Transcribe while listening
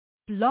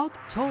Blog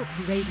Talk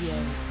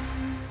Radio.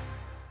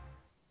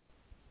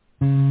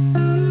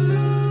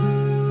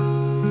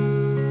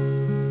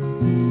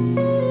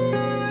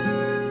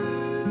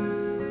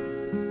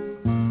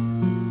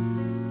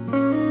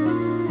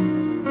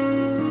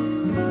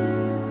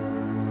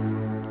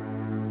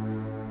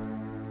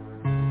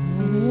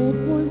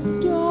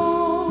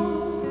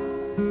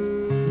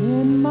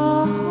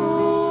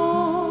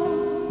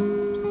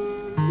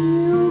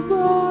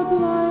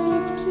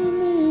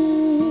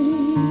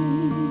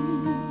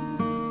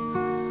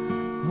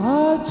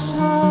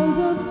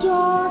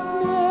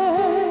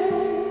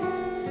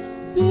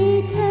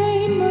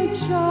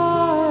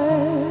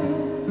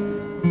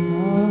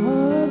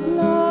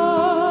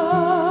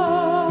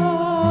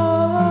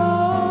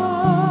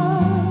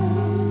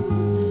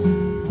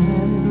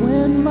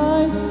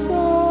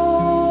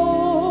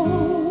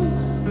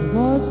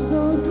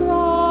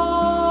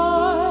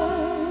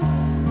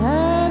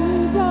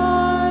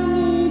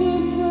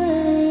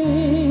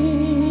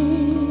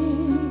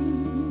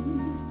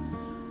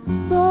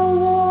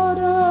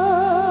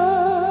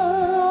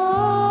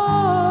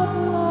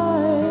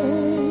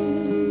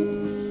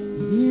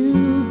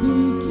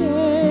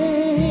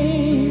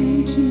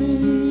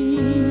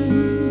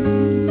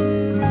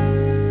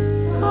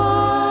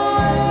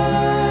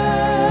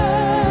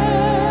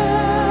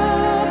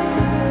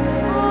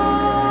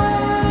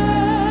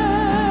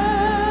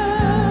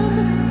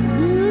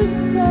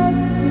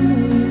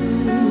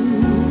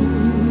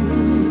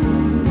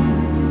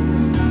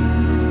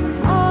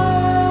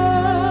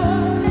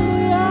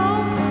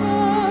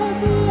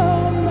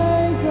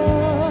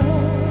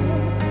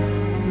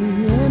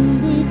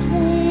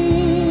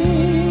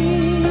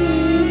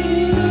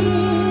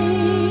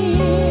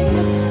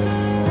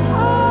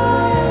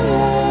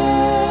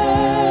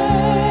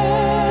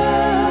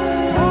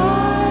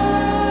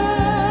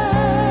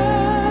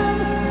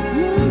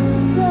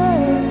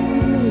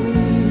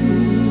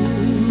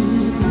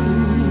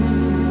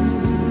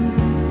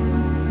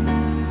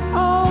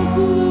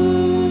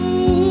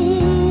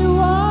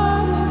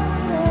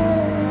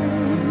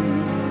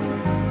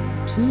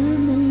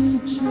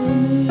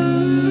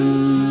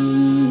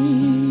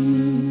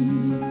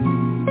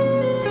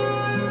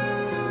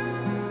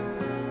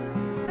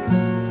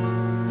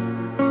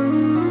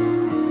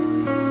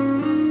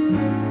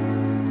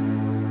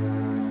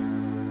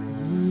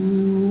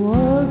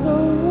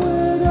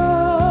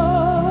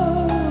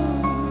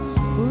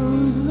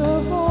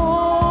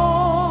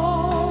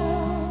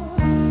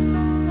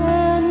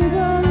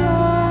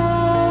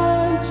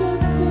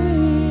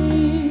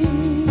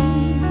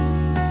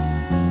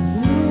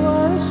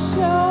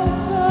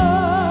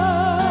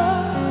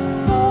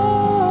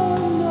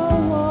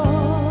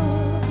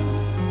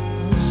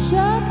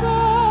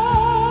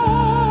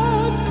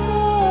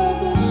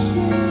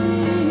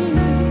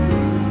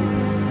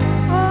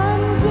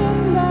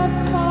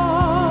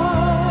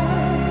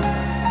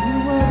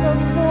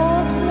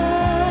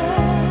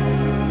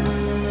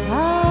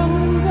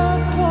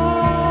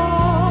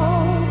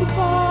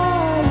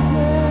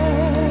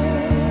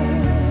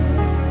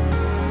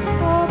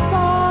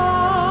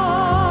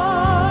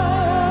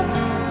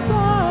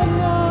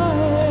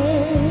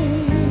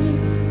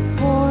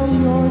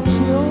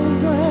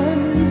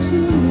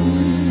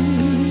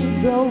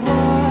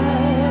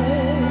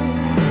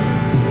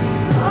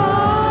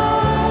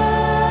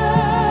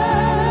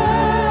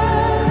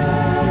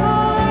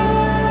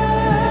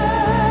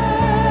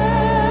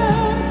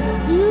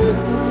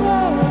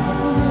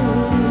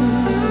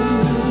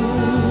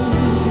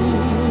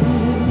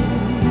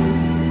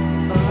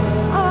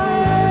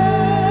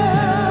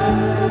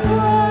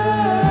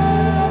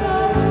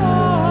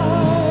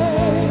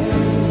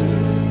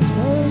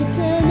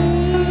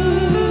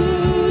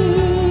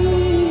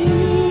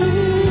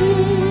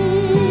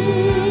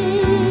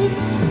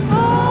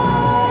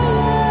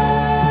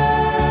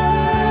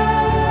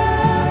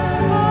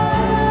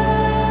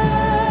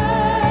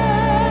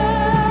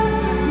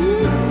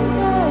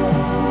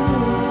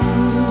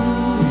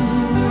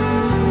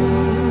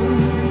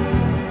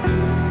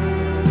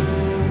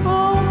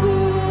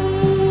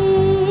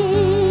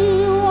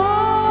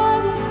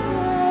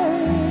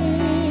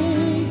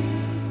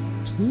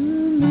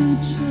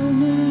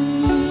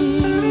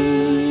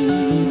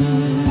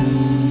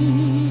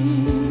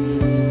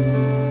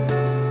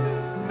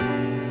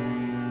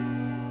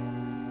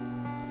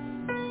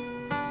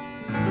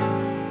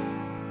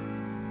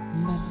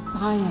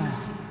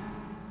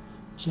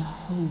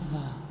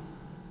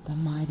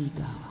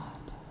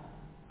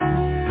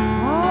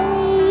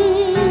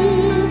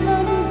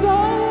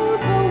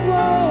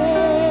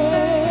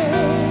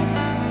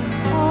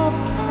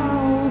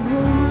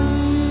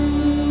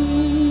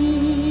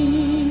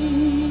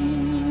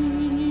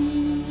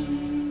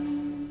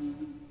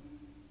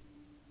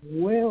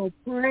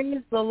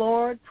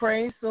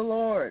 Praise the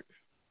Lord,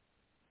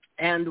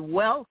 and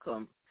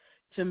welcome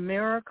to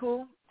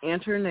Miracle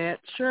Internet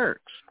Church.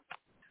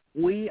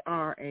 We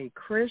are a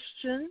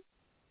Christian,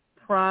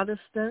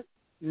 Protestant,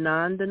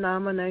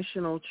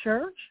 non-denominational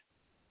church,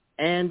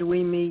 and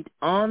we meet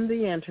on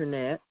the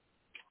internet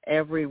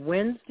every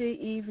Wednesday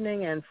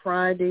evening and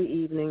Friday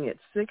evening at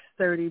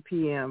 6:30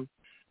 p.m.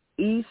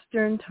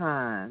 Eastern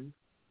Time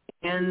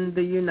in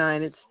the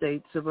United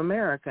States of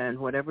America, and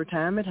whatever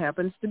time it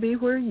happens to be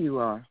where you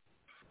are.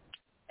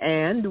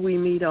 And we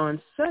meet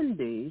on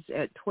Sundays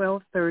at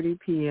 12:30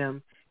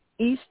 p.m.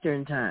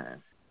 Eastern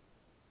Time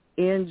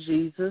in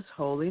Jesus'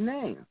 holy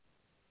name.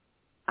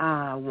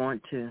 I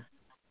want to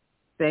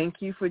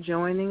thank you for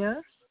joining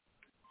us,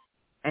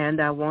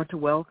 and I want to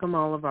welcome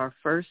all of our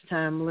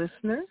first-time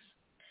listeners.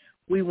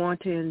 We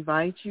want to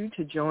invite you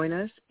to join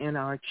us in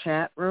our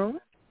chat room,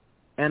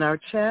 and our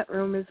chat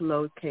room is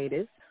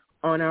located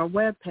on our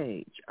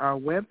webpage. Our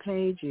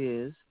webpage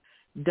is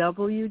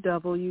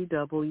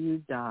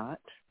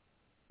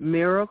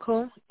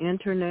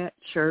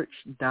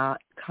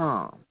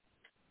www.miracleinternetchurch.com.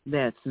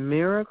 That's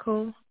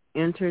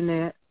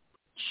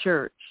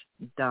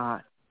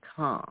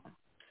miracleinternetchurch.com.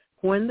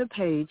 When the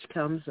page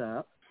comes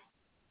up,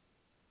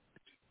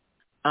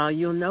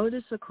 you'll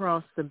notice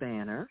across the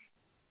banner,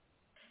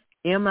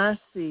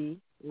 MIC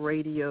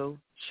Radio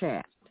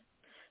Chat.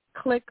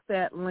 Click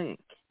that link.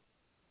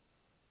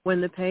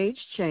 When the page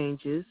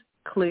changes,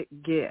 click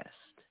Guest,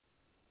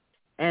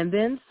 and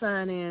then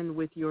sign in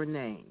with your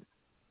name.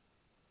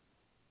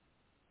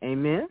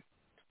 Amen?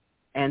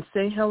 And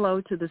say hello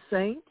to the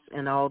saints,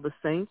 and all the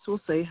saints will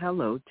say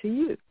hello to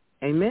you.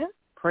 Amen?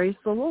 Praise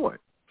the Lord.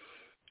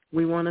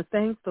 We want to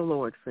thank the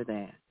Lord for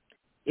that.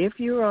 If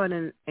you're on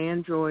an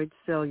Android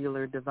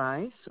cellular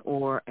device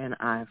or an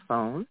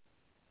iPhone,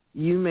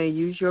 you may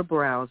use your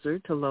browser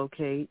to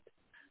locate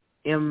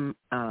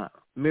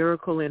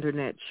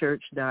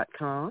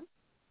miracleinternetchurch.com.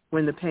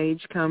 When the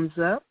page comes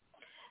up,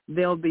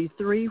 there'll be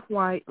 3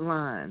 white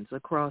lines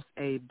across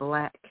a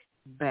black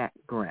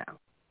background.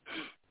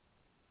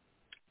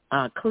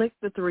 Click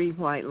the 3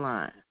 white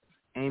lines.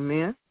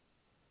 Amen?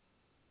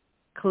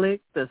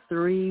 Click the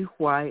 3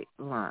 white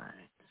lines.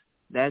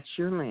 That's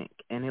your link,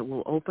 and it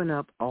will open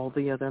up all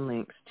the other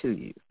links to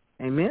you.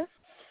 Amen?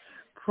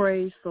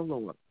 Praise the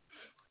Lord.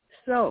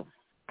 So,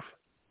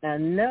 I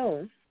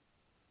know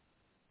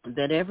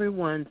that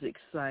everyone's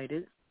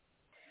excited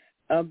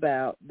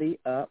about the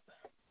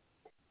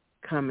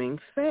upcoming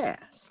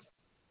fast.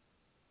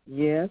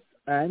 Yes,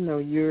 I know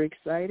you're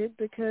excited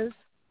because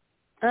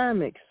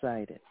I'm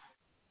excited.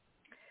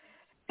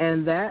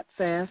 And that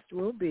fast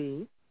will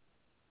be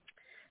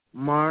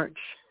March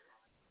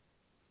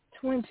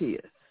 20th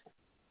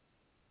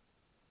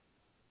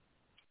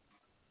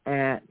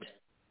at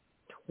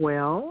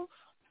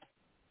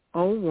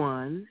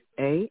 12:01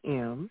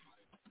 a.m.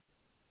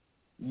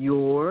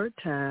 your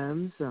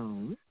time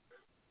zone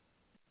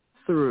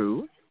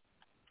through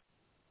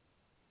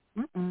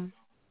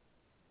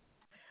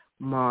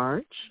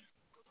March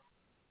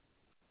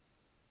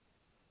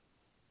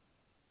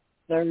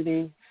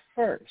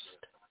 31st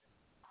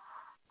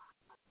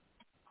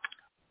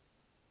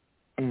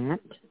at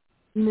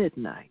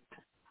midnight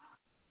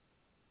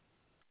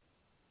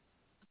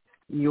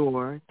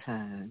your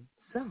time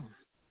zone.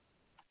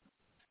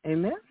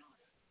 Amen?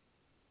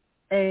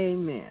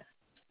 Amen.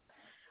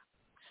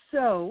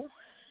 So,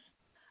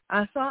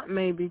 I thought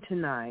maybe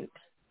tonight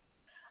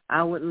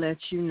I would let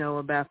you know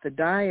about the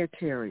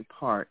dietary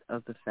part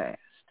of the fast.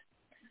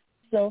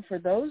 So for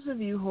those of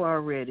you who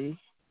are ready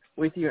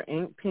with your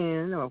ink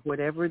pen or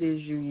whatever it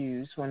is you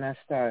use when I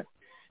start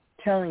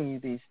telling you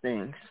these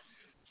things,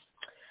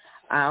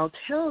 I'll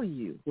tell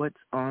you what's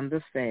on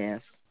the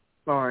fast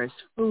as far as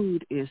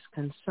food is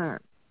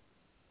concerned.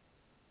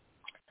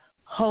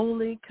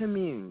 Holy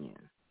Communion,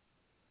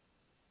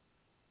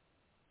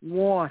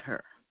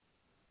 water,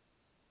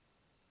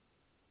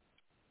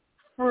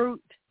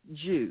 fruit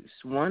juice,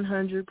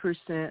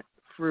 100%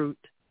 fruit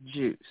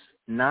juice,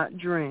 not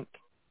drink,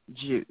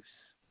 juice.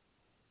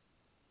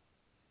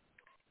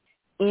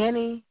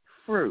 Any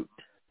fruit.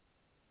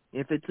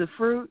 If it's a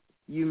fruit,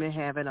 you may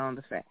have it on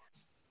the fast.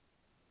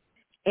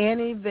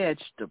 Any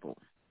vegetable.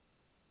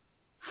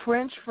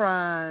 French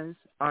fries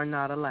are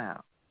not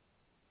allowed.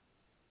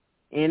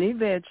 Any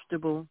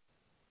vegetable,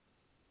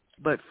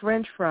 but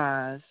French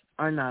fries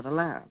are not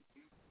allowed.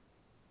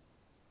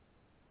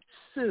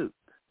 Soup.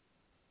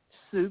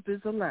 Soup is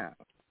allowed.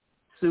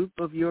 Soup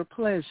of your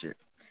pleasure.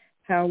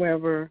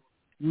 However,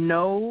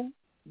 no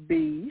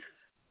beef,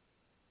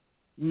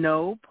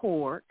 no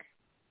pork,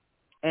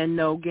 and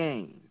no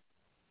game.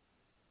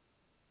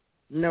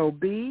 No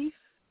beef,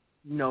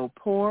 no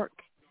pork,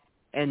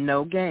 and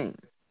no game.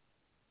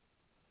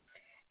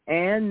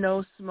 And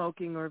no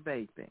smoking or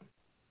vaping.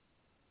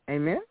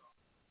 Amen?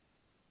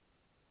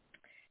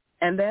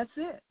 And that's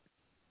it.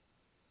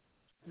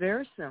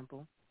 Very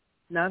simple,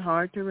 not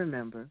hard to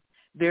remember.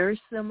 Very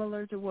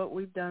similar to what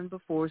we've done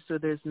before, so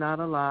there's not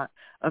a lot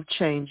of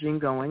changing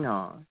going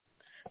on.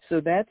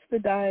 So that's the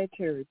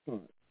dietary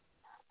part.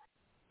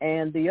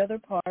 And the other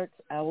parts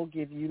I will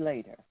give you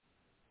later.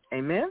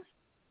 Amen?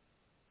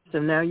 So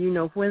now you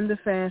know when the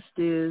fast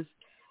is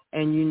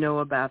and you know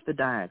about the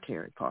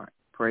dietary part.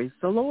 Praise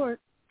the Lord.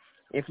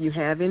 If you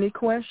have any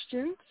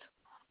questions,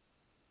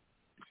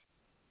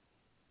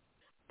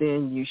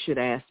 then you should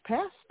ask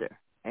Pastor.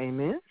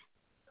 Amen?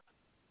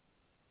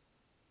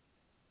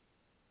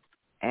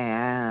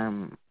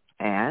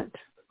 at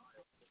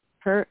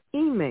her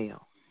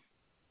email.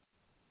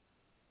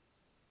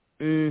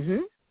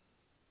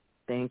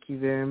 Thank you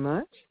very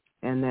much.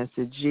 And that's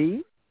a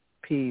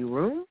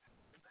GProom.com.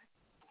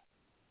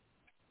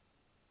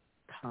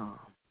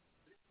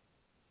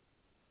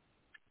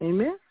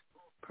 Amen.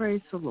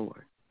 Praise the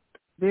Lord.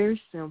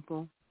 Very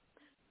simple,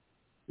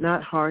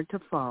 not hard to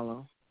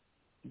follow,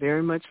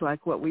 very much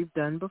like what we've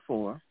done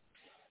before.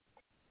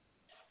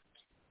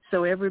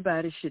 So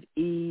everybody should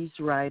ease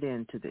right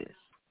into this.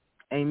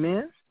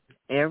 Amen.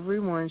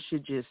 Everyone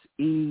should just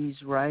ease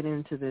right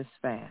into this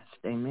fast.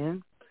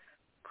 Amen.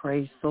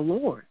 Praise the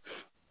Lord.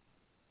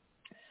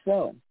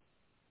 So,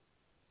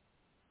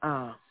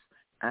 I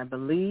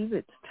believe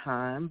it's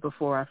time,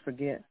 before I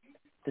forget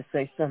to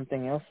say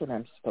something else that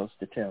I'm supposed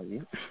to tell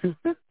you,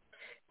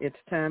 it's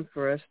time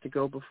for us to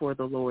go before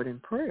the Lord in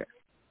prayer.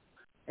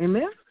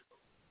 Amen?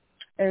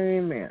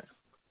 Amen.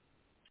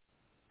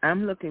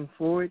 I'm looking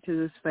forward to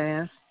this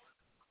fast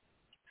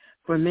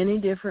for many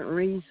different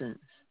reasons,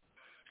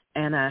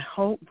 and I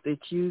hope that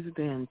you've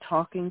been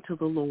talking to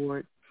the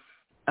Lord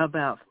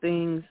about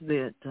things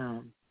that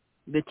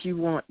you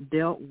want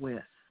dealt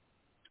with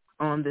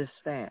on this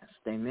fast.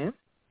 Amen?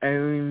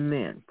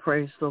 Amen.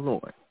 Praise the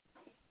Lord.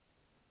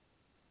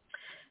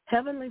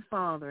 Heavenly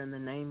Father, in the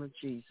name of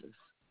Jesus,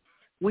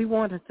 we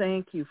want to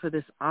thank you for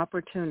this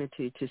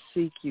opportunity to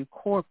seek you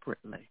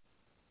corporately.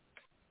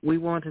 We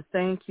want to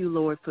thank you,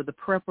 Lord, for the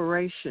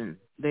preparation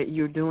that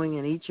you're doing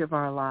in each of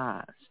our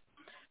lives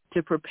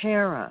to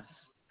prepare us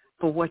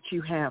for what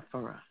you have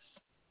for us.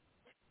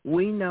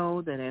 We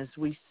know that as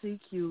we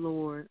seek you,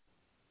 Lord,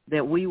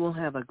 that we will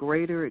have a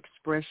greater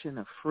expression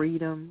of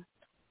freedom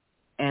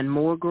and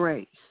more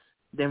grace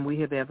than we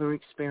have ever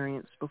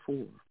experienced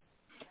before.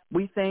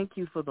 We thank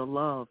you for the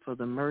love, for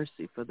the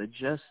mercy, for the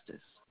justice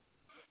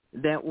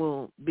that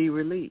will be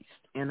released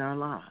in our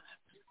lives.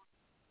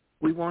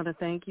 We want to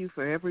thank you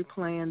for every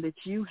plan that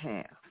you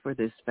have for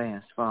this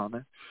fast,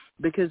 Father,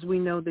 because we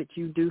know that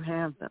you do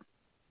have them.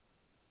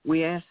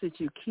 We ask that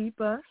you keep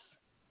us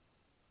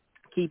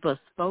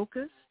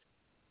focused,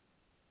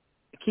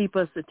 keep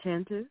us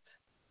attentive,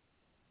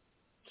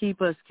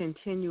 keep us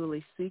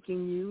continually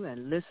seeking you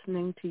and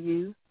listening to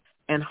you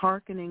and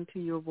hearkening to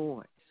your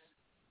voice.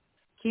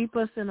 Keep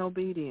us in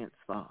obedience,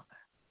 Father.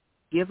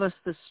 Give us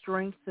the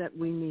strength that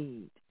we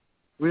need.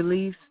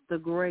 Release the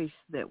grace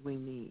that we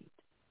need.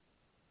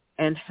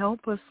 And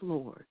help us,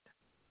 Lord,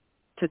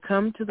 to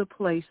come to the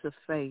place of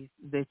faith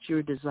that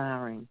you're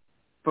desiring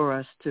for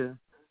us to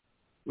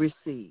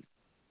receive.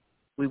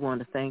 We want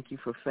to thank you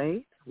for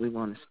faith. We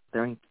want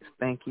to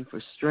thank you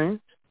for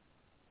strength.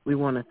 We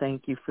want to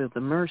thank you for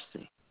the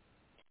mercy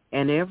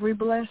and every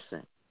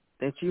blessing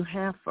that you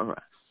have for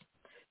us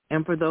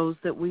and for those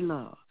that we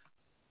love.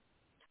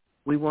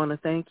 We want to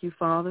thank you,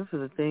 Father, for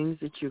the things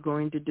that you're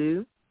going to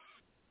do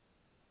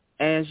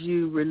as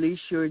you release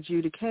your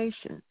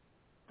adjudication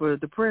for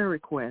the prayer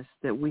requests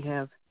that we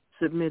have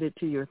submitted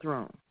to your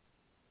throne.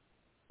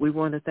 We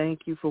want to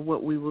thank you for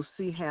what we will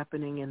see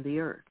happening in the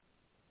earth.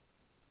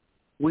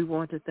 We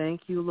want to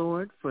thank you,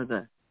 Lord, for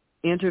the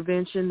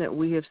intervention that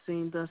we have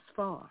seen thus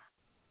far.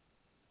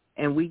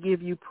 And we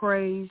give you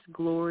praise,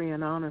 glory,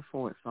 and honor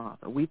for it,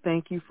 Father. We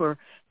thank you for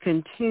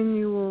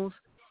continual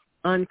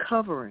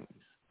uncoverings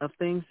of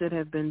things that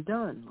have been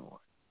done,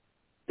 Lord,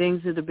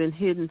 things that have been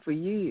hidden for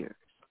years,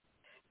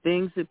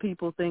 things that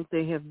people think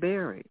they have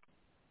buried,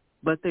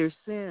 but their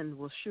sin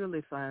will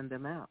surely find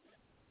them out.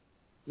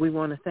 We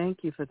want to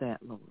thank you for that,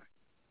 Lord.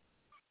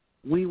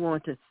 We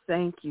want to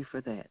thank you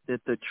for that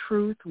the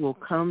truth will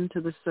come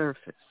to the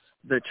surface.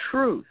 The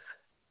truth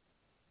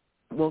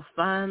will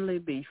finally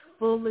be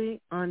fully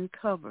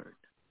uncovered.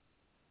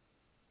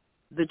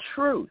 The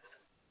truth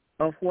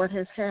of what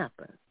has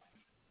happened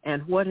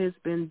and what has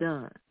been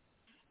done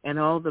and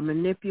all the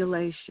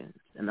manipulations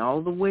and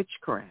all the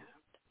witchcraft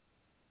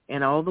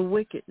and all the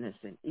wickedness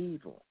and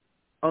evil,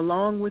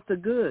 along with the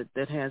good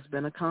that has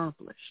been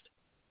accomplished.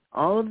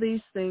 All of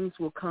these things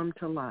will come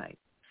to light.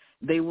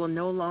 They will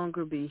no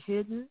longer be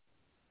hidden,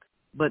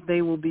 but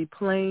they will be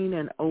plain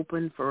and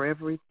open for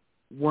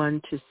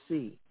everyone to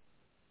see.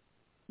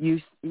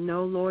 You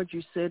know, Lord,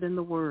 you said in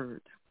the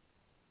Word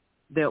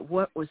that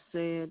what was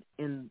said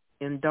in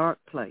dark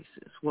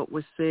places, what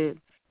was said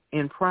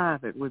in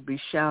private would be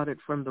shouted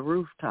from the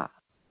rooftop.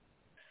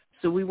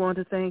 So we want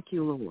to thank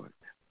you, Lord,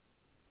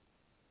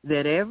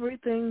 that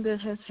everything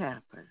that has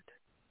happened,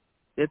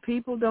 that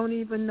people don't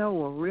even know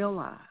or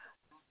realize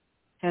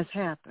has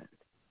happened,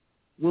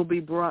 will be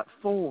brought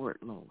forward,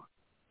 Lord.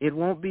 It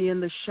won't be in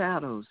the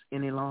shadows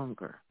any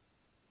longer,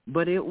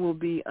 but it will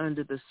be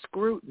under the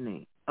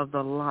scrutiny of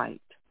the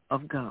light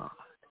of God.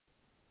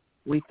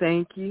 We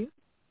thank you.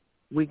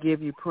 We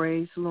give you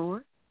praise,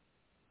 Lord.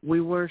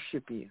 We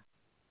worship you.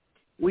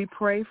 We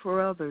pray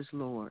for others,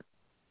 Lord,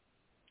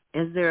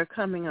 as they're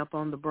coming up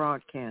on the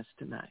broadcast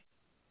tonight.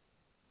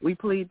 We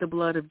plead the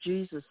blood of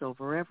Jesus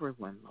over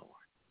everyone, Lord.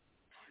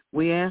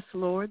 We ask,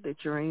 Lord,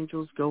 that your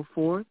angels go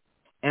forth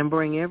and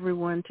bring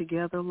everyone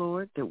together,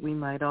 Lord, that we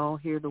might all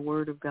hear the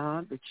word of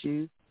God that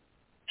you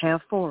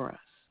have for us.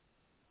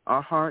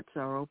 Our hearts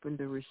are open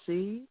to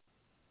receive,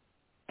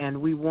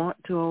 and we want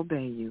to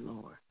obey you,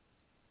 Lord.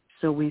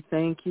 So we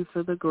thank you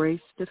for the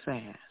grace to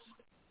fast.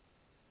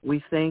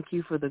 We thank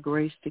you for the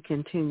grace to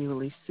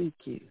continually seek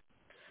you.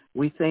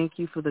 We thank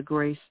you for the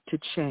grace to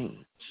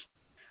change.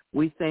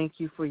 We thank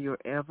you for your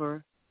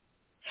ever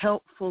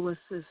helpful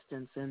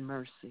assistance and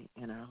mercy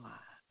in our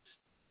lives.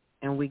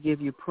 And we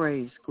give you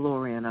praise,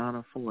 glory, and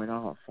honor for it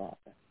all,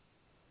 Father.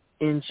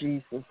 In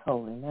Jesus'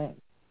 holy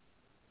name.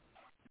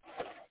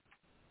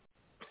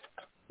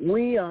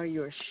 We are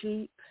your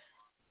sheep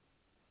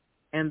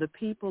and the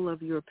people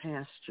of your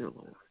pasture,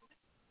 Lord.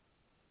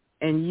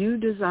 And you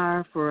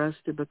desire for us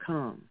to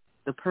become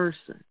the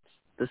persons,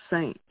 the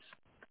saints,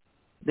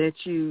 that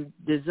you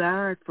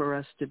desired for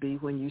us to be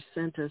when you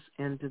sent us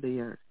into the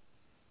earth.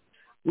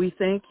 We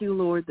thank you,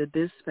 Lord, that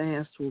this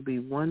fast will be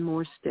one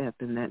more step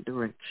in that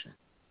direction.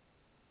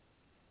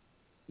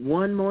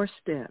 One more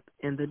step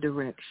in the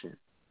direction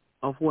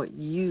of what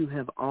you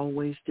have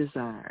always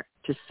desired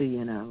to see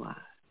in our lives.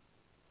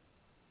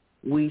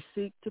 We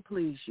seek to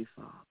please you,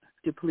 Father,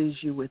 to please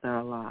you with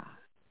our lives.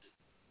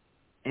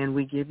 And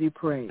we give you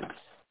praise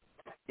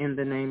in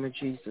the name of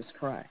Jesus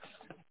Christ.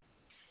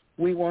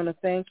 We want to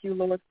thank you,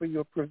 Lord, for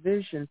your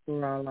provision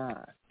for our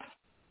lives.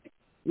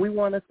 We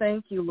want to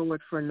thank you,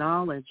 Lord, for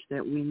knowledge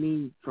that we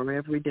need for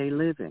everyday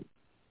living,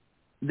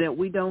 that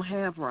we don't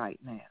have right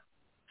now,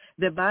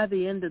 that by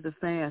the end of the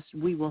fast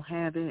we will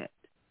have it.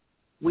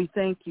 We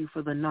thank you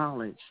for the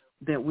knowledge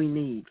that we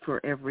need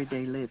for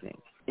everyday living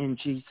in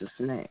Jesus'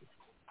 name.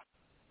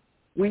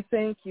 We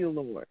thank you,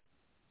 Lord,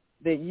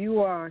 that you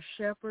are our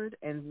shepherd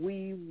and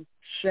we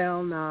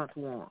shall not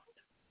want,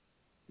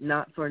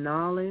 not for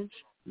knowledge,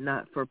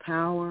 not for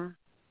power,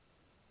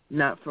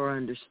 not for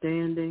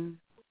understanding,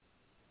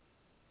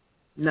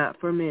 not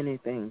for many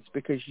things,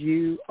 because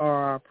you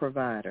are our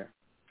provider,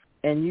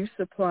 and you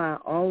supply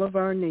all of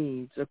our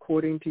needs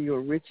according to your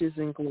riches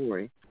and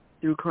glory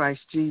through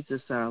Christ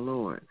Jesus our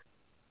Lord.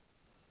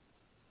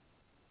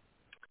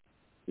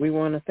 We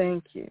want to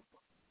thank you,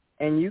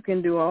 and you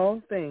can do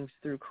all things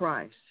through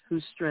Christ who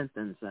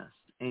strengthens us.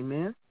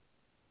 Amen?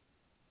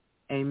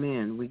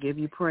 Amen. We give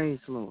you praise,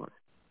 Lord.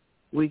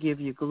 We give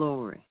you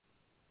glory,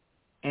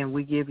 and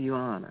we give you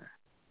honor.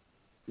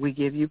 We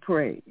give you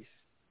praise.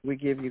 We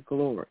give you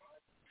glory.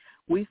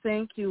 We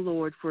thank you,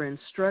 Lord, for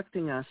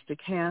instructing us to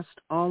cast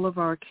all of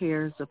our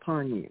cares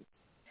upon you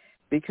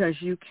because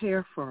you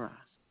care for us.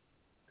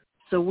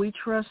 So we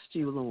trust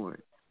you,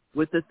 Lord,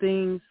 with the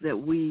things that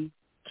we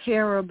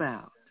care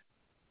about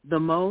the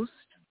most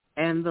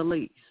and the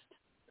least.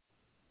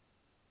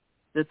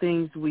 The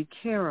things we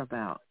care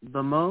about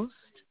the most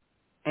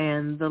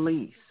and the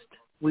least.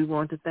 We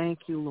want to thank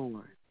you,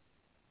 Lord,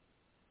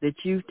 that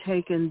you've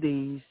taken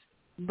these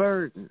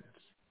burdens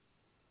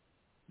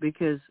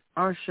because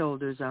our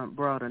shoulders aren't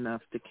broad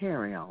enough to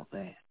carry all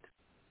that,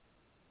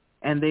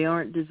 and they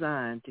aren't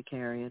designed to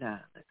carry it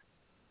either.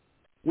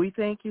 We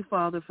thank you,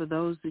 Father, for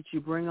those that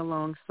you bring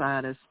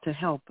alongside us to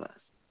help us,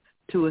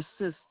 to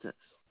assist us,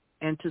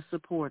 and to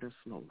support us,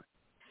 Lord.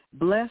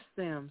 Bless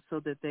them so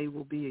that they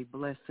will be a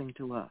blessing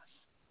to us.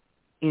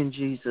 In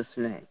Jesus'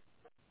 name,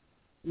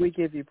 we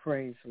give you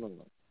praise,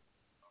 Lord.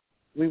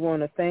 We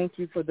want to thank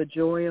you for the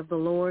joy of the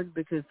Lord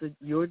because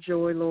your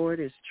joy,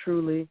 Lord, is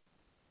truly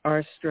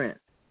our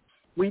strength.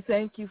 We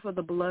thank you for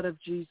the blood of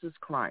Jesus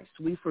Christ.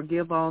 We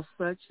forgive all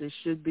such that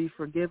should be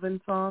forgiven,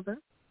 Father.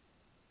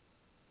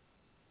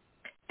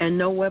 And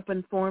no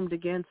weapon formed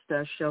against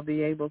us shall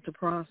be able to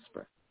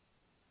prosper.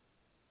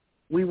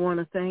 We want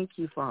to thank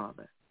you,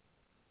 Father,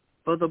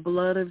 for the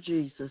blood of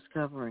Jesus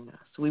covering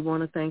us. We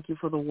want to thank you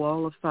for the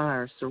wall of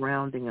fire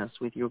surrounding us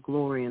with your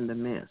glory in the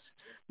midst,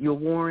 your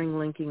warring,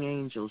 linking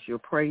angels, your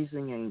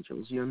praising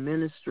angels, your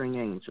ministering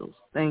angels.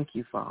 Thank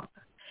you, Father.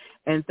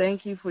 And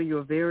thank you for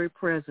your very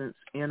presence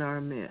in our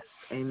midst.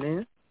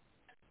 Amen.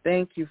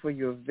 Thank you for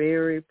your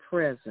very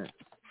presence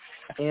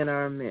in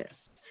our midst.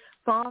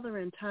 Father,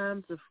 in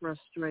times of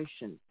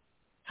frustration,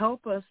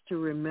 help us to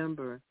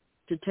remember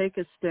to take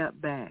a step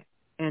back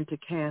and to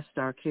cast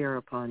our care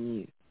upon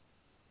you.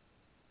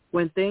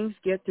 When things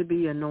get to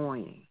be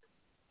annoying,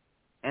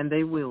 and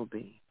they will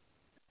be,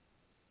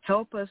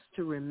 help us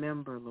to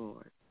remember,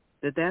 Lord,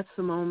 that that's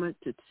the moment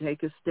to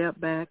take a step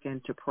back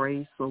and to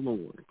praise the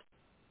Lord.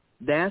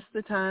 That's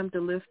the time to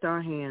lift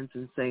our hands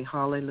and say,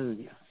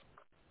 hallelujah.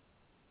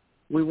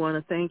 We want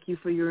to thank you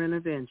for your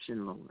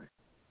intervention, Lord.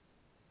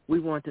 We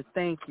want to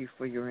thank you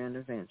for your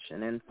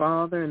intervention. And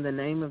Father, in the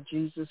name of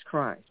Jesus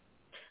Christ,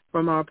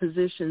 from our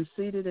position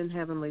seated in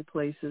heavenly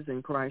places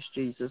in Christ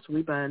Jesus,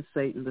 we bind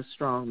Satan, the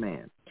strong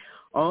man,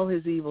 all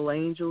his evil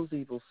angels,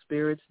 evil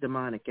spirits,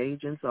 demonic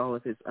agents, all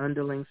of his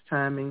underlings,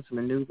 timings,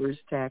 maneuvers,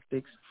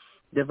 tactics,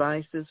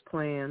 devices,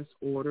 plans,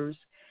 orders,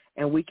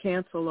 and we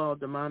cancel all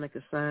demonic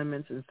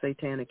assignments and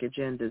satanic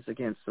agendas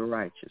against the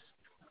righteous.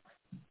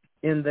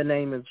 In the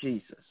name of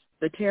Jesus,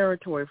 the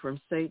territory from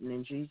Satan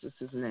in Jesus'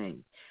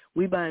 name,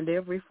 we bind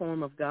every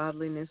form of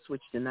godliness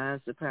which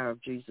denies the power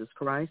of Jesus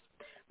Christ.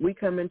 We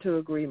come into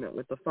agreement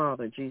with the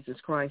Father, Jesus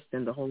Christ,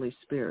 and the Holy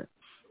Spirit.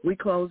 We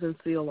close and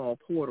seal all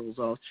portals,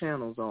 all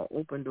channels, all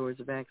open doors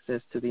of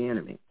access to the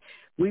enemy.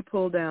 We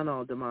pull down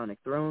all demonic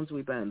thrones.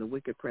 We bind the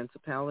wicked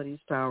principalities,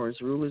 powers,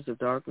 rulers of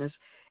darkness,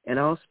 and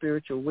all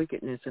spiritual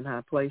wickedness in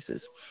high places.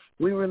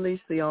 We release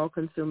the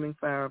all-consuming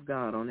fire of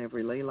God on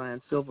every ley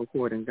line, silver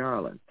cord, and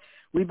garland.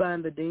 We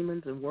bind the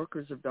demons and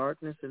workers of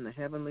darkness in the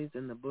heavenlies,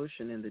 in the bush,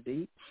 and in the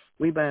deep.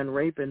 We bind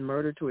rape and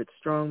murder to its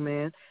strong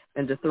man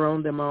and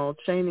dethrone them all,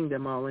 chaining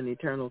them all in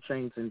eternal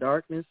chains in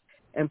darkness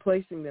and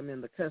placing them in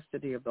the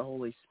custody of the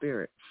Holy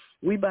Spirit.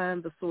 We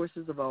bind the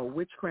sources of all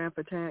witchcraft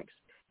attacks,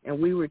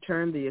 and we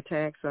return the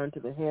attacks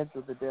unto the heads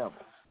of the devil.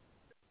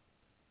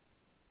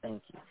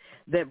 Thank you.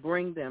 That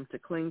bring them to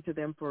cling to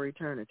them for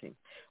eternity.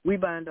 We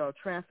bind all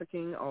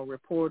trafficking, all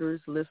reporters,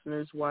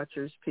 listeners,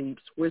 watchers,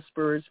 peeps,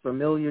 whisperers,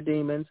 familiar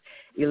demons,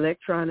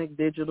 electronic,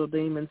 digital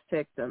demons,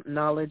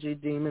 technology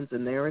demons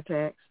and their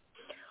attacks,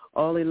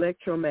 all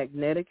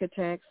electromagnetic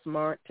attacks,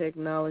 smart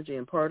technology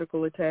and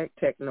particle attack,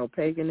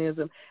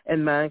 techno-paganism,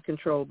 and mind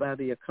control by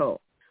the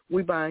occult.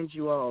 We bind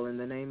you all in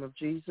the name of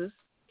Jesus,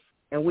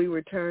 and we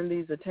return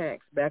these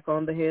attacks back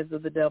on the heads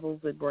of the devils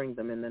that bring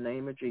them in the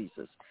name of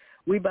Jesus.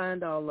 We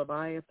bind all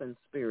Leviathan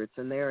spirits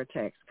and their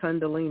attacks,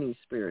 Kundalini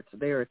spirits,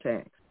 their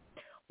attacks,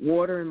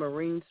 water and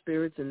marine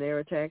spirits and their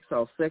attacks,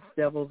 all sex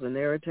devils and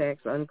their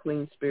attacks,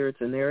 unclean spirits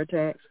and their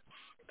attacks,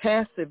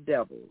 passive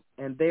devils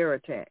and their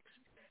attacks,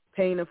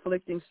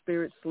 pain-afflicting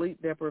spirits,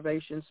 sleep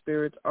deprivation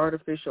spirits,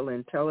 artificial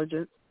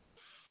intelligence,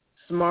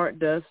 smart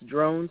dust,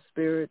 drone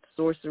spirits,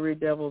 sorcery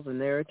devils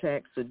and their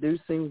attacks,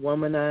 seducing,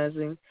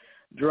 womanizing,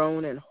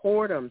 drone and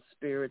whoredom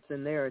spirits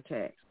and their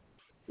attacks.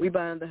 We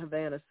bind the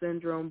Havana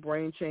syndrome,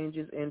 brain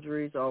changes,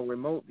 injuries, all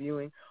remote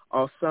viewing,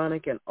 all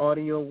sonic and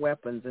audio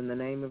weapons in the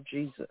name of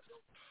Jesus.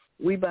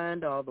 We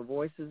bind all the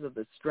voices of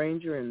the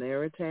stranger and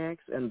their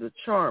attacks and the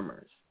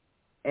charmers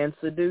and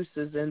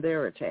seducers and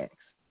their attacks.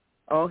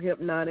 All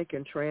hypnotic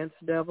and trance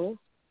devils,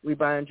 we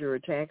bind your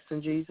attacks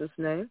in Jesus'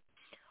 name.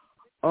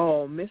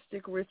 All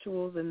mystic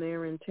rituals and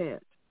their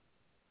intent.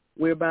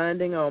 We're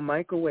binding all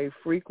microwave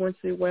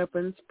frequency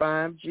weapons,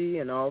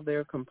 5G and all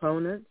their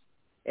components,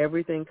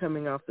 everything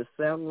coming off the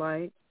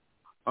satellite,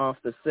 off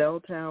the cell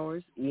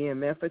towers,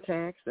 EMF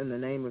attacks in the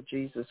name of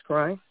Jesus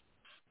Christ,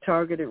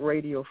 targeted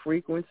radio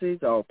frequencies,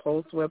 all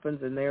pulse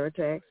weapons and their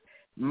attacks,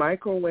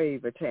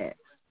 microwave attacks,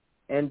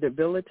 and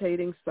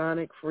debilitating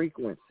sonic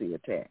frequency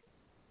attacks,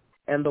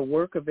 and the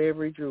work of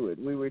every druid.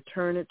 We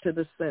return it to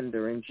the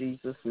sender in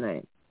Jesus'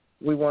 name.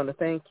 We want to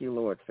thank you,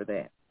 Lord, for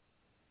that.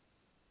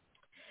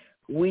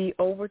 We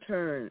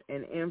overturn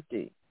and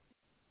empty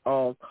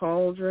all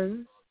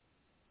cauldrons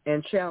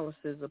and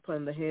chalices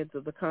upon the heads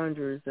of the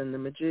conjurers and the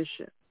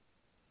magicians.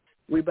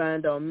 We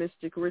bind all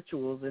mystic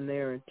rituals and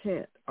their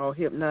intent, all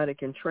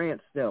hypnotic and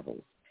trance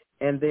devils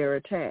and their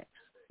attacks.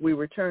 We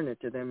return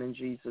it to them in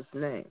Jesus'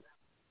 name.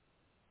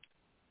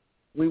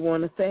 We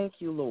want to thank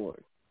you,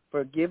 Lord,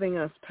 for giving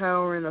us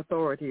power and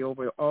authority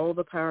over all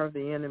the power of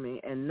the enemy,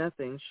 and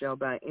nothing shall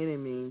by any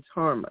means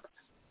harm us.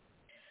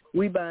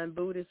 We bind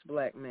Buddhist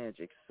black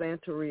magic,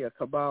 Santeria,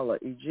 Kabbalah,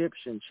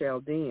 Egyptian,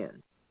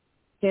 Chaldean,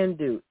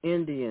 Hindu,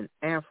 Indian,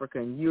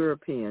 African,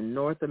 European,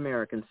 North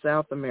American,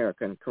 South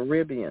American,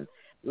 Caribbean,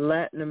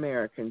 Latin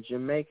American,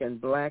 Jamaican,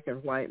 black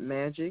and white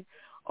magic,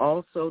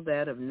 also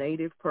that of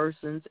Native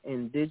persons,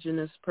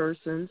 indigenous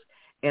persons,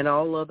 and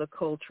all other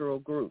cultural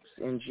groups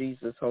in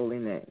Jesus' holy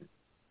name.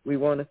 We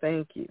want to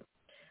thank you.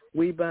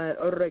 We bind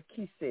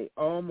Orekise,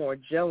 all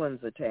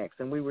Morgellons attacks,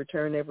 and we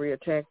return every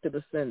attack to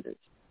the senders.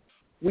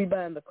 We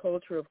bind the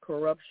culture of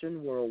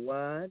corruption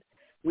worldwide.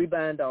 We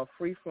bind all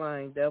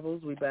free-flying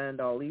devils. We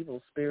bind all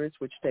evil spirits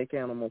which take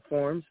animal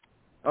forms,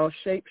 all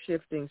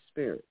shape-shifting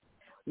spirits.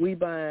 We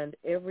bind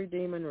every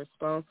demon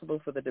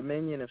responsible for the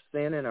dominion of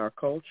sin in our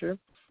culture.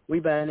 We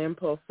bind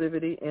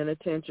impulsivity,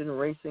 inattention,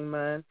 racing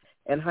mind,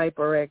 and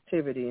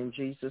hyperactivity in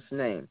Jesus'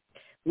 name.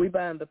 We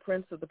bind the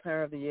prince of the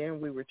power of the air,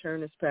 and we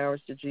return his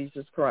powers to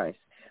Jesus Christ.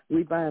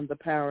 We bind the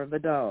power of the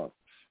dog,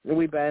 and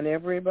we bind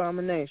every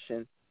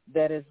abomination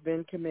that has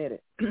been committed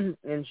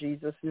in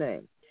Jesus'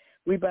 name.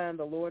 We bind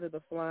the Lord of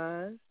the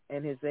Flies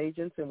and his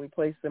agents, and we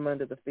place them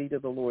under the feet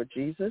of the Lord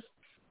Jesus.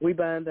 We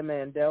bind the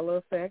Mandela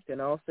effect and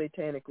all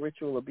satanic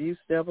ritual abuse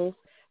devils,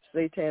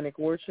 satanic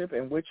worship,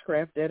 and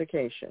witchcraft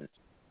dedications.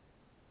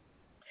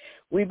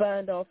 We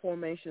bind all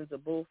formations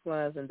of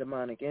bullflies and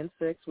demonic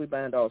insects. We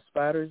bind all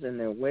spiders in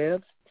their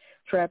webs,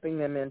 trapping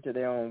them into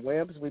their own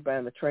webs. We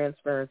bind the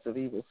transference of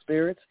evil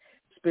spirits,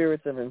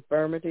 spirits of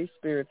infirmity,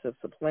 spirits of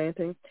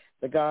supplanting,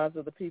 the gods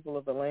of the people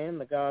of the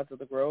land, the gods of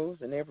the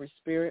groves, and every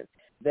spirit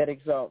that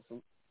exalts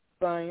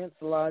science,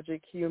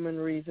 logic, human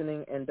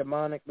reasoning, and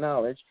demonic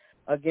knowledge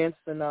against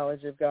the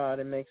knowledge of God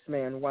and makes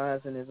man wise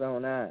in his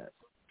own eyes.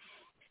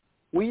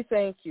 We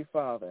thank you,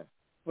 Father,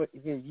 for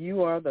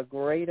you are the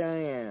great I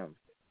am.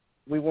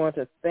 We want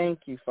to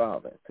thank you,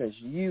 Father, because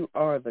you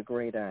are the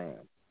great I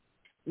am.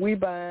 We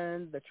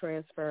bind the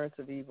transference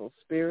of evil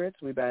spirits.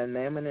 We bind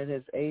Mammon and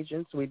his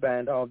agents. We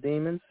bind all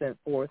demons sent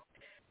forth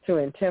to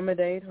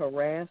intimidate,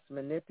 harass,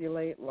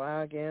 manipulate,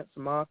 lie against,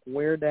 mock,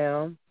 wear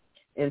down,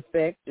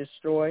 infect,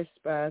 destroy,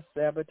 spy,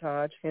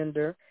 sabotage,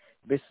 hinder,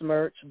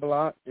 besmirch,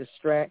 block,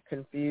 distract,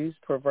 confuse,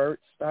 pervert,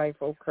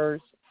 stifle,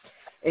 curse,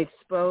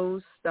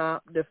 expose,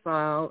 stop,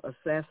 defile,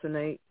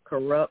 assassinate,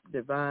 corrupt,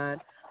 divide,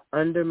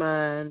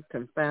 undermine,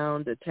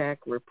 confound, attack,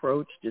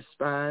 reproach,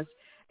 despise,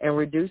 and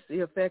reduce the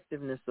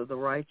effectiveness of the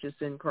righteous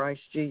in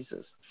Christ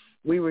Jesus.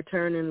 We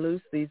return and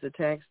loose these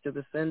attacks to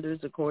the senders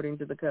according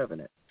to the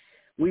covenant.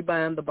 We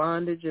bind the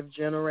bondage of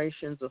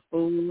generations of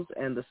fools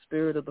and the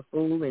spirit of the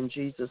fool in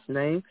Jesus'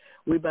 name.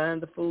 We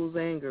bind the fool's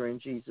anger in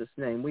Jesus'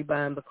 name. We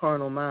bind the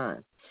carnal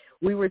mind.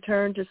 We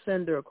return to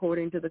sender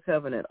according to the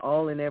covenant,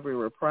 all in every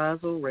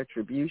reprisal,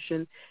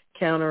 retribution,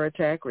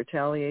 counterattack,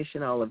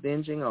 retaliation, all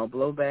avenging, all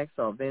blowbacks,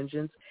 all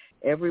vengeance,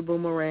 every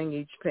boomerang,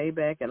 each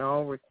payback, and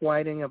all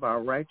requiting of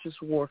our righteous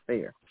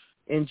warfare.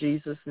 In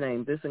Jesus'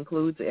 name, this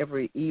includes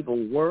every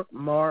evil work,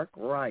 mark,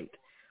 rite,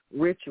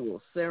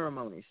 ritual,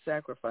 ceremony,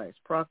 sacrifice,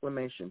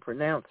 proclamation,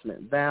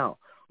 pronouncement, vow,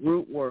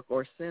 root work,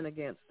 or sin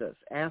against us,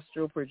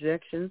 astral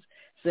projections,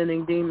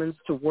 sending demons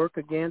to work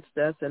against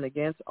us and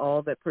against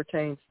all that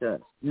pertains to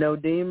us. No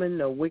demon,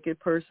 no wicked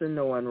person,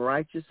 no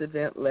unrighteous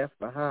event left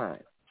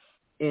behind.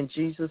 In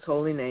Jesus'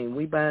 holy name,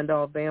 we bind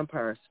all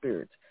vampire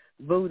spirits,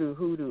 voodoo,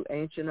 hoodoo,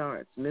 ancient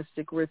arts,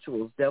 mystic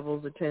rituals,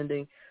 devils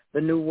attending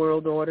the New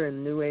World Order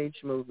and New Age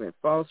movement,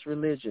 false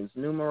religions,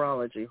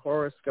 numerology,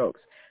 horoscopes,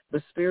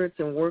 the spirits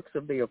and works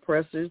of the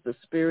oppressors, the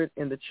spirit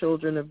in the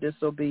children of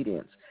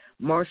disobedience,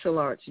 martial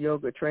arts,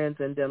 yoga,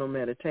 transcendental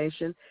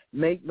meditation,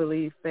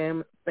 make-believe,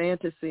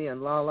 fantasy,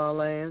 and la-la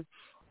land,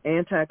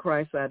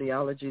 antichrist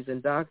ideologies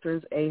and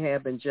doctrines,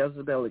 Ahab and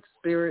Jezebelic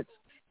spirits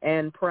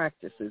and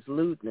practices,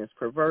 lewdness,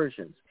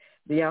 perversions,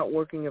 the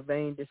outworking of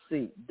vain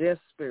deceit, death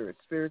spirits,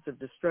 spirits of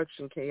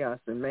destruction, chaos,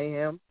 and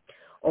mayhem,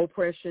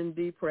 oppression,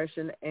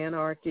 depression,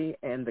 anarchy,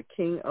 and the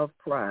king of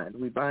pride.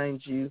 We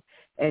bind you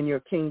and your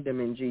kingdom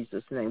in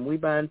Jesus' name. We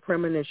bind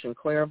premonition,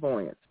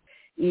 clairvoyance,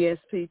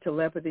 ESP,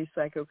 telepathy,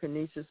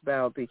 psychokinesis,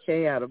 bowel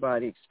PK,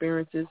 out-of-body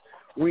experiences,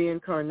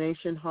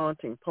 reincarnation,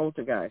 haunting,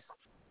 poltergeist,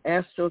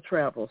 astral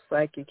travel,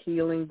 psychic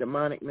healing,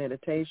 demonic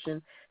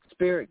meditation,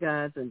 spirit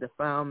guides, and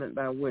defilement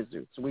by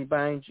wizards. We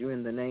bind you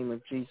in the name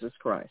of Jesus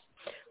Christ.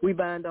 We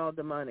bind all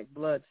demonic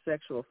blood,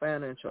 sexual,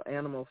 financial,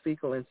 animal,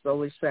 fecal, and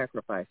soulish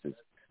sacrifices.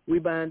 We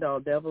bind all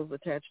devils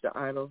attached to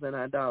idols and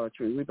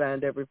idolatry. We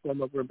bind every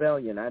form of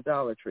rebellion,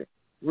 idolatry,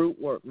 root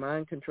work,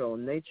 mind control,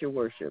 nature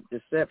worship,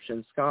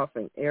 deception,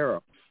 scoffing,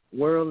 error,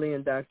 worldly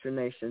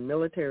indoctrination,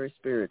 military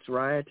spirits,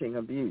 rioting,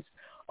 abuse,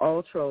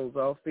 all trolls,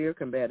 all fear,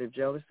 combative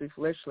jealousy,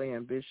 fleshly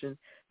ambition,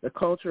 the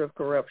culture of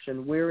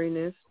corruption,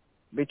 weariness,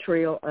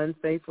 betrayal,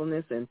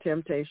 unfaithfulness, and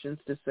temptations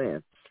to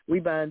sin. We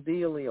bind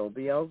Belial,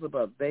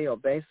 Beelzebub, Baal,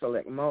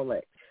 Basilek,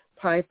 Molech,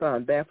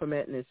 Python,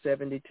 Baphomet and his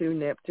 72,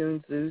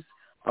 Neptune, Zeus,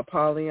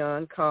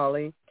 Apollyon,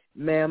 Kali,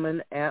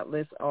 Mammon,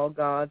 Atlas, all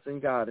gods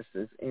and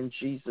goddesses, in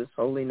Jesus'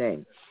 holy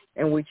name.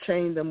 And we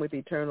chain them with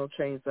eternal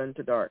chains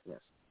unto darkness.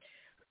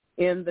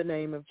 In the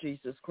name of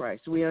Jesus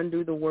Christ, we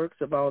undo the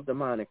works of all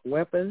demonic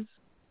weapons,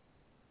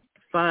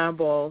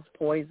 fireballs,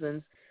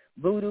 poisons,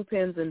 voodoo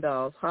pins and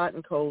dolls, hot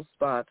and cold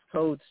spots,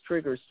 codes,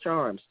 triggers,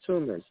 charms,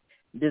 tumors,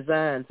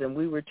 designs, and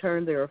we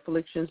return their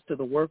afflictions to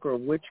the worker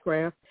of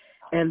witchcraft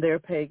and their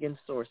pagan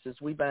sources.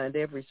 We bind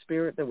every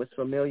spirit that was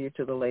familiar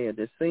to the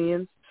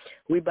Laodiceans.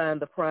 We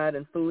bind the pride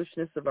and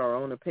foolishness of our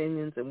own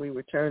opinions, and we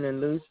return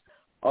and loose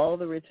all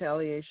the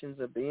retaliations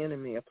of the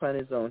enemy upon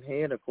his own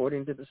head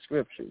according to the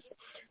scriptures.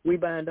 We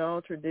bind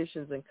all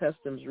traditions and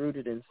customs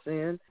rooted in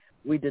sin.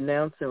 We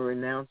denounce and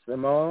renounce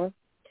them all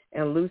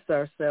and loose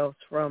ourselves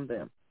from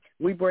them.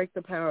 We break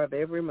the power of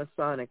every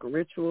Masonic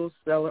ritual,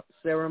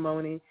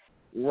 ceremony,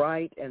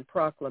 rite, and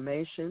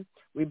proclamation.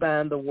 We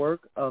bind the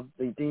work of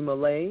the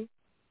Demolay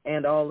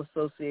and all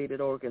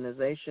associated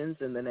organizations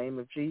in the name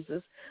of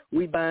Jesus.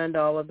 We bind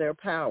all of their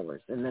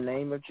powers in the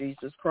name of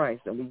Jesus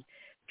Christ, and we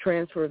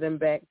transfer them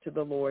back to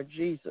the Lord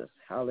Jesus.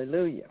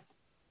 Hallelujah.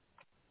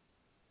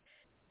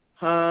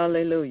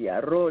 Hallelujah.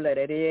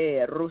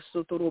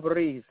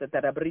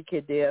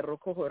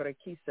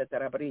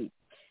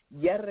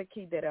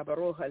 Yarraki de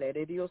Rabaroja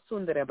le dio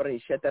sundere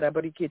brescia,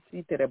 terabriki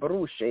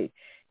terebrushe,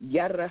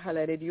 Yarra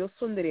halere dio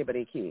sundere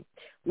breki.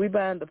 We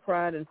bind the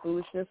pride and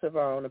foolishness of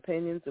our own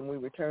opinions, and we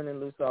return and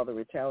loose all the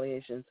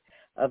retaliations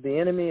of the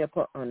enemy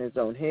upon his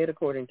own head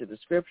according to the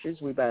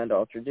scriptures. We bind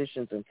all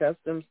traditions and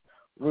customs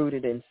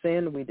rooted in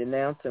sin. We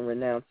denounce and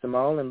renounce them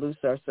all and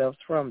loose ourselves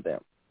from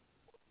them.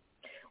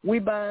 We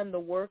bind the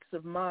works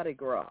of Mardi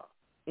Gras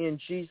in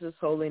Jesus'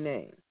 holy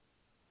name.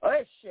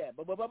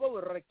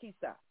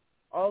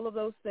 All of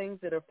those things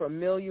that are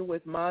familiar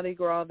with Mardi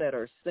Gras that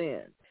are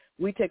sin,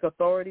 we take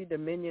authority,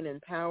 dominion, and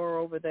power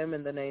over them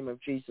in the name of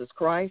Jesus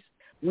Christ.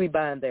 We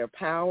bind their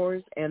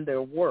powers and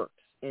their works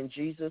in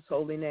Jesus'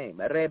 holy name.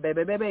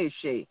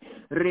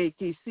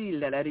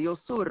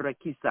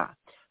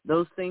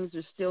 Those things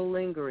are still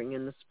lingering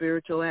in the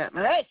spiritual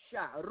atmosphere.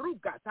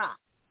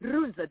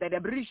 Return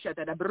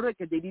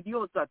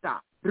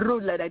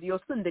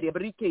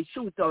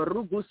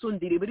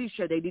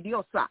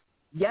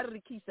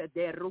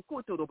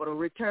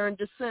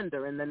to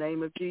sender in the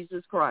name of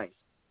Jesus Christ.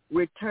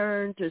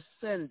 Return to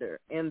sender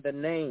in the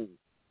name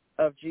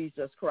of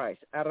Jesus Christ.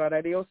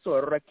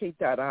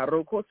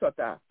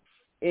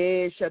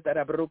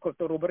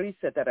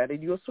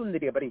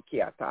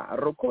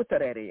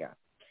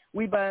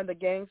 We bind the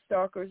gang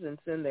stalkers and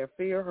send their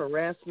fear,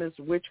 harassments,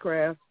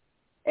 witchcraft,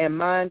 and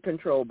mind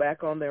control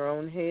back on their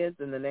own heads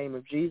in the name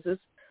of Jesus.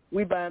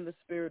 We bind the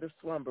spirit of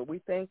slumber.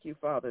 We thank you,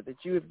 Father, that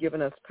you have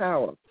given us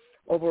power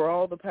over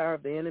all the power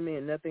of the enemy,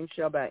 and nothing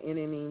shall by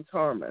any means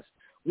harm us.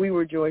 We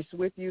rejoice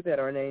with you that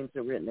our names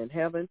are written in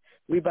heaven.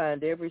 We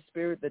bind every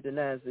spirit that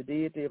denies the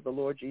deity of the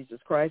Lord Jesus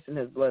Christ and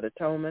his blood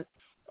atonement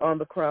on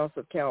the cross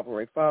of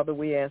Calvary. Father,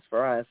 we ask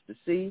for eyes to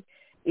see,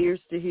 ears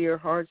to hear,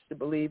 hearts to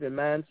believe, and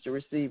minds to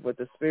receive what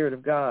the Spirit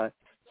of God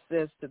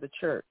says to the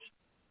church.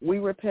 We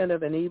repent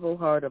of an evil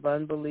heart of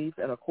unbelief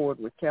in accord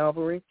with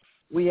Calvary.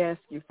 We ask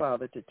you,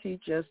 Father, to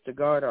teach us to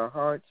guard our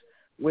hearts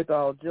with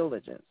all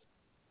diligence.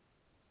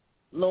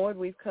 Lord,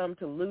 we've come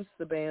to loose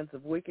the bands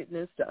of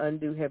wickedness, to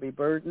undo heavy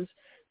burdens,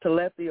 to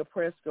let the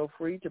oppressed go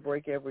free, to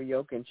break every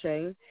yoke and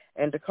chain,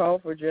 and to call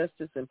for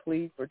justice and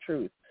plead for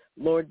truth.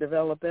 Lord,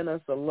 develop in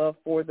us a love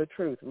for the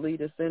truth.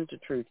 Lead us into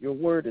truth. Your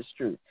word is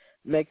truth.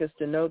 Make us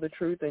to know the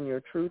truth, and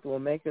your truth will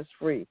make us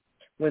free.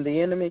 When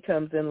the enemy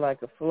comes in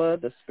like a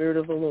flood, the Spirit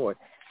of the Lord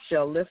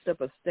shall lift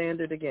up a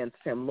standard against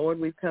him. Lord,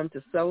 we've come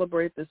to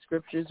celebrate the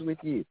scriptures with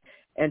you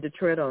and to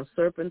tread on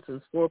serpents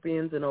and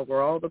scorpions and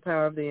over all the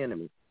power of the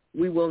enemy.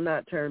 We will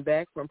not turn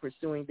back from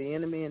pursuing the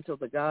enemy until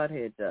the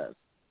Godhead does.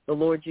 The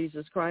Lord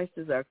Jesus Christ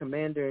is our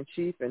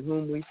commander-in-chief in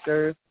whom we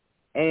serve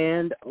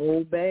and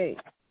obey.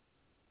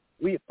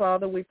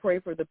 Father, we pray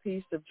for the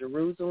peace of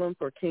Jerusalem,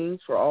 for kings,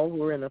 for all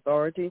who are in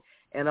authority,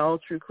 and all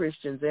true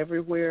Christians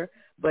everywhere,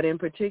 but in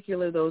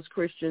particular those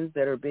Christians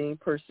that are being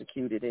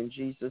persecuted in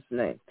Jesus'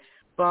 name.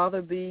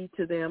 Father, be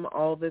to them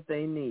all that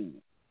they need.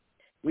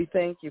 We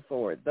thank you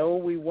for it. Though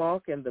we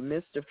walk in the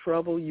midst of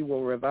trouble, you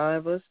will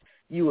revive us.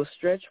 You will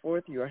stretch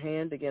forth your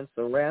hand against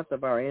the wrath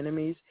of our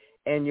enemies,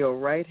 and your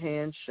right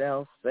hand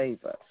shall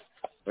save us.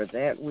 For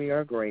that we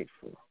are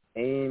grateful.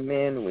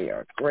 Amen. We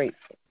are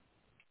grateful.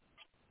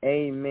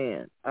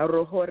 Amen.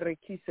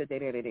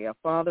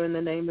 Father, in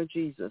the name of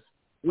Jesus,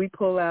 we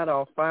pull out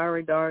all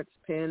fiery darts,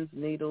 pins,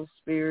 needles,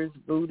 spears,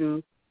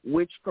 voodoo,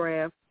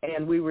 witchcraft,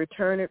 and we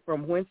return it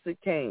from whence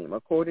it came,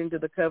 according to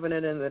the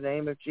covenant in the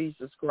name of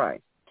Jesus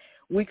Christ.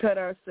 We cut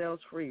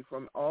ourselves free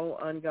from all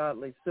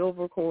ungodly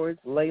silver cords,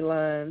 ley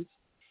lines,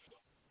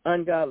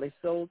 ungodly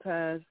soul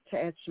ties,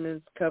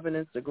 attachments,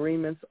 covenants,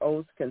 agreements,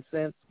 oaths,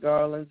 consents,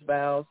 garlands,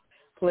 vows,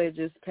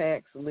 pledges,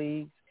 pacts,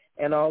 leagues,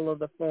 and all of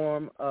the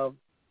form of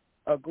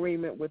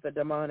agreement with the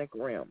demonic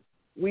realm.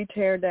 We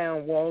tear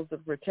down walls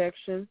of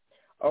protection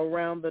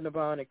around the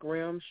demonic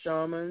realm,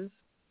 shamans,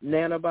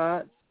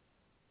 nanobots,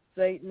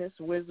 Satanists,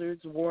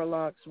 wizards,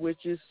 warlocks,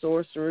 witches,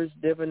 sorcerers,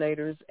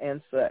 divinators, and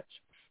such.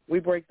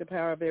 We break the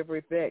power of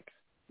every vex,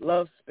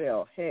 love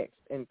spell, hex,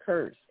 and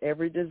curse,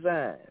 every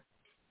design,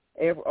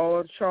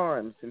 all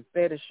charms and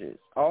fetishes,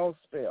 all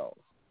spells,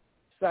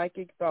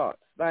 psychic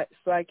thoughts,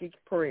 psychic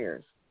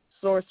prayers,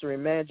 sorcery,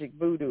 magic,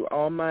 voodoo,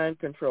 all mind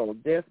control,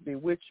 death,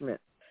 bewitchment,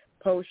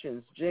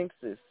 potions,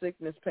 jinxes,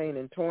 sickness, pain,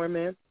 and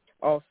torment,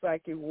 all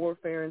psychic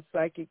warfare and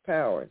psychic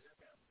powers,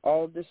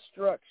 all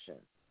destruction,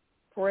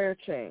 prayer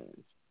chains,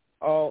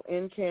 all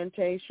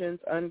incantations,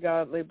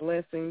 ungodly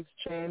blessings,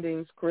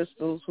 chantings,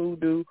 crystals,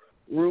 hoodoo,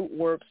 root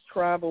works,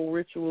 tribal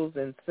rituals,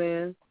 and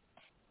sin,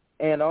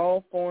 and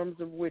all forms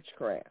of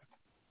witchcraft.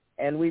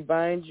 And we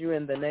bind you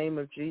in the name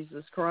of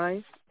Jesus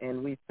Christ,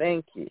 and we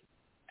thank you.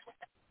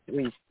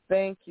 We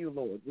thank you,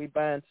 Lord. We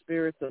bind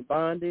spirits of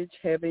bondage,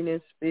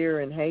 heaviness, fear,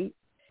 and hate.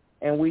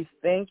 And we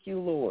thank you,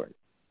 Lord,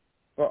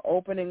 for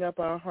opening up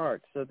our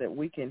hearts so that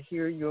we can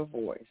hear your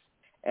voice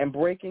and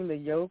breaking the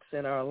yokes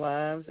in our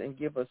lives and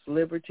give us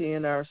liberty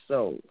in our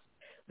souls,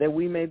 that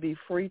we may be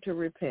free to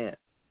repent.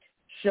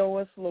 Show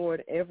us,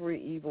 Lord,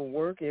 every evil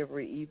work,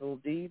 every evil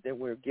deed that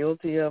we're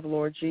guilty of,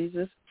 Lord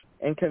Jesus,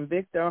 and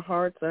convict our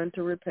hearts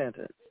unto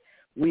repentance.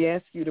 We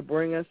ask you to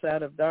bring us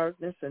out of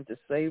darkness and to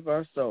save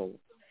our souls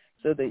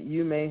so that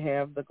you may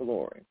have the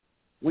glory.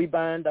 We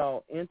bind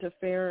all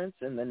interference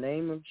in the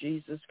name of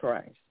Jesus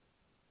Christ.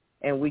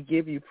 And we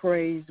give you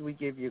praise, we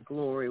give you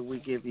glory, we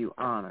give you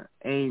honor.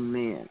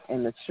 Amen.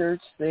 And the church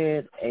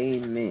said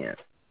amen.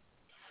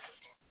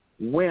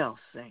 Well,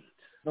 saints,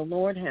 the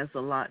Lord has a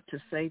lot to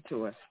say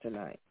to us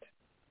tonight.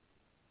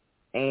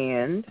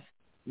 And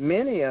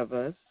many of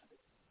us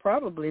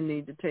probably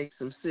need to take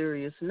some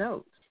serious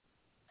notes.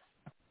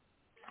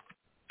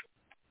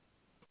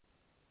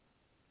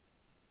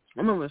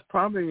 Some of us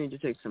probably need to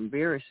take some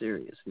very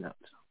serious notes.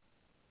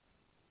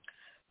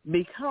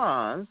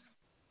 Because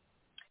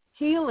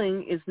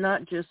healing is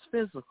not just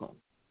physical.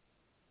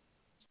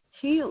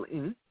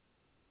 Healing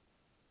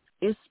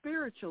is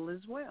spiritual as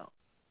well.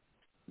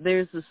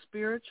 There's a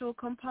spiritual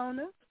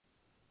component.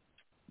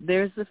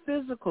 There's a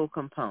physical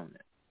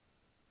component.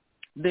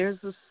 There's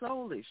a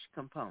soulish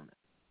component.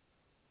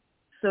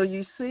 So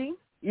you see,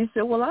 you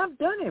say, well, I've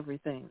done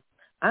everything.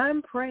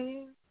 I'm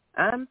praying,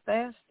 I'm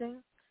fasting,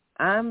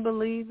 I'm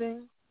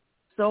believing,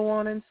 so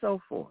on and so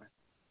forth.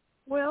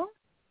 Well,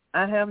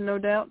 I have no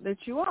doubt that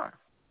you are.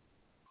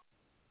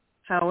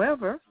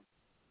 However,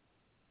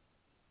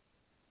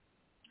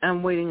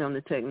 I'm waiting on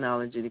the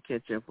technology to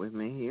catch up with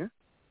me here.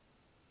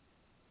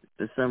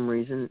 For some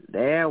reason,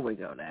 there we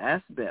go.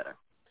 That's better.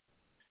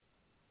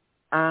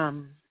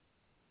 And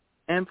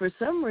for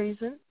some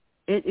reason,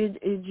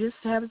 it just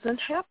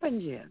hasn't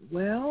happened yet.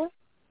 Well,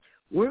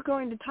 we're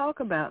going to talk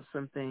about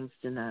some things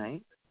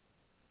tonight,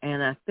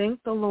 and I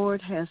think the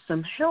Lord has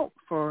some help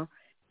for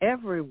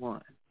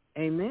everyone.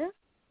 Amen?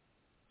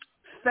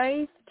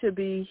 Faith to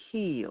be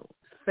healed.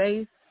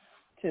 Faith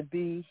to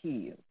be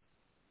healed.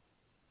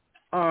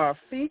 Our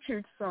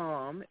featured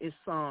psalm is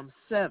Psalm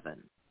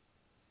 7.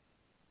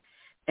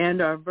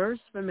 And our verse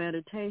for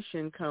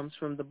meditation comes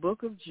from the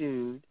book of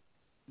Jude,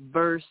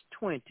 verse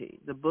 20.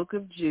 The book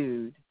of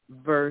Jude,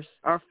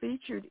 our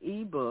featured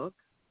ebook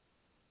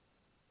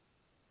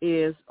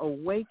is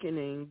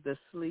Awakening the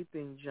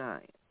Sleeping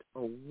Giant.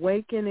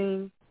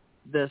 Awakening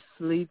the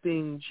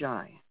Sleeping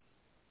Giant.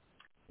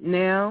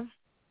 Now,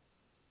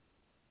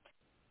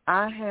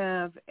 I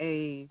have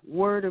a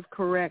word of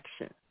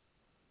correction,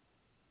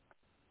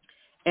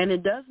 and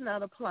it does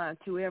not apply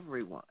to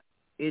everyone.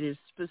 It is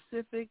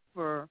specific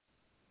for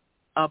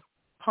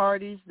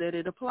parties that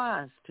it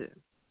applies to.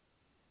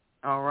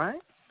 All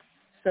right?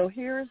 So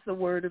here's the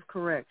word of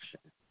correction.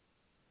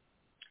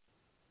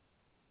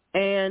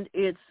 And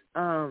it's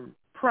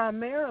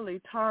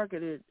primarily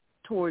targeted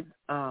toward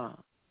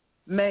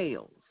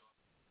males,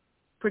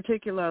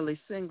 particularly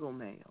single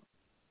males.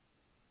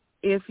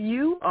 If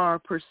you are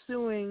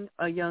pursuing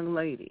a young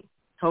lady,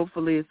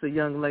 hopefully it's a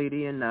young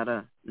lady and not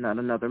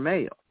another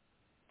male.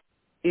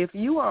 If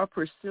you are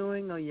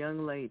pursuing a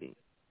young lady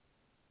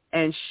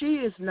and she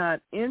is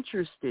not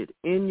interested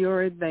in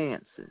your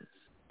advances,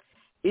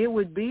 it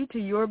would be to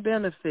your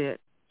benefit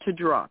to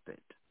drop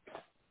it.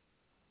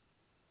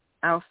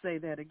 I'll say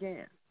that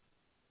again.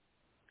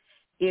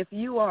 If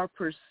you are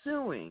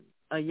pursuing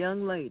a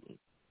young lady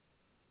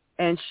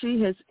and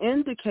she has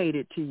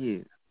indicated to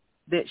you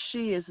that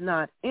she is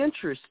not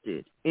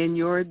interested in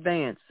your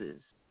advances,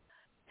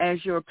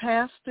 as your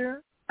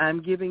pastor,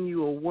 I'm giving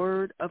you a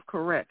word of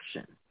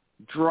correction.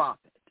 Drop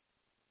it.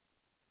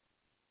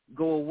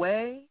 Go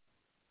away,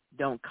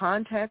 don't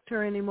contact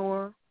her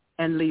anymore,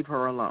 and leave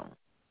her alone.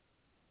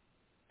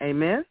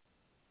 Amen?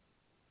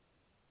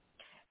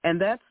 And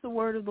that's the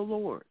word of the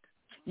Lord.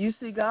 You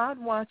see, God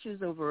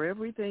watches over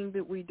everything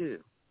that we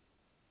do.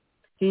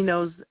 He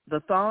knows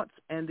the thoughts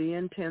and the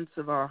intents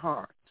of our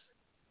hearts.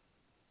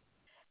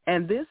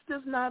 And this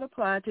does not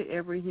apply to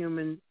every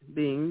human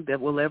being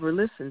that will ever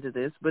listen to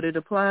this, but it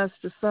applies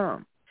to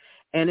some.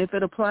 And if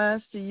it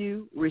applies to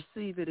you,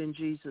 receive it in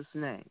Jesus'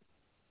 name.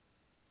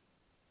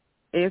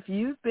 If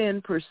you've been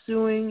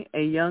pursuing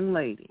a young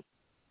lady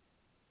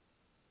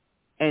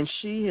and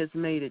she has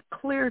made it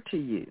clear to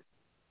you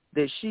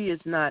that she is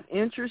not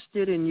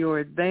interested in your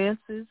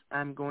advances,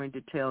 I'm going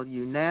to tell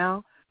you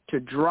now to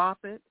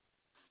drop it,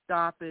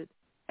 stop it,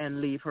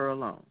 and leave her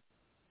alone.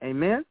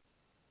 Amen?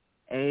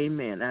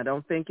 Amen. I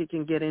don't think it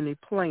can get any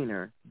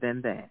plainer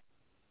than that.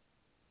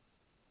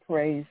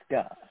 Praise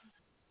God.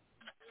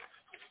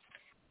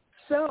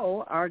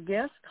 So our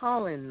guest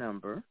call-in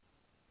number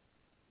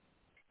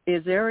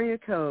is area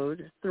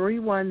code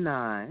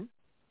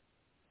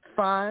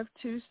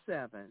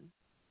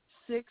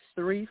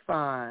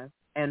 319-527-6335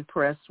 and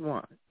press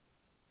 1.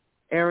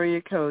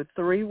 Area code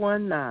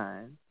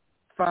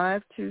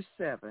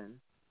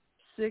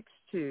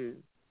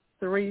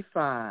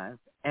 319-527-6235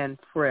 and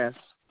press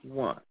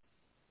 1.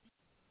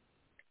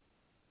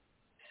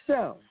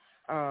 So,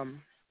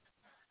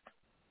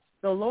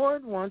 the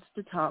Lord wants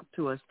to talk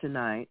to us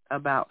tonight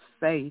about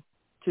faith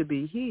to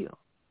be healed.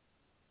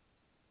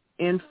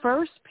 In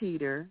 1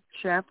 Peter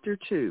chapter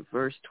 2,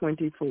 verse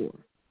 24,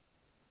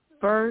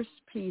 1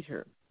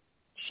 Peter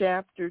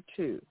chapter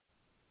 2,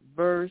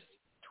 verse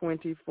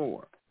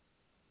 24,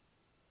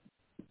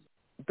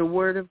 the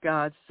Word of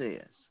God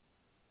says,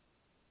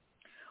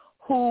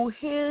 who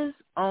his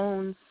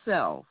own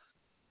self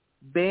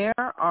bare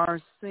our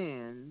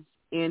sins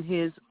in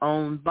his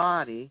own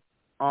body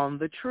on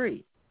the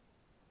tree,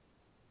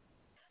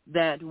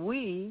 that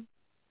we,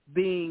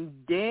 being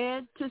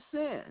dead to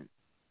sin,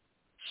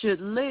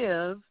 should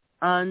live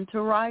unto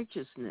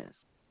righteousness,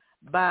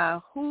 by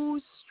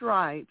whose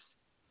stripes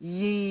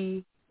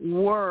ye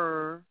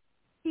were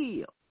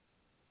healed.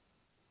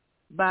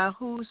 By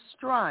whose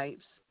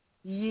stripes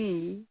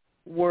ye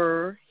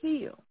were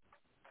healed.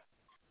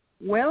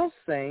 Well,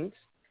 saints,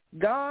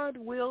 God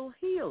will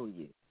heal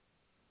you.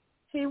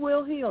 He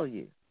will heal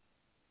you.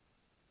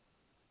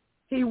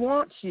 He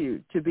wants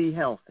you to be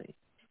healthy.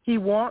 He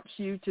wants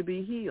you to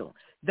be healed.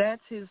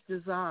 That's his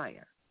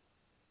desire.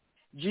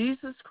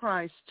 Jesus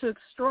Christ took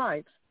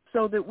stripes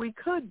so that we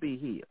could be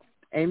healed.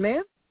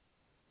 Amen?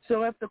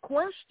 So if the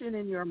question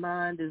in your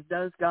mind is,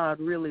 does God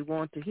really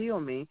want to heal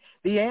me?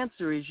 The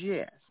answer is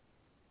yes.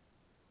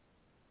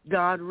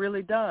 God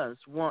really does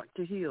want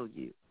to heal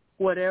you,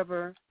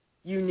 whatever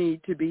you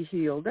need to be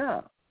healed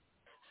of.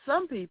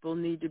 Some people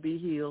need to be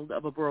healed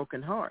of a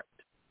broken heart,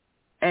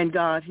 and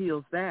God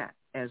heals that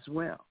as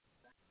well.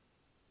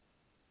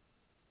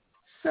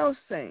 So,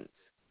 saints,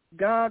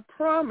 God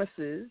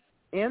promises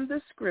in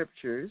the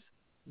scriptures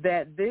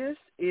that this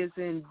is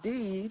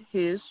indeed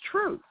his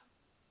truth.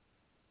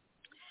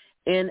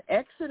 In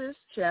Exodus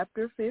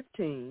chapter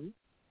 15,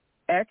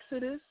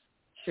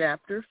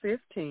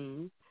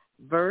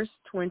 verse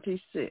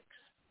 26.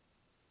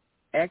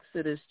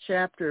 Exodus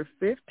chapter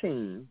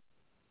 15,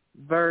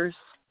 verse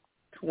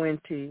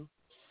 26.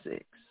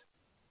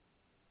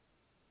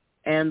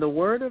 And the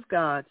word of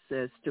God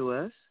says to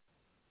us,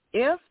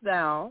 if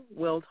thou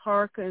wilt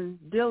hearken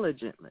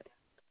diligently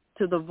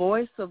to the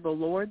voice of the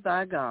Lord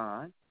thy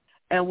God,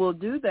 and will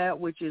do that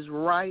which is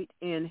right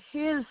in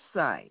his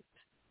sight,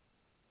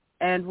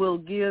 and will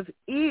give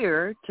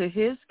ear to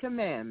his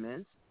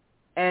commandments,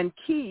 and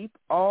keep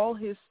all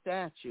his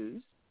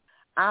statutes,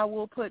 I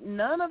will put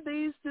none of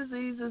these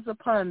diseases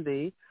upon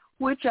thee,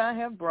 which I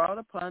have brought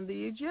upon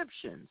the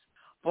Egyptians,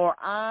 for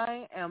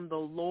I am the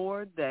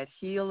Lord that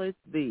healeth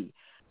thee.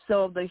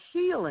 So the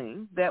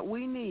healing that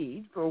we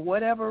need, for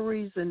whatever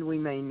reason we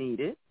may need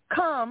it,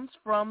 comes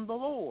from the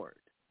Lord.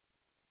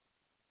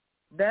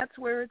 That's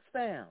where it's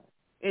found.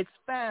 It's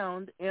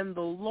found in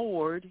the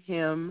Lord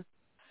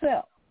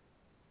himself.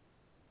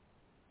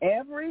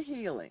 Every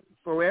healing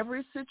for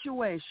every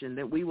situation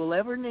that we will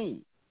ever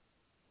need,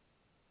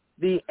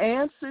 the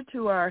answer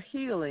to our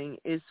healing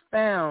is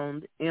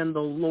found in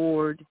the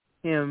Lord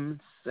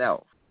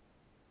himself.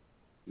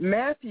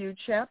 Matthew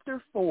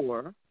chapter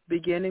 4,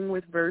 beginning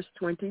with verse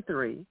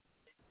 23.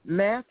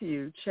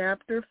 Matthew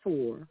chapter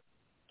 4,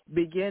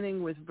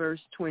 beginning with verse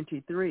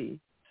 23.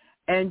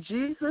 And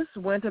Jesus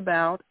went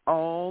about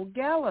all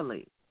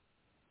Galilee,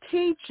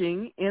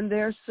 teaching in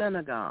their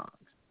synagogues,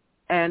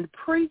 and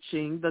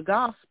preaching the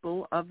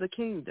gospel of the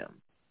kingdom,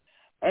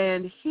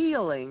 and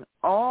healing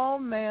all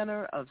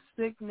manner of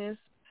sickness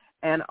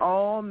and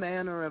all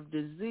manner of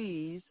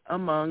disease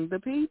among the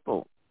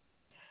people.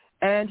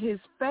 And his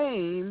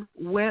fame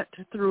went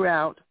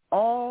throughout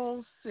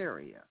all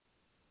Syria,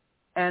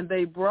 and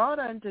they brought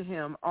unto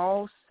him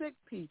all sick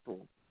people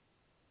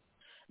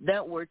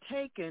that were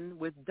taken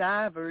with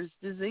divers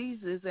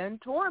diseases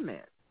and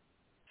torments,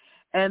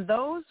 and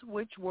those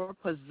which were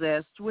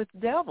possessed with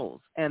devils,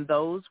 and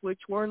those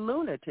which were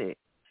lunatics,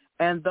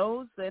 and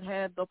those that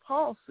had the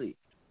palsy,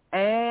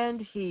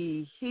 and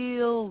he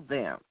healed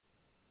them.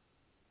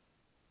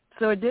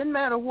 So it didn't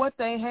matter what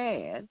they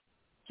had,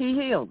 he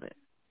healed it.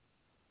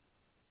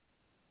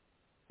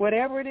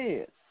 Whatever it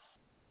is,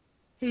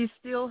 he's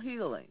still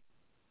healing.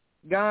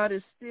 God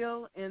is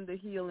still in the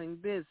healing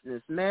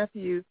business.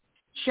 Matthew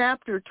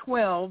chapter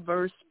 12,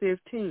 verse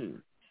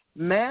 15.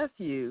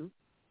 Matthew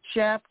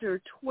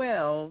chapter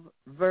 12,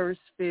 verse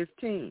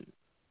 15.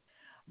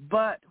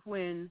 But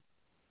when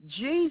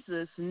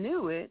Jesus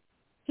knew it,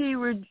 he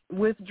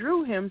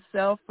withdrew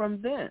himself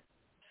from thence,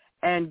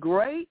 and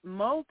great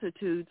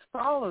multitudes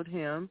followed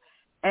him,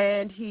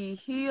 and he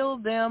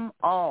healed them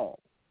all.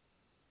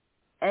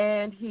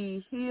 And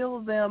he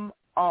healed them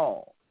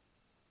all.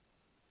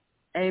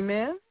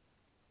 Amen?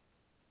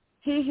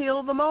 He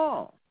healed them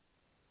all.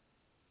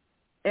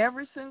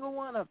 Every single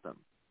one of them.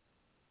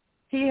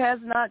 He has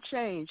not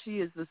changed.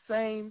 He is the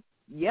same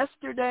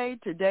yesterday,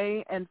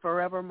 today, and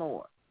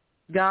forevermore.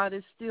 God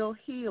is still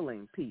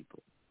healing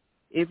people.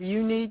 If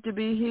you need to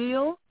be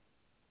healed,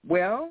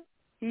 well,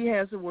 he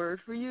has a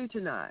word for you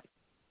tonight.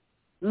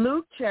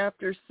 Luke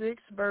chapter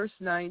 6, verse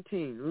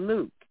 19.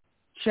 Luke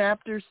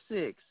chapter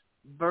 6,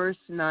 verse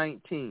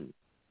 19.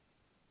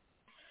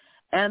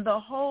 And the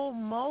whole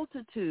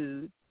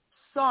multitude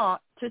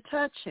sought to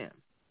touch him,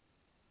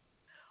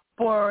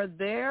 for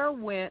there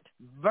went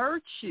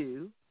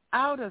virtue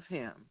out of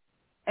him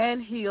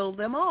and healed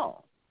them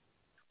all.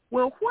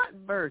 Well, what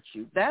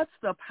virtue? That's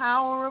the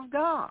power of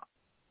God.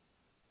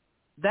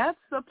 That's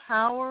the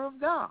power of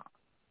God.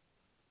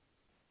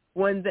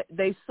 When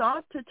they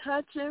sought to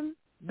touch him,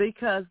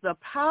 because the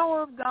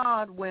power of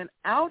God went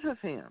out of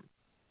him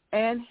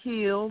and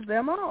healed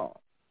them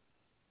all.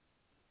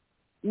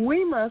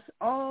 We must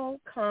all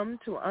come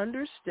to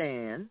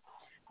understand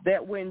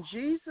that when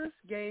Jesus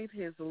gave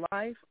his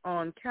life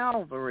on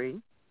Calvary,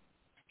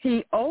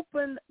 he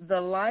opened the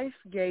life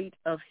gate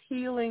of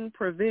healing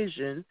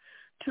provision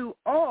to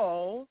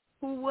all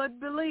who would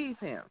believe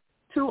him,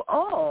 to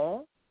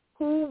all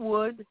who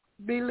would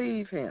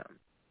believe him.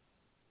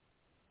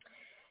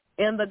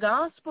 In the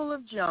Gospel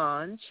of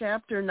John,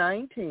 chapter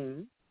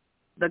 19,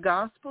 the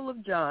Gospel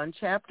of John,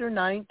 chapter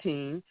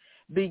 19,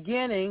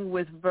 beginning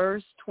with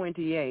verse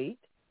 28,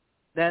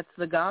 that's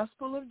the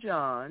Gospel of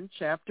John,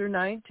 chapter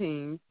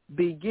 19,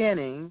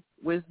 beginning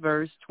with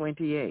verse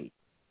 28.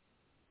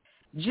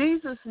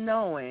 Jesus,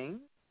 knowing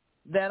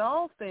that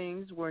all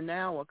things were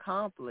now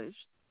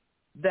accomplished,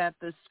 that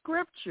the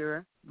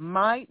scripture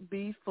might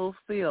be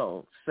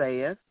fulfilled,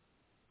 saith,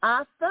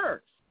 I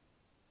thirst.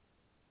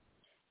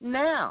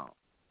 Now,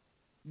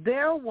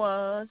 there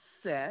was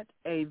set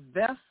a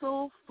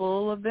vessel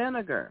full of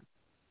vinegar,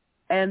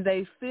 and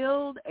they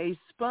filled a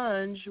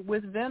sponge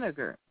with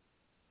vinegar,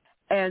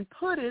 and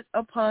put it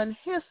upon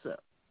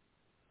hyssop,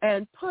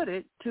 and put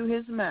it to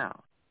his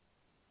mouth.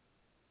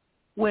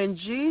 When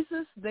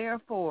Jesus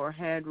therefore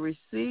had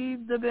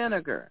received the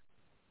vinegar,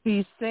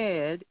 he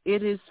said,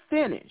 "It is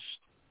finished."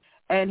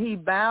 And he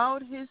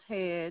bowed his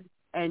head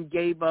and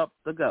gave up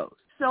the ghost.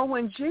 So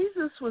when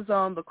Jesus was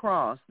on the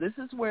cross, this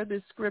is where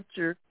this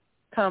scripture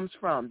comes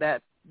from,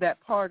 that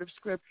part of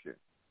scripture.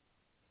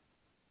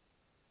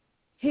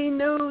 He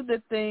knew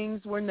that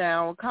things were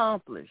now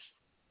accomplished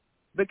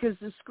because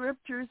the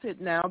scriptures had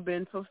now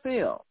been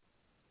fulfilled.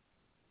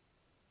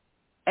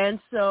 And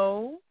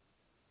so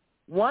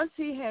once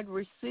he had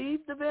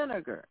received the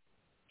vinegar,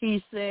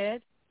 he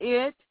said,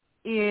 "It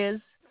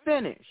is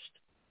finished."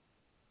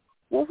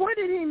 Well, what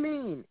did he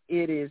mean,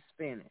 "it is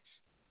finished"?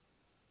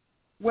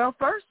 Well,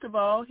 first of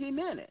all, he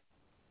meant it.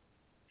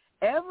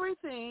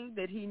 Everything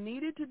that he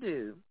needed to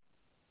do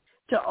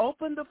to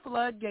open the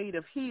floodgate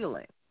of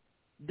healing,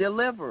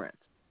 deliverance,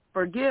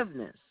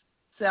 forgiveness,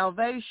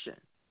 salvation,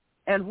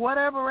 and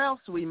whatever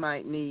else we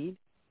might need,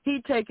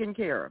 he'd taken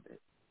care of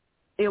it.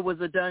 It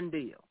was a done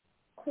deal.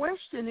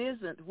 Question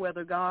isn't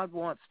whether God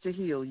wants to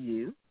heal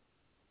you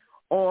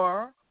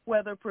or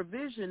whether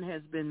provision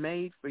has been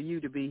made for you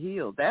to be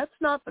healed. That's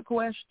not the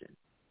question.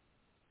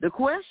 The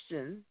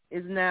question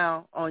is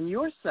now on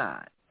your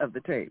side of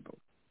the table.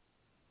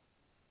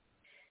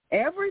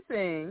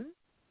 Everything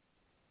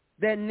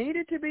that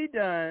needed to be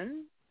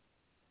done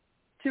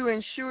to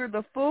ensure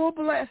the full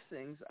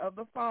blessings of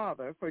the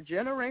Father for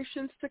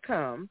generations to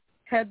come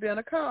had been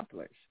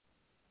accomplished.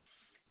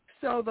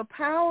 So the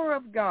power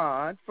of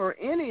God for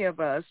any of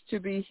us to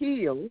be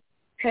healed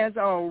has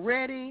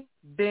already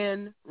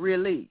been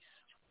released.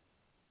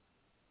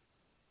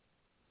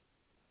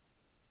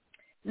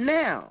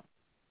 Now,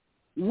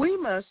 we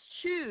must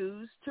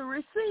choose to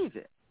receive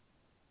it.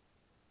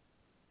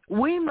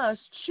 We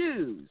must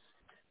choose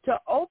to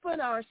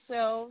open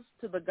ourselves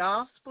to the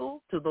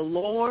gospel, to the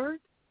Lord,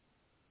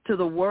 to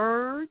the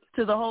Word,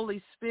 to the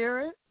Holy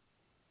Spirit,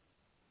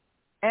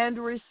 and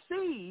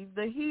receive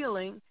the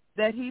healing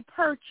that he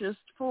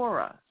purchased for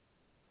us.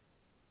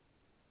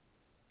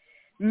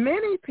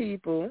 Many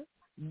people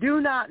do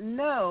not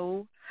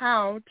know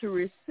how to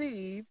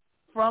receive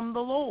from the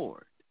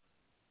Lord.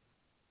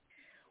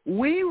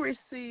 We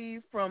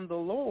receive from the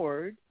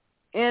Lord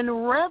in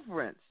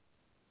reverence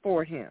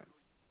for him,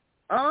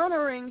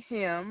 honoring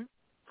him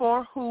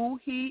for who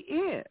he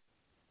is.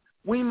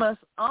 We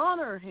must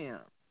honor him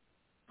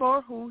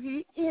for who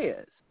he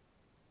is.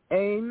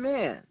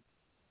 Amen.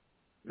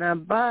 Now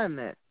bind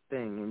that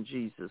thing in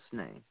Jesus'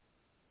 name.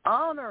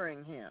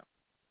 Honoring him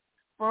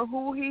for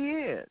who he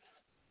is.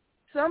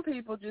 Some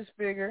people just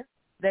figure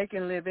they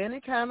can live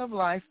any kind of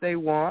life they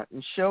want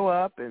and show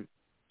up and,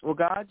 well,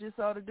 God just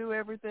ought to do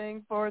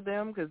everything for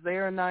them because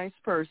they're a nice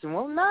person.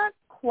 Well, not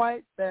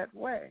quite that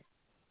way.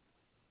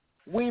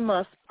 We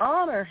must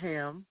honor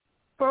him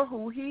for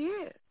who he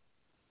is.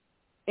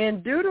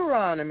 In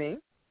Deuteronomy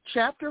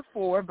chapter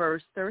 4,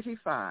 verse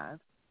 35,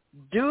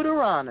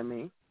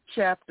 Deuteronomy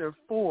chapter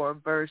 4,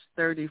 verse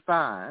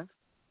 35,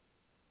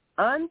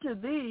 unto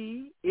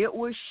thee it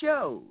was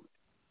showed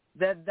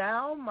that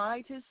thou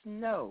mightest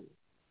know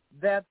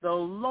that the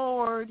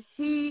Lord,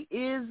 he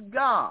is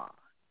God.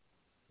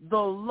 The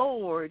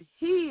Lord,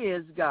 he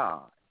is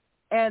God,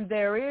 and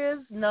there is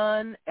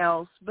none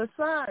else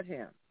beside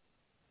him.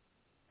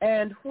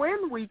 And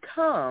when we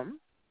come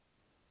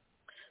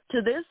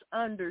to this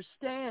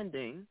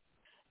understanding,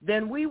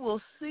 then we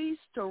will cease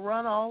to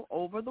run all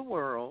over the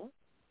world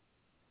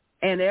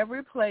and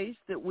every place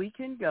that we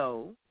can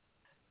go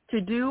to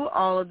do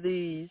all of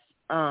these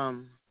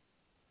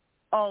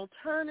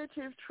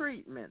alternative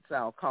treatments,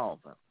 I'll call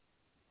them,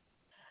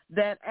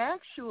 that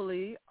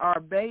actually are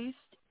based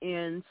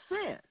in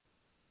sin.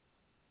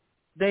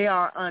 They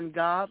are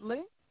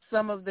ungodly.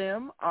 Some of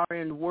them are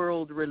in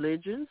world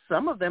religions.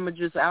 Some of them are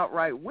just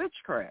outright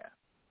witchcraft.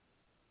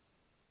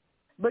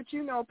 But,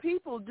 you know,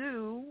 people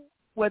do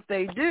what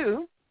they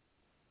do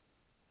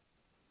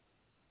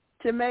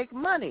to make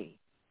money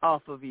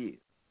off of you,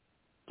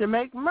 to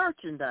make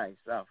merchandise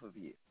off of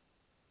you.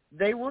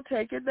 They will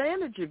take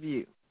advantage of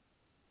you.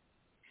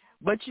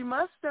 But you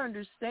must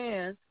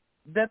understand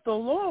that the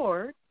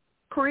Lord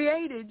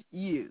created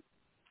you,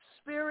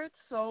 spirit,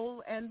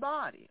 soul, and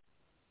body.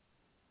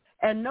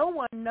 And no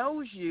one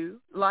knows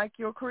you like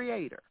your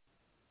Creator.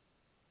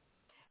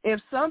 If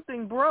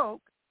something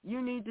broke,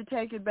 you need to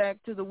take it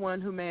back to the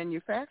one who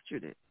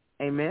manufactured it.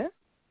 Amen?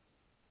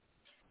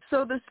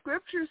 So the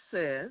scripture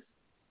says,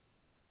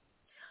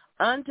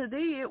 unto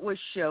thee it was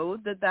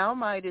showed that thou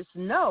mightest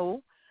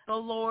know the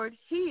Lord,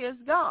 he is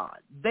God.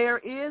 There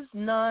is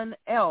none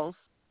else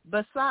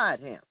beside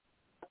him.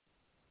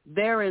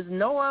 There is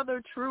no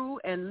other true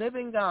and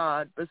living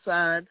God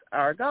besides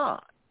our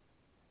God.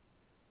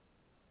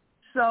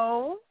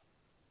 So,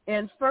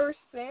 in 1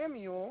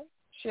 Samuel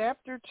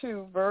chapter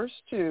 2, verse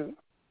 2,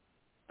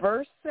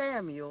 1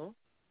 Samuel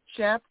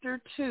chapter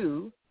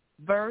 2,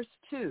 verse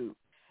 2,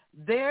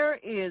 there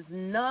is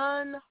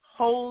none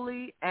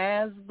holy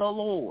as the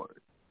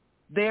Lord.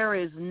 There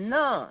is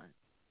none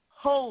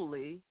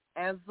holy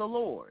as the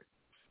Lord.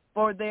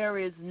 For there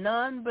is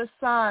none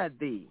beside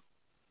thee,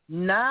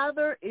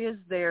 neither is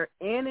there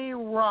any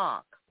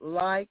rock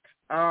like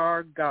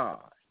our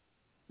God.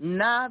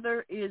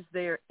 neither is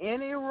there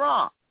any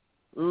rock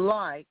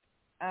like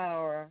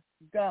our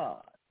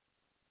God.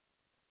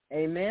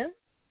 Amen?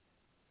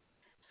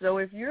 So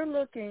if you're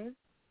looking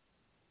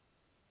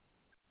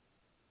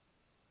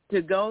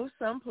to go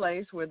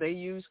someplace where they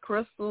use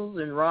crystals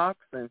and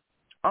rocks and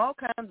all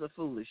kinds of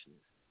foolishness,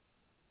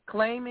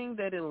 claiming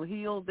that it'll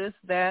heal this,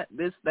 that,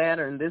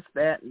 and this,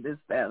 that,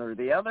 or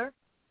the other,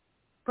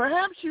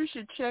 perhaps you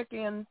should check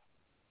in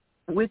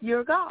with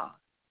your God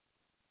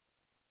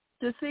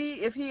to see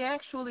if he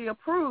actually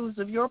approves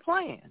of your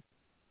plan,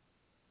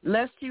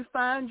 lest you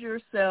find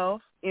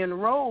yourself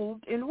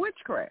enrolled in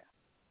witchcraft.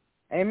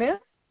 Amen?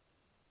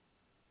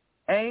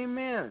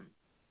 Amen.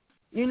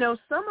 You know,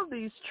 some of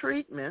these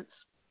treatments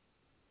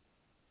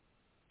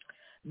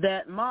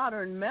that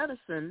modern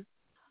medicine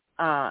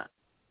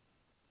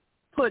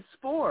puts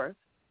forth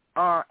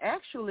are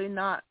actually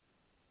not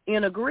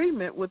in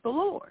agreement with the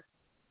Lord.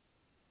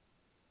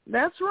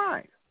 That's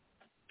right.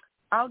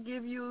 I'll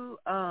give you,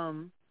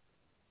 all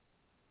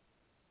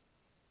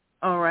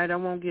right, I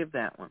won't give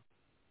that one.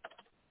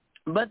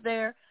 But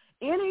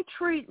any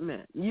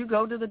treatment, you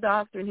go to the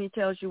doctor and he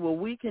tells you, well,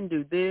 we can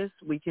do this,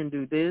 and we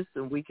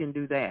can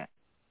do that.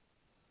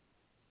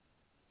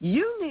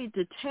 You need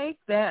to take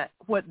that,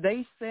 what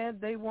they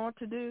said they want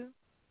to do,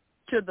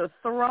 to the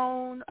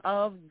throne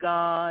of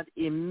God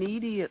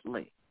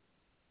immediately.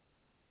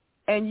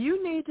 And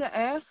you need to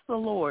ask the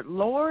Lord,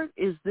 Lord,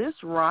 is this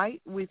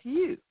right with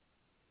you?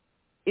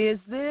 Is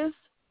this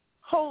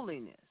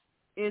holiness?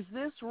 Is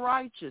this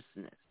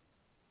righteousness?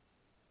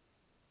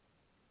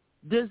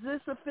 Does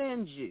this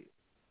offend you?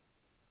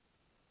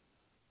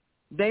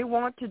 They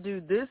want to do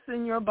this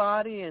in your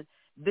body and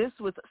this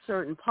with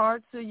certain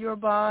parts of your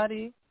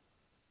body.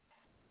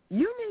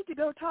 You need to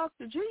go talk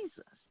to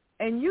Jesus,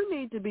 and you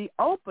need to be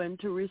open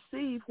to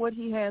receive what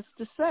he has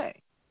to say.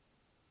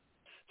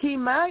 He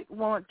might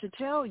want to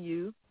tell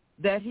you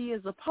that he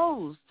is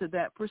opposed to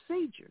that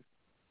procedure.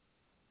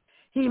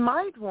 He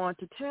might want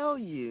to tell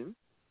you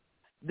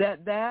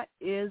that that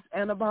is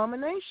an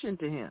abomination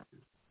to him.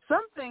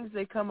 Some things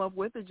they come up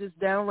with are just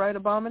downright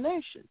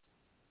abominations.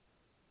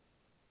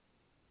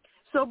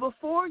 So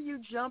before you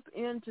jump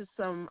into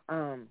some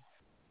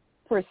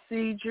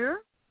procedure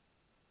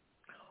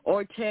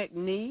or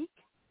technique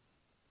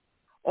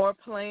or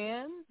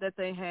plan that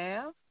they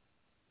have,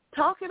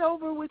 talk it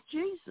over with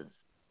Jesus.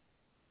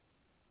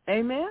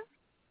 Amen?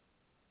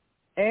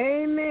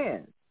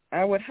 Amen.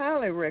 I would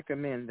highly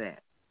recommend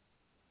that.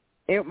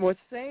 It will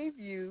save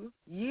you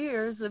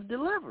years of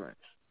deliverance.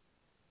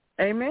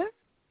 Amen?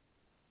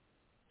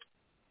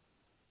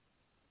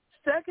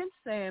 2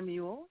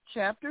 Samuel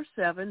chapter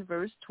 7,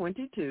 verse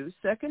 22.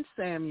 2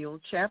 Samuel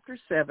chapter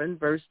 7,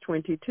 verse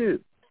 22.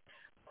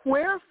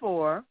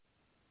 Wherefore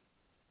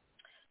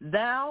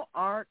thou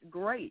art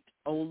great,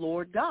 O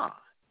Lord God,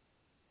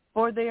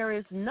 for there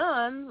is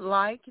none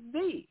like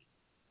thee,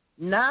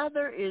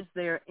 neither is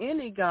there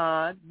any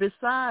God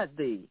beside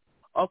thee,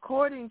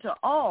 according to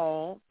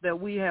all that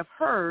we have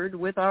heard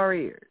with our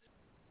ears.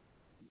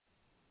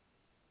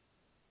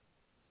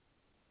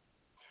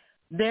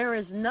 There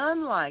is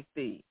none like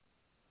thee,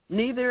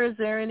 neither is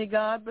there any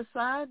God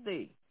beside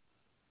thee.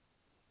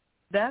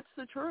 That's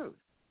the truth.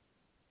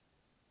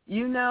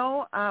 You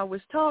know, I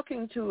was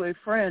talking to a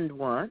friend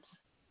once,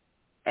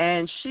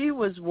 and she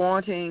was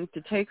wanting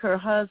to take her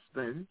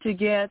husband to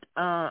get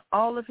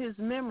all of his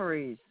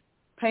memories,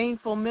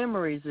 painful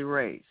memories,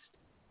 erased.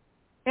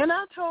 And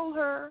I told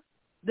her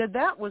that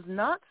that was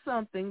not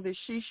something that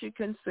she should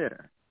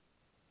consider.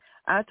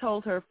 I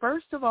told her,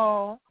 first of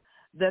all,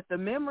 that the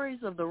memories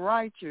of the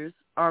righteous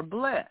are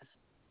blessed.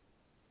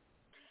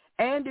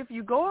 And if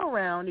you go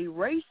around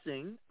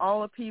erasing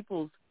all of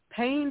people's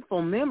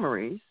painful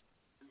memories,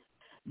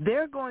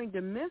 they're going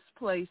to miss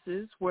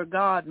places where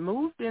God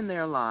moved in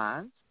their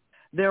lives.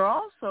 They're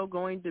also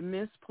going to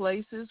miss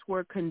places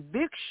where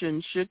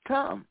conviction should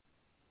come.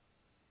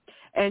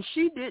 And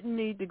she didn't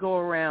need to go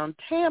around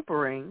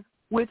tampering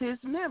with his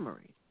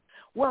memories.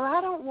 Well,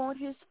 I don't want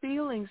his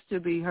feelings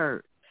to be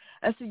hurt.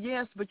 I said,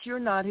 yes, but you're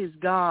not his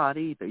God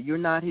either. You're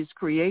not his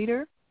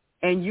creator,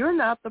 and you're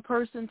not the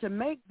person to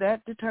make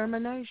that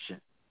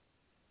determination.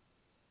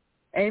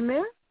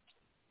 Amen?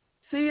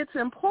 See, it's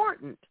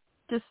important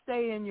to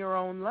stay in your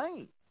own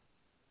lane.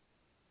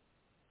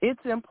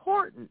 It's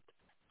important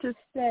to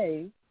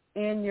stay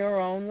in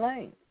your own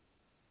lane.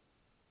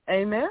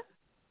 Amen?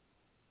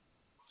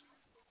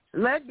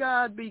 Let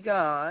God be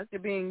God to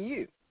being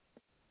you.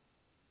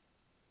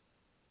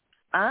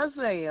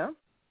 Isaiah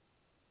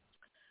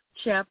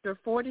chapter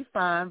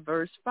 45,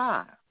 verse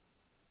 5.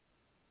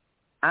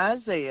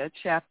 Isaiah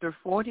chapter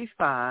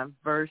 45,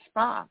 verse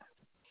 5.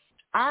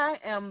 I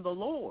am the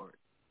Lord,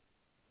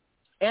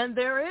 and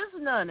there is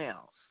none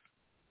else.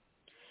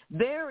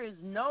 There is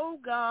no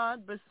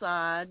God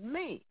beside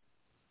me.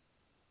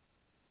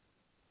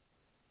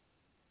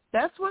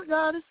 That's what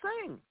God is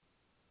saying.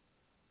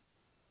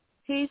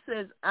 He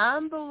says,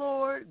 I'm the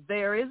Lord,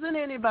 there isn't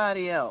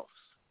anybody else.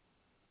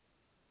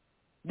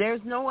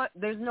 There's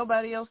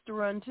nobody else to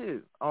run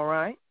to, all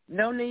right?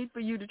 No need for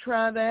you to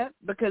try that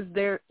because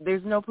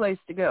there's no place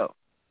to go.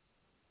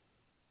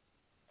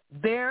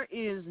 There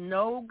is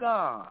no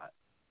God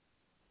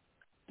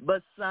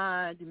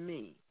beside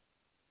me.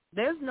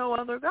 There's no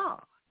other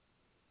God.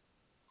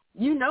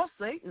 You know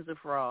Satan's a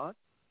fraud,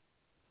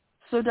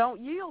 so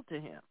don't yield to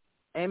him.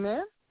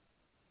 Amen?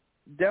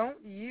 Don't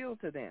yield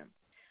to them.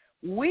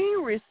 We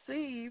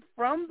receive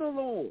from the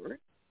Lord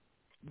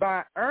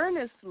by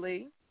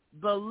earnestly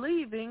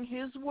believing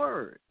his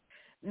word.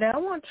 Now, I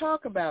want to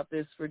talk about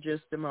this for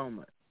just a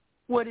moment,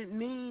 what it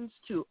means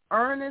to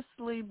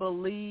earnestly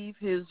believe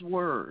his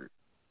word.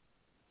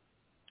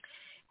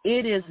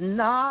 It is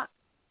not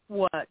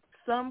what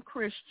some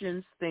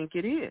Christians think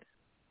it is.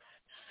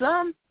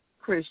 Some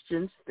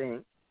Christians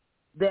think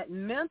that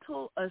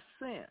mental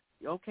assent,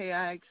 okay,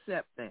 I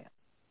accept that,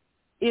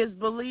 is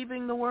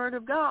believing the word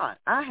of God.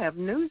 I have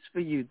news for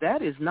you.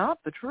 That is not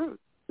the truth.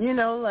 You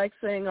know, like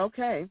saying,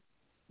 okay,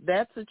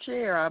 that's a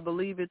chair. I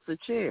believe it's a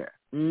chair.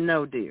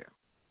 No, dear.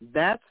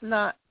 That's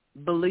not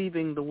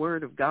believing the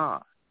word of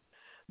God.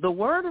 The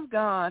word of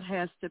God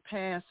has to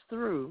pass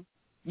through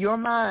your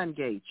mind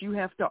gates. You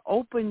have to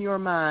open your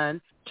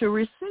mind to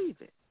receive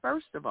it,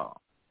 first of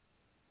all.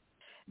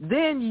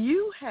 Then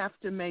you have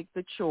to make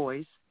the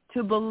choice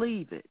to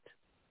believe it.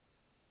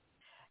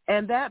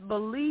 And that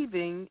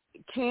believing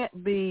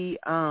can't be,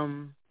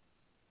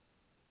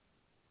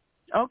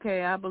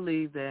 okay, I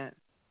believe that.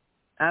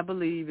 I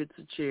believe it's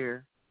a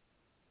chair.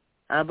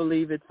 I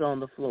believe it's on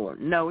the floor.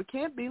 No, it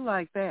can't be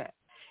like that.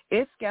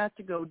 It's got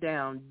to go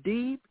down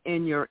deep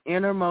in your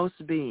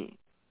innermost being.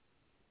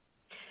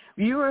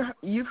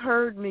 You've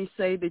heard me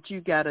say that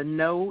you got to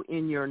know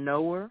in your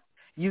knower.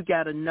 You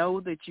got to know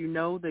that you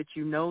know that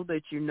you know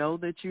that you know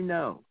that you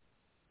know.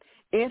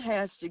 It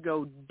has to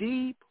go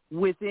deep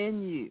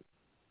within you.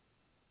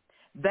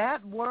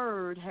 That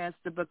word has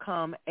to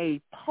become a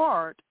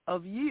part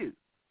of you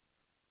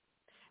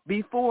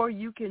before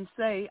you can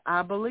say,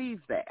 I believe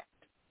that.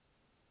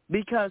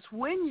 Because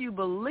when you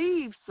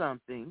believe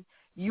something,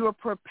 you're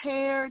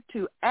prepared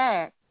to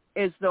act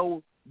as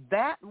though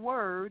that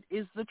word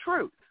is the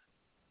truth.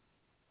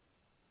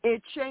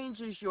 It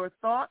changes your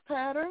thought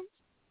patterns.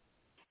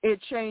 It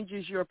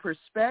changes your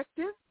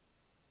perspective.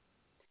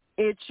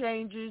 It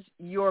changes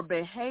your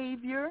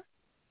behavior.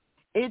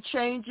 It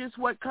changes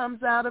what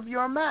comes out of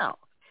your mouth.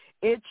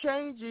 It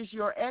changes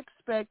your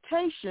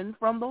expectation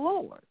from the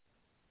Lord.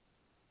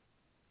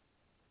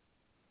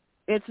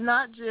 It's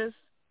not just,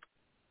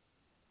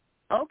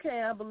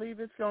 okay, I believe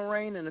it's going to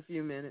rain in a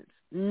few minutes.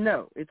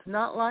 No, it's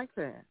not like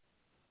that.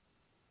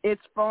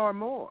 It's far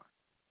more.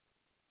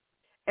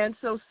 And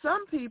so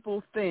some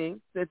people think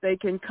that they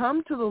can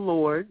come to the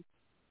Lord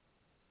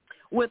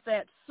with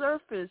that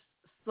surface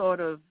sort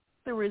of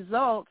the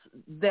results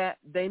that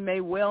they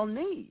may well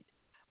need.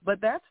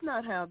 But that's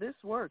not how this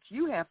works.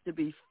 You have to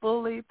be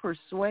fully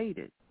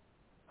persuaded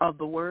of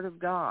the Word of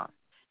God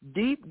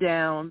deep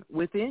down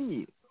within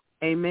you.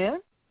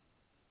 Amen?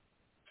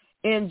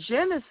 In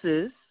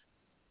Genesis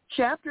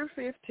chapter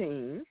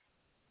 15,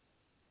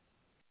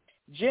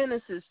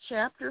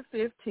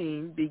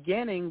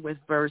 beginning with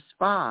verse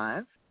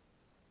 5,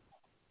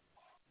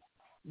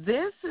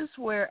 this is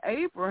where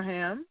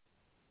Abraham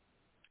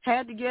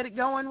had to get it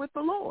going with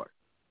the Lord.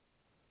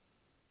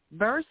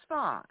 Verse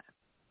 5,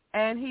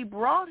 and he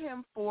brought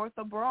him forth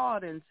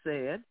abroad and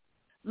said,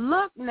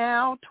 look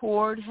now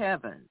toward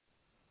heaven,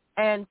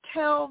 and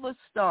tell the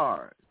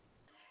stars,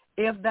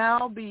 if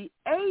thou be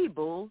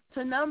able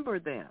to number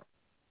them.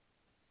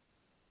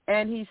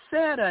 And he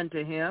said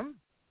unto him,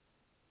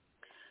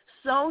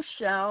 so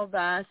shall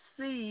thy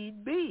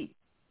seed be.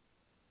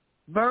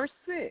 Verse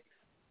 6,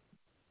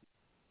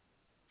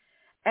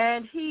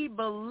 and he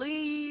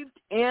believed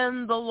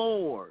in the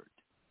Lord.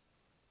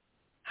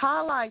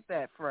 Highlight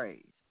that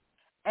phrase.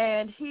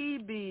 And he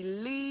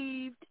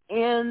believed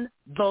in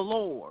the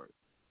Lord.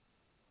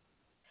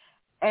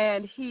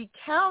 And he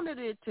counted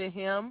it to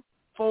him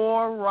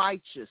for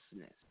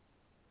righteousness.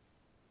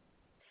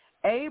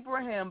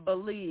 Abraham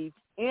believed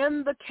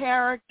in the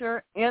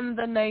character, in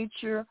the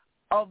nature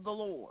of the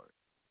Lord.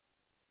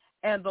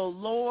 And the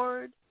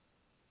Lord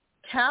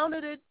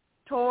counted it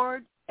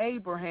toward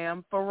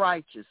Abraham for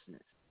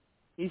righteousness.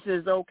 He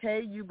says,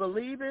 okay, you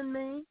believe in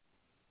me,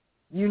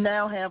 you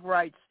now have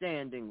right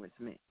standing with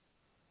me.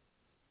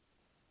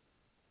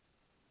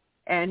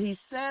 And he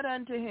said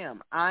unto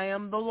him, I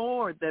am the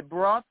Lord that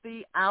brought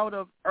thee out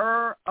of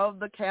Ur of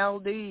the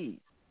Chaldees,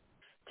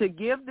 to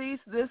give thee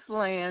this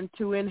land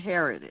to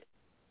inherit it.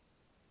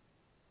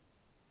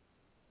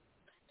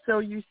 So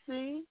you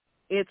see,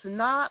 it's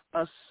not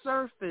a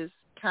surface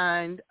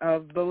kind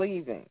of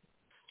believing.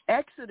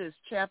 Exodus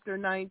chapter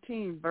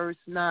 19, verse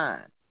 9.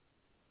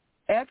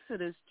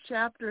 Exodus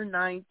chapter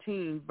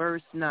 19,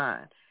 verse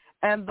 9.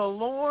 And the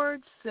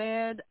Lord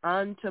said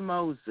unto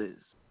Moses,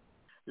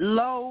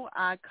 lo,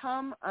 I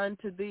come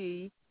unto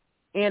thee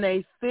in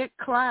a thick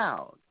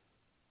cloud,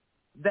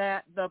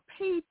 that the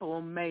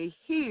people may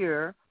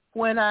hear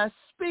when I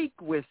speak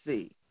with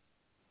thee.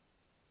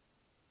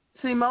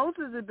 See,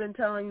 Moses had been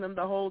telling them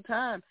the whole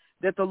time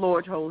that the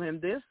Lord told him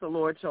this, the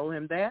Lord told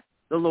him that,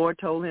 the Lord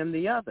told him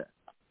the other.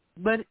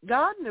 But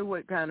God knew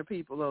what kind of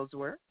people those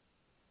were.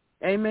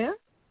 Amen?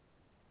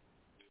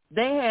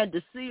 They had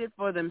to see it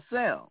for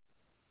themselves.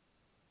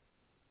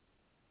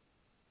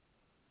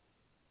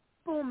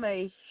 People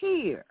may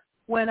hear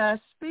when I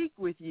speak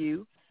with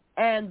you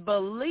and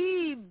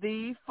believe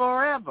thee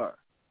forever.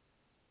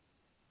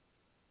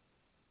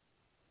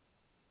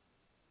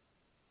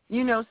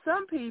 You know,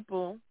 some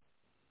people,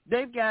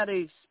 they've got to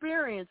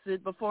experience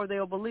it before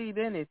they'll believe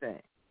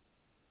anything.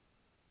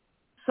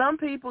 Some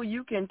people,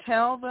 you can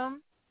tell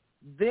them,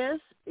 this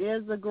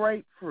is a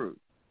grapefruit,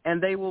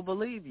 and they will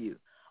believe you.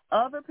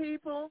 Other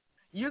people,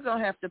 you're going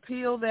to have to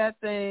peel that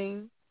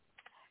thing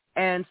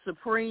and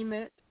supreme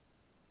it,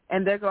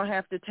 and they're going to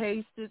have to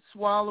taste it,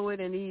 swallow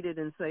it, and eat it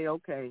and say,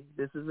 okay,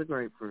 this is a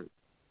grapefruit.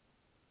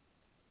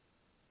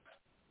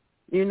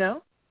 You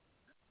know?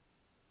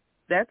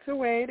 That's the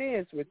way it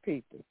is with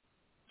people.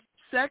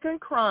 2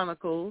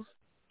 Chronicles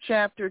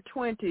chapter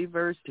 20,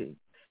 verse 2.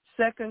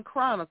 2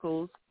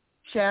 Chronicles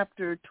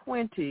chapter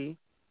 20,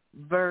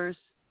 verse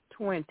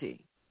 20.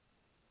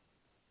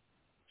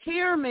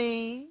 Hear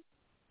me,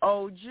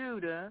 O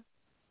Judah,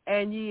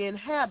 and ye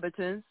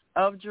inhabitants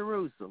of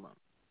Jerusalem.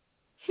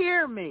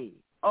 Hear me,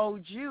 O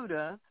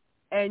Judah,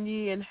 and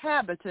ye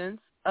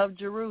inhabitants of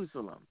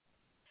Jerusalem.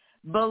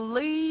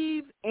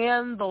 Believe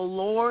in the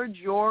Lord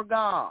your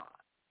God.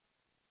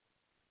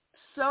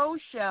 So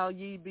shall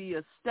ye be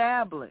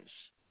established.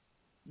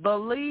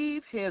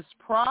 Believe his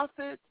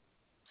prophets,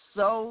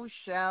 so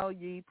shall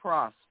ye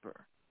prosper.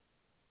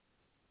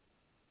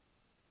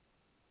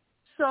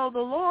 So the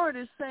Lord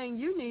is saying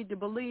you need to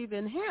believe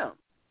in him.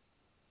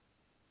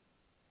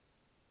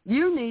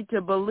 You need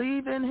to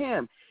believe in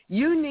him.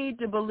 You need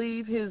to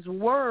believe his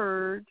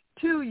word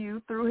to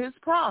you through his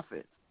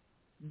prophets.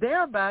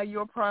 Thereby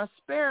your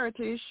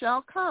prosperity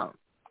shall come.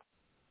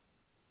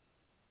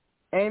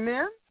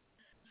 Amen?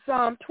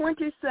 Psalm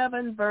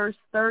 27, verse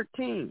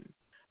 13.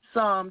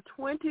 Psalm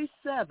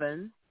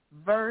 27,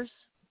 verse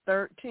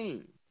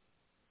 13.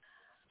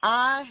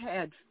 I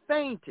had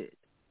fainted.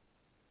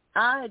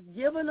 I had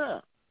given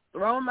up,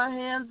 thrown my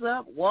hands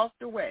up,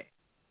 walked away,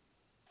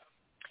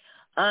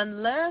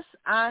 unless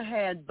I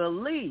had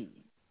believed.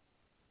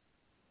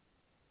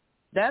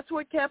 That's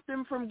what kept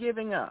him from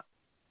giving up.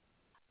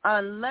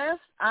 Unless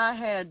I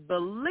had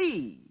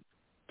believed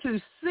to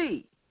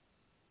see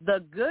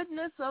the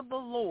goodness of the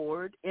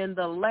Lord in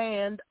the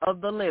land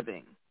of the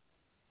living.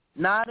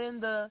 Not in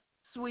the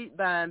sweet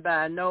by and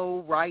by,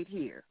 no, right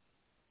here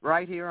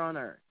on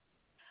earth.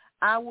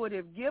 I would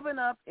have given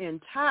up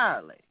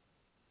entirely,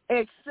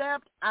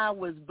 except I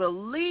was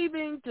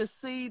believing to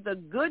see the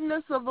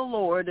goodness of the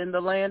Lord in the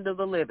land of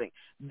the living.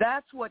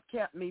 That's what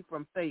kept me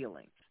from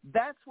failing.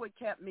 That's what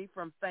kept me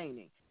from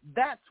fainting.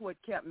 That's what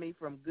kept me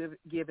from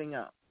giving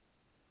up.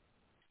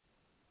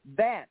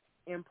 That's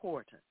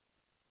important.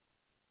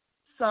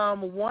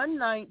 Psalm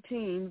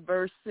 119,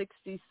 verse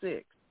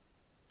 66.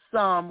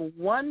 Psalm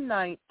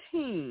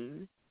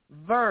 119,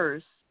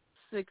 verse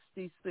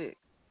 66.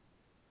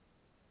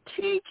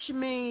 Teach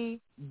me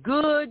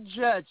good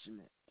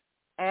judgment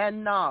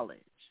and knowledge.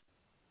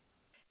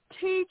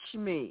 Teach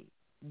me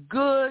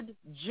good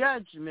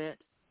judgment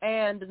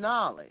and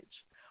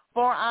knowledge,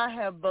 for I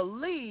have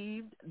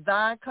believed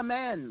thy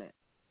commandment.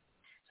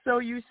 So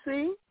you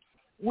see,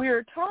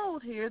 we're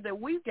told here that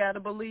we've got to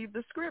believe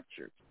the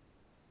scriptures.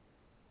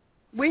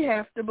 We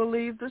have to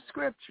believe the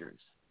scriptures.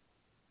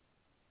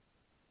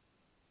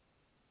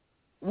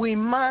 We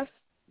must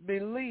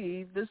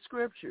believe the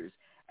scriptures.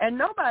 And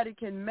nobody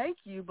can make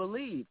you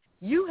believe.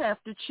 You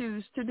have to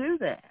choose to do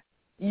that.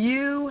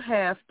 You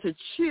have to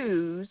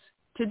choose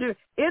to do.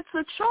 It's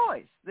a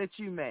choice that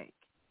you make.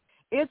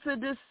 It's a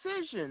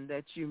decision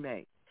that you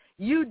make.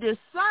 You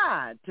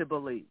decide to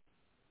believe.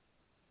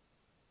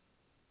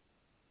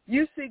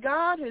 You see,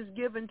 God has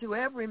given to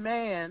every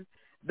man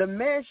the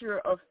measure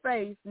of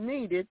faith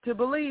needed to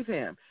believe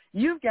him.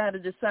 You've got to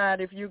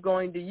decide if you're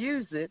going to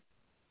use it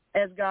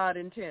as God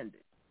intended.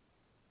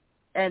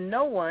 And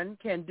no one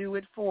can do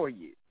it for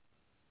you.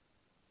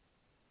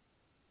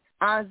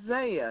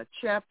 Isaiah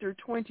chapter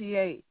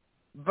 28,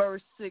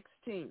 verse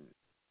 16.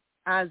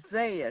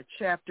 Isaiah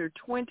chapter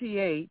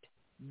 28,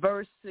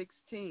 verse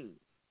 16.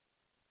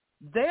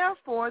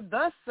 Therefore,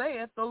 thus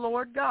saith the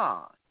Lord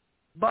God,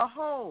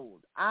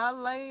 behold, I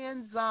lay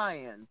in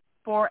Zion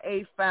for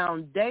a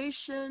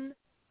foundation,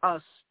 a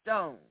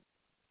stone,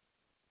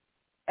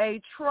 a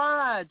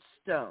tried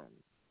stone,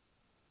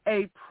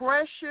 a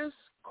precious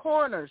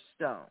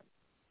cornerstone,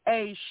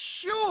 a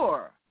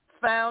sure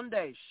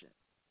foundation.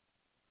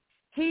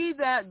 He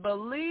that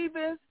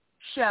believeth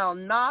shall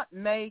not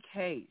make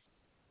haste.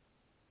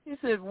 He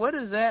said, what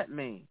does that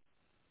mean?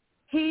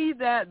 He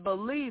that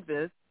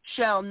believeth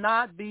shall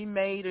not be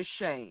made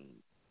ashamed.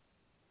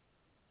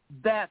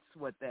 That's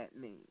what that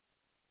means.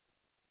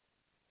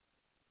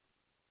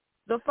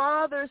 The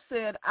Father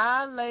said,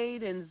 I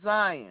laid in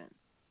Zion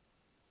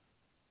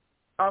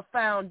a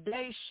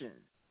foundation,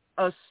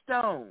 a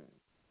stone,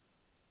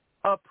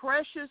 a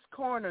precious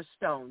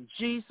cornerstone,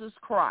 Jesus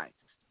Christ,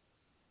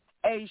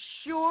 a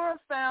sure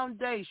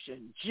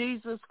foundation,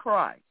 Jesus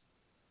Christ.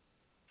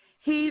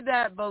 He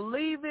that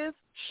believeth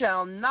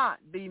shall not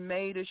be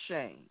made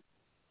ashamed.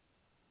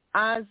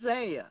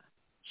 Isaiah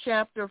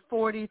chapter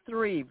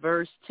 43,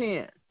 verse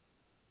 10.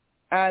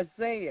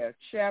 Isaiah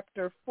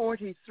chapter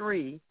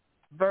 43,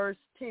 verse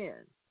 10.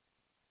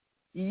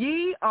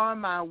 Ye are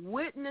my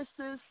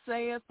witnesses,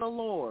 saith the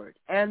Lord,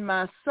 and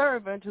my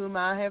servant whom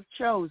I have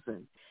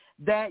chosen,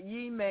 that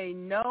ye may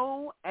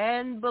know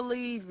and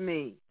believe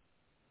me,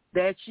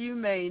 that you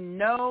may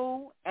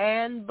know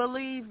and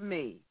believe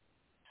me,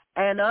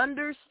 and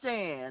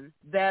understand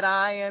that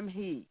I am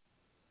he,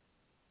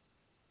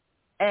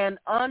 and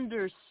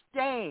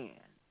understand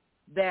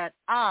that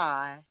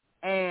I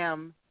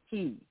am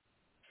he.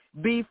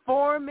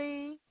 Before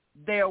me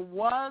there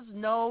was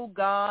no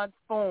God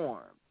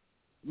formed,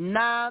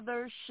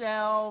 neither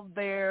shall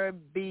there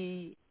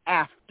be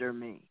after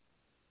me.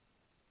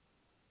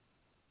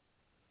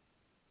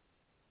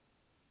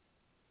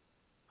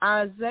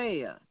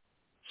 Isaiah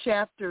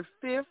chapter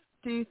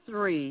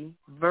 53,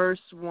 verse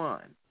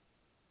 1.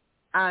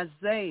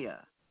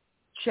 Isaiah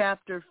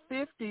chapter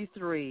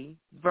 53,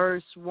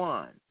 verse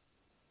 1.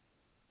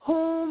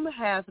 Whom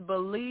hath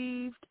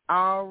believed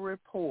our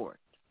report,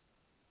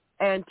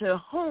 and to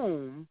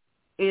whom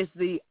is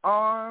the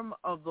arm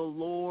of the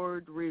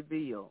Lord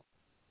revealed?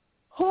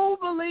 Who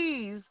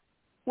believes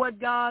what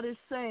God is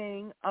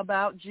saying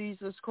about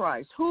Jesus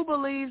Christ? Who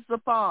believes the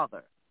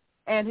Father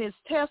and his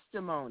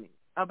testimony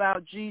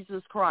about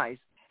Jesus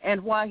Christ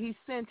and why he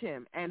sent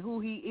him and who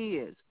he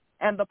is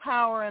and the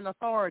power and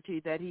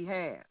authority that he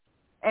has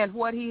and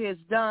what he has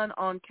done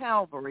on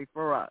Calvary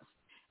for us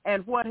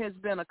and what has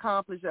been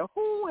accomplished there?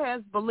 Who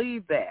has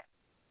believed that?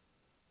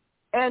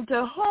 And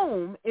to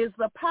whom is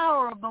the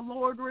power of the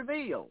Lord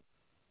revealed?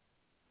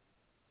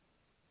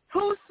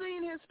 Who's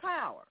seen his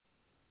power?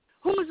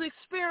 Who's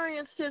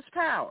experienced his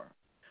power?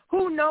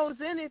 Who knows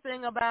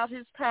anything about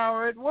his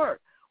power at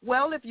work?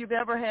 Well, if you've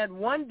ever had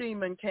one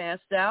demon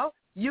cast out,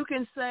 you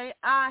can say,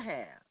 I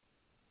have.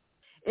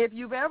 If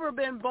you've ever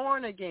been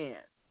born again,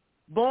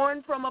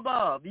 born from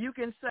above, you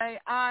can say,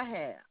 I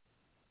have.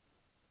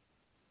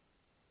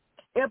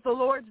 If the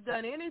Lord's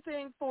done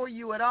anything for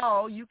you at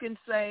all, you can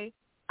say,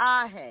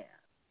 I have.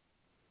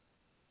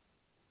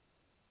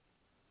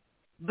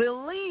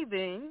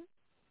 Believing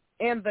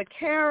in the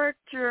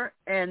character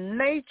and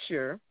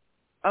nature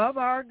of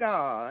our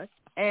God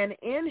and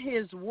in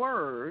his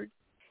word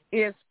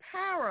is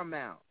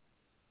paramount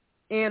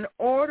in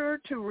order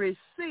to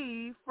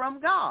receive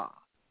from God.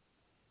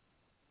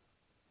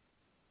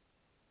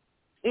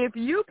 If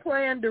you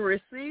plan to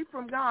receive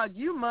from God,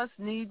 you must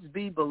needs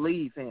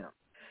believe him.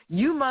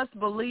 You must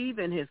believe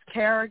in his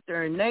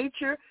character and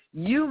nature.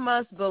 You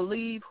must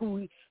believe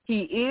who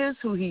he is,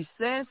 who he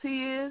says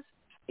he is.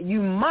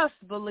 You must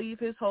believe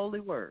his holy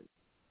word.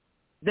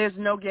 There's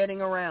no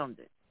getting around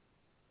it.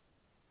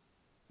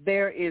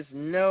 There is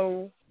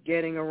no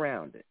getting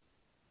around it.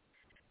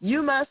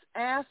 You must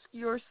ask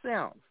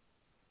yourself,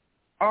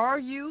 are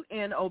you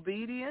in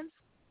obedience?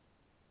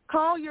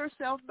 Call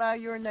yourself by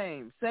your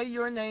name. Say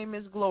your name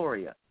is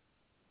Gloria.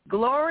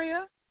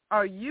 Gloria,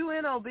 are you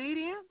in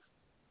obedience?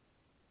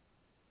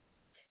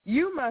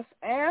 You must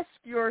ask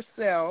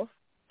yourself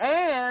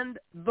and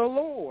the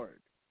Lord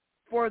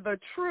for the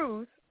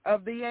truth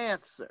of the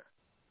answer.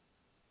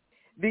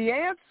 The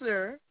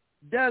answer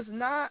does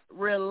not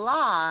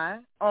rely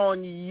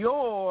on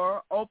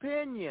your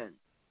opinion,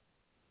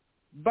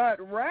 but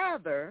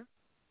rather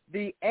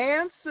the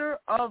answer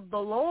of the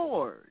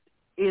Lord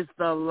is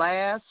the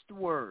last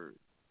word.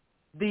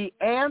 The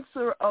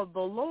answer of the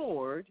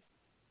Lord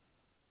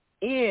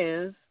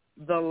is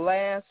the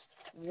last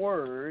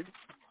word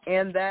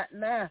in that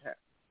matter.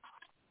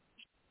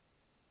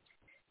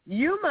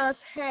 You must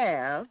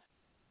have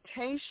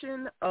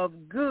expectation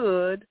of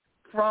good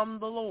from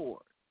the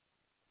Lord.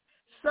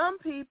 Some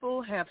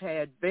people have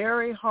had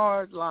very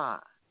hard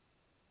lives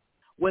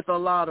with a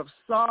lot of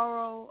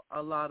sorrow,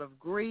 a lot of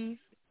grief,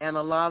 and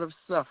a lot of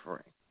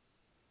suffering,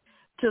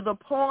 to the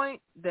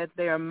point that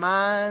their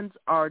minds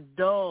are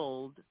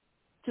dulled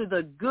to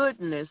the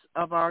goodness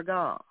of our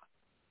God.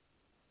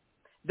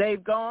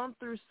 They've gone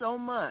through so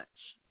much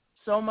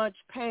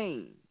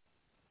pain,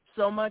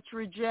 so much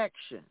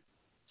rejection,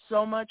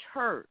 so much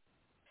hurt,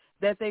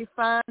 that they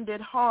find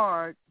it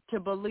hard to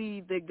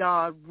believe that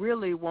God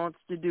really wants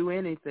to do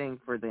anything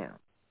for them.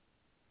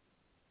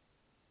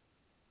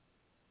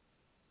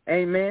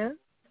 Amen?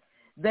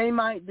 They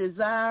might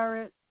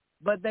desire it,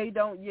 but they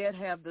don't yet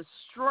have the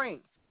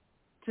strength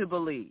to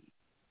believe.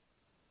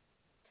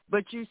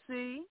 But you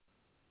see,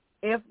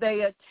 if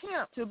they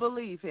attempt to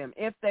believe him,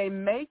 if they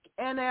make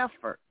an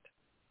effort,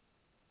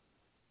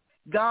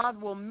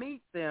 God will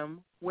meet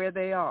them where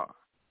they are.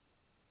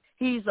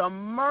 He's a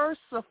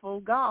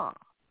merciful God.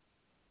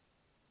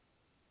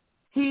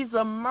 He's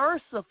a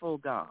merciful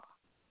God.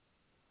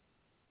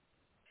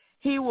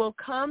 He will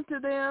come to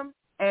them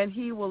and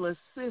he will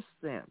assist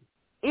them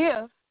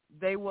if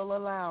they will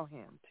allow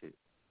him to.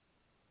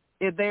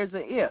 If there's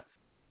a if,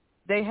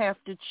 they have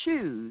to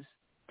choose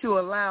to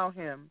allow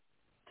him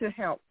to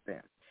help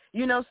them.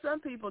 You know, some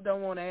people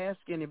don't want to ask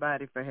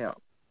anybody for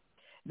help.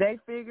 They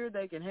figure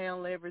they can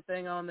handle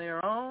everything on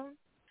their own.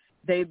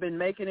 They've been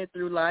making it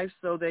through life,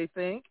 so they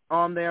think,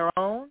 on their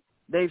own.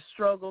 They've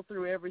struggled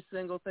through every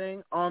single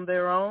thing on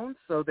their own,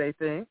 so they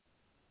think.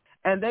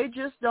 And they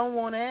just don't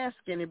want to ask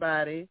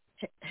anybody's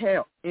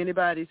help.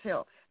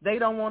 They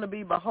don't want to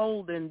be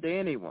beholden to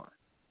anyone.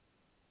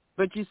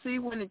 But you see,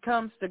 when it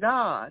comes to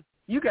God,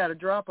 you got to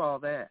drop all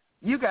that.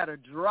 You got to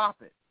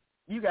drop it.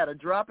 You got to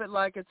drop it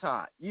like it's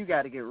hot. You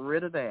got to get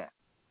rid of that.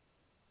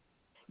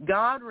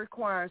 God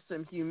requires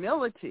some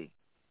humility.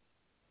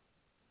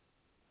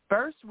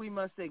 First, we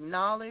must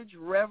acknowledge,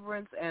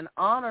 reverence, and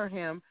honor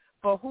him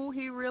for who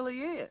he really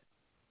is.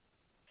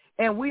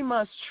 And we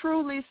must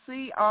truly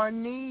see our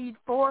need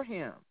for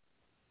him.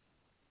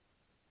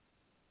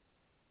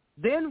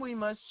 Then we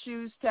must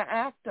choose to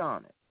act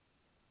on it.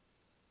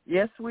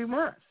 Yes, we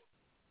must.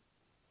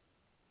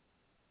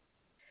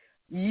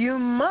 You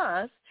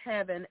must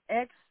have an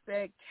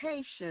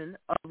expectation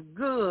of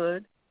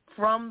good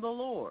from the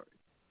Lord.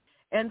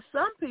 And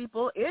some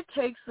people, it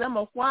takes them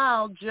a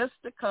while just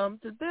to come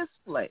to this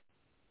place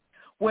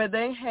where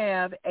they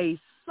have a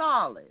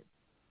solid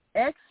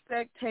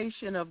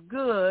expectation of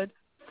good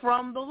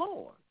from the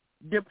Lord.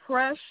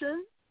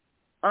 Depression,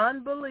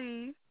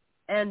 unbelief,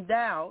 and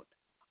doubt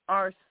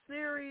are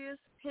serious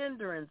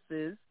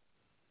hindrances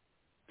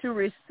to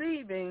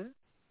receiving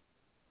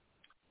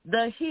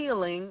the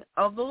healing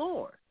of the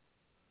Lord.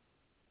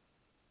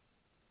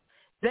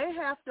 They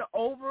have to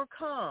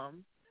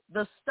overcome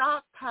the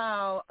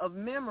stockpile of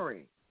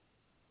memory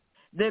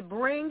that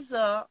brings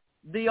up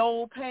the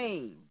old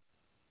pain,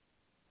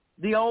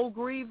 the old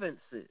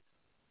grievances,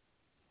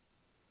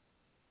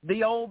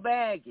 the old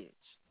baggage.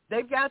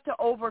 They've got to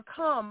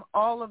overcome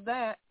all of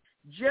that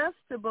just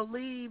to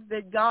believe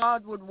that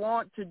God would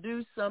want to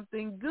do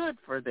something good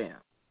for them.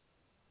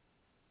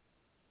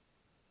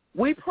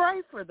 We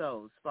pray for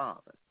those,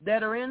 Father,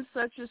 that are in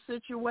such a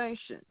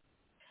situation,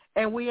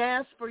 and we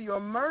ask for your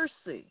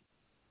mercy,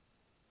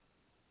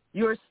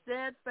 your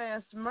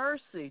steadfast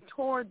mercy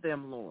toward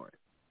them, Lord.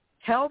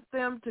 Help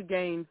them to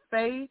gain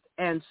faith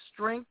and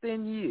strength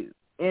in you,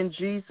 in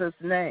Jesus'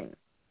 name.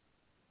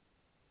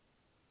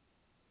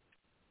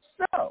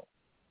 So,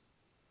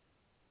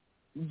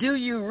 do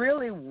you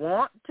really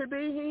want to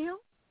be healed?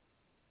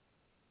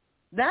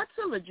 That's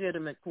a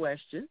legitimate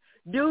question.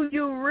 Do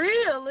you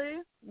really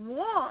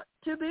want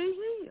to be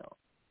healed?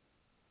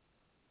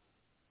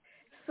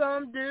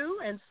 Some do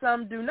and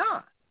some do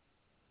not.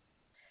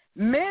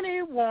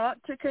 Many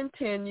want to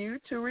continue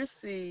to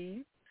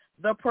receive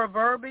the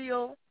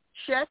proverbial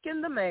check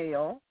in the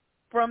mail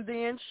from the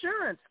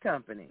insurance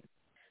company,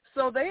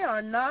 so they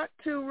are not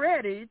too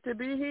ready to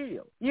be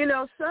healed. You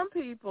know, some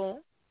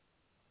people,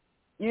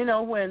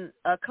 when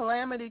a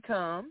calamity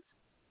comes,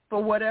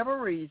 for whatever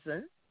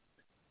reason,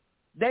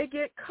 they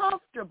get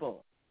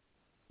comfortable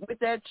with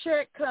that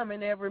check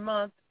coming every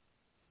month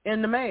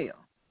in the mail.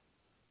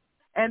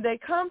 And they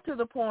come to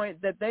the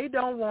point that they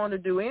don't want to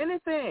do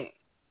anything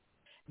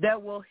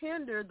that will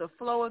hinder the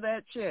flow of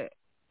that check.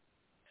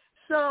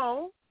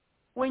 So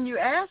when you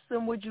ask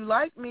them, would you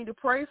like me to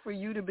pray for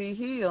you to be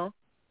healed,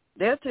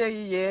 they'll tell you,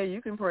 yeah,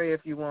 you can pray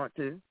if you want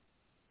to.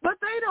 But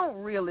they don't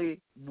really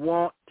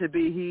want to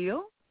be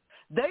healed.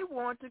 They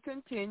want to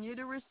continue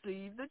to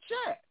receive the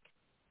check.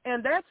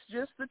 And that's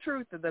just the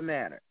truth of the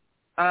matter.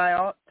 I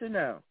ought to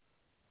know.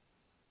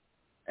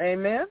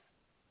 Amen?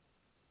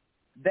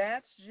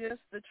 That's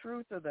just the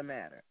truth of the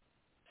matter.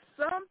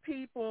 Some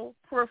people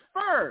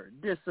prefer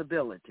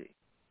disability,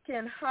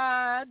 can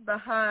hide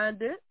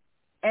behind it,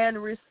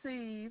 and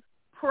receive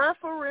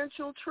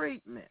preferential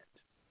treatment.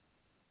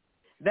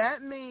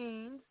 That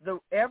means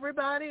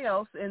everybody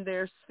else in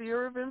their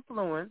sphere of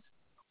influence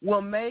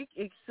will make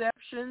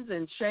exceptions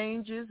and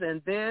changes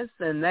and this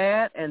and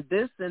that and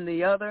this and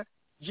the other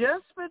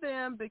just for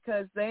them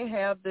because they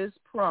have this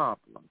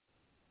problem.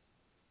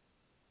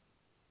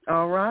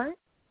 All right?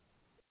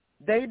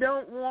 They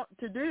don't want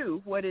to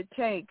do what it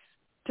takes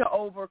to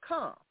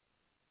overcome.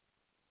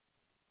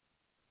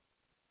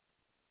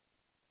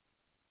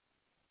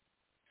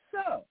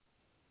 So,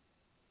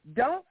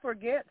 don't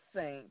forget,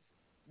 saints,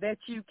 that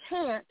you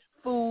can't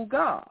fool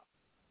God.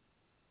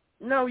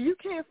 No, you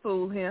can't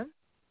fool him.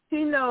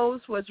 He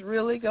knows what's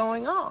really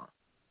going on.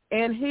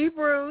 In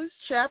Hebrews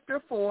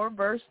chapter 4,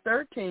 verse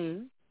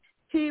 13,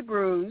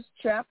 Hebrews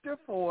chapter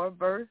 4,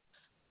 verse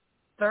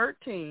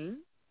 13,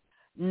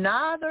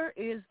 neither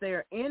is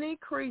there any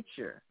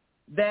creature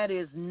that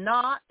is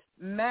not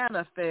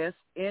manifest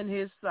in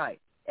his sight.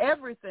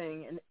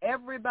 Everything and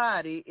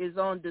everybody is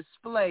on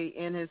display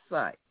in his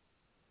sight.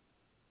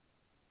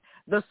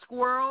 The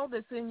squirrel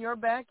that's in your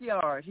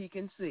backyard, he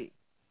can see.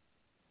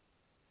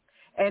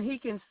 And he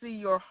can see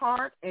your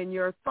heart and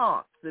your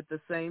thoughts at the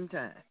same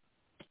time.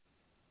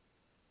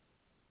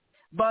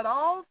 But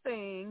all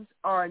things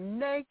are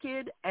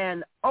naked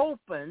and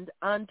opened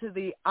unto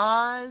the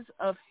eyes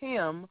of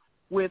him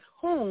with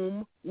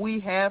whom we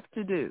have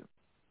to do.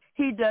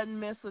 He doesn't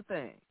miss a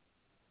thing.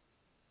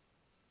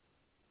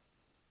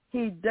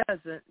 He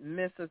doesn't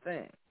miss a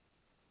thing.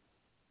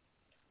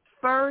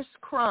 1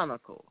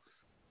 Chronicles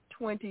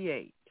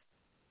 28.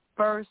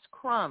 1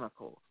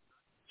 Chronicles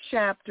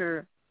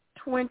chapter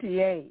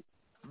 28,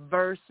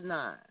 verse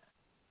 9.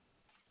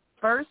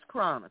 1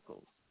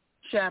 Chronicles,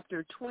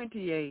 chapter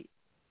 28,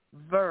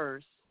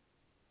 verse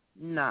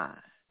 9.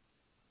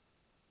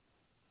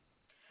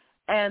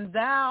 And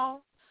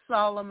thou,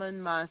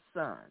 Solomon, my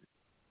son,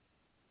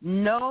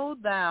 know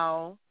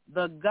thou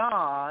the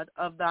God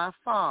of thy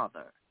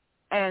father,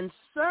 and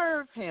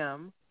serve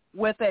him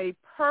with a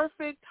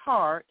perfect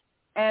heart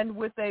and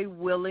with a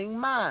willing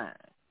mind.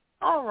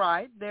 All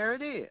right, there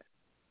it is.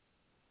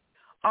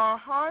 Our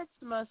hearts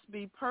must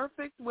be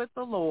perfect with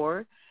the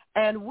Lord,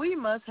 and we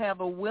must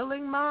have a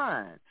willing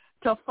mind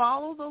to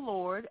follow the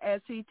Lord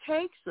as he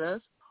takes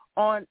us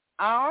on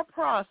our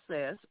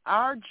process,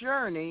 our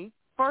journey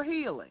for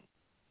healing.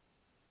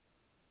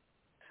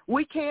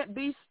 We can't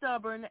be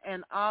stubborn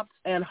and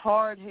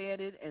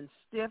hard-headed and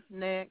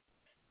stiff-necked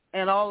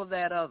and all of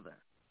that other.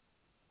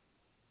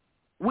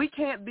 We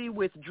can't be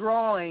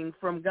withdrawing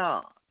from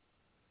God.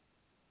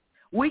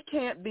 We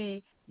can't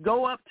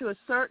go up to a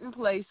certain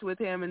place with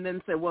him and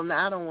then say, well,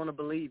 now I don't want to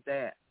believe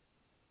that.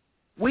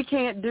 We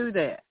can't do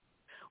that.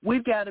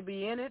 We've got to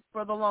be in it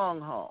for the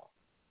long haul.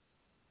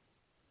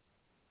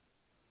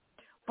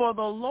 For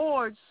the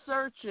Lord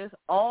searcheth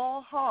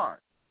all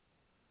hearts,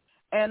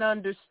 and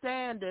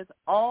understandeth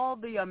all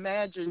the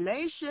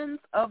imaginations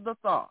of the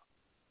thought.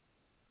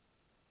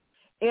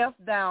 If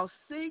thou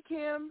seek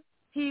him,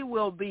 he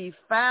will be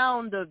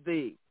found of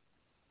thee.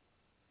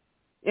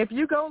 If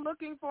you go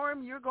looking for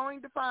him, you're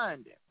going to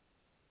find him.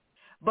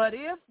 But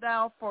if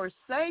thou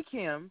forsake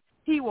him,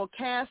 he will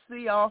cast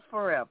thee off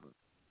forever.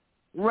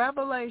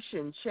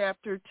 Revelation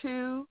chapter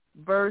 2,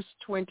 verse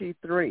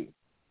 23.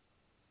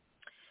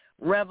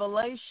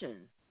 Revelation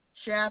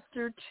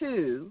chapter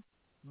 2,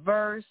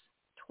 verse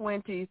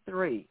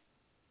 23.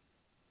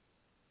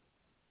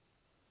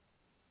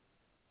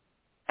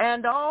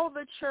 And all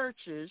the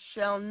churches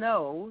shall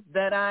know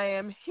that I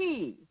am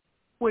he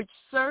which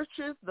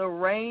searcheth the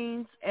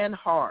reins and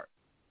heart,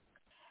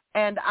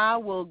 and I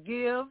will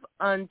give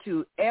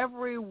unto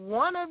every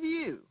one of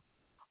you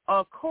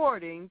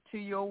according to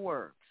your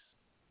works.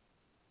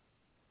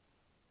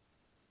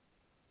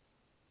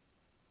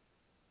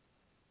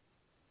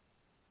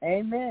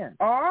 Amen.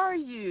 Are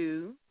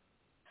you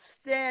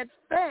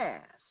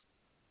steadfast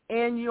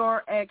in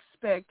your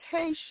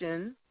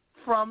expectation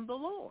from the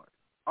Lord?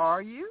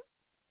 Are you?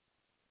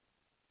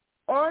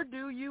 Or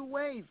do you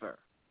waver?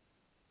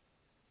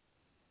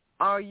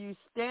 Are you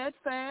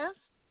steadfast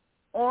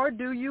or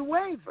do you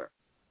waver?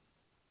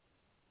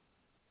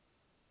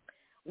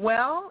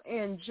 Well,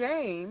 in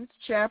James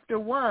chapter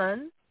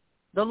 1,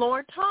 the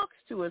Lord talks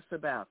to us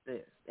about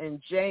this.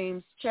 In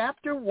James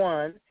chapter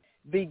 1,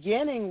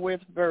 beginning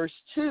with verse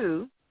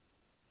 2,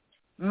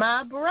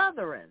 my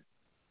brethren,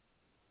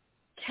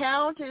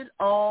 count it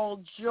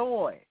all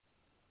joy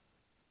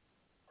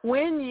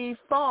when ye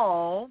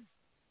fall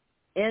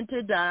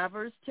into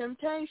divers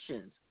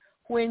temptations,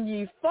 when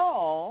ye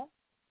fall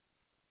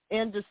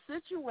into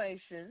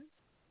situations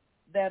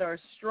that are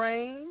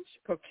strange,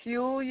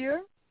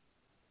 peculiar,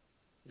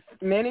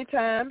 many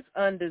times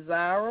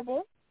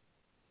undesirable.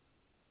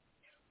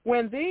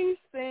 When these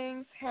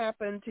things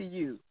happen to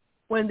you,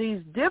 when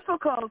these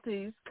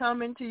difficulties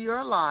come into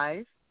your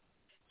life,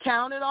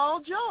 count it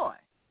all joy.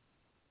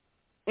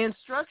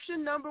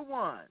 Instruction number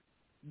 1,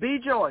 be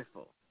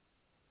joyful.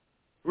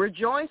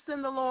 Rejoice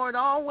in the Lord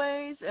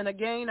always, and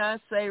again I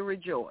say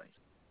rejoice.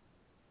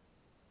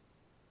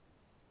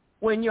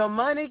 When your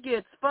money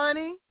gets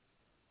funny,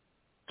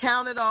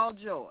 count it all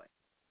joy.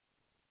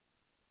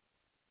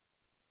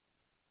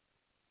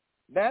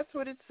 That's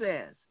what it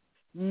says.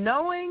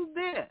 Knowing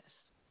this,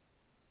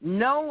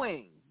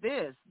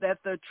 that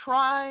the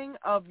trying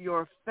of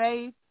your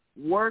faith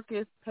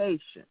worketh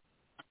patience,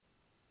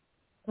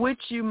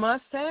 which you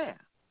must have.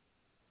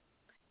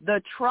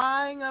 The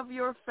trying of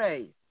your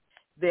faith,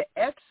 the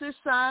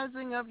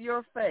exercising of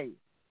your faith,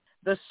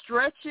 the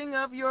stretching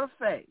of your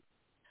faith,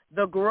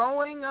 the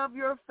growing of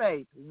your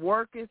faith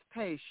worketh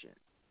patience.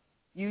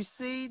 You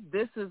see,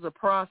 this is a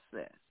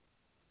process.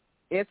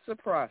 It's a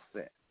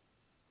process.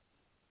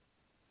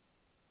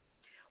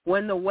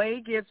 When the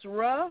way gets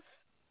rough,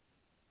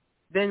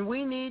 then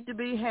we need to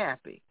be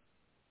happy.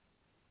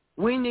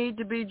 We need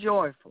to be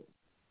joyful.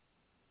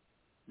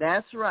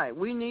 That's right.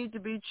 We need to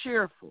be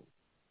cheerful.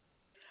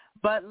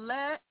 But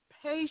let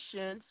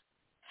patience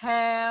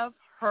have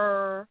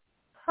her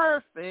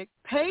perfect.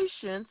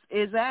 Patience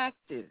is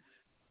active.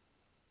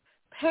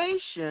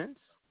 Patience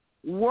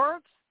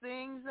works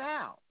things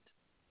out.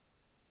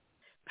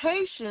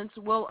 Patience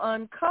will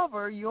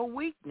uncover your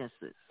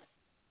weaknesses.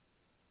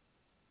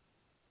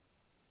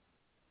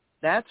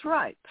 That's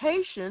right.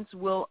 Patience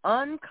will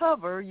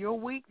uncover your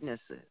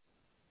weaknesses.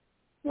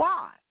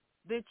 Why?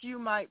 That you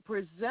might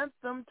present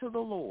them to the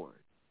Lord.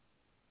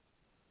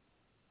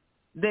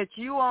 That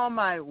you all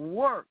might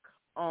work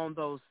on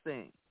those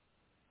things.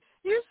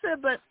 You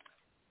said, but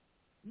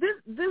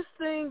this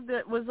thing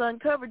that was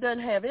uncovered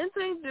doesn't have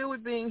anything to do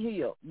with being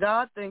healed.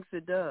 God thinks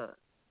it does.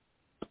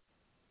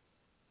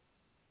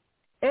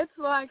 It's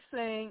like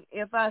saying,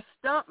 if I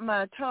stump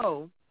my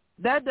toe,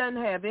 that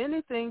doesn't have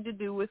anything to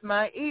do with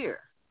my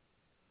ear.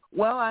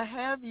 Well, I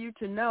have you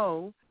to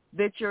know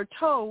that your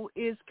toe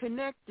is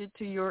connected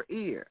to your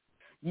ear.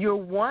 You're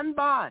one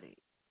body.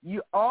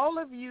 All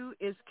of you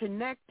is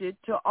connected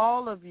to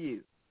all of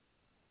you.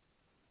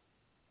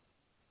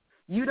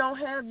 You don't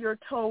have your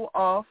toe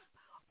off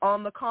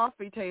on the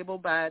coffee table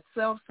by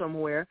itself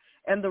somewhere,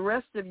 and the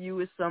rest of you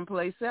is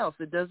someplace else.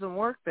 It doesn't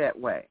work that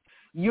way.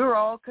 You're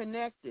all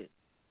connected.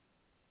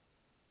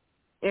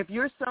 If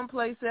you're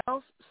someplace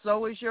else,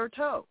 so is your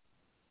toe.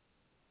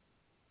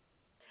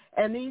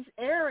 And these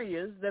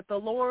areas that the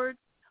Lord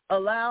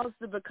allows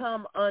to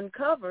become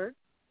uncovered,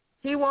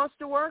 he wants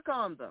to work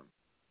on them.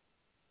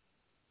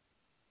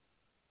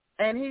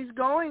 And he's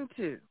going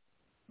to,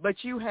 but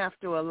you have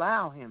to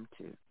allow him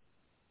to.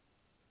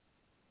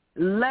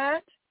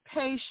 Let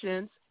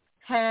patience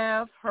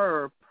have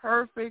her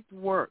perfect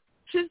work.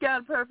 She's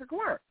got perfect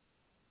work.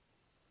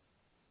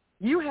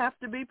 You have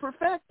to be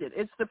perfected.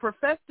 It's the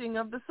perfecting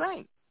of the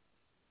saints.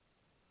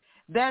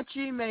 That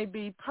ye may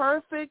be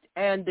perfect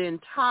and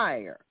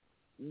entire,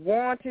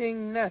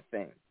 wanting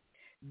nothing.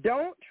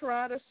 Don't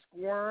try to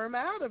squirm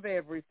out of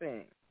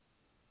everything.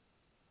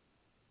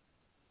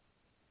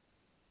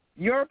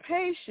 Your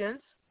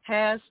patience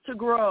has to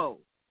grow.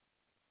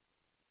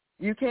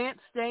 You can't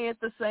stay at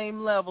the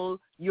same level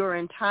your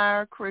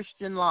entire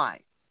Christian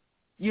life.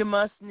 You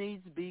must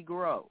needs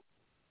grow.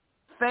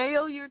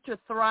 Failure to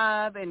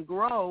thrive and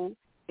grow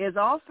is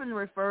often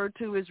referred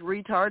to as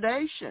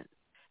retardation.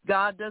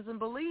 God doesn't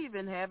believe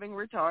in having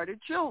retarded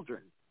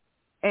children,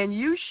 and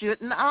you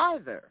shouldn't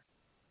either.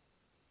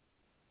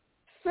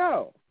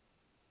 So,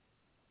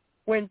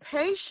 when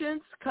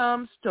patience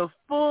comes to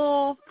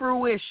full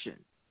fruition,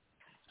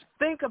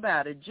 think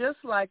about it just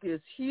like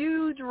this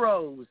huge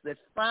rose that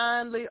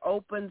finally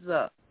opens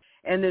up,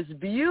 and this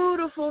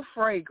beautiful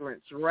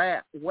fragrance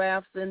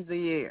wafts in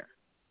the air.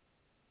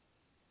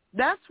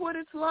 That's what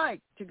it's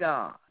like to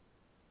God.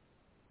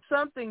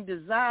 Something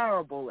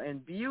desirable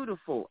and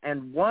beautiful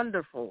and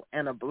wonderful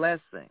and a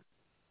blessing.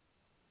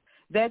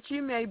 That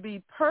you may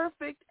be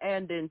perfect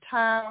and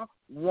entire,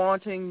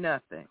 wanting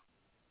nothing.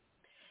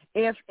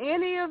 If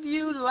any of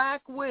you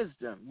lack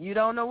wisdom, you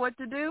don't know what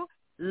to do,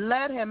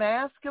 let him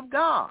ask of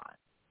God,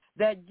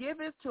 that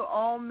giveth to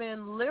all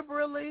men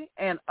liberally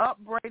and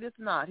upbraideth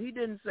not. He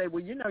didn't say,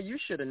 well, you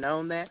should have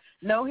known that.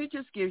 No, he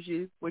just gives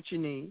you what you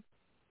need.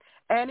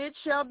 And it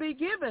shall be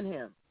given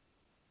him.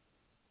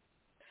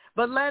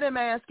 But let him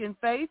ask in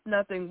faith,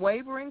 nothing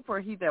wavering,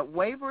 for he that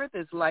wavereth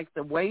is like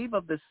the wave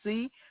of the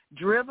sea,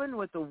 driven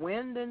with the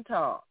wind and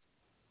tossed.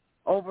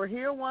 Over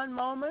here one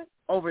moment,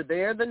 over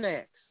there the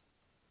next.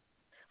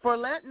 For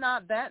let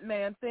not that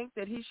man think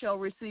that he shall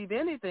receive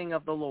anything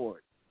of the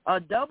Lord. A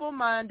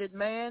double-minded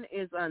man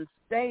is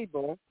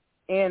unstable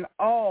in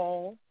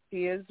all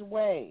his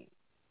ways.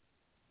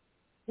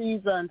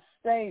 He's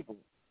unstable.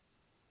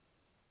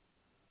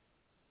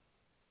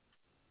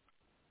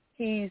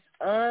 He's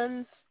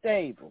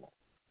unstable.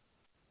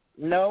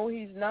 No,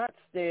 he's not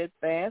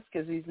steadfast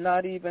because he's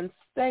not even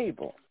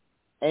stable.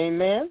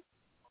 Amen?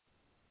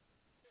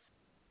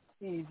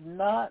 He's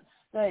not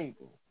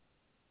stable.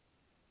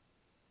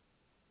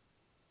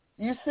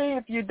 You see,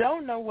 if you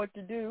don't know what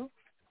to do,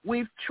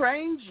 we've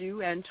trained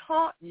you and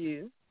taught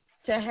you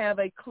to have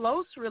a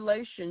close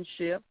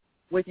relationship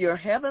with your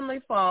Heavenly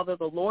Father,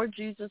 the Lord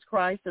Jesus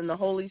Christ, and the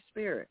Holy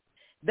Spirit.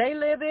 They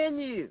live in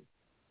you.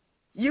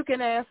 You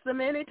can ask them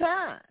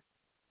anytime.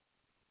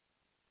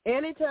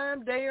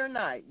 Anytime, day or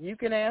night, you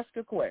can ask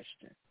a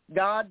question.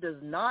 God does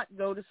not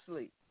go to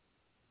sleep,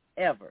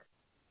 ever.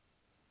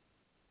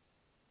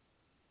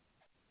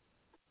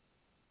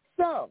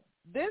 So,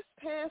 this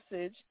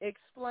passage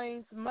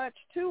explains much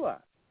to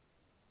us.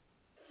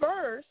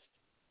 First,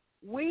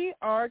 we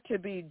are to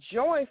be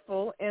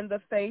joyful in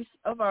the face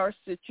of our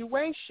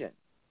situation.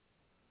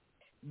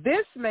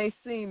 This may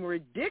seem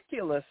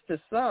ridiculous to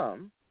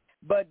some,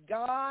 but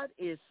God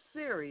is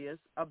serious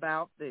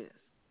about this.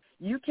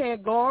 You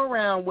can't go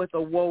around with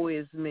a woe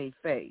is me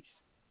face.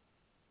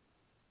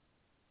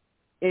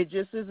 It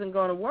just isn't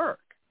going to work.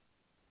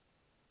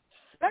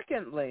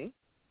 Secondly,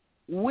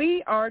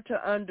 we are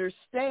to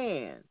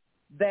understand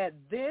that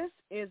this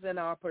is an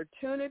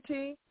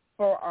opportunity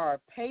for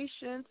our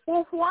patience.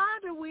 Well, why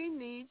do we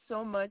need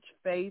so much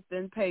faith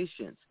and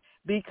patience?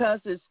 Because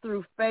it's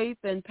through faith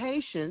and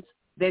patience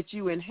that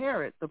you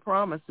inherit the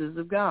promises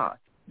of God.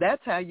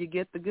 That's how you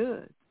get the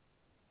good.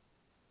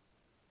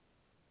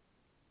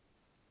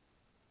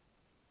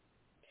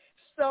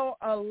 So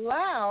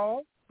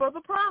allow for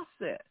the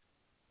process.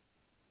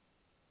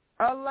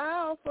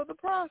 Allow for the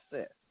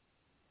process.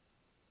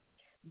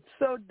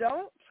 So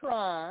don't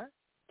try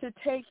to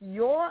take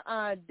your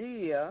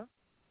idea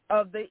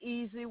of the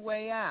easy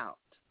way out.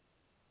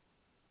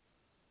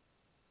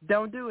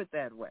 Don't do it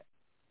that way.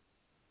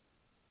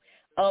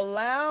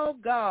 Allow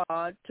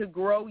God to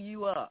grow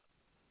you up.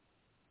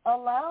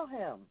 Allow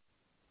him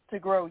to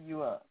grow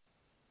you up.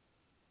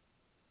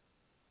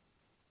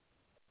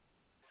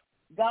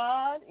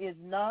 God is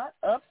not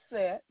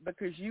upset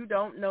because you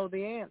don't know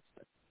the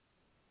answer.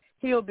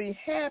 He'll be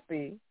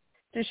happy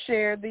to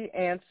share the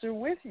answer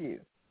with you.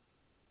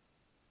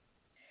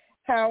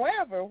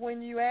 However,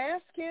 when you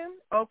ask him,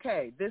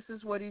 okay, this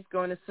is what he's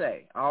going to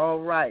say. All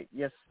right,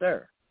 yes,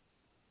 sir.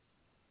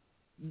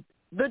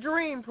 The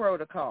dream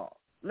protocol.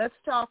 Let's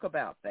talk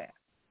about that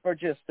for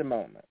just a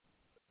moment.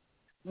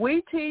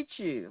 We teach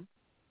you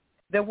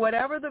that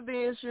whatever the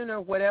vision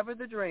or whatever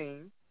the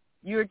dream,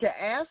 you're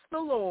to ask the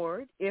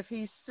Lord if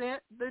he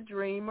sent the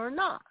dream or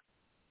not.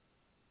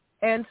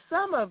 And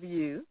some of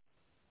you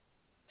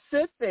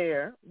sit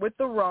there with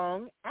the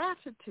wrong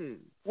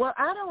attitude. Well,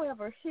 I don't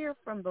ever hear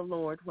from the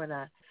Lord when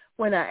I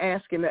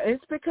ask him.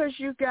 It's because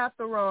you got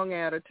the wrong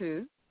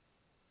attitude.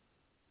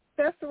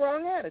 That's the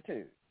wrong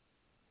attitude.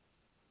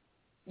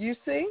 You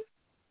see?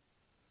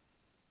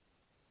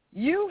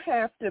 You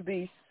have to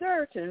be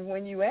certain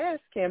when you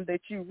ask him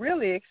that you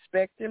really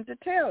expect him to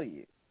tell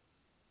you.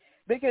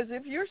 Because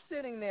if you're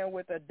sitting there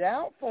with a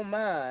doubtful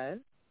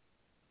mind,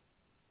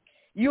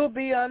 you'll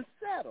be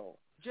unsettled,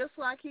 just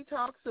like he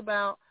talks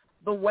about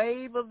the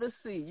wave of the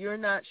sea. You're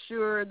not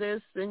sure of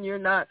this and you're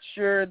not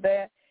sure of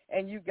that,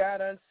 and you got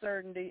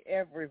uncertainty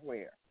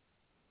everywhere.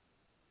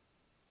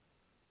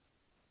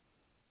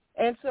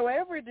 And so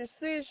every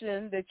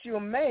decision that you'll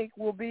make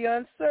will be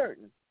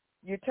uncertain.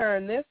 You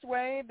turn this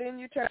way, then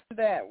you turn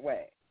that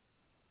way.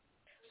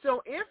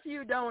 So if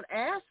you don't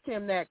ask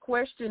him that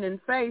question in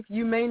faith,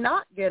 you may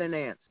not get an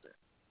answer.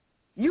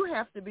 You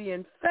have to be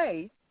in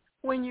faith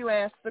when you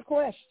ask the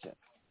question.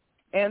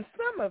 And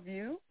some of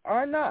you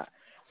are not.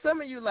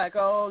 Some of you like,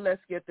 oh,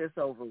 let's get this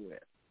over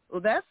with.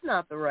 Well, that's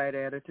not the right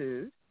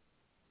attitude.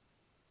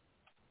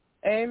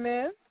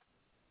 Amen?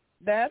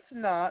 That's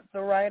not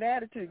the right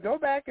attitude. Go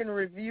back and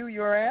review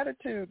your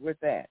attitude with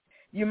that.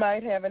 You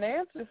might have an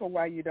answer for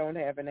why you don't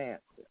have an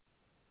answer.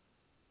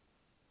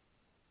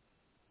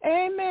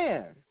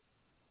 Amen.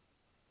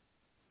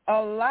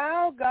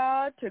 Allow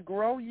God to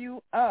grow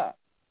you up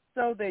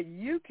so that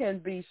you can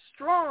be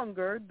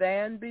stronger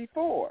than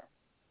before.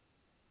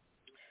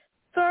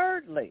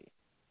 Thirdly,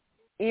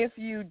 if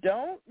you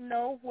don't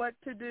know what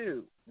to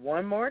do,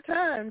 one more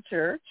time,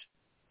 church,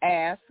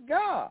 ask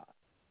God.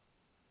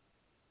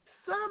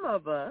 Some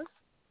of us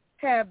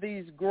have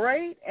these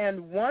great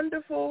and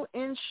wonderful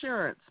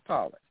insurance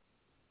policies.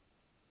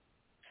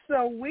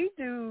 So we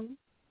do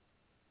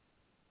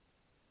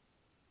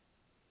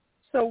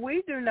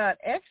not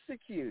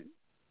execute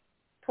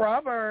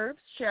Proverbs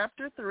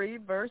chapter 3,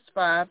 verse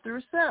 5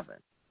 through 7.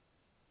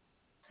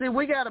 See,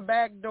 we got a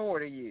back door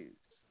to use.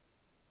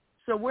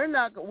 So we're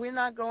not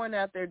going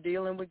out there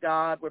dealing with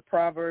God with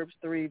Proverbs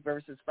 3,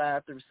 verses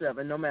 5 through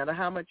 7, no matter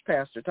how much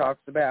pastor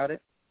talks about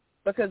it,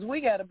 because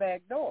we got a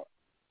back door.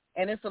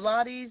 And it's a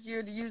lot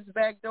easier to use the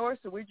back door,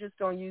 so we're just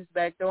going to use the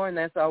back door, and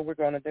that's all we're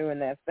going to do, and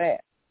that's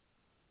that.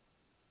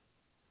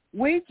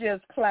 We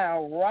just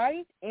plow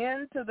right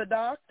into the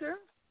doctor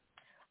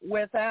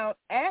without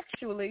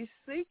actually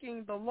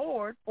seeking the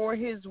Lord for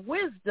his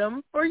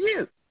wisdom for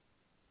you.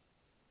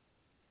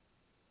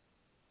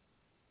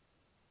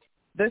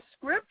 The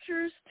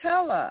scriptures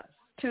tell us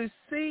to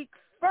seek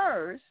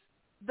first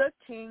the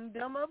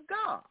kingdom of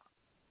God.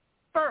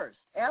 First,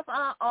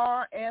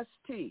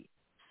 F-I-R-S-T,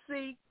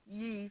 seek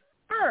ye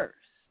first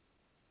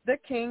the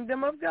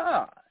kingdom of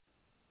God.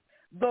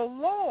 The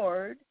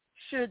Lord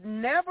should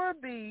never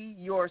be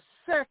your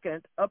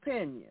second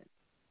opinion.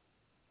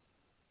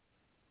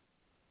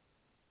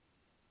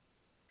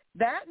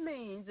 That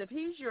means if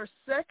he's your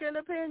second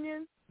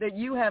opinion, that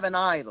you have an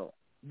idol.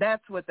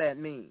 That's what that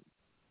means.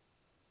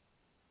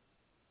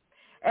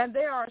 And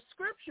there are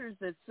scriptures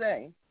that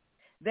say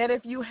that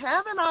if you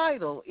have an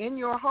idol in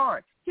your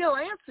heart, he'll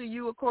answer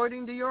you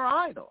according to your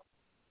idol.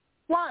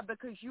 Why?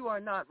 Because you are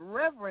not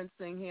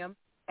reverencing him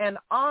and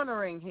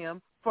honoring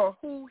him for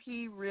who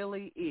he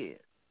really is.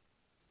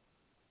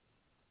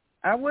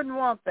 I wouldn't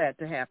want that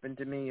to happen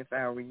to me if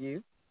I were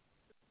you.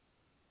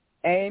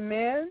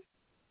 Amen.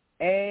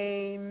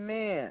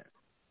 Amen.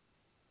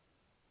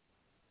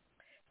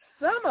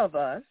 Some of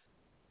us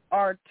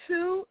are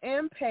too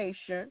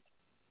impatient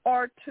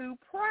or too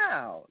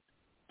proud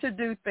to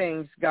do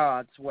things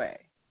God's way.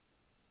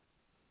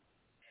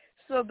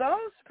 So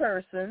those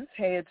persons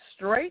head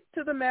straight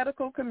to the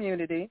medical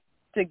community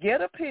to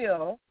get a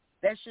pill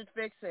that should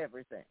fix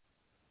everything.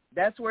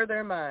 That's where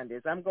their mind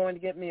is. I'm going to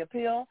get me a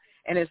pill,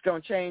 and it's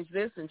going to change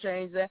this and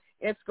change that.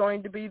 It's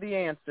going to be the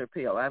answer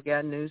pill. I've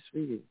got news for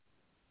you.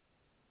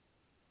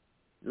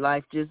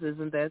 Life just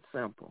isn't that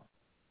simple.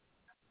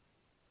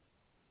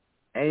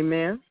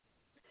 Amen.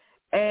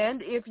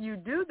 And if you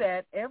do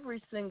that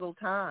every single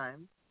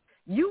time,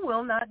 you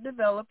will not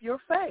develop your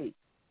faith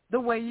the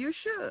way you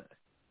should.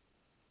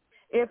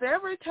 If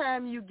every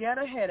time you get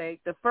a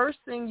headache, the first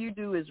thing you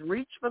do is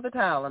reach for the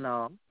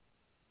Tylenol,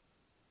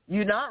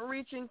 you're not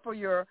reaching for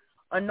your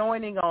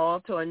anointing oil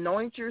to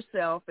anoint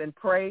yourself and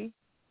pray.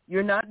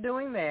 You're not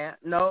doing that.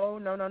 No.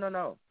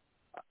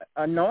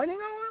 Anointing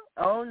oil?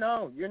 Oh,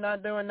 no, you're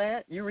not doing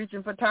that. You're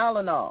reaching for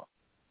Tylenol.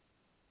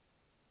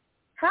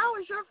 How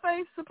is your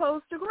faith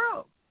supposed to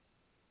grow?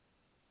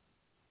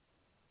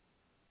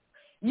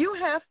 You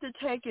have to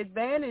take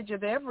advantage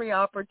of every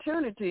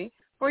opportunity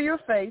for your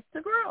faith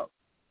to grow.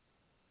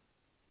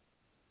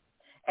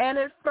 And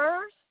at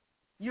first,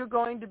 You're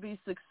going to be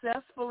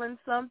successful in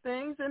some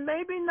things and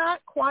maybe not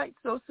quite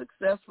so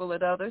successful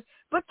at others,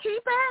 but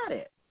keep at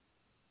it.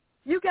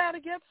 You got to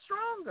get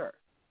stronger.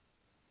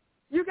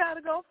 You got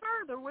to go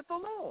further with the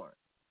Lord.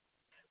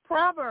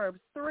 Proverbs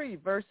 3,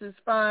 verses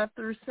 5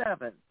 through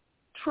 7.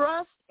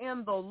 Trust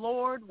in the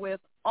Lord with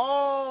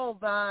all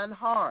thine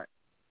heart,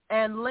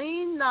 and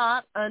lean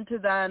not unto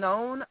thine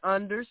own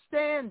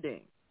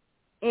understanding.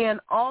 In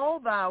all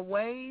thy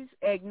ways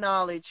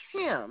acknowledge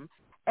him,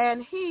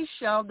 and he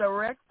shall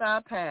direct thy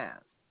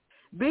paths.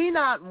 Be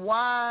not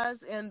wise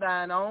in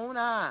thine own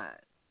eyes.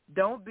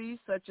 Don't be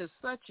such a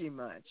suchy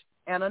much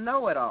and a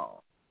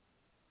know-it-all.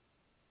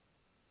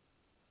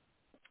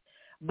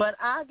 But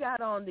I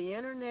got on the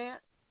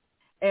internet,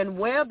 and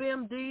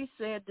WebMD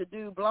said to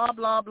do blah,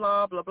 blah,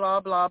 blah, blah, blah,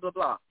 blah, blah,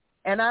 blah.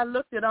 And I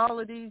looked at all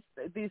of these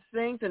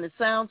things, and it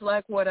sounds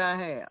like what I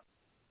have.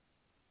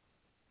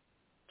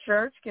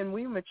 Church, can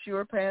we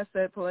mature past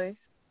that place?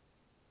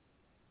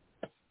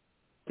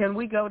 Can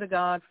we go to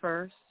God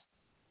first?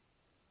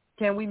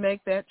 Can we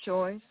make that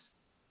choice?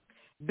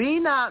 Be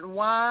not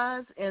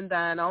wise in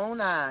thine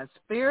own eyes.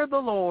 Fear the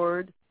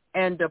Lord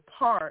and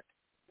depart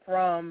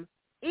from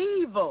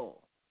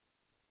evil.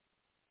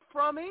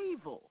 From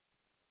evil.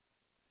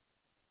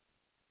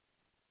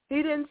 He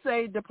didn't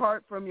say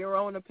depart from your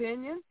own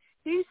opinion.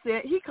 He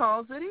said he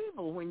calls it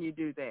evil when you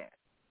do that,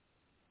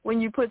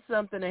 when you put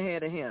something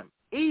ahead of him.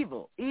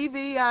 Evil,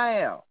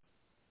 E-V-I-L.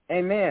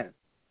 Amen.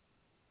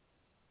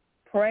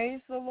 Praise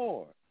the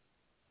Lord.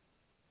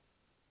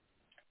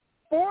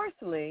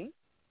 Fourthly,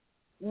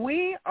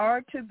 we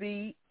are to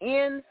be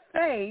in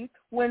faith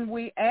when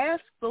we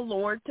ask the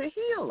Lord to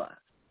heal us.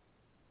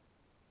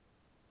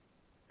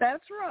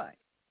 That's right.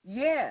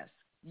 Yes,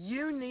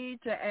 you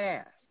need to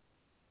ask.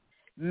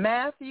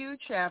 Matthew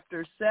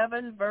chapter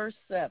 7, verse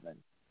 7.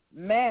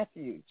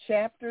 Matthew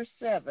chapter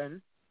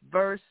 7,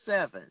 verse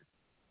 7.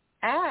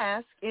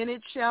 Ask, and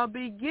it shall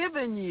be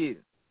given you.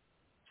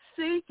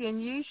 Seek,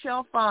 and ye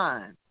shall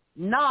find.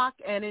 Knock,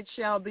 and it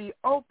shall be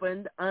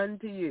opened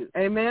unto you.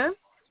 Amen?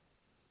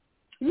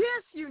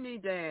 Yes, you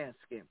need to ask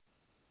him.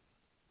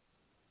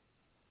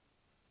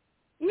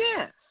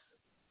 Yes.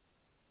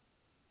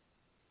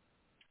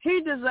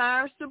 He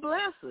desires to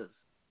bless us.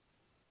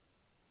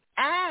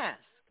 Ask.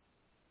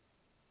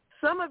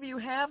 Some of you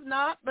have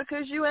not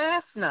because you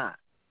ask not.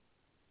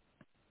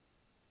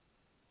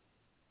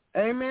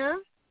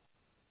 Amen?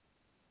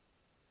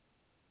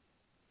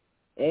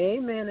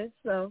 Amen, it's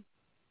so.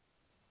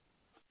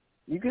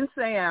 You can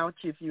say ouch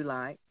if you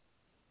like.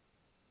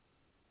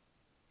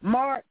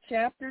 Mark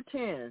chapter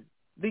 10,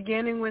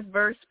 beginning with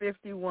verse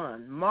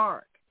 51.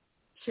 Mark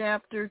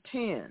chapter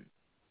 10,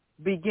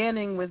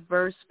 beginning with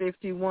verse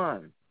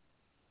 51.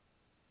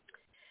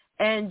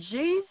 And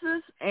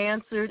Jesus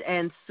answered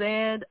and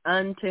said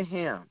unto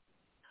him,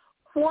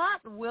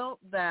 What wilt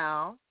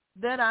thou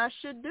that I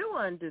should do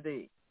unto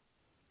thee?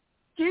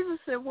 Jesus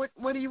said, What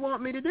do you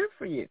want me to do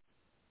for you?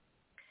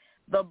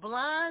 The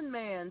blind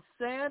man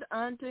said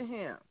unto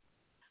him,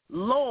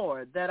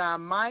 Lord, that I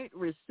might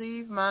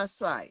receive my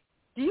sight.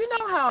 Do you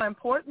know how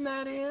important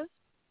that is?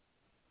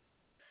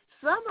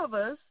 Some of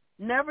us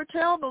never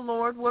tell the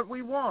Lord what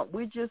we want.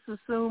 We just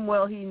assume,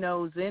 well, he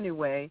knows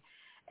anyway,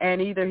 and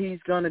either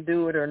he's going to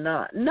do it or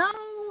not. No,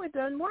 it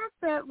doesn't work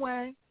that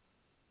way.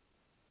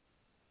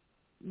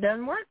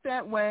 Doesn't work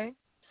that way.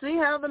 See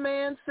how the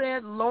man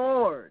said,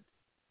 Lord.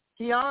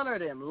 He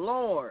honored him,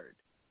 Lord,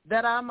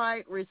 that I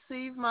might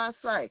receive my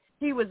sight.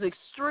 He was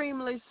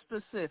extremely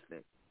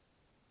specific.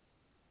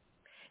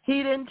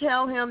 He didn't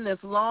tell him this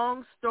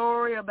long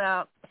story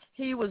about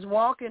he was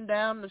walking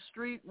down the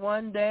street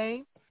one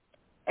day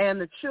and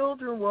the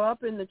children were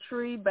up in the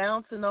tree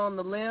bouncing on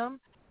the limb,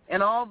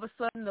 and all of a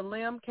sudden the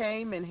limb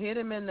came and hit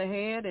him in the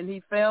head and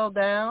he fell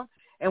down,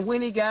 and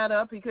when he got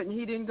up he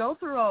didn't go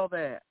through all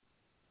that.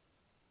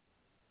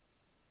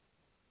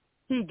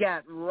 He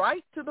got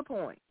right to the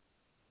point.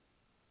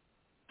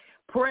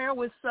 Prayer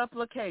with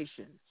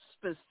supplication,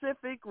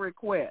 specific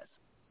request,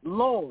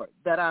 Lord,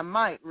 that I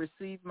might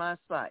receive my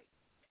sight.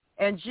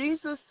 And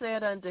Jesus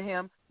said unto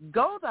him,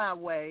 Go thy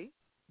way,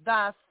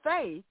 thy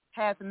faith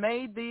hath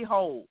made thee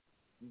whole.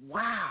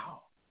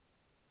 Wow.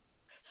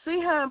 See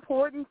how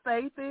important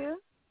faith is?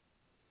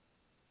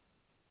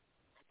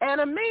 And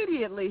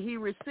immediately he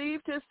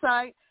received his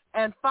sight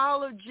and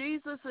followed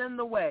Jesus in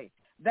the way.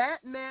 That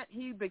meant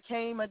he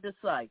became a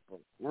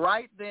disciple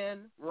right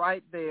then,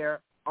 right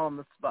there on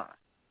the spot.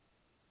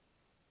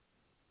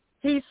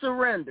 He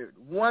surrendered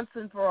once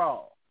and for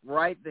all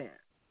right then.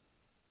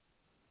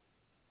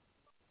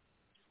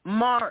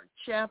 Mark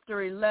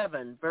chapter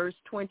 11, verse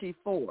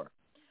 24.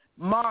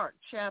 Mark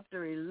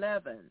chapter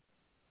 11,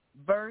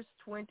 verse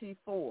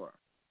 24.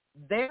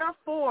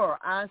 Therefore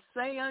I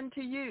say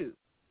unto you,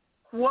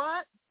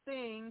 what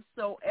things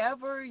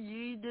soever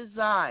ye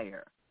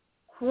desire,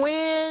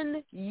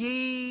 when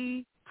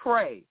ye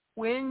pray,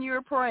 when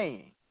you're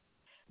praying,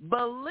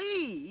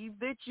 believe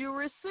that you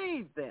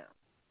receive them.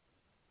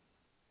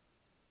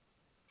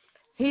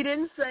 He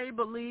didn't say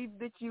believe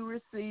that you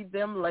receive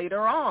them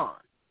later on.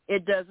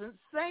 It doesn't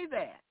say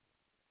that.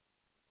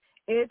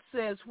 It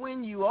says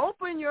when you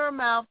open your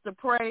mouth to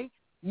pray,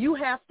 you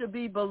have to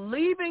be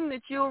believing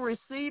that you'll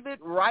receive it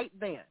right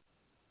then.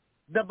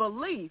 The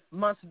belief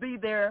must be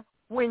there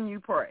when you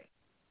pray.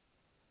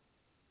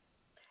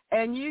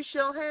 And you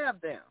shall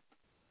have them.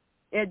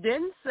 It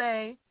didn't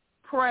say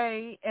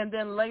pray and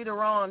then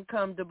later on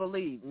come to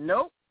believe.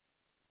 Nope.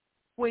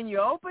 When you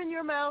open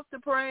your mouth to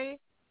pray,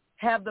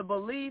 have the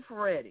belief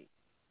ready.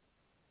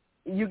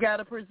 You got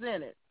to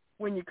present it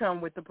when you come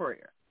with the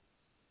prayer.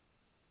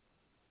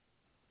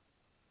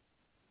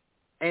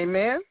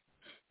 Amen?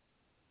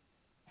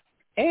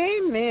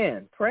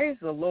 Amen. Praise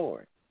the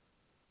Lord.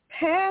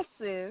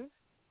 Passive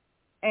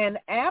and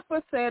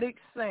apathetic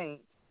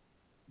saints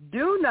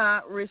do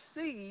not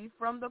receive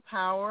from the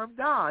power of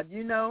God.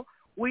 You know,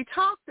 we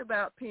talked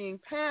about being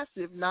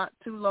passive not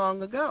too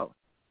long ago.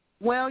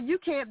 Well, you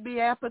can't be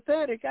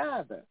apathetic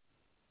either.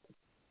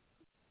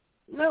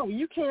 No,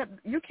 you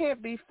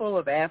can't be full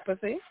of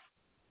apathy.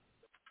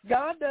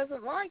 God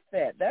doesn't like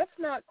that. That's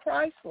not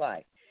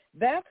Christ-like.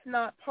 That's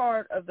not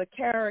part of the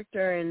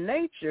character and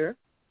nature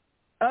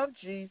of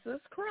Jesus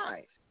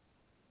Christ.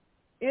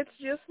 It's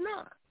just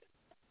not.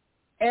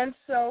 And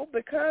so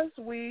because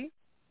we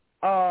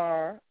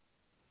are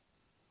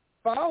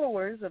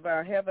followers of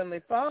our Heavenly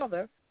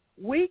Father,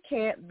 we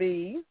can't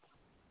be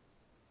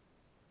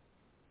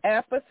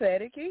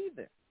apathetic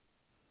either.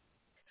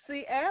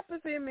 See,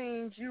 apathy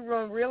means you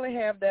don't really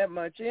have that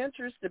much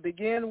interest to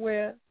begin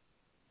with.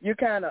 You're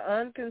kind of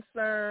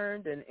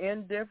unconcerned and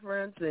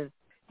indifferent, and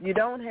you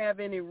don't have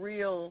any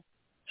real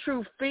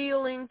true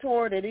feeling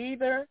toward it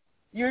either.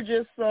 You're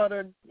just sort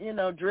of,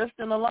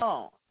 drifting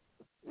along.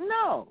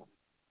 No.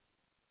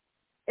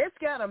 It's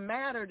got to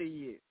matter to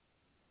you.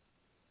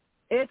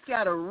 It's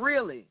got to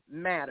really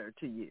matter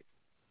to you.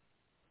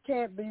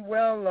 Can't be,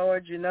 well,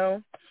 Lord,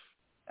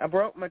 I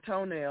broke my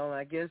toenail.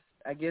 I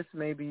guess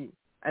maybe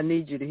I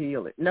need you to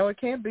heal it. No, it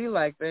can't be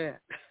like that.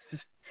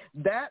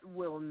 That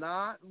will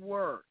not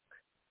work.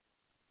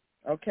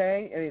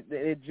 Okay?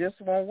 It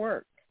just won't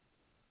work.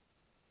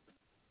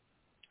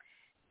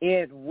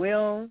 It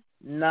will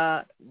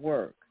not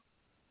work.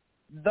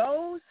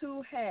 Those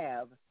who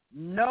have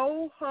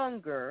no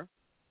hunger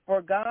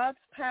for God's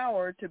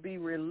power to be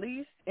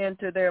released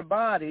into their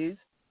bodies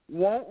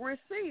won't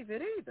receive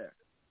it either.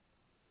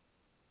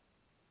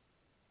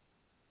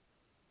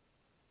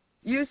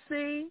 You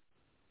see,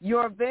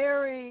 your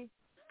very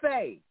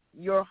faith,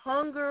 your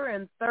hunger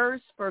and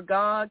thirst for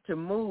God to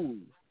move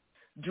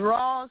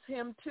draws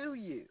him to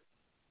you.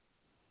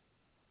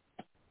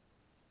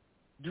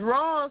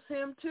 Draws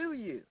him to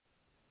you.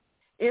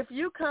 If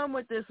you come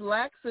with this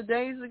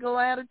lackadaisical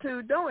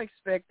attitude, don't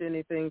expect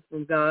anything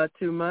from God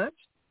too much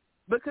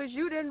because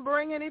you didn't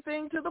bring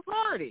anything to the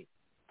party.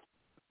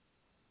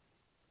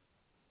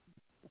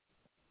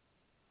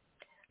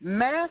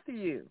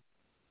 Matthew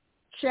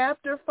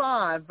chapter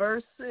 5,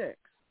 verse 6.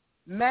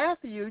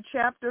 Matthew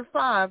chapter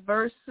 5,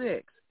 verse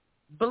 6.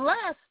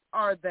 Blessed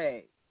are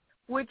they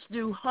which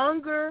do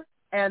hunger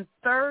and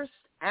thirst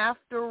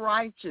after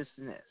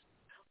righteousness,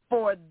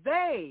 for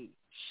they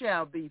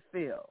shall be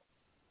filled.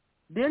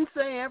 Didn't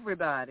say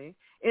everybody.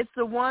 It's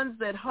the ones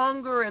that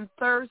hunger and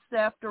thirst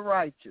after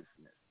righteousness.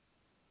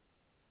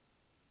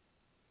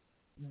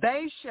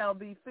 They shall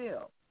be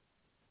filled.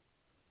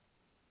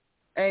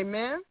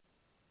 Amen?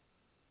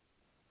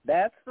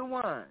 That's the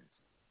ones.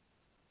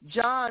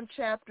 John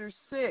chapter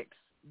 6,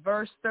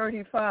 verse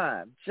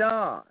 35.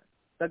 John,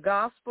 the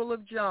Gospel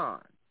of John,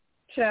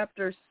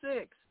 chapter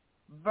 6,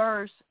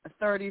 verse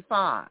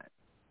 35.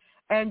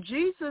 And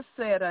Jesus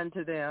said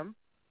unto them,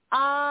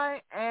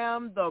 I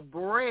am the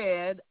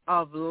bread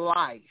of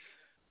life.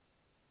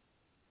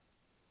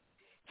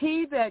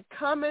 He that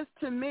cometh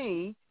to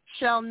me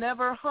shall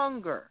never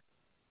hunger,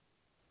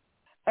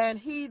 and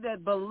he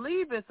that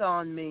believeth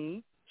on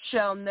me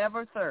shall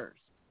never thirst.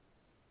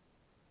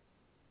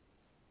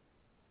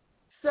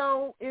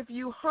 So if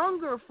you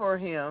hunger for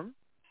him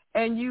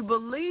and you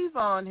believe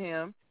on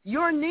him,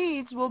 your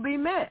needs will be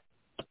met.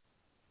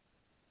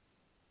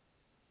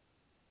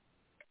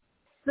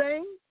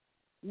 Saints,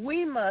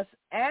 we must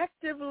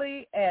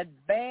actively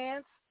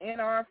advance in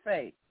our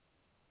faith.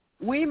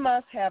 We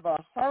must have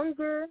a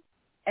hunger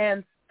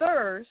and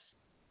thirst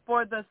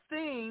for the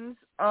things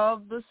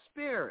of the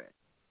Spirit.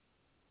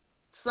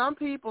 Some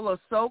people are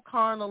so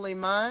carnally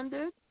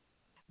minded,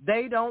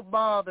 they don't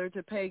bother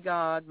to pay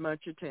God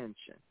much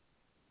attention.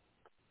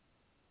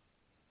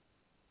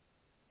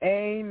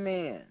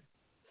 Amen.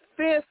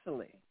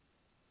 Fifthly,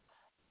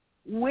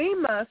 we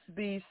must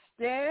be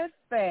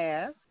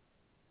steadfast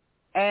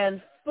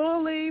and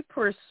fully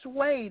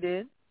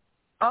persuaded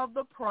of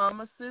the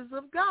promises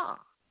of God.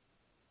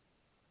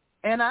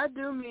 And I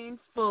do mean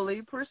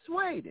fully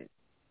persuaded.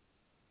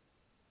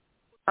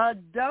 A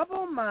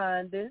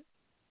double-minded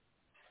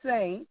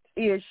saint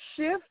is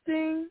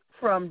shifting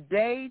from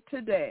day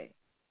to day.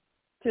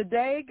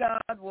 Today,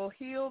 God will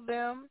heal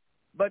them,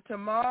 but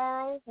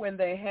tomorrow, when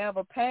they have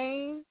a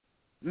pain,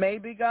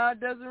 maybe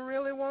God doesn't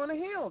really want to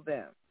heal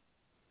them.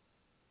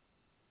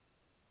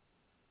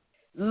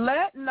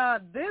 Let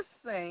not this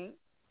saint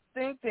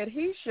think that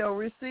he shall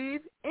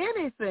receive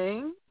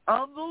anything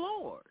of the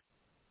Lord.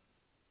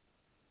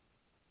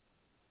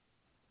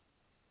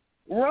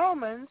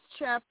 Romans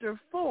chapter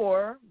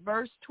 4,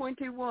 verse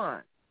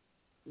 21.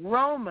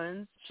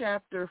 Romans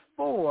chapter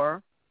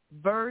 4,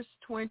 verse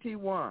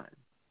 21.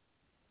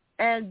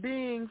 And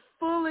being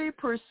fully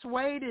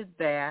persuaded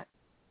that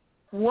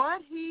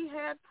what he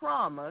had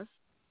promised,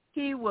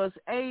 he was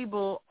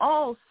able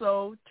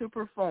also to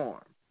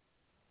perform.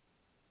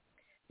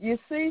 You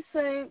see,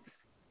 saints,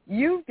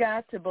 you've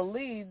got to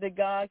believe that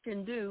God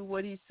can do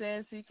what he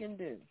says he can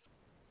do.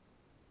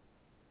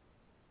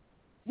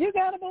 You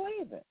got to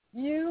believe it.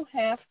 You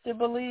have to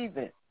believe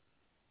it.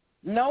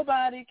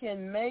 Nobody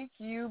can make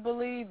you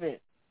believe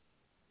it.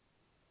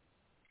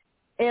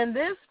 In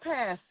this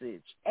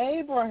passage,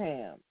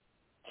 Abraham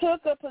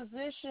took a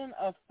position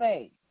of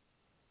faith.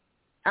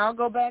 I'll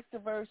go back to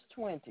verse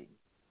 20.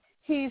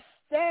 He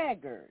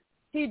staggered.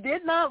 He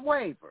did not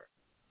waver.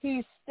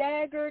 He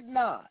staggered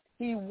not.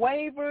 He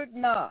wavered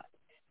not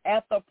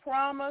at the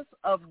promise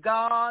of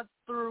God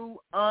through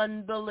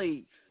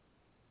unbelief.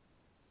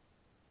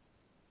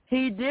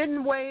 He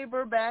didn't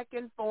waver back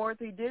and forth.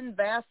 He didn't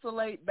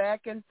vacillate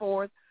back and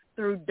forth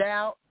through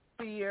doubt,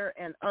 fear,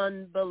 and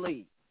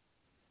unbelief.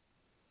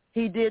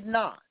 He did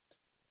not.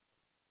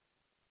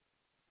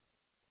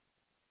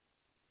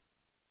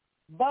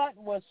 But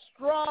was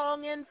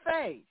strong in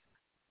faith,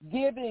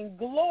 giving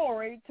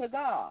glory to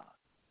God,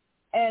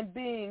 and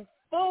being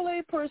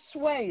fully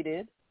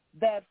persuaded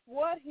that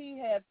what he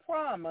had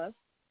promised,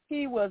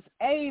 he was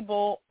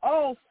able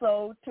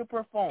also to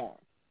perform.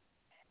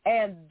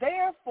 And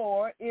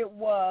therefore it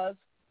was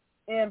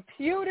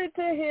imputed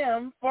to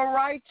him for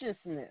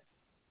righteousness.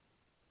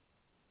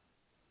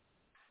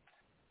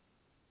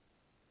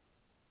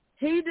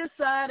 He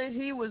decided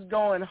he was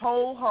going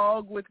whole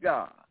hog with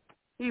God.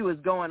 He was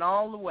going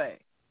all the way.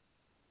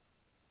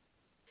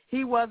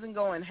 He wasn't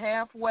going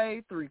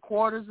halfway,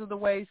 3/4 of the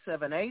way,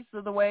 7/8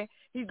 of the way.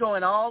 He's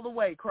going all the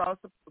way across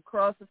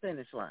the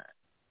finish line.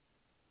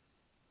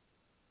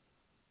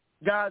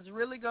 God's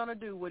really going to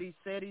do what he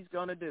said he's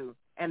going to do,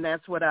 and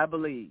that's what I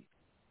believe.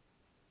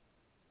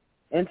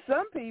 And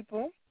some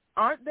people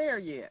aren't there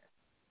yet.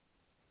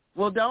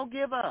 Well, don't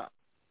give up.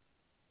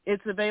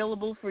 It's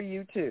available for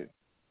you too.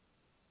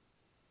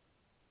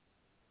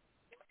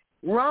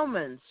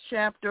 Romans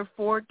chapter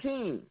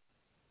 14,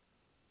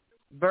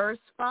 verse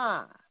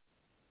 5.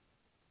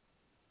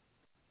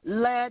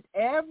 Let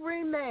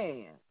every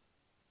man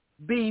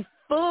be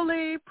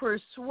fully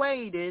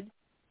persuaded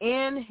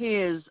in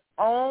his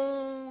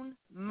own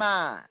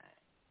mind.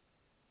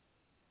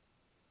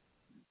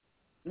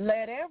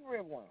 Let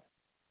everyone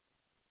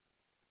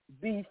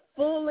be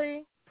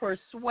fully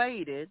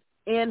persuaded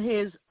in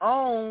his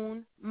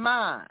own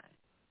mind.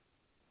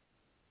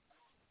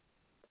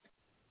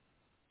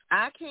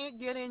 I can't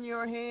get in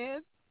your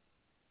head.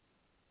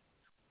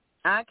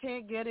 I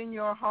can't get in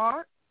your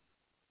heart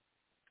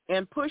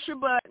and push a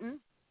button,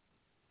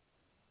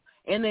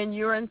 and then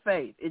you're in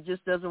faith. It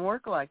just doesn't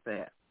work like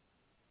that.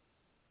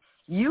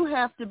 You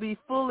have to be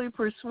fully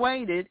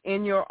persuaded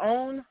in your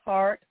own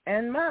heart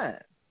and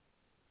mind.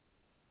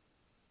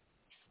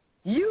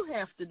 You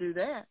have to do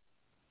that.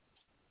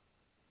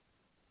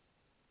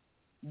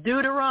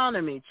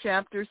 Deuteronomy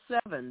chapter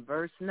 7,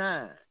 verse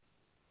 9.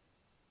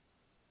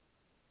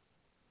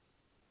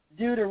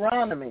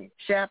 Deuteronomy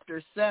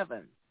chapter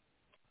 7,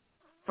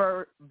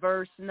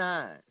 verse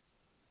 9.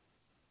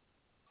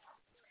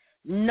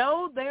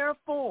 Know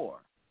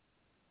therefore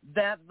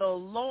that the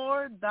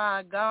Lord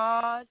thy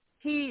God,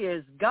 he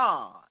is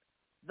God,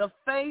 the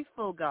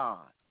faithful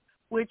God,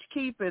 which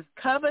keepeth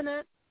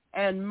covenant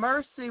and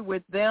mercy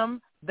with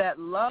them that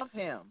love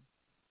him,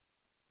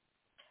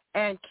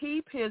 and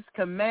keep his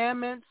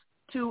commandments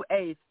to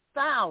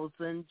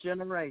 1,000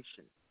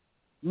 generations.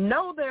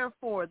 Know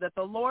therefore that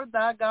the Lord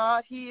thy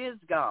God, he is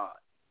God,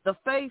 the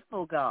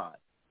faithful God,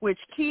 which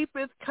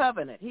keepeth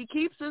covenant. He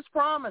keeps his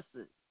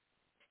promises.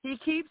 He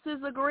keeps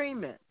his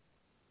agreement.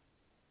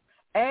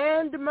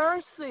 And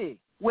mercy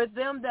with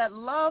them that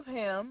love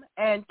him,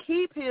 and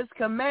keep his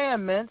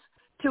commandments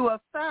to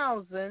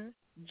 1,000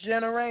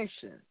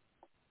 generations.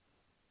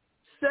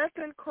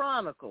 2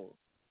 Chronicles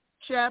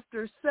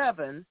chapter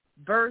 7,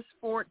 verse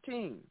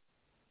 14.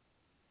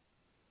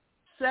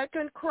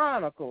 2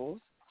 Chronicles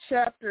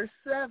chapter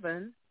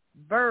 7,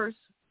 verse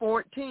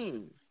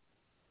 14.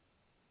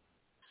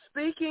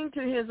 Speaking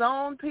to his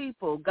own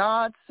people,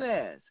 God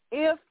says,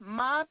 if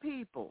my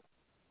people,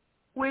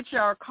 which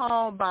are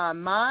called by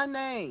my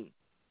name,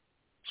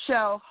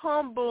 shall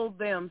humble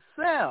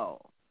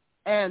themselves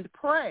and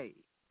pray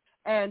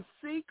and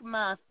seek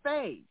my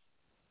face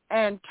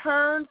and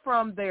turn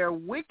from their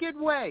wicked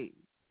ways,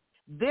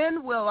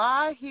 then will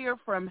I hear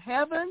from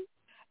heaven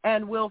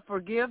and will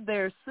forgive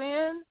their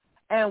sin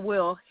and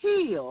will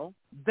heal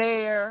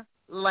their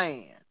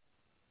land.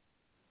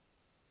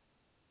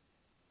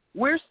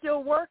 We're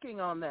still working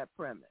on that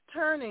premise,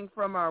 turning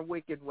from our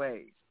wicked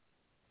ways.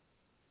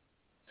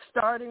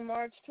 Starting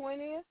March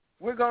 20th,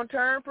 we're going to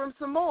turn from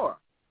some more.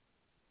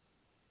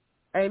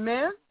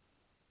 Amen?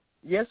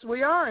 Yes,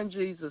 we are in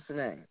Jesus'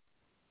 name.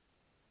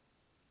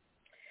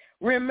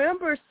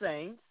 Remember,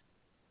 saints,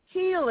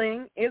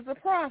 healing is a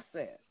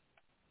process.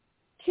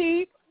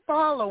 Keep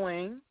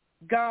following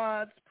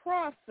God's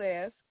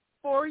process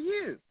for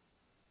you.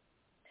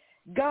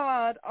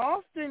 God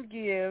often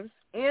gives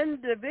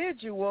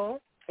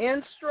individual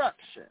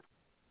instruction.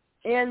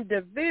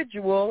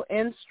 Individual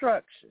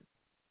instruction.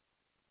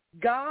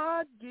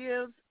 God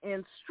gives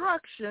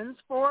instructions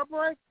for a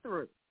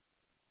breakthrough.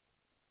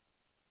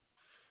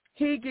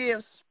 He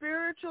gives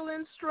spiritual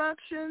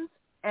instructions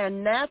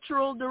and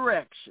natural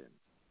directions.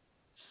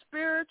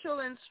 Spiritual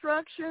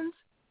instructions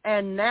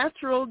and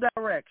natural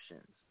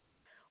directions.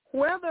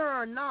 Whether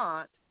or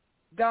not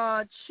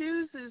God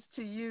chooses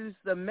to use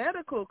the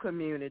medical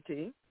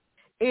community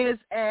is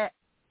at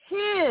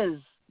his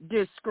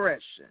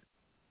discretion,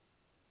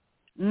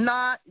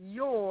 not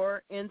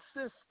your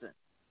insistence.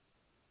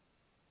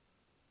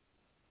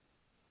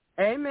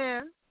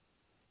 Amen.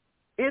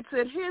 It's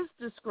at his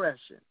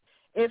discretion.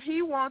 If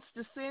he wants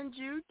to send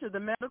you to the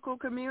medical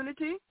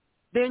community,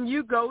 then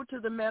you go to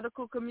the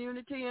medical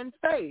community in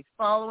faith,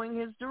 following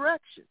his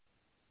direction.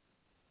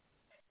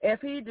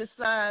 If he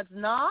decides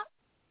not,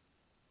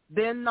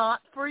 then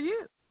not for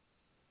you.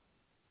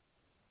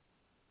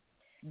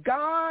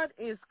 God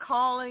is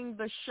calling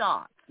the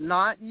shots,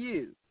 not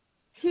you.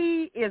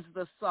 He is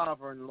the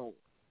sovereign Lord.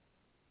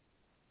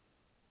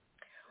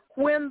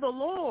 When the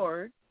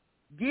Lord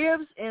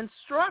gives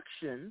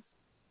instructions,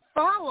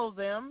 follow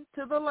them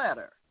to the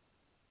letter.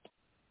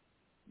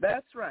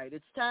 That's right.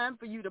 It's time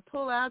for you to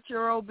pull out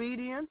your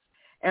obedience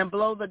and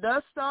blow the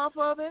dust off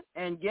of it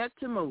and get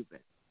to moving.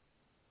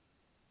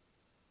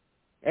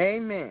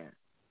 Amen.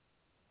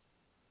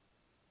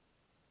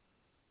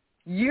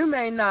 You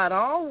may not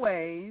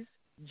always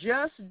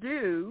just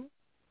do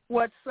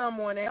what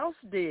someone else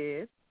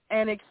did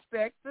and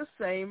expect the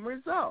same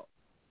result.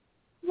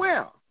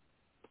 Well,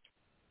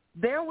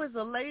 there was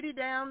a lady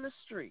down the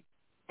street,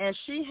 and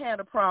she had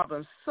a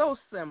problem so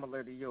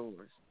similar to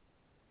yours.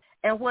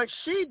 And what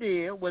she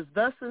did was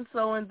thus and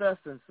so and thus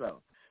and so.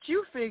 What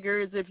you figure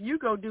is if you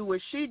go do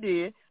what she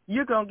did,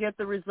 you're going to get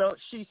the result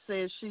she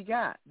says she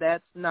got.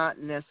 That's not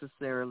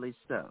necessarily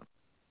so.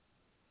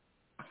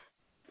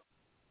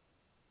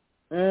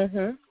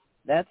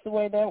 That's the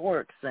way that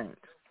works,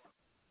 saints.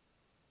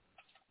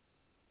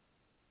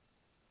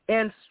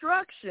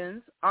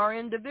 Instructions are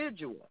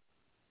individual.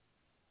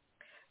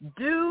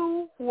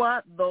 Do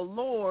what the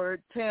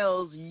Lord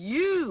tells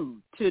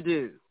you to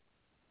do.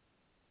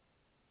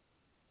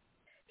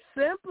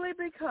 Simply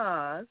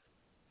because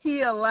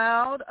he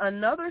allowed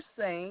another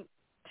saint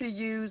to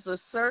use a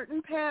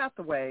certain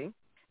pathway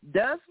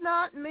does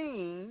not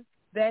mean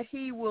that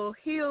he will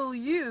heal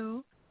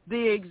you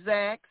the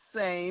exact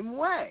same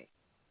way.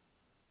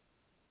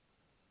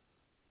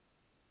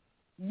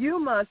 You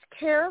must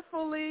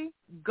carefully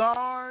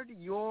guard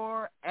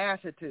your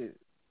attitude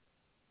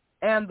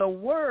and the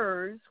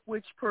words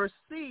which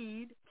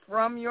proceed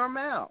from your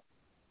mouth.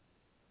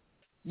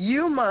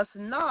 You must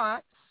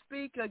not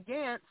speak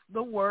against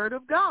the word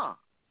of God.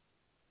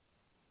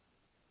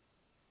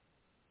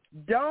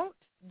 Don't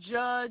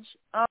judge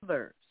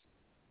others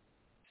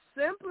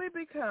simply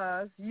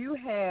because you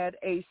had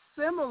a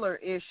similar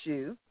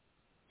issue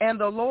and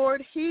the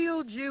Lord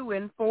healed you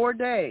in 4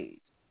 days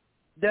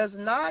does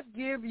not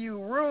give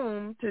you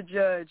room to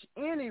judge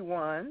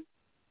anyone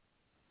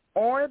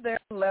or their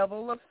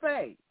level of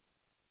faith.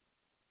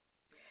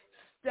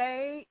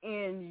 Stay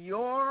in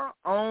your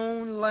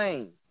own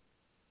lane.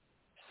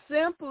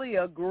 Simply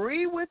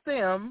agree with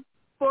them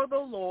for the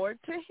Lord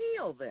to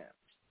heal them.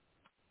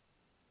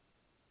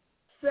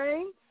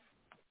 Saints,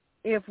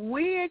 if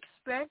we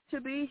expect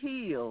to be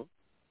healed,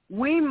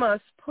 we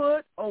must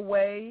put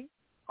away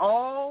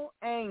all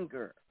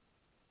anger,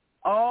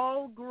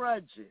 all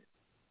grudges,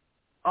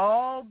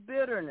 all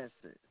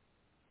bitternesses,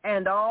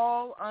 and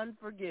all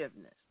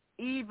unforgiveness,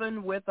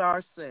 even with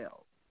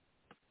ourselves.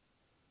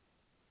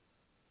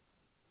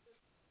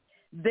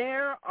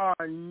 There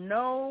are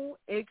no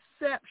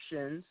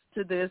exceptions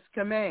to this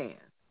command.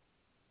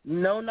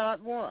 No,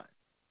 not one.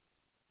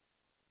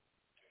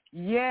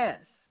 Yes,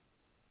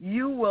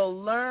 you will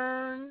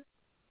learn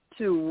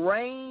to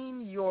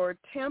rein your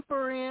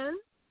temper in,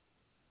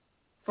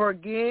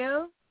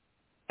 forgive,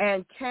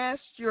 and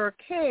cast your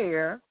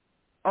care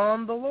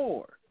on the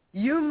Lord.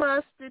 You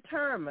must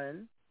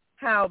determine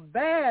how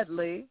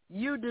badly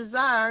you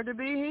desire to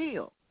be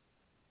healed.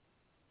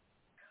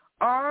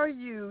 Are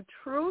you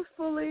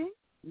truthfully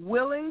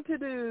willing to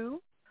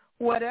do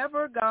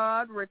whatever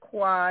God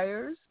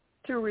requires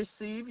to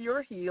receive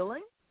your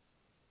healing?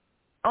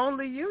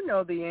 Only you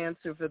know the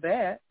answer for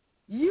that.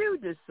 You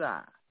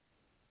decide.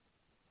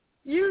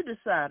 You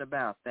decide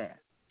about that.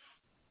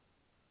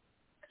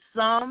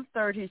 Psalm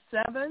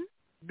 37,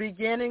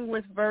 beginning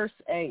with verse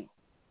 8.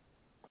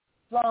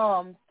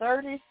 Psalm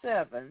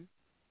 37,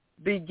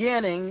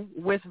 beginning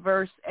with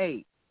verse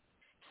 8.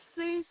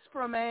 Cease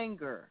from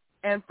anger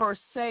and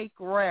forsake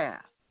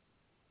wrath.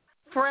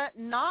 Fret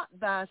not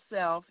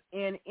thyself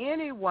in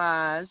any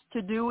wise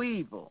to do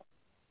evil,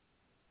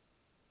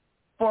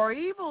 for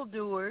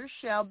evildoers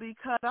shall be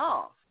cut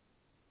off.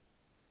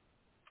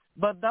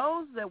 But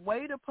those that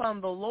wait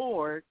upon the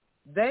Lord,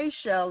 they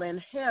shall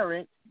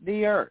inherit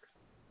the earth.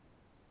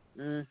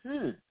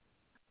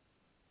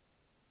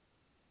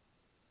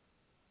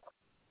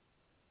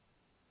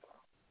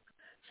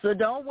 So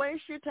don't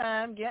waste your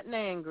time getting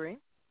angry,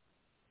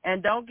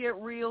 and don't get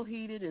real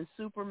heated and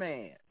super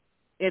mad.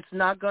 It's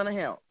not going to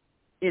help.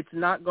 It's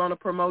not going to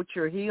promote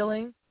your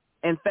healing.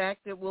 In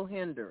fact, it will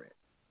hinder it.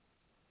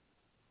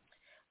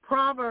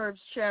 Proverbs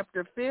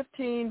chapter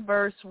 15,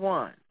 verse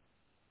 1.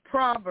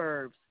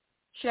 Proverbs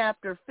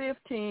chapter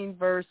 15,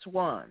 verse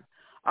 1.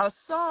 A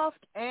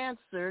soft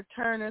answer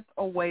turneth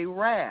away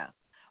wrath,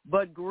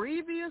 but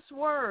grievous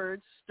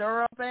words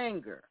stir up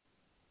anger.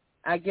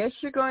 I guess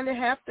you're going to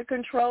have to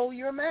control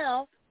your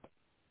mouth.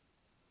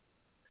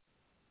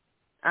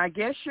 I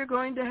guess you're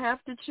going to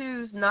have to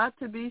choose not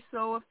to be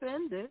so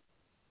offended.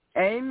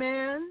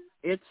 Amen.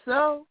 It's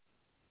so.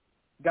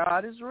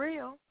 God is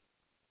real.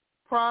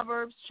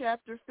 Proverbs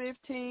chapter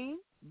 15,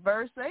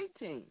 verse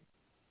 18.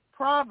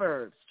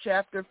 Proverbs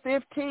chapter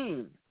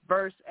 15,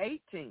 verse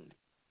 18.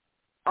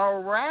 A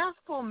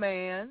wrathful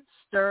man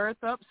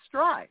stirreth up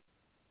strife,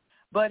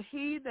 but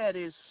he that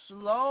is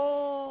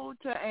slow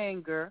to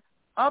anger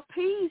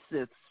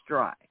appeaseth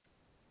strife.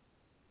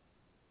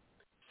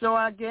 So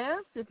I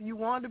guess if you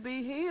want to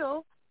be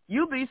healed,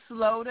 you be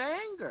slow to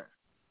anger.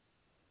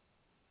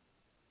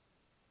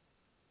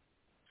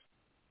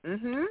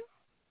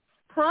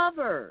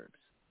 Proverbs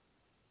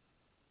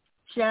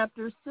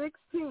chapter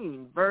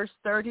 16, verse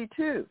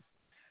 32.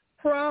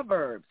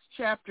 Proverbs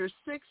chapter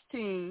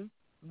 16,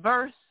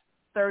 verse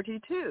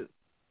 32.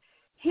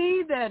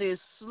 He that is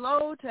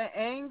slow to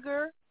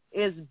anger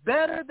is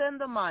better than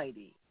the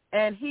mighty,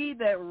 and he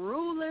that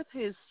ruleth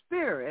his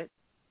spirit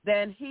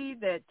than he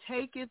that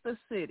taketh a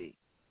city.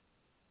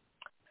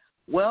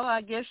 Well,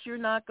 I guess you're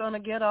not going to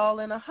get all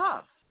in a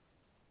huff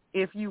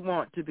if you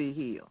want to be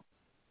healed.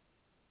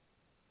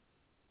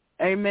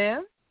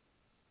 Amen?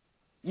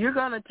 You're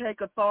going to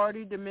take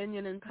authority,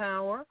 dominion, and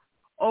power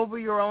over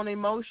your own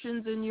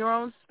emotions and your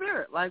own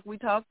spirit, like we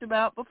talked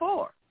about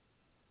before.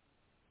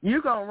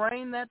 You're going to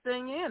rein that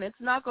thing in. It's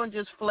not going to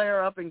just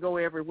flare up and go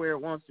everywhere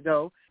it wants to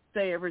go,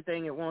 say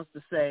everything it wants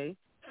to say,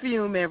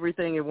 fume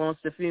everything it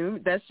wants to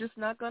fume. That's just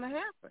not going to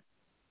happen.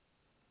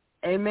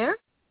 Amen?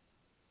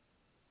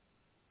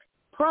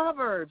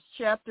 Proverbs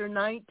chapter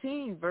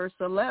 19, verse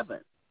 11.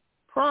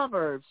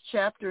 Proverbs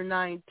chapter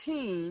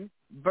 19,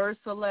 verse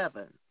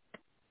 11.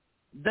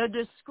 The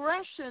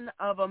discretion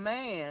of a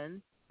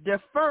man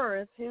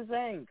deferreth his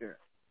anger.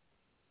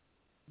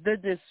 The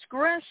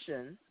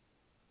discretion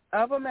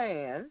of a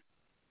man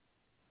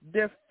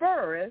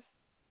deferreth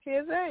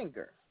his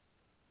anger.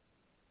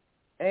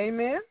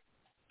 Amen?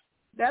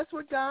 That's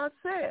what God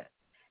said.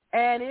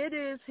 And it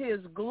is his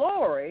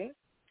glory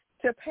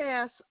to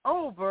pass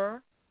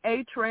over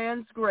a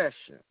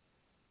transgression.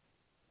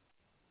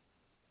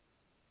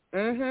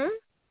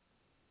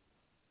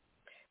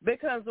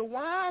 Because a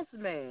wise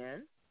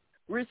man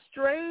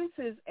restrains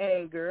his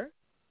anger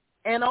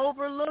and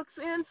overlooks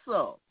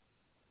insult.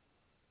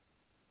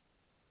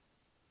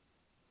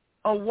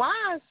 A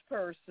wise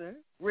person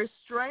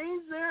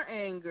restrains their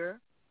anger,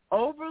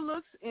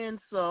 overlooks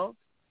insult,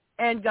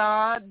 and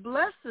God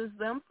blesses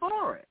them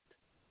for it.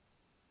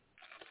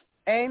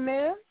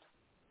 Amen?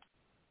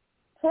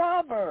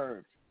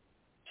 Proverbs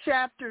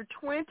chapter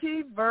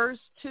 20, verse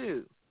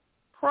 2.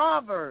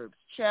 Proverbs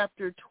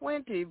chapter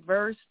 20,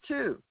 verse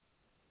 2.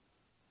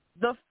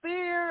 The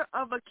fear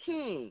of a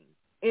king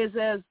is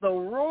as the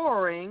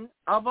roaring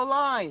of a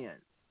lion.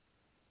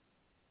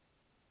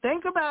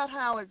 Think about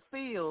how it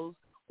feels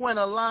when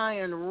a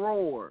lion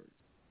roars.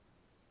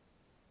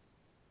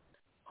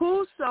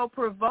 Whoso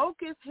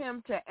provoketh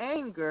him to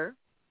anger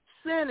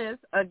sinneth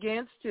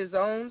against his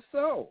own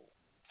soul.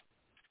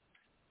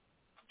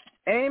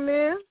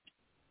 Amen?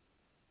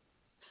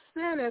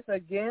 Sinneth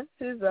against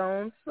his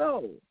own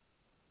soul.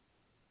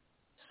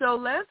 So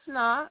let's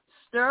not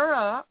stir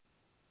up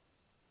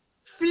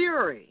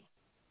fury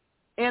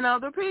in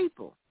other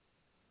people.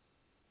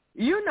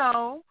 You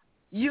know,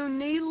 you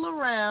needle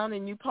around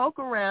and you poke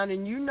around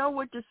and you know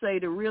what to say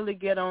to really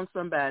get on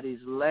somebody's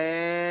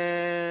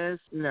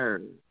last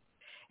nerve.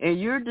 And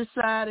you're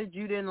decided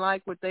you didn't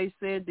like what they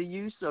said to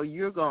you, so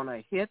you're going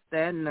to hit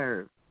that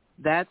nerve.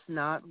 That's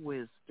not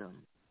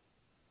wisdom.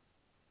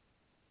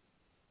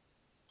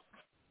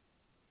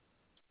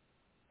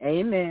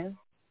 Amen.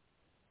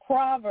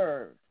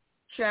 Proverbs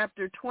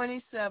chapter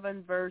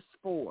 27, verse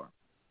 4.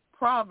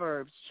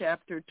 Proverbs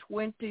chapter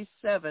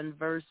 27,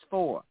 verse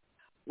 4.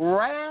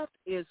 Wrath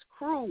is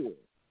cruel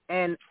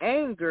and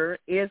anger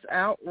is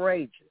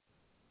outrageous.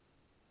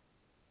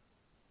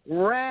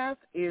 Wrath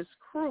is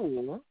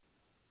cruel,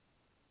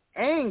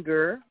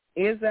 anger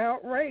is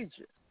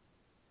outrageous.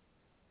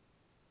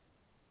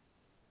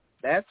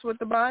 That's what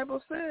the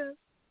Bible says.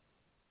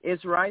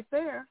 It's right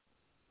there.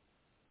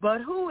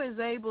 But who is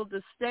able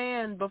to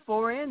stand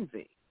before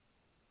envy?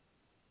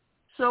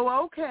 So,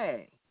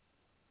 okay,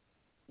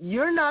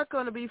 you're not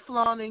going to be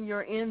flaunting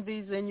your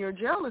envies and your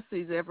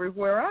jealousies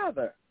everywhere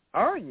either,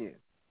 are you,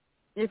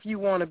 if you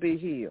want to be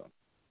healed?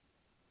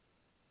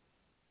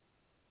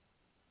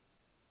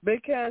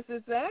 because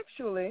it's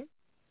actually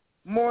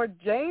more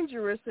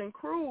dangerous and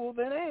cruel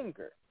than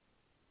anger.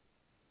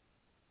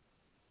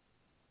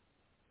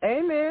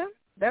 Amen.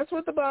 That's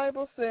what the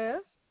Bible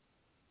says.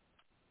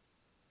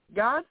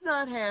 God's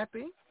not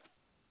happy.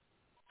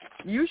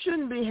 You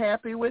shouldn't be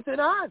happy with it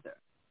either.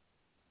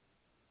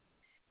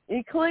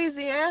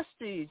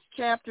 Ecclesiastes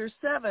chapter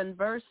 7,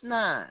 verse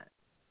 9.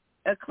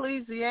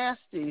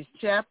 Ecclesiastes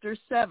chapter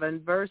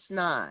 7, verse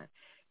 9.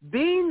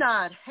 Be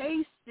not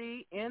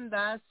hasty in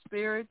thy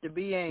spirit to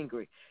be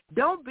angry.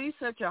 Don't be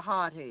such a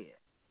hothead.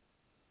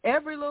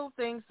 Every little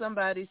thing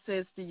somebody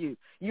says to you,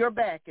 your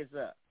back is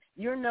up,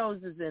 your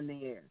nose is in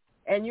the air,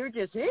 and you're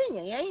just,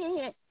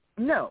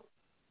 no,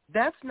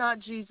 that's not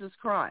Jesus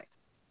Christ.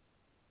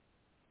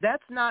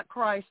 That's not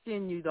Christ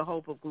in you, the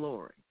hope of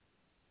glory.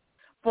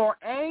 For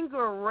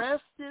anger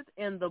resteth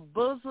in the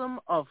bosom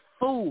of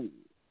fools.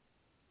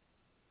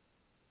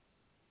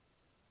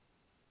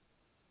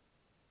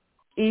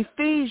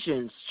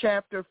 Ephesians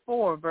chapter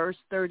 4, verse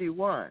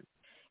 31.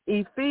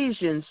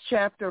 Ephesians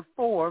chapter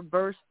 4,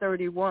 verse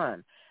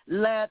 31.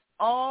 Let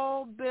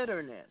all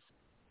bitterness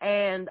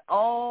and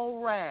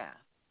all wrath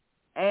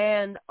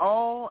and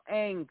all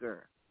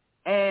anger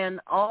and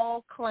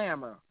all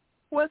clamor.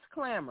 What's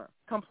clamor?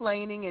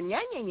 Complaining and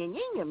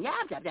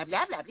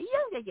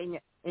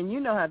and you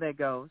know how that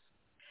goes.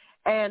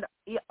 And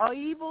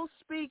evil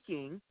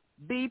speaking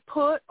be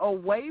put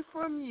away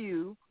from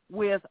you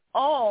with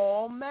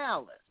all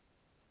malice.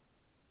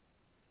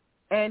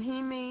 And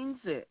he means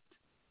it.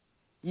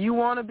 You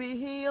want to be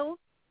healed?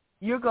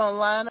 You're going to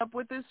line up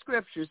with this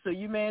scripture, so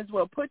you may as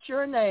well put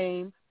your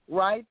name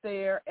right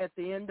there at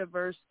the end of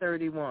verse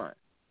 31.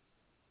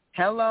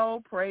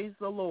 Hello, praise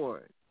the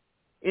Lord.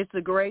 It's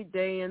a great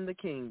day in the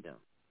kingdom.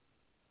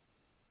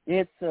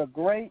 It's a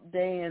great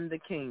day in the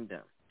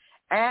kingdom.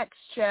 Acts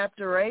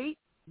chapter 8,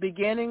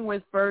 beginning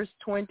with verse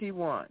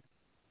 21.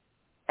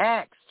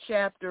 Acts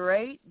chapter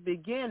 8,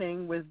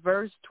 beginning with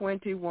verse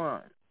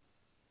 21.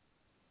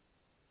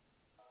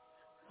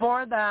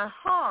 For thy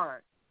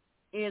heart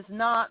is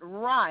not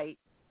right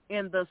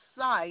in the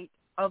sight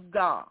of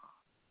God.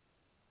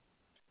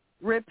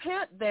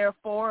 Repent,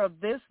 therefore, of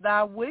this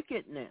thy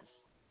wickedness,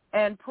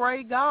 and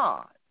pray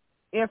God,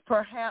 if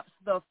perhaps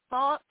the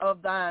thought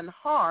of thine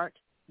heart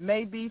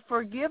may be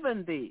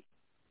forgiven thee.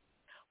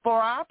 For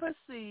I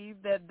perceive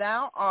that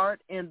thou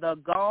art in the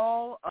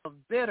gall of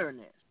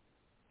bitterness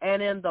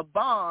and in the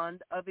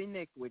bond of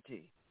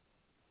iniquity.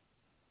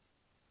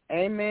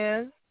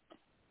 Amen.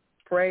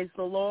 Praise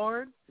the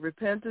Lord.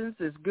 Repentance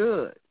is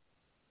good.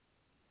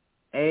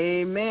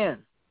 Amen.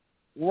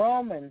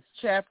 Romans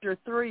chapter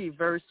 3,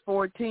 verse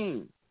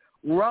 14.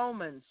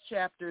 Romans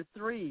chapter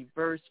 3,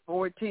 verse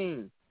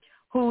 14.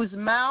 Whose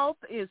mouth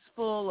is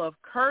full of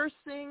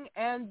cursing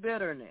and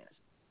bitterness.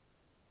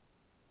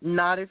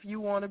 Not if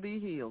you want to be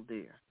healed,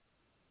 dear.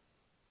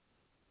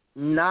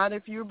 Not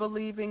if you're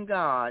believing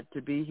God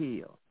to be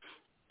healed.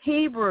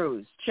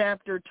 Hebrews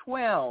chapter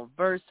 12,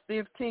 verse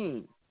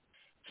 15.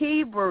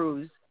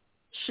 Hebrews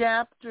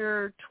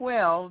chapter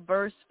 12,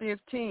 verse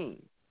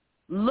 15.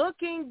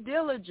 Looking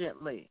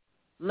diligently,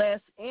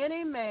 lest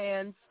any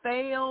man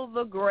fail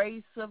the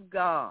grace of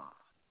God.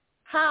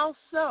 How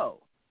so?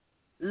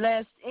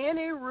 Lest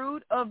any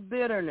root of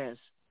bitterness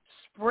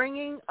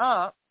springing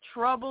up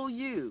trouble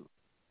you,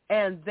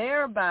 and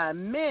thereby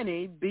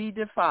many be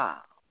defiled.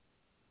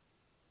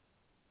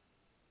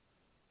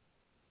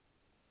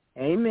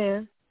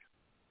 Amen.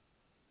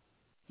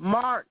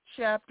 Mark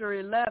chapter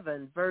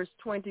 11, verse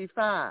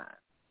 25.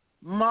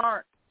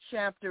 Mark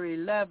chapter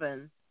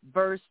 11,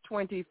 verse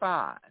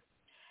 25.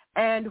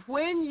 And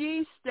when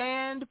ye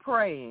stand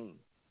praying,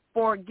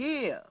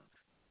 forgive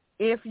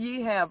if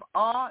ye have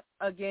aught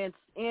against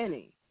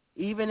any,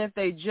 even if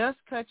they just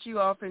cut you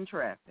off in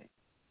traffic,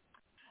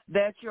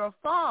 that your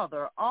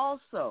Father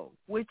also,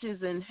 which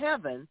is in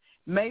heaven,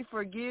 may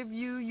forgive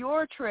you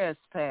your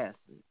trespasses.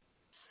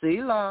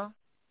 Selah.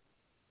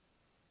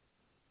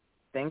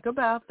 Think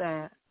about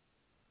that.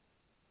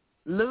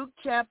 Luke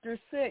chapter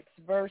 6,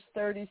 verse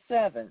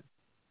 37.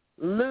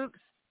 Luke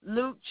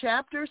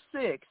chapter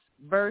 6,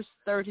 verse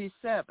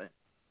 37.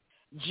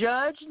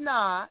 Judge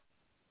not,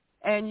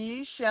 and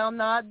ye shall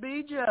not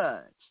be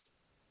judged.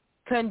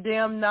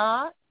 Condemn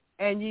not,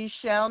 and ye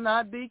shall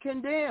not be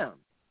condemned.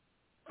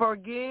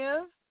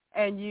 Forgive,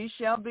 and ye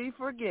shall be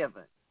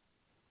forgiven.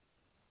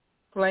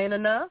 Plain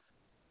enough?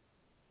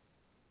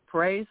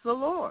 Praise the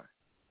Lord.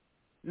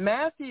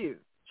 Matthew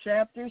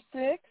chapter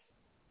 6,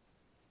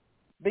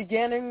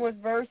 beginning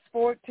with verse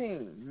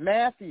 14.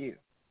 Matthew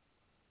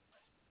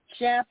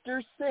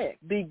chapter 6,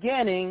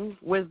 beginning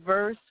with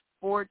verse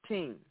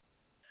 14.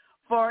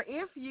 For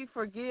if ye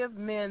forgive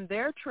men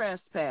their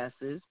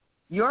trespasses,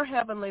 your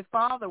heavenly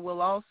Father will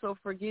also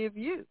forgive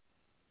you.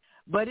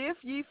 But if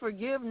ye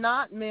forgive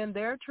not men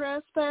their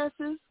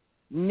trespasses,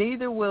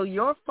 neither will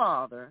your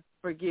Father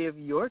forgive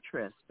your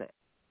trespass.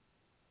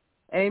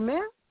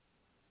 Amen?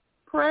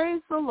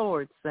 Praise the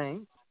Lord,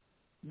 saints.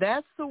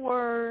 That's the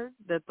word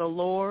that the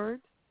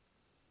Lord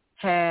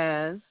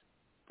has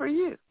for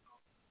you.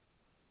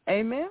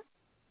 Amen?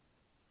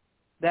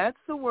 That's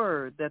the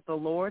word that the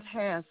Lord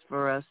has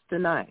for us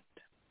tonight.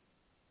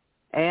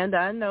 And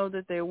I know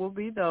that there will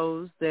be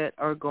those that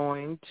are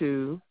going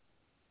to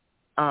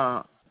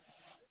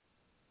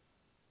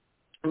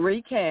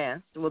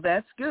recast. Well,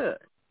 that's good.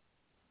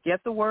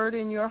 Get the word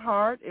in your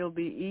heart. It'll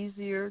be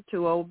easier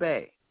to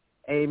obey.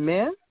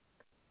 Amen.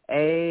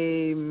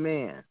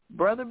 Amen.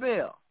 Brother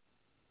Bill.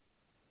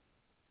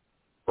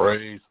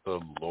 Praise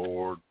the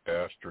Lord,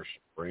 Pastor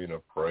Sabrina.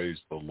 Praise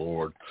the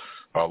Lord.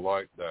 I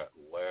like that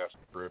last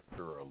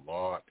scripture a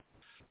lot.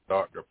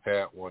 Dr.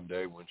 Pat one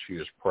day when she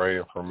was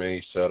praying for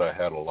me said I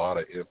had a lot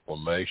of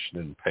inflammation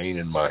and pain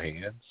in my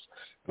hands.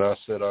 And I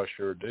said, I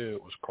sure do.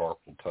 It was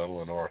carpal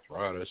tunnel and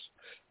arthritis.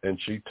 And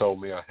she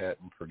told me I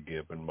hadn't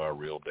forgiven my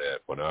real dad.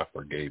 When I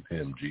forgave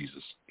him,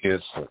 Jesus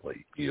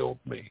instantly healed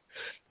me.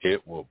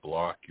 It will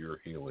block your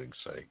healing,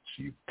 saints.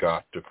 You've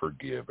got to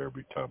forgive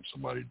every time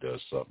somebody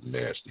does something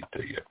nasty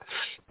to you.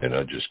 And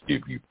I just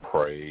give you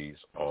praise,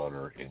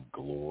 honor, and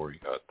glory.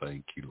 I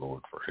thank you,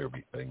 Lord, for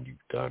everything you've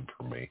done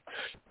for me.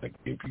 I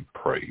give you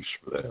praise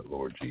for that,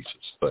 Lord Jesus.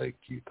 Thank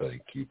you,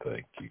 thank you,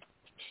 thank you.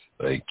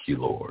 Thank you,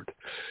 Lord.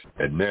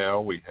 And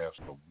now we have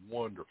some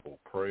wonderful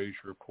praise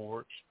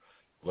reports.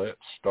 Let's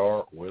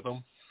start with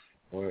them.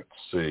 Let's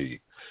see.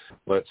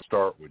 Let's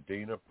start with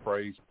Dina.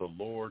 Praise the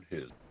Lord,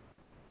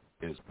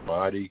 his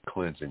mighty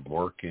cleansing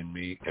work in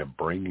me and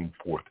bringing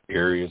forth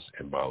areas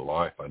in my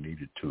life I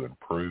needed to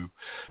improve.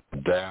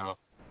 Thou,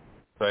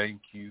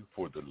 thank you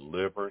for the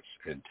deliverance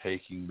and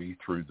taking me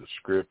through the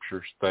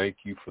scriptures. Thank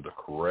you for the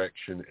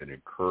correction and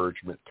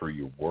encouragement through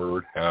your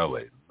word.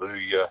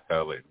 Hallelujah,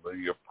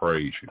 hallelujah.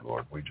 Praise you,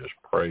 Lord. We just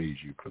praise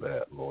you for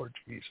that, Lord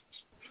Jesus.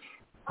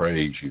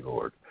 Praise you,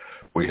 Lord.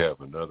 We have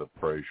another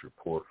praise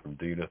report from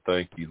Dina.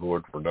 Thank you,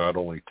 Lord, for not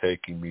only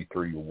taking me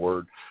through your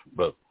word,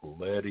 but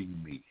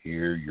letting me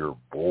hear your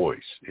voice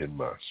in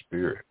my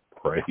spirit.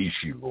 Praise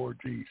you, Lord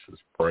Jesus.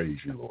 Praise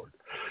you, Lord.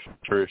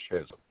 Trish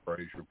has a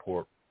praise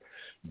report.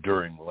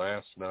 During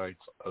last night's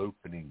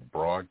opening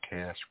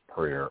broadcast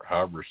prayer,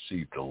 I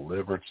received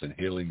deliverance and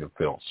healing and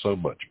felt so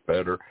much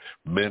better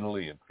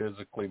mentally and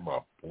physically. My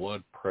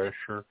blood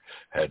pressure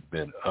had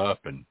been up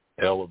and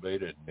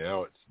elevated.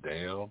 Now it's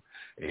down,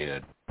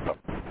 and I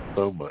feel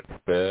so much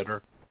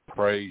better.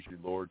 Praise you,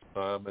 Lord.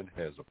 Simon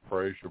has a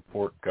praise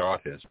report.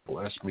 God has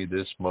blessed me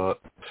this month.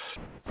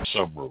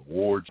 Some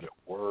rewards at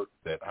work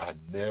that I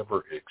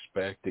never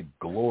expected.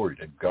 Glory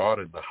to God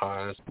in the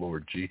highest,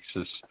 Lord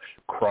Jesus.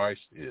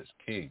 Christ is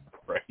King.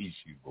 Praise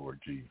you, Lord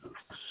Jesus.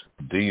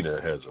 Dina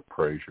has a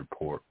praise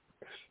report.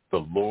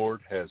 The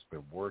Lord has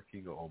been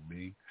working on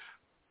me,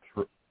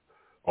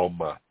 on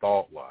my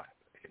thought life,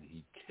 and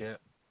he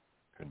kept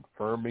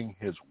confirming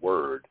his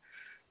word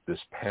this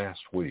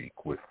past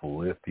week with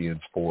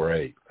Philippians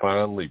 4:8.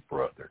 Finally,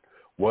 brethren,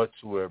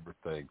 whatsoever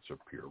things are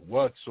pure,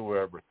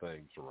 whatsoever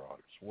things are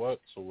honest,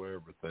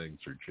 whatsoever things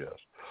are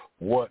just,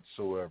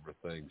 whatsoever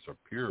things are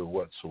pure,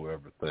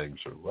 whatsoever things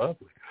are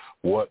lovely,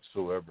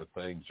 whatsoever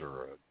things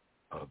are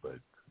of a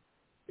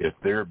if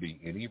there be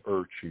any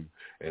virtue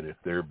and if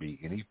there be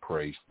any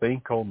praise,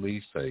 think on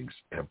these things,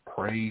 and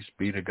praise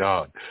be to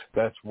God.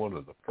 That's one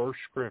of the first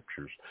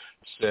scriptures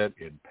said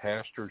in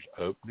Pastor's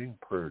opening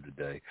prayer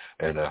today,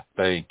 and I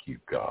thank you,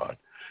 God.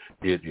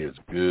 It is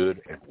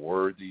good and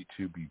worthy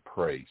to be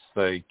praised.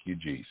 Thank you,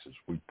 Jesus.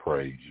 We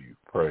praise you.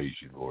 Praise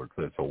you, Lord.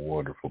 That's a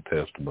wonderful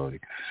testimony.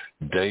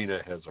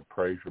 Dana has a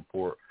praise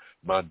report.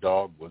 My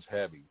dog was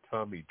having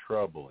tummy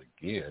trouble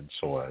again,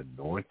 so I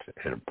anointed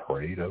and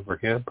prayed over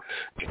him,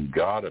 and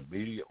God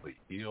immediately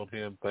healed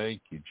him.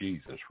 Thank you,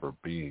 Jesus, for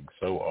being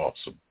so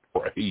awesome.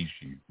 Praise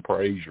you.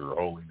 Praise your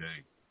holy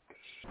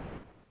name.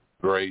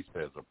 Grace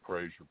has a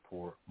praise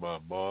report. My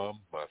mom,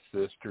 my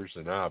sisters,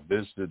 and I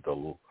visited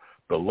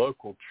the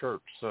local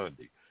church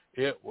Sunday.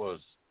 It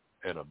was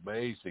an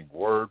amazing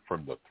word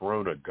from the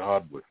throne of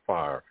God with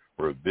fire,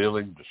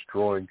 revealing,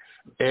 destroying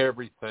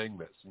everything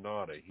that's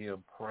not of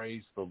him.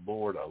 Praise the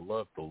Lord. I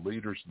love the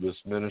leaders of this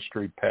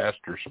ministry,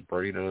 Pastor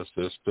Sabrina,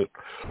 Assistant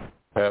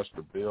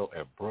Pastor Bill,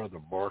 and Brother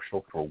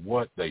Marshall, for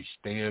what they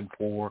stand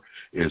for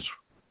is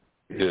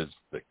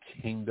the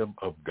kingdom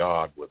of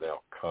God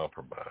without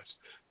compromise.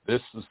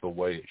 This is the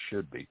way it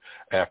should be.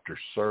 After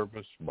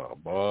service, my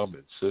mom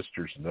and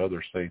sisters and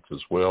other saints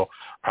as well,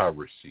 I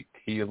received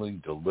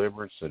healing,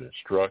 deliverance, and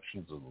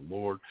instructions of the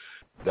Lord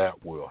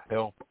that will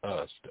help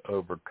us to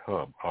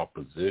overcome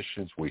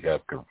oppositions we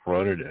have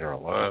confronted in our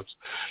lives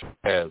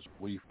as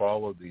we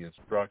follow the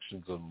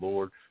instructions of the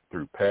Lord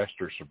through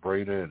Pastor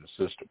Sabrina and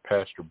Assistant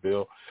Pastor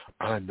Bill.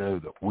 I know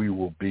that we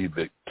will be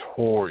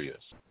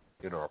victorious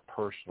in our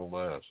personal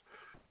lives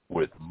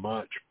with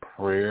much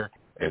prayer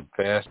and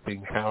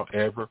fasting.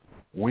 However,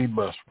 we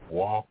must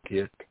walk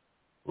it,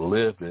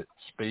 live it,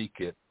 speak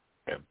it,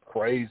 and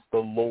praise the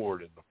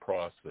Lord in the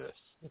process.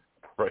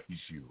 Praise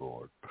you,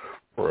 Lord.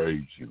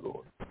 Praise you,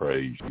 Lord.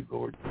 Praise you,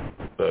 Lord.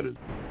 That is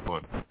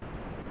wonderful.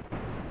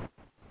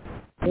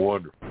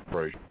 Wonderful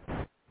praise.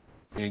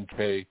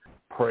 NK,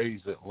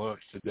 praise at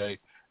lunch today.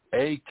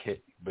 AK,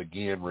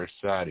 began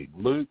reciting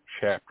Luke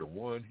chapter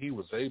 1, he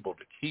was able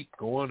to keep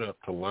going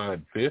up to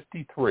line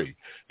 53.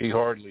 He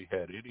hardly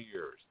had any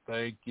errors.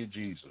 Thank you,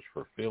 Jesus,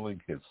 for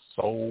filling his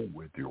soul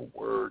with your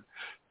word.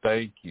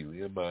 Thank you,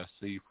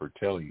 MIC, for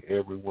telling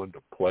everyone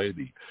to play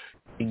the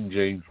King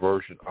James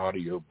Version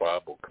audio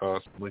Bible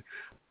constantly.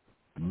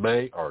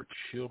 May our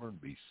children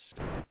be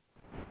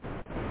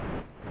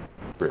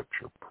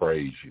Scripture.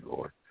 Praise you,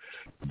 Lord.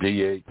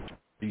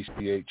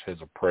 DCH has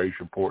a praise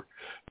report.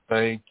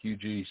 Thank you,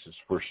 Jesus,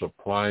 for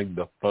supplying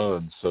the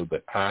funds so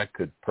that I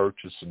could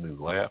purchase a new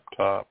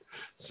laptop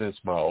since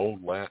my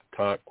old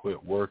laptop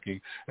quit working,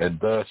 and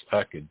thus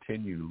I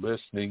continue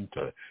listening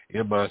to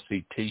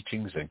MIC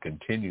teachings and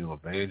continue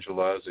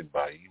evangelizing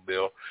by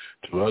email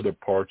to other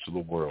parts of the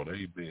world.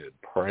 Amen.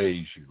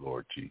 Praise you,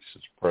 Lord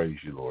Jesus. Praise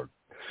you, Lord.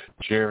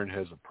 Sharon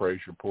has a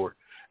praise report.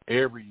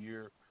 Every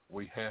year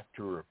we have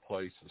to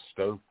replace a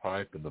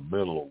stovepipe in the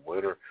middle of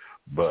winter,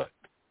 but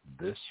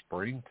this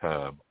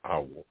springtime I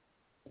will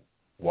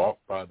walk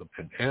by them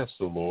and ask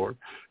the Lord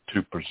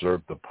to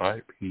preserve the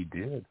pipe. He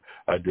did.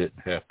 I didn't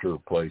have to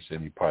replace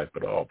any pipe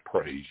at all.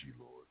 Praise you,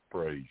 Lord.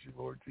 Praise you,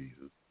 Lord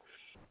Jesus.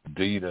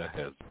 Deborah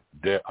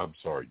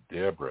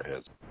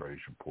has a praise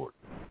report.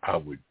 I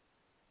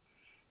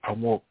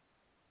won't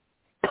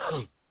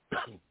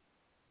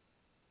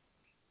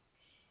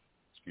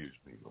excuse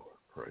me, Lord.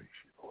 Praise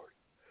you, Lord.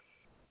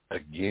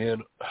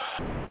 Again,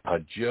 I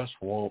just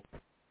want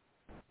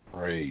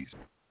praise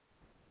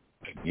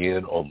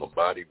again on the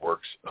mighty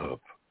works of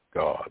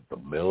God, the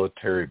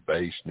military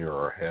base near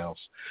our house,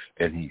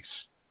 and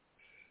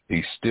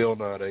he's still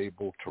not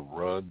able to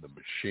run the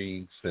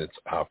machine since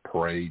I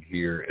prayed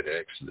here in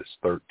Exodus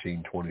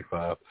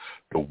 13:25.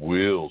 The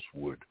wheels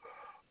would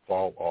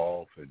fall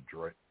off and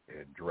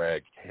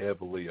drag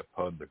heavily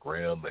upon the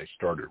ground. They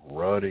started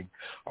running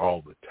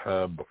all the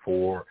time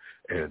before,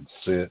 and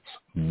since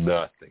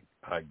nothing.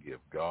 I give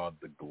God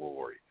the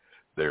glory.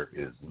 There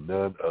is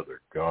none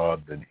other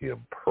God than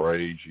him.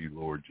 Praise you,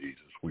 Lord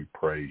Jesus. We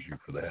praise you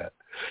for that.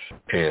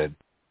 And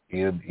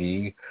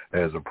ME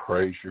as a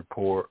praise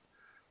report.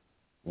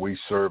 We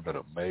serve an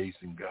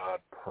amazing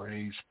God.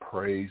 Praise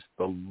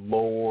the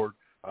Lord.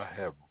 I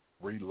have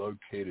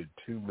relocated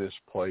 2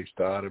 misplaced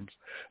items.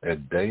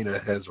 And Dana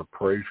has a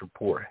praise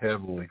report.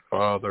 Heavenly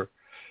Father,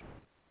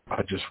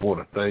 I just want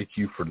to thank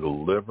you for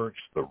deliverance,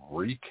 the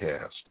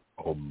recast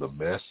on the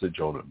message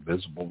on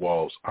Invisible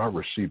Walls. I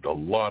received a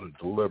lot of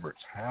deliverance.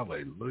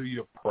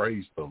 Hallelujah.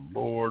 Praise the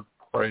Lord.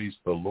 Praise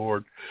the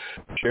Lord.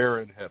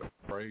 Sharon had a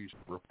praise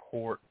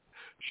report.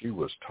 She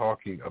was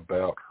talking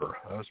about her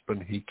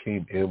husband. He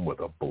came in with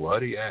a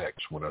bloody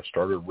axe when I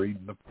started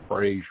reading the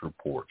praise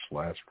reports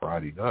last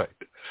Friday night.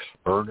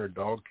 Her and her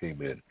dog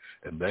came in,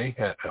 and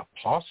a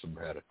possum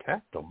had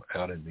attacked them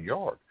out in the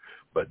yard.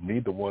 But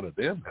neither one of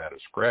them had a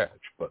scratch,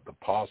 but the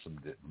possum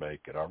didn't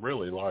make it. I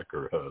really like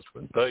her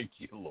husband. Thank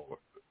you, Lord.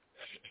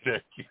 And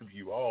I give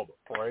you all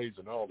the praise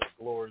and all the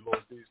glory,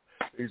 Lord Jesus.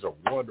 These are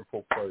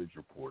wonderful praise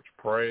reports.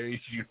 Praise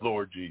you,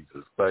 Lord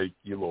Jesus. Thank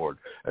you, Lord.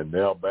 And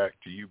now back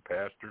to you,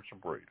 Pastor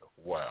Sabrina.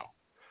 Wow.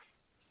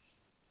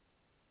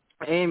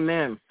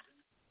 Amen.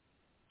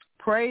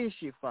 Praise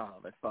you,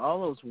 Father, for all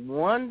those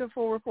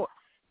wonderful reports.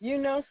 You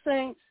know,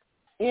 saints,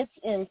 it's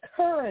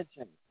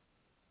encouraging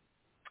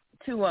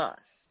to us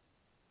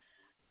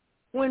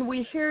when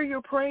we hear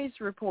your praise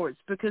reports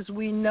because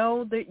we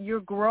know that you're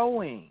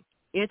growing.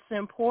 It's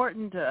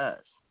important to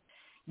us.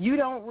 You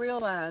don't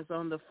realize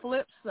on the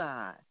flip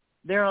side,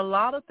 there are a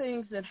lot of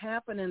things that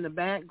happen in the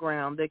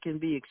background that can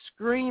be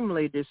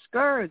extremely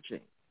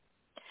discouraging.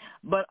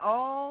 But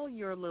all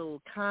your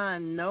little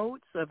kind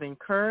notes of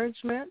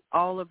encouragement,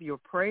 all of your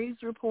praise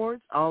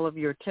reports, all of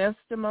your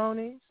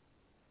testimonies,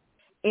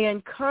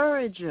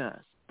 encourage us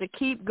to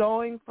keep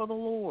going for the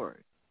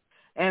Lord.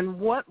 And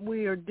what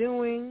we are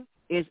doing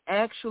is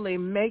actually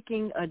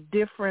making a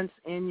difference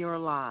in your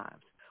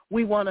lives.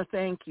 We want to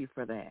thank you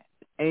for that.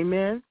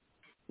 Amen?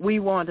 We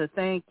want to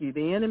thank you.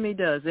 The enemy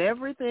does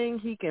everything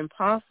he can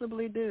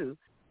possibly do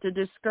to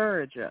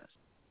discourage us.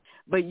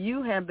 But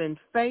you have been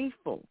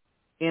faithful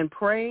in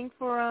praying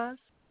for us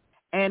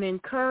and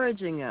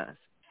encouraging us,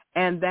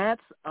 and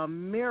that's a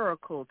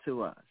miracle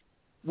to us.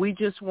 We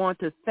just want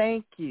to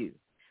thank you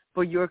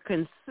for your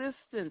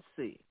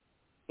consistency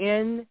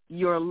in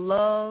your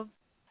love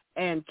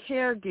and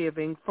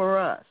caregiving for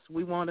us.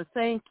 We want to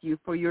thank you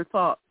for your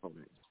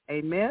thoughtfulness.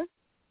 Amen?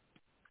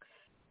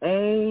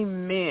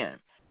 Amen.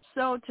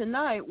 So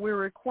tonight we're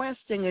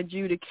requesting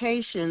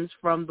adjudications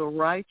from the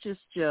righteous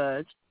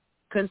judge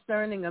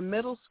concerning a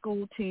middle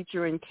school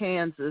teacher in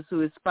Kansas who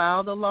has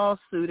filed a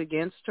lawsuit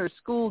against her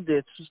school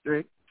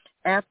district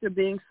after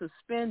being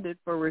suspended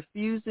for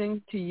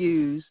refusing to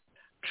use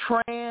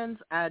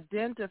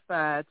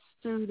trans-identified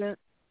student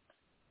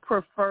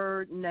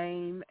preferred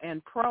name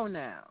and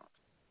pronouns.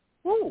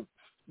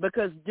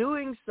 Because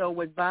doing so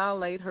would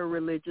violate her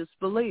religious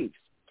beliefs.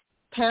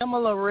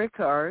 Pamela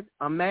Rickard,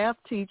 a math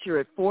teacher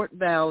at Fort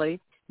Valley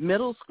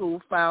Middle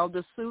School, filed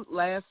a suit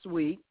last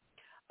week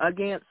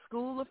against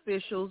school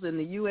officials in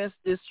the U.S.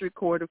 District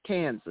Court of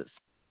Kansas.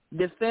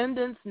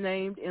 Defendants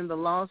named in the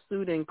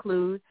lawsuit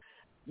include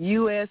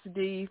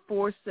USD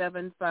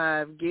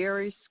 475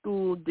 Gary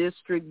School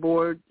District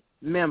Board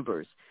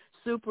members,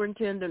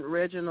 Superintendent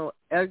Reginald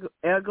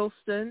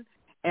Eggleston,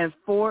 and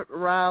Fort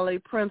Riley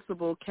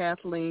Principal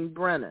Kathleen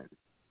Brennan.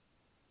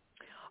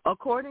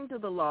 According to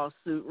the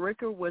lawsuit,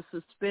 Rickard was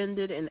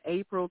suspended in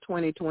April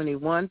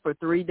 2021 for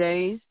 3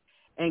 days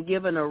and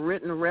given a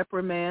written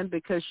reprimand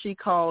because she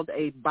called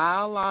a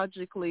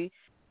biologically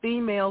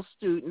female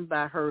student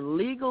by her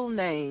legal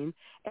name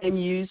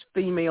and used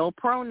female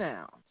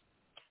pronouns.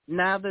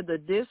 Neither the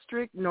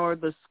district nor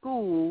the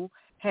school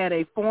had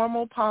a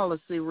formal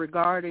policy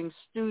regarding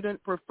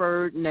student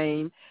preferred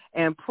name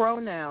and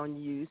pronoun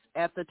use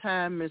at the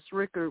time Ms.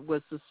 Rickard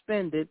was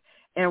suspended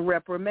and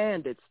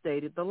reprimanded,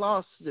 stated the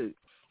lawsuit.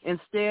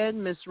 Instead,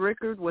 Ms.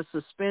 Rickard was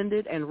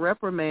suspended and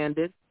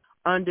reprimanded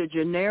under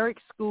generic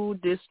school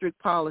district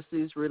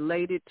policies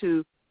related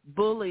to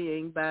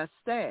bullying by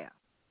staff,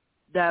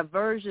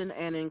 diversion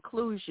and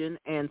inclusion,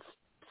 and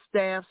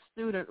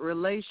staff-student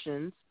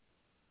relations,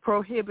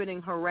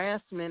 prohibiting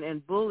harassment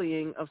and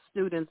bullying of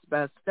students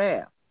by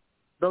staff.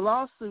 The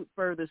lawsuit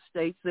further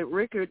states that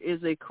Rickard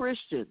is a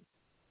Christian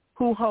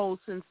who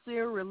holds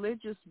sincere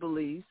religious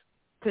beliefs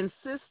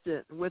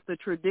consistent with the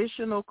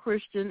traditional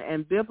Christian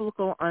and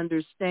biblical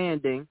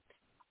understanding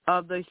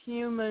of the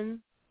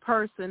human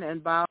person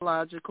and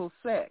biological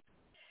sex.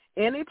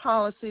 Any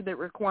policy that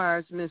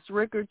requires Ms.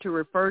 Rickard to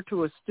refer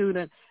to a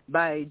student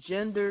by a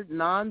gendered,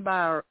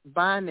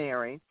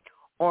 non-binary,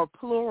 or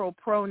plural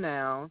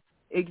pronoun,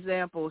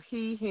 example,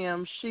 he,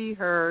 him, she,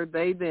 her,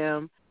 they,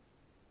 them,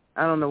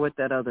 I don't know what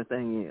that other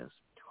thing is,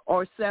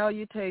 or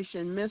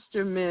salutation,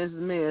 Mr.,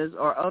 Ms.,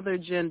 or other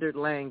gendered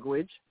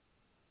language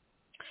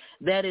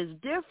that is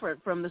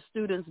different from the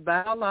student's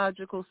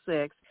biological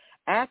sex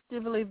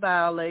actively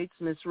violates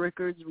Ms.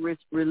 Rickard's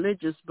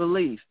religious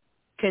belief,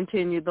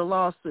 continued the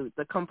lawsuit.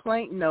 The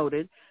complaint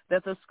noted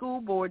that the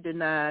school board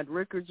denied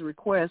Rickard's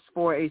request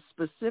for a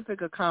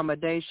specific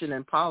accommodation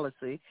and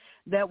policy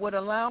that would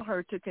allow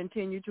her to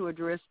continue to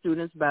address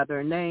students by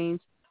their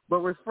names, but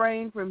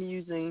refrain from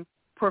using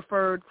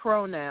preferred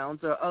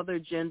pronouns or other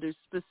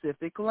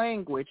gender-specific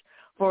language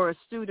for a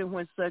student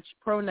when such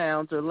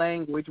pronouns or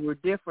language were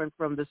different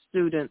from the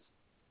student's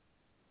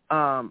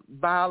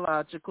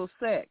biological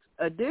sex.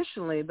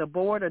 Additionally, the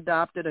board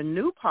adopted a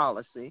new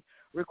policy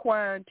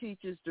requiring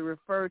teachers to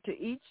refer to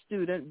each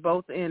student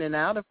both in and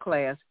out of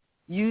class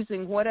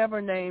using whatever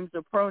names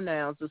or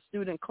pronouns the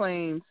student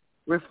claims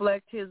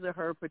reflect his or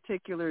her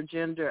particular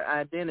gender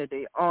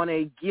identity on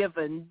a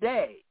given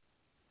day.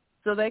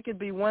 So they could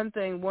be one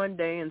thing one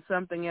day and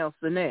something else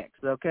the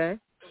next, okay?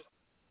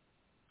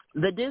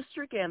 The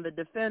district and the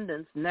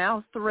defendants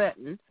now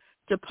threaten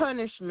to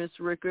punish Ms.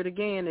 Rickard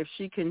again if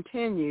she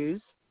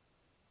continues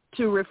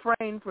to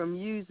refrain from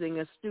using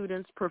a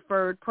student's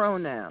preferred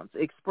pronouns,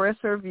 express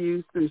her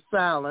views through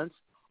silence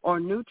or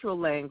neutral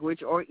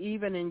language, or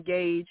even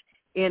engage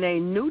in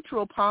a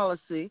neutral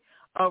policy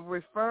of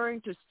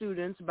referring to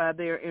students by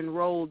their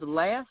enrolled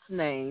last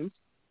names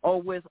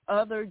or with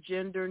other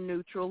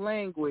gender-neutral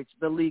language,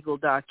 the legal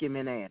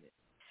document added.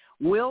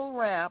 Will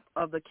Rapp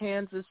of the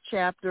Kansas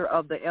chapter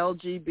of the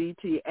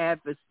LGBT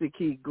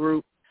advocacy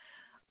group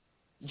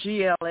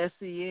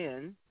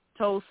GLSEN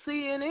told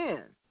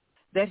CNN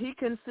that he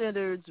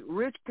considers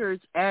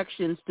Rickard's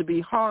actions to be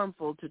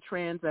harmful to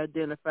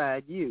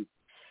trans-identified youth.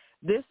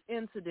 This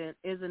incident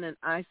isn't an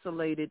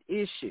isolated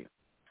issue.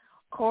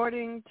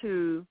 According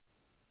to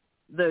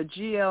the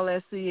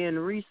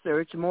GLSEN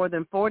research, more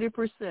than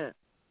 40%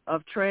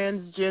 of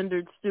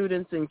transgendered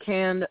students in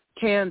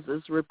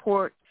Kansas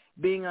report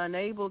being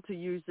unable to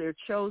use their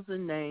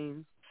chosen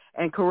names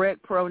and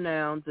correct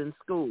pronouns in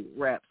school,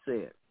 Rapp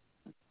said.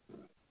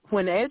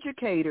 When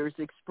educators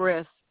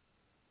express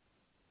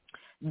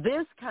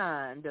this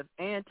kind of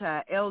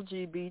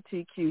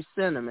anti-LGBTQ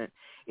sentiment,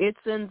 it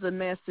sends a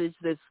message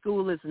that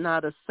school is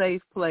not a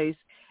safe place,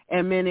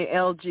 and many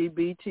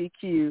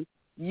LGBTQ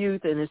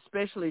youth, and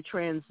especially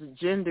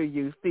transgender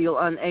youth, feel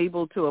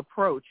unable to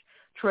approach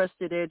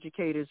trusted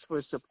educators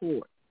for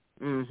support.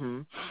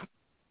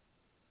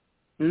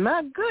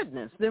 My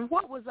goodness, then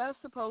what was I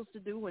supposed to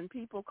do when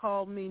people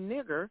called me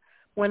nigger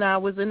when I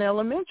was in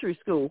elementary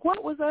school?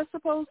 What was I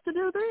supposed to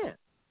do then?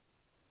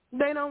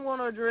 They don't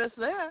want to address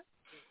that.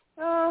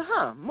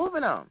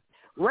 Moving on.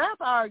 Rapp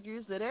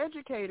argues that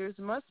educators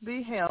must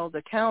be held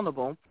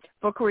accountable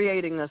for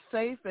creating a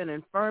safe and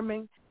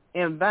affirming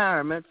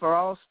environment for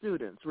all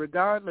students,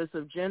 regardless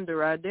of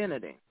gender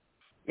identity.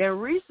 In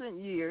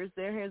recent years,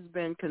 there has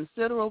been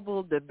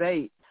considerable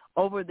debate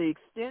over the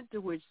extent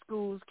to which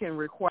schools can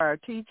require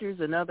teachers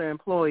and other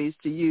employees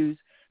to use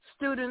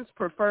students'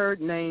 preferred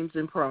names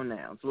and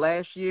pronouns.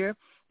 Last year,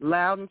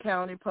 Loudoun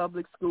County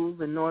Public Schools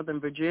in Northern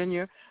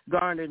Virginia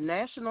garnered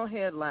national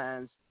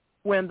headlines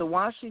when the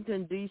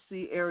Washington,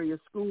 D.C. area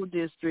school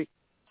district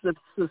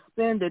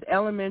suspended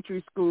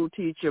elementary school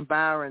teacher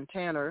Byron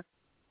Tanner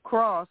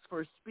Cross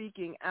for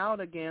speaking out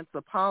against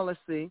a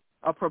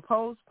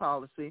proposed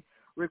policy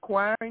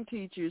requiring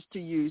teachers to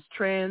use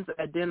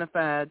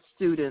trans-identified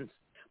students'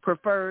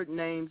 preferred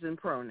names and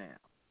pronouns.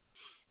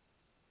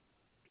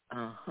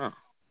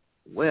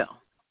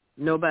 Well,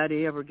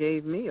 nobody ever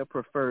gave me a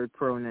preferred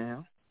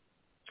pronoun.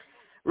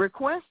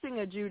 Requesting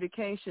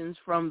adjudications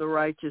from the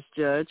righteous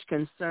judge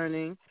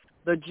concerning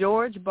the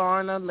George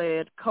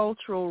Barna-led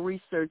Cultural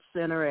Research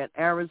Center at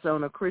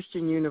Arizona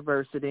Christian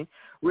University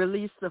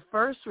released the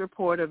first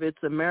report of its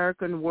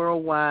American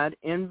Worldwide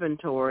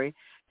Inventory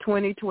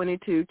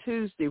 2022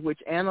 Tuesday, which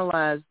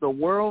analyzed the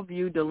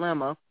worldview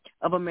dilemma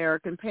of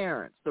American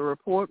parents. The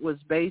report was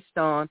based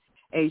on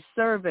a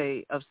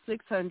survey of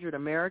 600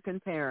 American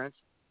parents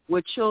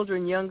with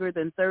children younger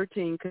than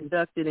 13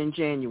 conducted in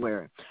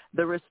January.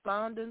 The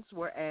respondents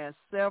were asked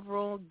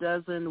several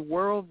dozen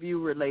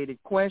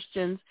worldview-related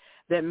questions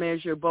that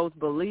measure both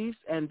beliefs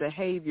and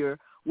behavior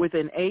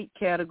within 8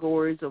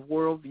 categories of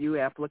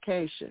worldview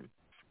application.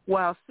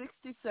 While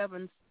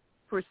 67%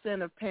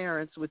 of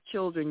parents with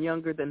children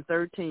younger than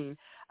 13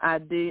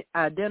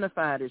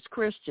 identified as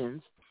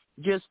Christians,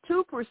 just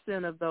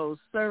 2% of those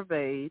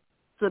surveyed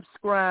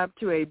subscribe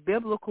to a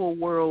biblical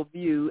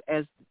worldview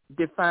as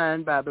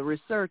defined by the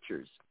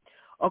researchers.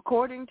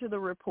 According to the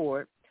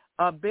report,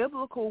 a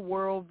biblical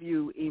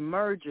worldview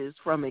emerges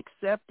from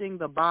accepting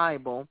the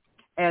Bible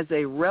as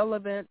a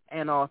relevant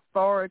and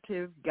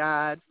authoritative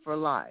guide for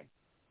life.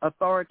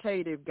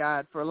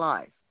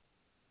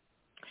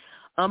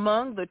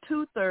 Among the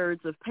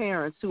 2/3 of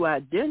parents who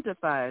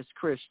identify as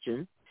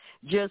Christian,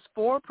 just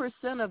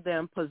 4% of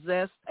them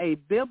possess a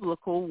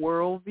biblical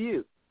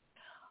worldview.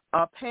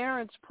 A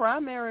parent's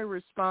primary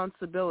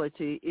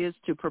responsibility is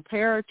to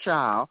prepare a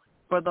child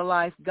for the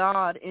life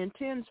God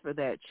intends for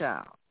that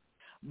child.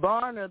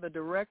 Barna, the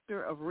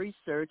director of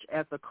research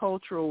at the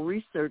Cultural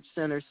Research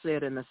Center,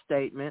 said in a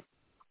statement,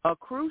 "A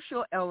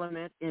crucial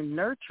element in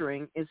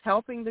nurturing is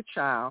helping the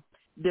child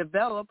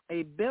develop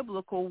a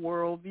biblical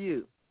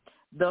worldview,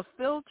 the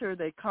filter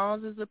that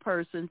causes a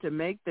person to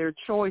make their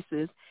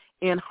choices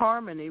in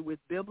harmony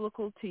with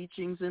biblical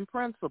teachings and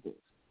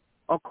principles."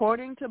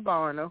 According to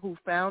Barna, who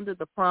founded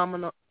the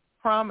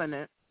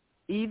prominent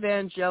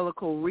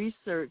evangelical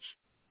research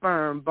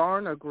firm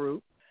Barna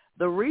Group,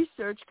 the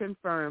research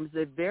confirms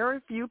that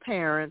very few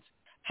parents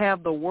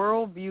have the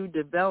worldview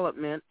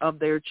development of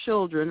their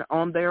children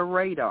on their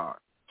radar.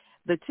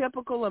 The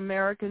typical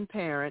American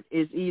parent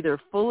is either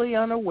fully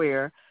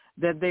unaware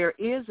that there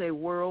is a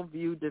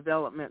worldview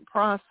development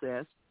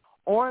process,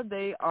 or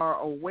they are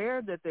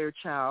aware that their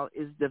child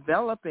is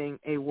developing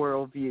a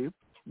worldview,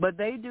 but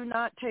they do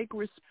not take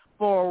responsibility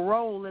for a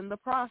role in the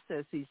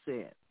process, he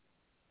said.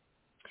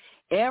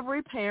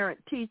 Every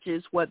parent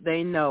teaches what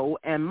they know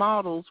and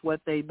models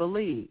what they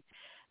believe.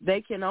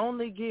 They can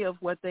only give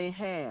what they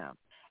have,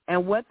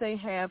 and what they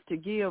have to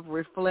give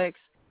reflects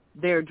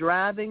their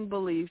driving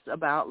beliefs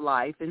about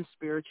life and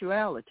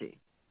spirituality.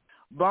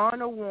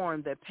 Barna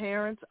warned that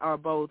parents are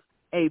both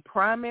a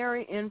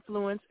primary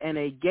influence and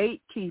a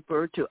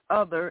gatekeeper to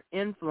other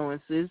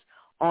influences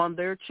on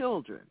their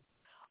children.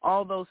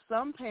 Although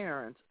some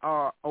parents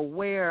are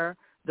aware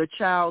the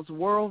child's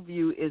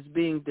worldview is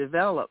being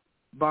developed,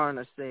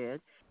 Barna said,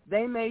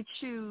 they may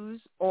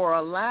choose or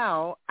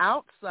allow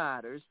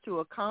outsiders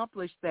to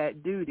accomplish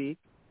that duty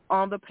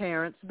on the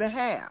parent's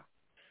behalf.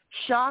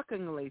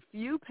 Shockingly,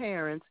 few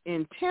parents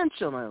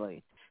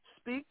intentionally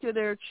speak to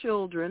their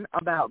children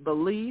about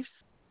beliefs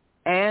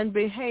and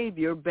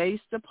behavior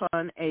based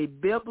upon a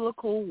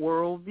biblical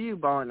worldview,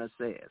 Barna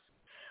says.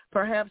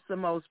 Perhaps the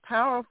most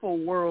powerful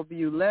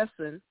worldview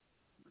lesson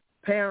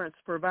parents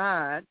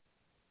provide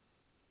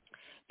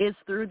is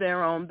through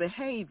their own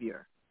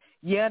behavior.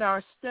 Yet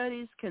our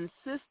studies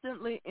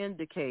consistently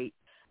indicate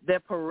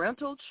that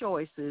parental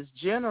choices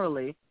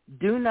generally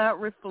do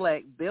not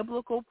reflect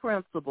biblical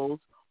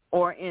principles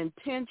or an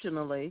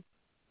intentionally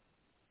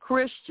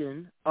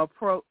Christian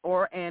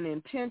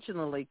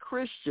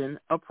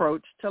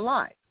approach to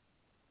life.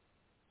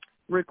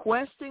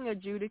 Requesting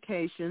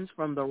adjudications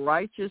from the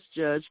righteous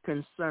judge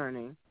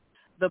concerning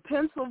the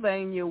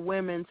Pennsylvania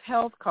Women's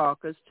Health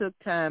Caucus took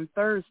time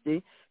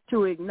Thursday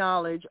to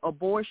acknowledge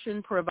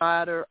Abortion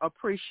Provider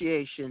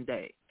Appreciation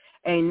Day,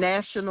 a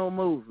national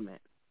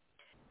movement.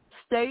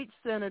 State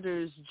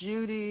Senators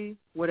Judy,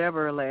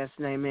 whatever her last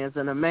name is,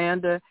 and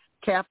Amanda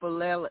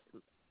Capelletti,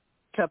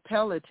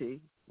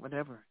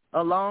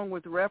 along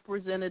with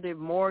Representative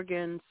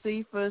Morgan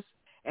Cephas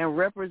and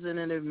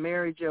Representative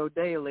Mary Jo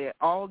Daley,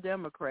 all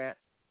Democrats,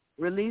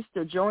 released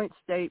a joint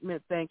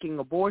statement thanking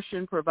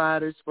abortion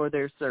providers for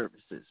their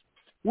services.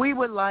 We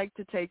would like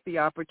to take the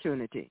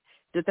opportunity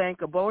to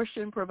thank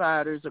abortion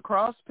providers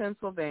across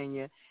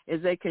Pennsylvania as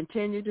they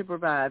continue to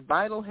provide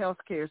vital health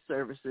care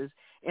services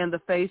in the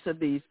face of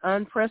these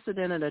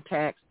unprecedented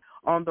attacks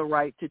on the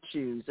right to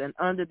choose and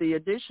under the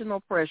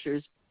additional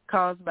pressures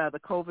caused by the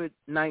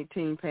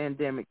COVID-19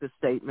 pandemic, the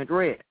statement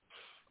read.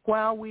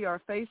 While we are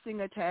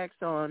facing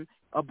attacks on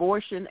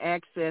abortion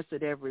access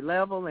at every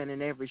level and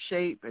in every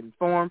shape and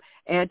form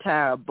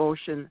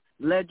anti-abortion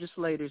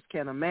legislators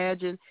can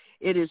imagine,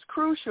 it is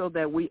crucial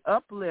that we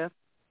uplift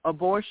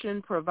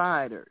abortion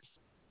providers.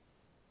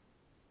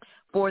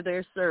 for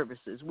their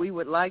services. We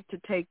would like to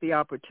take the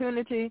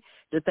opportunity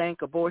to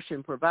thank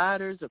abortion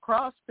providers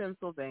across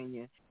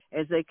Pennsylvania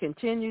as they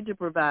continue to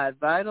provide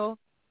vital,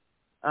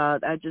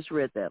 I just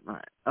read that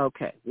line,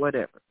 okay,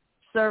 whatever,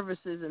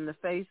 services in the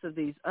face of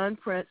these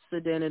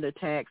unprecedented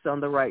attacks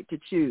on the right to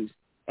choose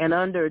and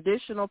under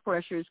additional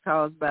pressures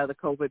caused by the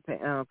COVID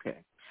pandemic. Okay.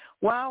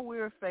 While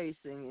we're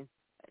facing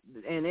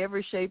in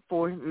every shape,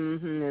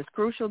 form, it's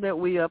crucial that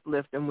we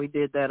uplift, and we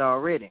did that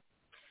already.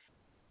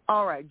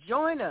 All right,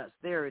 join us,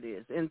 there it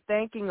is, in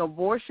thanking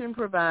abortion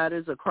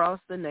providers across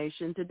the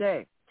nation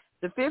today.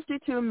 The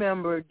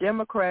 52-member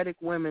Democratic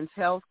Women's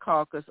Health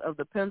Caucus of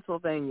the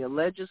Pennsylvania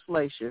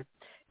Legislature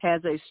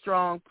has a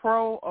strong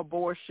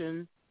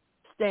pro-abortion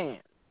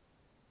stance.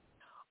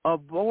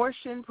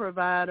 Abortion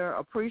Provider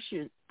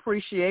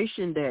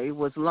Appreciation Day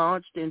was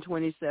launched in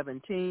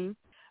 2017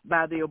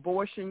 by the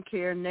Abortion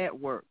Care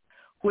Network,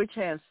 which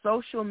has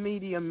social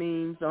media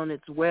memes on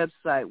its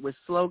website with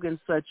slogans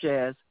such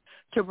as,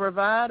 "To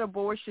provide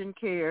abortion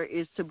care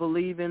is to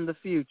believe in the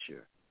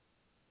future."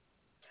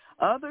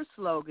 Other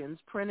slogans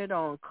printed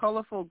on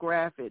colorful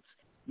graphics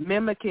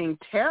mimicking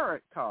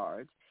tarot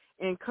cards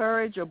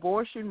encourage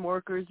abortion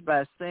workers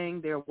by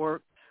saying their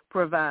work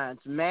provides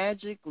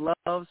magic,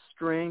 love,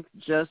 strength,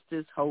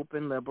 justice, hope,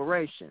 and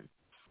liberation.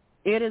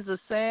 It is a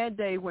sad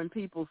day when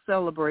people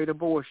celebrate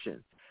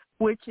abortion,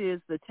 which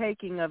is the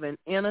taking of an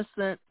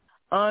innocent,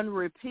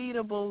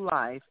 unrepeatable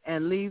life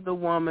and leave the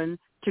woman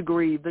to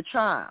grieve the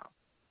child.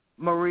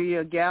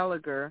 Maria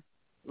Gallagher,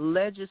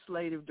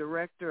 legislative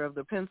director of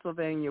the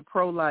Pennsylvania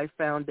Pro-Life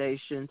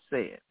Foundation,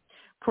 said,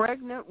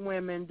 "Pregnant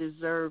women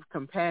deserve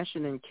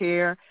compassion and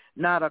care,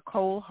 not a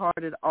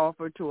cold-hearted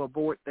offer to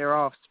abort their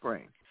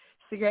offspring.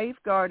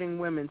 Safeguarding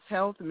women's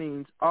health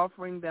means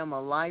offering them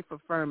a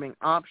life-affirming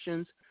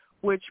options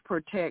which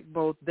protect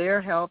both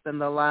their health and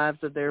the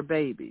lives of their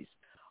babies."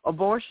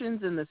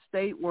 Abortions in the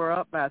state were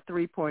up by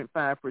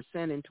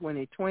 3.5% in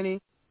 2020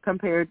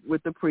 compared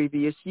with the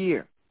previous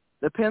year.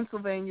 The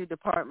Pennsylvania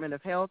Department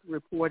of Health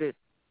reported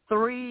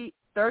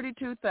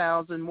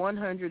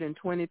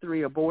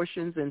 32,123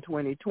 abortions in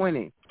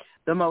 2020,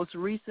 the most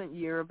recent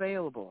year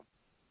available.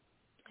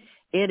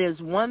 It is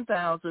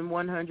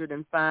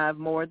 1,105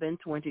 more than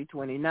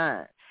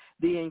 2029.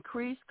 The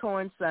increase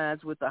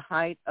coincides with the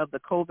height of the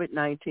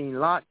COVID-19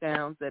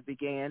 lockdowns that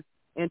began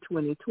in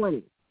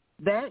 2020.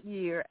 That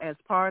year, as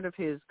part of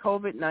his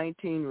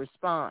COVID-19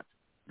 response,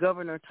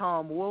 Governor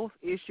Tom Wolf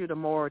issued a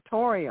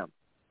moratorium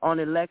on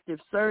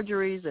elective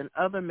surgeries and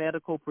other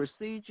medical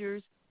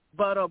procedures,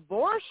 but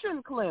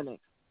abortion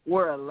clinics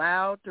were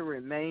allowed to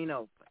remain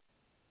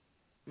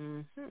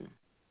open.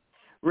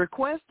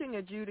 Requesting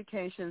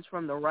adjudications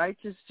from the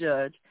righteous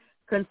judge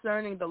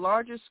concerning the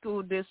largest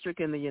school district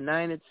in the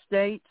United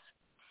States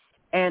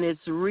and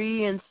it's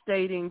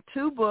reinstating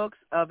 2 books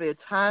of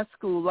its high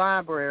school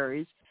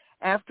libraries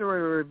after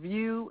a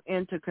review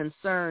into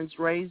concerns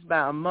raised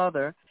by a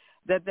mother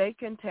that they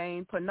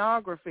contain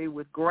pornography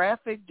with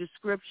graphic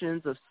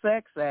descriptions of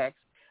sex acts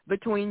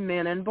between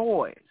men and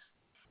boys.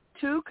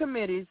 2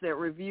 committees that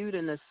reviewed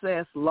and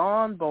assessed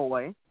Lawn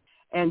Boy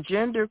and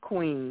Gender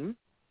Queen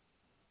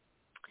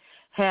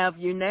have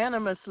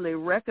unanimously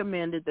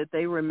recommended that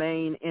they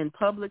remain in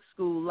public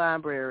school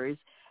libraries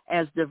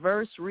as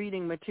diverse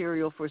reading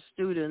material for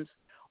students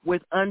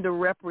with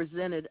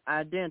underrepresented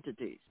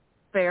identities,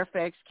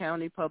 Fairfax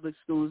County Public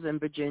Schools in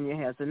Virginia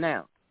has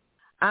announced.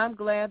 I'm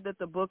glad that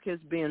the book has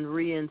been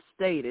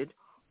reinstated,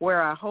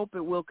 where I hope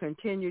it will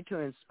continue to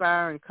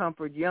inspire and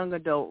comfort young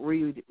adult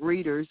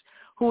readers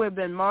who have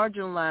been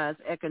marginalized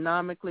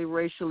economically,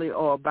 racially,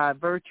 or by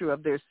virtue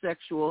of their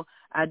sexual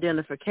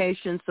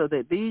identification, so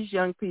that these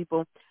young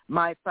people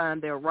might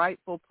find their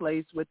rightful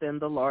place within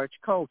the large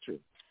culture.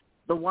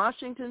 The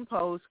Washington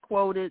Post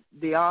quoted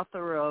the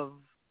author of,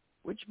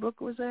 which book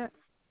was that?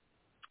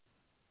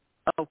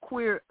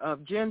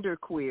 Of Gender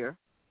Queer,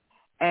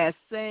 as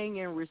saying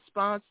in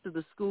response to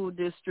the school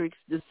district's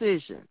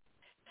decision,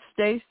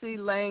 Stacy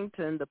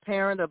Langton, the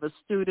parent of a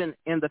student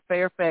in the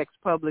Fairfax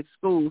Public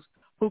Schools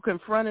who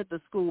confronted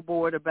the school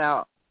board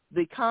about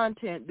the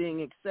content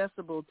being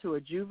accessible to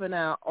a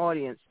juvenile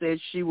audience, said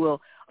she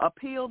will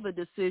appeal the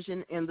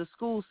decision in the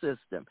school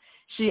system.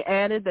 She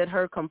added that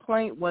her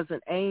complaint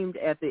wasn't aimed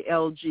at the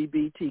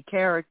LGBT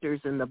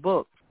characters in the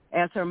book,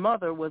 as her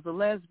mother was a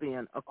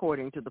lesbian,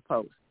 according to the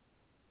Post.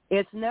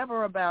 It's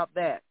never about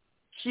that.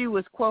 She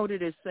was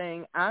quoted as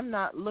saying, "I'm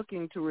not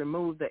looking to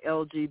remove the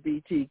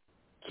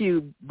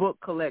LGBTQ book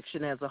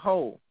collection as a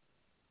whole."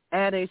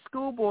 At a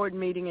school board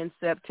meeting in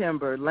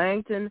September,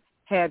 Langton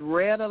had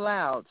read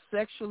aloud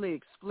sexually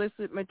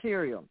explicit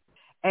material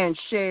and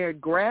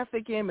shared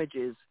graphic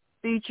images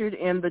featured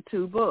in the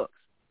 2 books.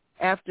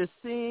 After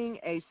seeing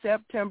a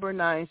September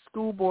 9th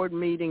school board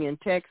meeting in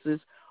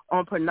Texas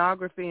on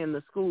pornography in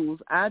the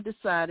schools, I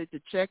decided to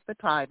check the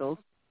titles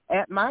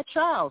at my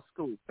child's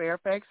school,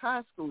 Fairfax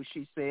High School,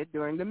 she said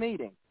during the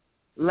meeting.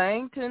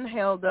 Langton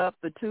held up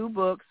the 2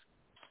 books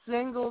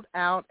singled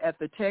out at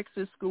the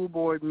Texas school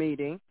board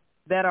meeting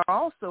that are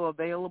also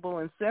available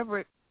in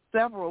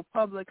several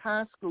public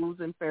high schools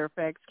in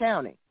Fairfax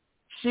County.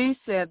 She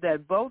said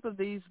that both of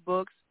these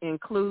books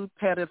include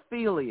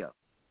pedophilia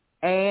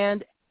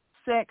and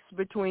sex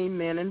between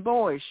men and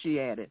boys, she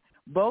added.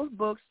 Both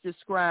books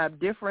describe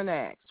different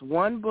acts.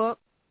 One book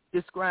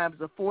describes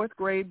a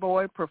fourth-grade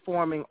boy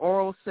performing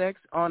oral sex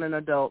on an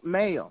adult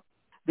male.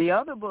 The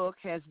other book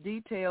has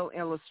detailed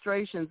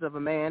illustrations of a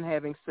man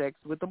having sex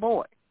with a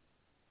boy.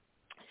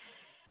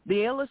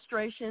 The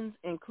illustrations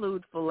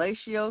include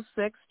fellatio,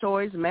 sex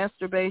toys,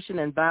 masturbation,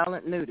 and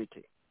violent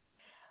nudity.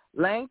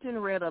 Langton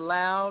read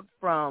aloud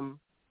from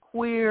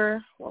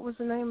Queer, what was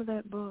the name of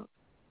that book?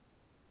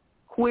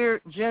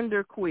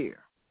 Gender Queer.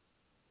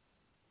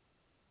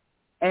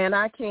 And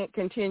I can't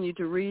continue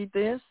to read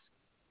this,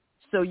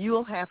 so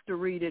you'll have to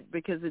read it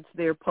because it's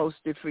there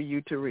posted for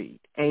you to read.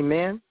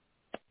 Amen?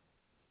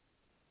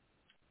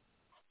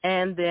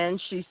 And then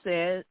she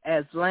said,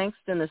 as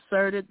Langston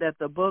asserted, that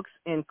the book's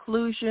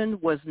inclusion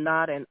was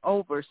not an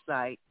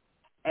oversight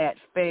at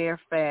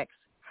Fairfax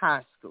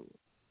High School.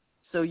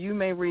 So you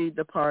may read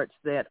the parts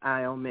that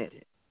I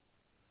omitted.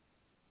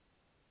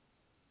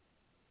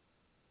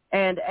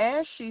 And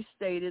as she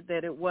stated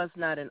that it was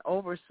not an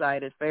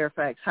oversight at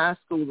Fairfax High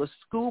School, a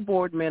school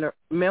board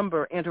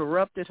member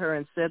interrupted her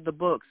and said the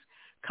book's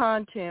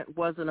content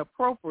wasn't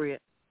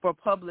appropriate for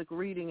public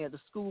reading at a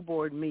school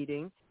board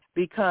meeting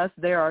because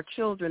there are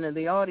children in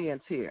the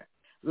audience here.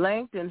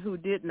 Langton, who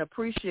didn't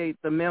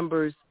appreciate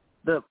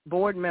the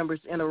board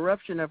member's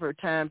interruption of her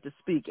time to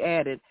speak,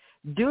 added,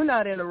 "Do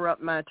not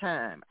interrupt my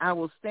time. I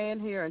will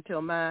stand here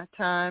until my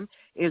time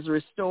is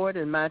restored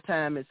and my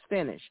time is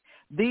finished.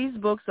 These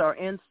books are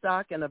in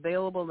stock and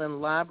available in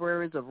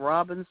libraries of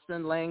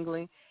Robinson,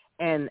 Langley,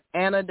 and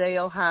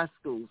Annandale High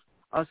Schools."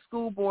 A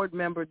school board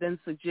member then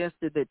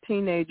suggested that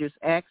teenagers'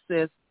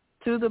 access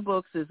to the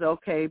books is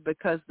okay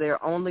because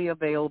they're only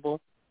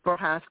available for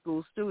high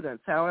school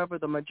students. However,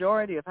 the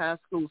majority of high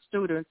school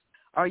students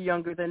are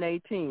younger than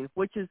 18,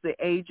 which is the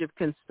age of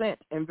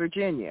consent in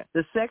Virginia.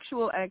 The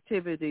sexual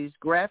activities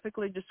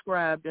graphically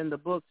described in the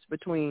books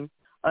between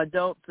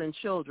adults and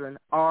children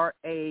are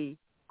a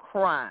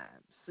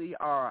crime,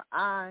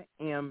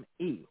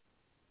 C-R-I-M-E.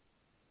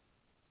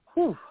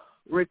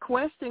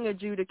 Requesting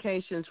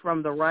adjudications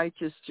from the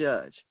righteous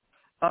judge.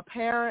 A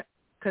parent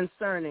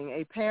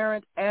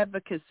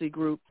advocacy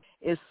group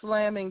is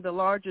slamming the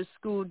largest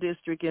school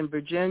district in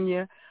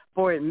Virginia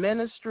for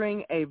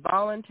administering a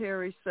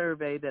voluntary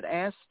survey that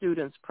asks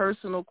students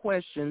personal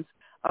questions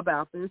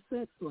about their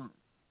sex life.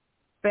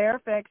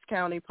 Fairfax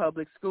County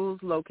Public Schools,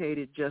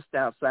 located just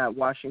outside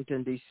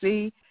Washington,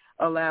 D.C.,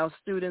 allows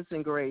students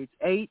in grades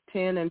 8,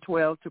 10, and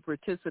 12 to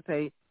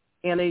participate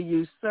in a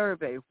youth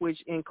survey,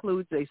 which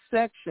includes a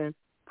section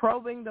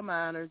probing the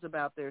minors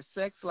about their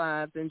sex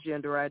lives and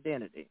gender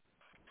identity.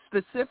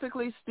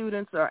 Specifically,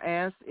 students are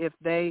asked if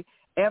they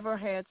ever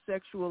had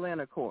sexual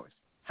intercourse.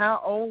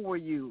 How old were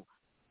you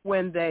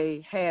when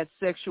they had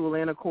sexual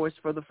intercourse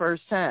for the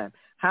first time?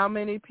 How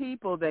many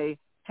people they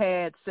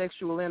had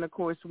sexual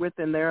intercourse with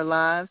in their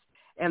lives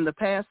in the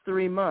past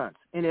 3 months,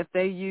 and if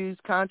they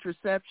used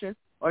contraception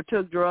or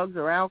took drugs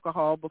or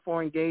alcohol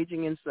before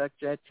engaging in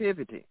such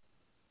activity.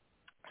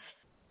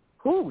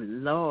 Oh,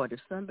 Lord, if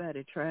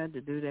somebody tried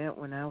to do that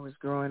when I was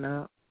growing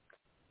up,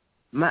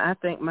 I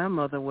think my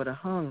mother would have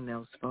hung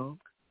those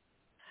folks.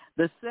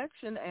 The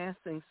section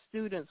asking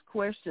students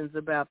questions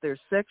about their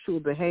sexual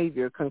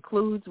behavior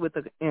concludes with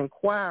an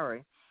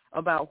inquiry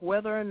about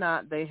whether or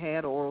not they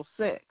had oral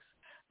sex.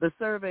 The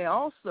survey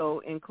also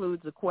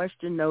includes a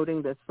question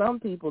noting that some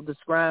people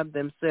describe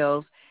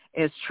themselves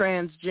as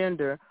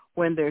transgender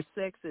when their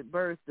sex at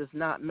birth does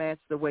not match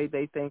the way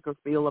they think or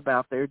feel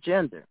about their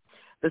gender.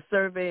 The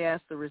survey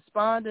asks the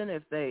respondent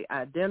if they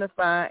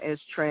identify as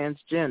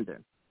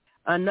transgender.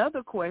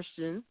 Another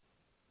question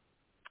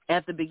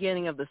at the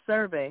beginning of the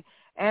survey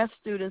asked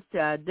students to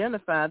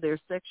identify their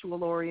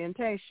sexual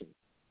orientation.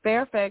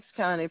 Fairfax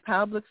County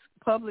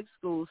Public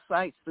Schools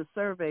cites the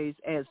surveys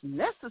as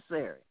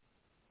necessary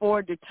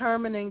for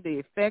determining the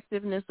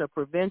effectiveness of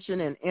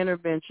prevention and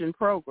intervention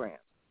programs.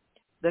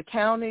 The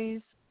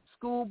county's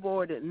school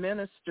board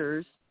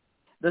administers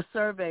the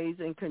surveys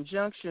in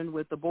conjunction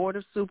with the Board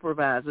of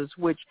Supervisors,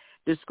 which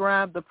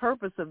describe the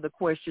purpose of the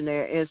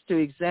questionnaire as to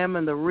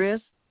examine the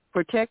risks,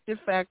 protective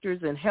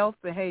factors, and health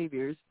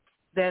behaviors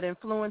that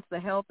influence the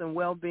health and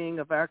well-being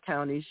of our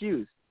county's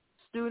youth.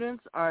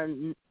 Students are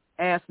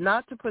asked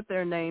not to put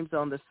their names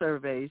on the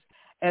surveys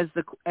as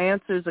the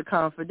answers are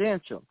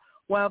confidential.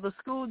 While the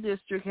school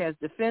district has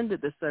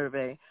defended the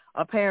survey,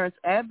 a parents'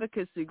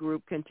 advocacy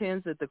group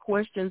contends that the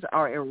questions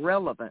are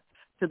irrelevant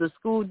to the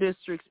school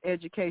district's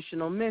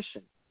educational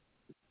mission.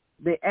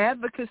 The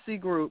advocacy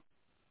group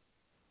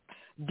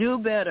Do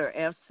Better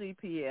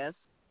FCPS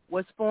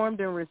was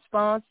formed in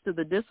response to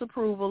the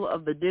disapproval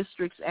of the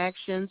district's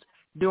actions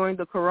during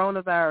the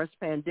coronavirus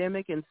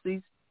pandemic and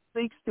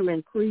seeks to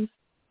increase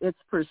its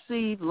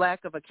perceived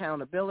lack of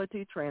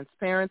accountability,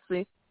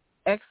 transparency,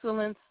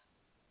 excellence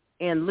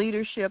in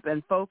leadership,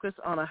 and focus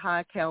on a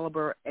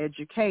high-caliber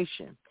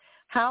education.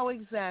 How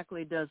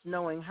exactly does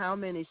knowing how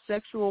many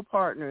sexual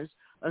partners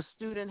a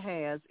student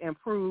has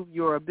improve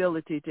your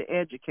ability to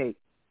educate?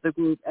 the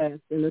group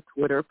asked in a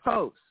Twitter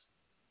post.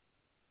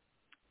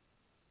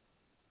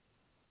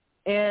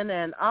 In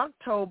an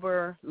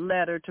October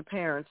letter to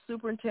parents,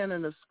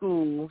 Superintendent of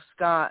Schools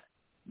Scott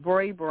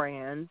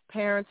Brabrand,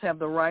 parents have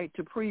the right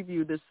to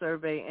preview this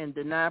survey and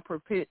deny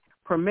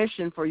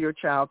permission for your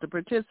child to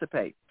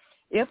participate.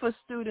 If a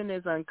student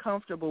is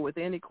uncomfortable with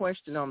any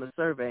question on the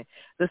survey,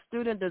 the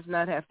student does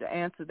not have to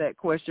answer that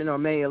question or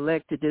may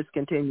elect to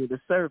discontinue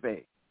the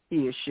survey,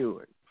 he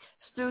assured.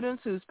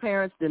 Students whose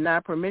parents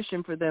deny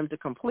permission for them to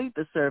complete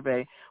the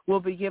survey will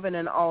be given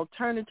an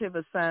alternative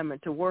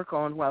assignment to work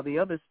on while the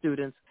other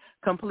students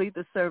complete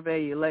the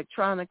survey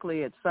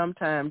electronically at some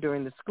time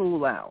during the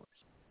school hours.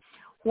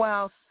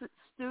 While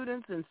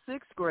students in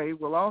sixth grade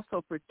will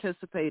also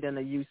participate in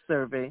a youth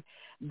survey,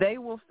 they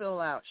will fill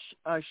out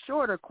a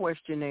shorter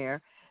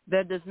questionnaire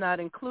that does not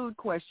include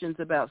questions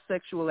about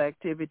sexual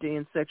activity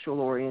and sexual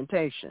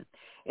orientation.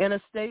 In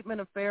a statement,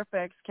 of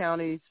Fairfax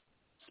County's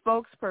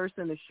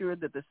spokesperson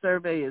assured that the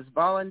survey is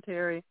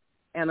voluntary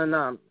and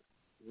anonymous.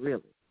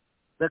 Really?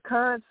 The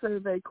current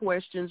survey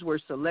questions were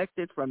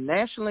selected from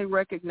nationally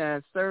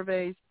recognized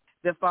surveys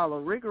that follow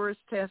rigorous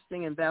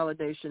testing and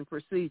validation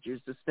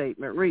procedures, the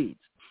statement reads.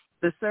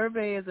 The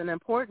survey is an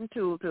important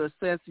tool to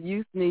assess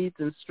youth needs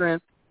and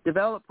strengths,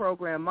 develop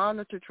program,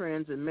 monitor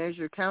trends, and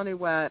measure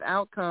countywide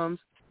outcomes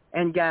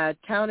and guide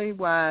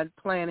countywide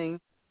planning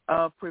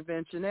of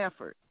prevention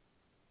efforts.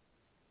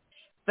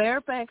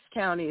 Fairfax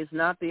County is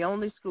not the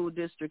only school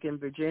district in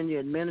Virginia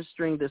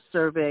administering this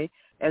survey,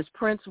 as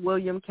Prince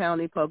William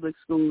County Public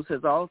Schools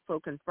has also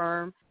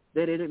confirmed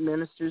that it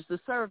administers the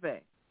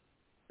survey.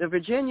 The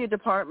Virginia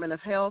Department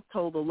of Health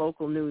told the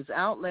local news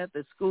outlet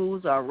that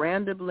schools are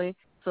randomly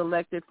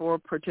selected for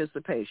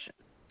participation.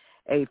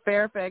 A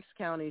Fairfax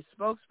County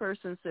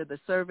spokesperson said the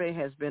survey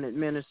has been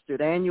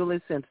administered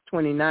annually since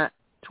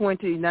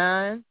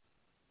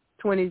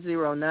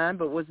 2009,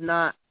 but was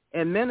not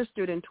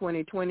administered in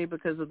 2020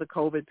 because of the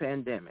COVID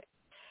pandemic.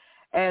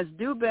 As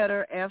Do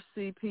Better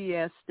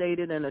FCPS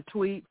stated in a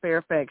tweet,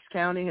 Fairfax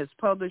County has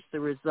published the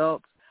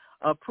results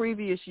of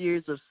previous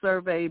years of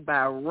survey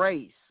by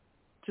race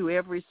to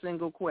every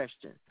single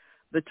question.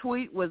 The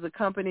tweet was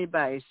accompanied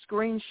by a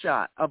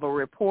screenshot of a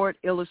report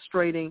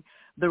illustrating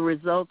the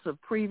results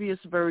of previous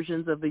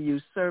versions of the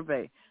youth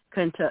survey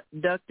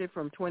conducted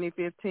from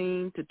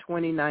 2015 to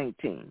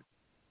 2019.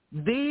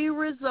 The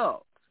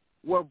results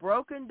were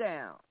broken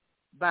down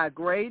by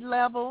grade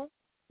level,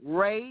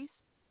 race,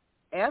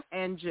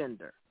 and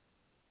gender.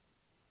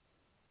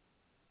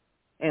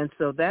 And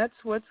so that's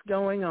what's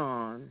going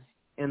on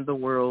in the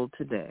world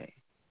today.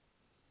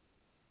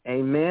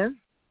 Amen?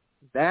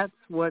 That's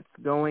what's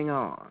going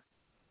on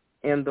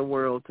in the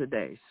world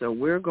today. So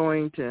we're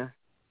going to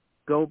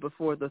go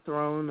before the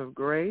throne of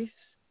grace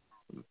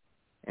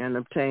and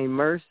obtain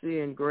mercy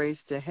and grace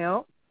to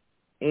help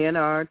in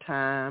our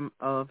time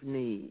of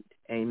need.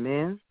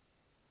 Amen?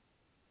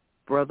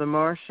 Brother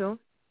Marshall,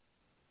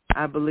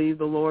 I believe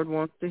the Lord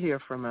wants to hear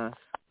from us.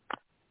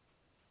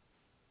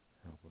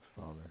 Help us,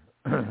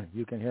 Father.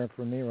 You can hear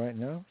from me right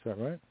now? Is that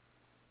right?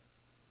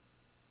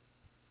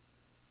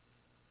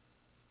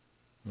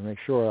 I'll make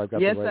sure I've got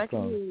the right phone. Yes, I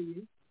can hear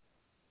you.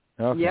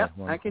 Okay. Yep,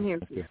 well, I can hear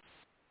you.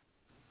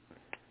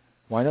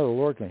 Well, I know the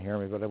Lord can hear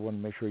me, but I want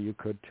to make sure you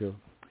could too.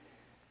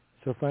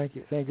 So thank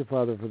you,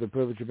 Father, for the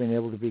privilege of being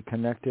able to be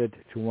connected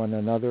to one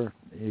another,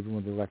 even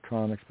with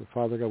electronics. But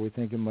Father God, we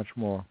thank you much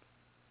more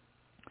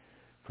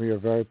for your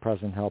very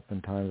present help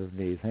in times of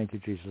need. Thank you,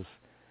 Jesus.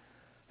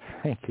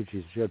 Thank you,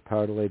 Jesus. You had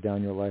power to lay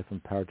down your life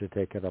and power to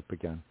take it up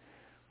again.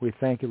 We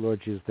thank you,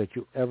 Lord Jesus, that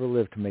you ever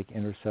lived to make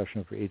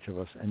intercession for each of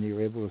us, and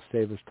you're able to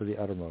save us to the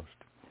uttermost.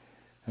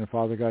 And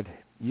Father God,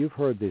 you've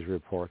heard these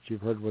reports.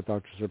 You've heard what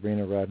Dr.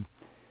 Sabrina read.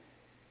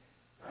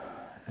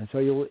 And so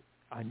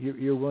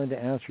you're willing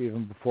to answer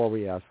even before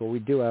we ask. Well, we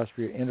do ask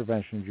for your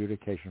intervention and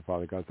adjudication,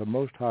 Father God. The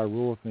Most High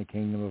ruleth in the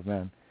kingdom of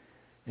men,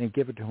 and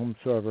give it to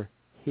whomsoever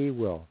he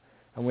will.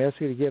 And we ask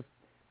you to give,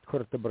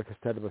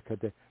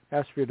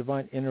 ask for your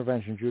divine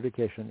intervention,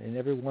 adjudication in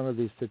every one of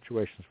these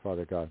situations,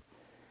 Father God.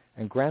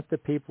 And grant the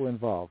people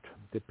involved,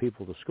 the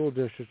people, the school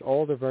districts,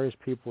 all the various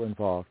people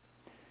involved,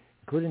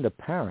 including the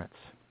parents,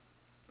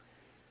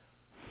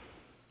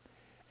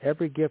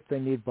 every gift they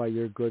need by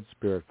your good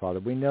Spirit, Father.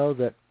 We know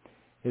that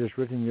it is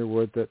written in your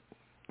word that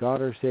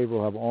God our Savior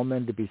will have all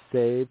men to be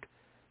saved,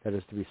 that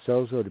is to be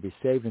sozo, to be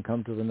saved and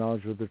come to the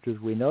knowledge of the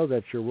truth. We know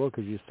that's your will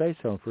because you say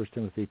so in 1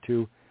 Timothy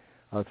 2,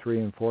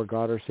 3 and 4.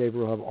 God our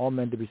Savior will have all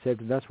men to be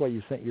saved, and that's why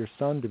you sent your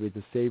Son to be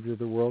the Savior of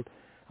the world.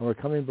 And we're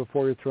coming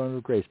before your throne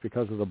of grace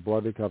because of the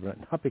blood of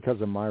covenant, not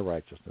because of my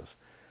righteousness.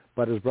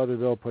 But as Brother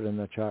Bill put in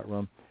the chat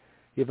room,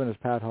 even as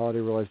Pat Holliday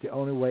realized, the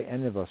only way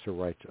any of us are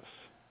righteous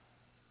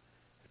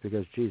is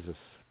because Jesus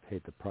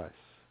paid the price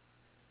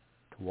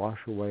to wash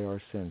away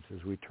our sins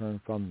as we turn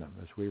from them,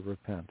 as we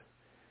repent.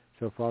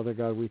 So, Father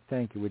God, we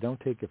thank you. We don't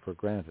take it for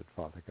granted,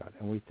 Father God,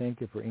 and we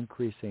thank you for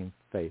increasing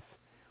faith.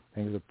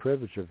 Thank you for the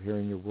privilege of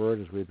hearing your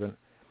word, as we've been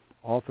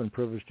often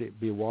privileged to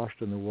be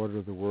washed in the water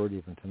of the word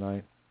even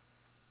tonight.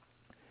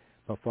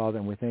 But, Father,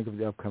 and we think of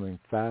the upcoming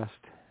fast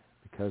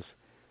because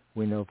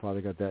we know,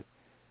 Father God, that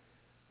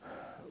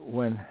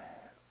when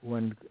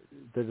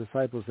the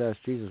disciples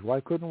asked Jesus, why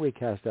couldn't we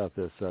cast out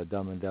this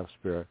dumb and deaf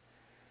spirit?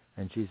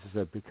 And Jesus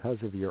said, because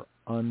of your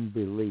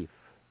unbelief.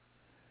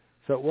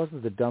 So it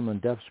wasn't the dumb and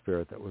deaf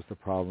spirit that was the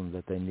problem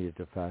that they needed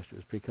to fast. It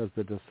was because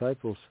the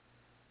disciples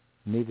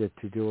needed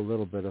to do a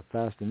little bit of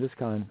fasting. This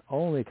kind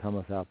only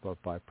cometh out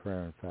but by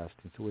prayer and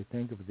fasting. So we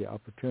think of the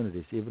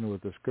opportunities, even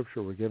with the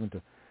scripture we're given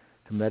to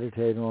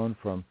meditate on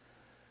from,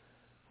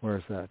 where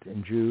is that?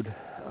 In Jude,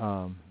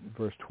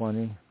 verse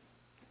 20,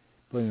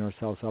 building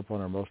ourselves up on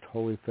our most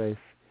holy faith.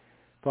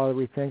 Father,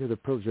 we thank you for the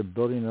privilege of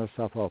building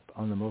ourselves up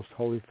on the most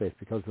holy faith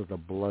because of the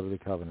blood of the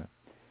covenant.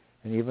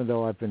 And even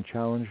though I've been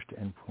challenged,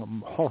 and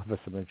all of us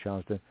have been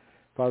challenged,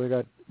 Father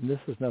God, this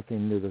is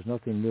nothing new. There's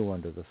nothing new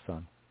under the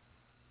sun.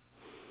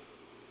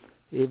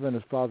 Even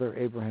as Father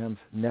Abraham's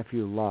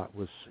nephew Lot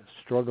was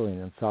struggling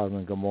in Sodom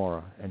and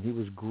Gomorrah, and he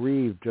was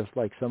grieved just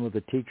like some of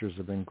the teachers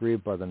have been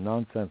grieved by the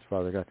nonsense,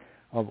 Father God,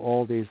 of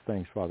all these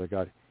things, Father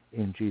God,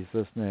 in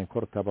Jesus' name.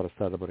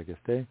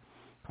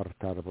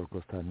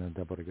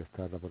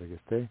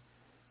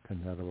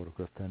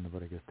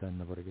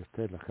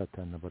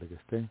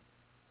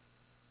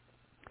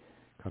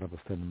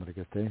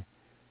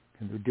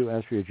 We do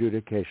ask for your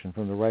adjudication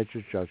from the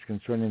righteous judge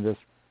concerning this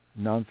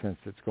nonsense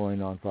that's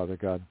going on, Father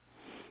God.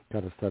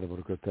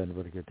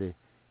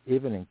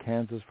 Even in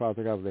Kansas,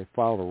 Father God, they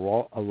filed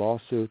a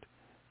lawsuit,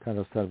 and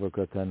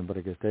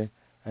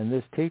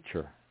this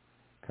teacher,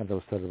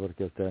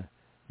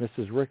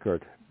 Mrs.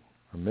 Rickard,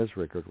 or Ms.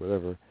 Rickard,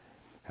 whatever,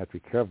 have to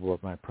be careful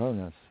with my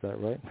pronouns, is that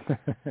right?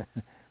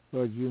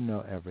 Lord, you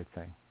know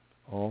everything.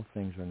 All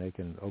things are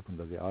naked and open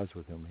to the eyes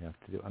with whom we have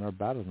to do. And our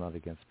battle is not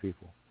against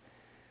people.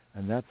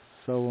 And that's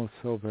so,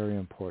 so very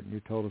important.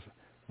 You told us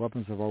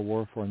weapons of our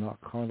warfare are not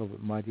carnal,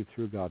 but mighty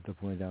through God to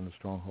pulling down the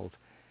strongholds.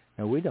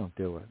 And we don't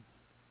do it.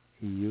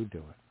 You do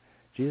it.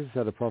 Jesus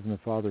said apart from the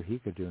Father, he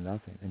could do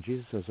nothing. And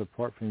Jesus says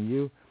apart from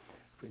you,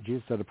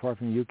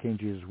 King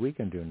Jesus, we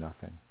can do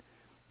nothing.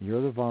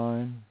 You're the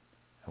vine,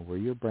 and we're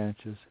your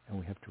branches, and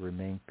we have to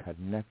remain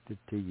connected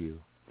to you.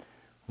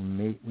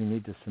 We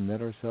need to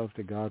submit ourselves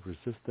to God,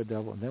 resist the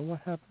devil, and then what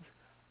happens?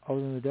 Oh,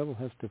 then the devil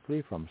has to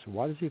flee from us.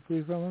 Why does he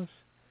flee from us?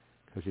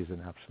 Because he's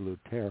an absolute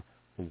terror.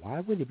 Well, why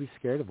would he be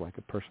scared of like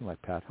a person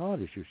like Pat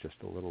Holliday? She was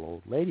just a little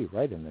old lady,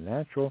 right, in the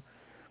natural.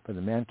 But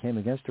the man came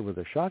against her with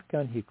a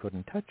shotgun. He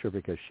couldn't touch her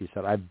because she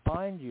said, I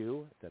bind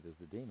you, that is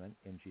the demon,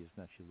 in Jesus'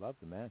 name. She loved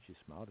the man. She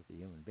smiled at the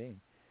human being.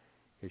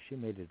 Because she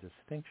made a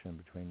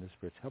distinction between the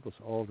spirits. Help us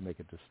all to make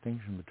a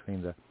distinction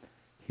between the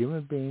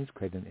human beings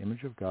created in the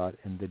image of God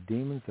and the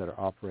demons that are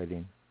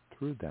operating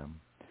through them.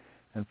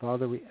 And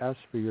Father, we ask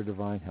for your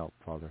divine help,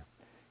 Father,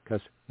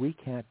 because we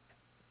can't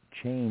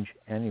change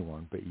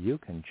anyone, but you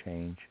can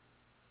change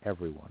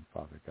everyone,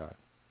 Father God.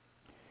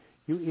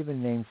 You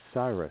even named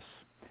Cyrus,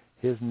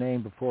 his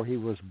name before he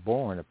was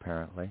born,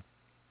 apparently,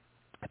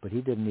 but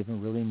he didn't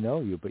even really know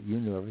you, but you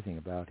knew everything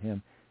about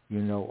him. You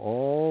know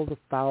all the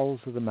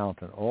fowls of the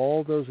mountain,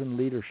 all those in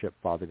leadership,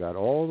 Father God,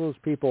 all those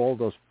people, all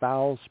those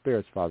foul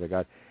spirits, Father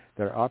God,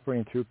 that are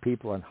operating through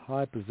people in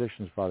high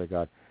positions, Father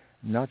God,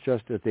 not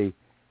just at the,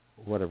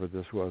 whatever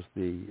this was,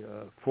 the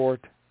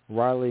Fort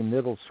Riley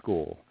Middle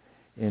School,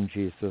 in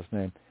Jesus'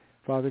 name.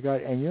 Father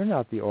God, and you're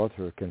not the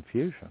author of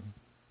confusion,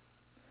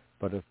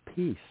 but of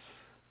peace,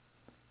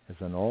 as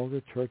in all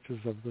the churches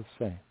of the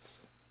saints.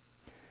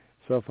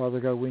 So, Father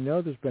God, we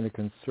know there's been a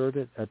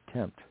concerted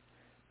attempt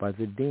by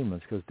the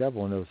demons, because the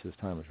devil knows his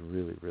time is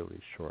really, really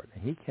short,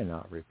 and he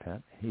cannot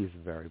repent. He's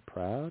very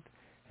proud,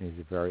 and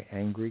he's a very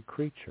angry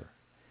creature.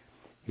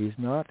 He's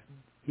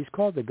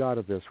called the God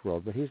of this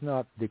world, but he's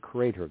not the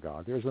creator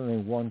God. There's only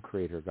one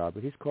creator God,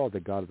 but he's called the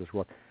God of this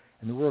world.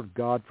 And the word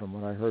God, from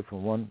what I heard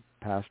from one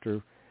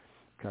pastor,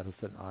 God has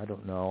said, I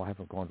don't know, I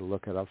haven't gone to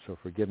look it up, so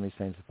forgive me,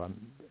 saints,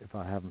 if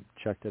I haven't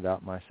checked it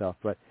out myself.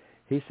 But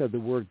he said the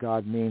word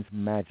God means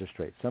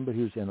magistrate, somebody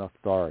who's in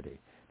authority.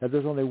 Now,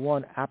 there's only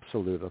one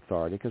absolute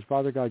authority, because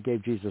Father God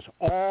gave Jesus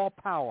all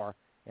power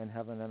in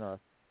heaven and earth.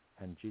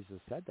 And Jesus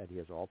said that he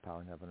has all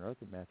power in heaven and earth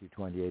in Matthew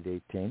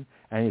 28:18,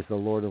 and he's the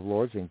Lord of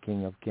lords and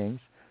King of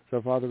kings.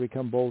 So, Father, we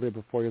come boldly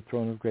before your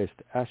throne of grace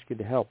to ask you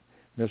to help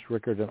Miss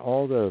Rickard and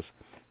all those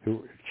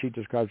who, she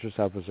describes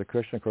herself as a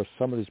Christian. Of course,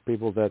 some of these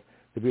people that,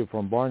 the people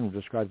from Barnum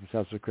describe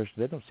themselves as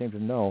Christian, they don't seem to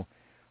know.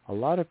 A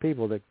lot of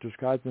people that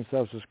describe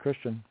themselves as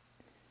Christian,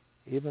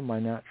 even my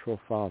natural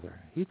father,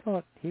 he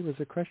thought he was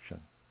a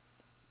Christian.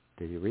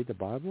 Did he read the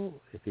Bible?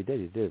 If he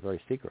did it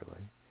very secretly.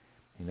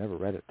 He never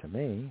read it to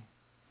me.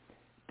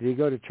 Did he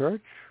go to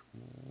church?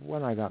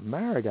 When I got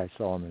married, I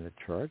saw him in the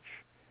church.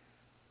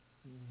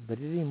 But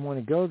he didn't even want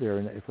to go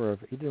there.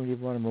 He didn't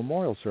even want a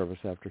memorial service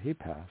after he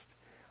passed.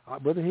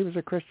 Whether he was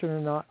a Christian or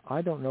not,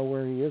 I don't know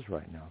where he is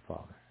right now,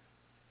 Father.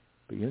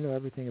 But you know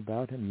everything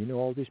about him. You know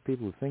all these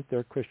people who think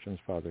they're Christians,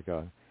 Father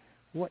God.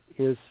 What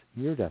is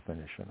your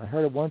definition? I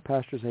heard of one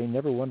pastor say he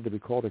never wanted to be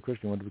called a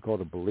Christian, he wanted to be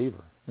called a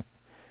believer.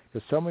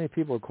 Because so many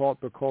people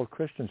are called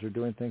Christians are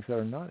doing things that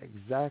are not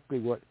exactly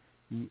what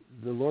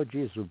the Lord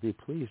Jesus would be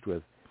pleased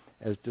with,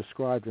 as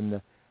described in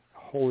the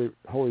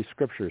Holy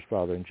Scriptures,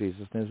 Father, in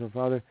Jesus' name. So,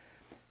 Father,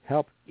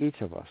 help each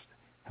of us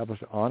Help us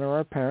to honor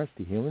our parents,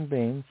 the human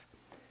beings,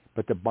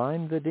 but to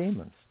bind the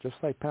demons. Just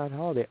like Pat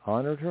Holliday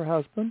honored her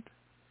husband,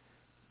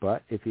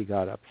 but if he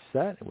got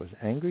upset and was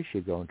angry,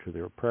 she'd go into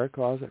their prayer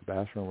closet,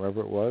 bathroom,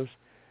 wherever it was,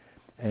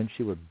 and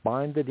she would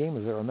bind the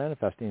demons that were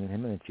manifesting in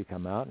him, and then she'd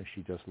come out and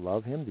she'd just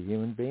love him, the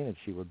human being, and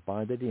she would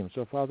bind the demons.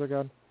 So, Father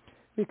God,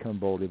 we come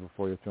boldly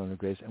before your throne of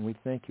grace, and we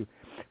thank you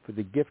for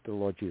the gift of the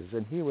Lord Jesus.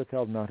 And he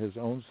withheld not his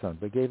own son,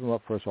 but gave him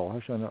up for us all. How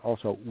shall not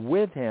also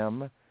with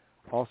him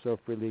also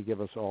freely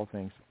give us all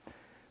things?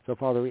 So,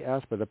 Father, we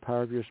ask by the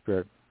power of your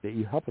Spirit that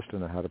you help us to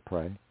know how to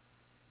pray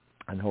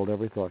and hold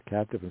every thought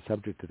captive and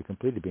subject to the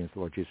complete obedience of the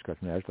Lord Jesus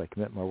Christ. And as I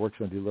commit my works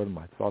unto you, Lord, and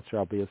my thoughts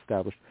shall be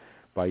established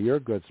by your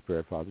good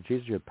Spirit, Father.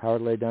 Jesus, you have power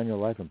to lay down your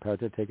life and power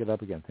to take it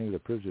up again. Thank you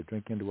that proves you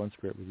drink into one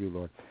Spirit with you,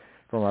 Lord.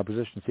 From our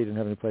position seated in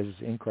heavenly places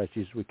in Christ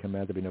Jesus, we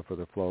command there be no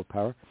further flow of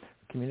power,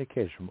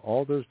 communication from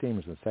all those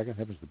demons in the second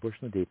heavens, the bush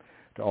and the deep,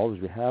 to all those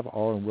we have,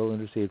 all, and will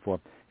intercede for,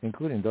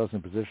 including those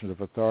in positions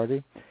of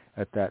authority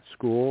at that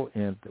school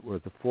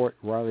with the Fort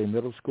Riley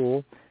Middle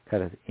School,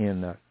 kind of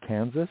in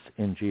Kansas,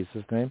 in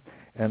Jesus' name,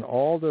 and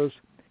all those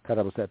kind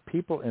of that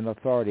people in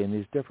authority in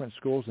these different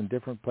schools and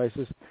different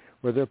places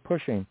where they're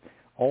pushing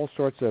all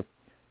sorts of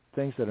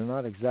things that are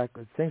not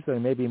exactly, things that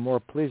may be more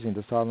pleasing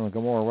to Sodom and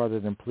Gomorrah rather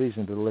than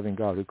pleasing to the living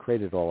God who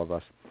created all of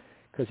us.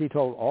 Because he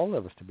told all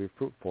of us to be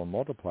fruitful and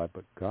multiply,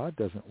 but God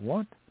doesn't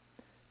want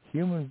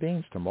human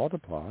beings to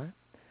multiply.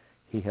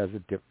 He has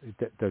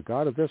the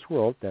God of this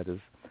world, that is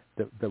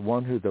the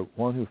one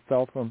who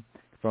fell from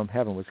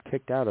heaven, was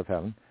kicked out of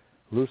heaven,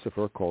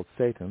 Lucifer, called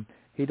Satan.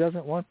 He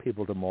doesn't want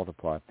people to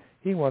multiply.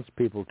 He wants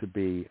people to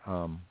be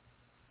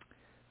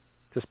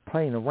just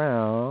playing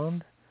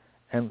around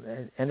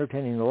and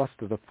entertaining the lust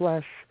of the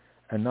flesh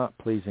and not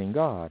pleasing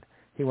God.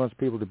 He wants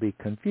people to be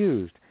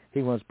confused.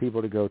 He wants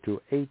people to go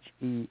to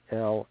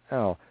Hell,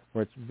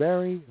 where it's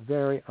very,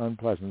 very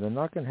unpleasant. They're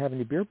not going to have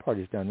any beer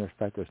parties down there. In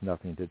fact, there's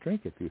nothing to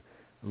drink. If you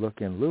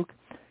look in Luke,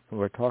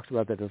 where it talks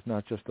about that, it's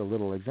not just a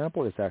little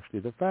example. It's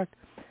actually the fact.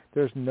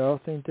 There's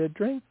nothing to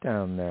drink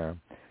down there.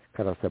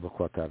 Where's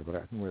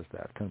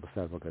that?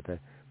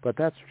 But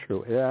that's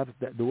true.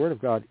 The Word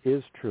of God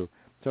is true.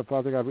 So,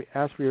 Father God, we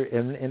ask for your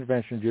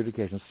intervention and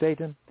adjudication.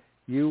 Satan,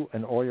 you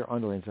and all your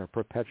underlings are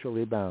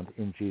perpetually bound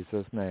in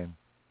Jesus' name.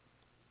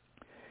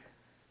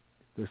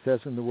 It says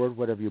in the Word,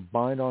 whatever you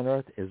bind on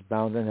earth is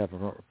bound in heaven.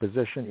 From our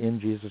position in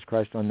Jesus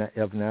Christ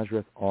of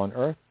Nazareth on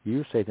earth,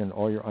 you, Satan, and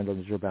all your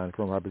underlings are bound.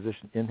 From our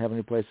position in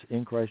heavenly places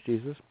in Christ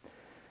Jesus,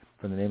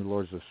 for the name of the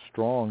Lord is a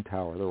strong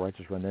tower. The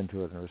righteous run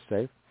into it and are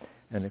safe.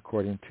 And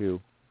according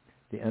to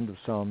the end of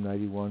Psalm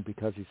 91,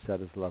 because he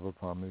set his love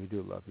upon me. We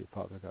do love you,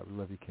 Father God. We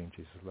love you, King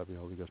Jesus. We love you,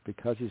 Holy Ghost.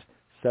 Because he's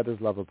set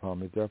his love upon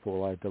me, therefore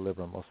will I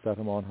deliver him. I'll set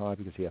him on high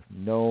because he hath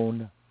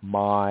known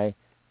my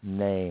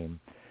name.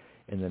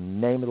 In the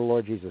name of the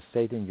Lord Jesus,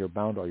 Satan, you're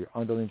bound. All your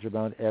underlings are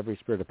bound. Every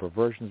spirit of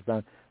perversion is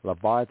bound.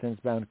 Leviathan is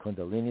bound.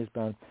 Kundalini is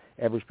bound.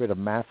 Every spirit of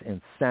mass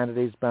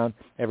insanity is bound.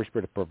 Every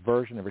spirit of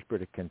perversion. Every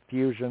spirit of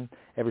confusion.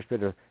 Every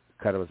spirit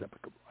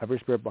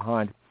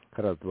behind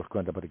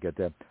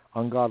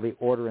ungodly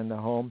order in the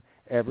home.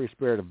 Every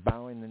spirit of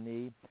bowing the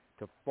knee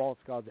to false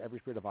gods, every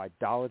spirit of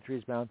idolatry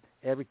is bound.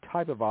 Every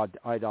type of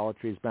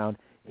idolatry is bound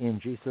in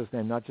Jesus'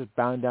 name, not just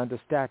bound down to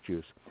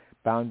statues,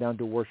 bound down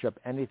to worship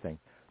anything.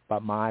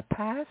 But my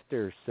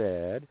pastor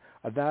said,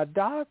 the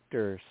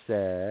doctor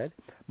said,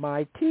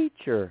 my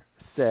teacher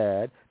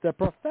said, the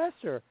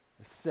professor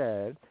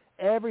said,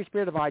 every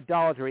spirit of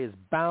idolatry is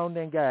bound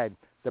and gagged.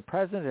 The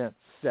president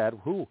said,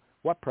 who?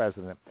 What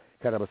president?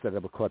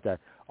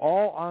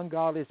 All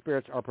ungodly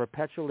spirits are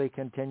perpetually,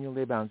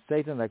 continually bound.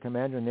 Satan, I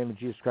command you in the name of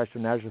Jesus Christ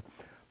of Nazareth,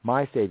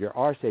 my Savior,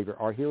 our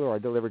healer, our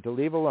deliverer, to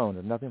leave alone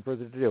and nothing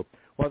further to do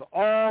with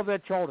all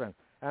the children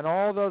and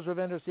all those who have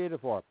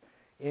interceded for,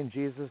 in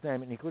Jesus'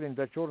 name, including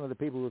the children of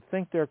the people who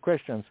think they're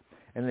Christians,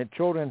 and the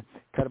children,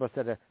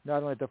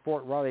 not only at the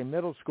Fort Riley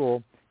Middle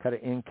School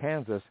in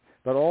Kansas,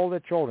 but all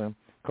the children,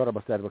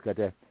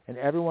 in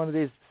every one of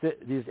these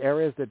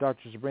areas that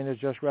Dr. Sabrina has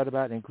just read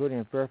about, including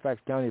in Fairfax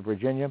County,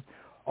 Virginia,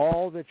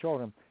 all the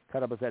children,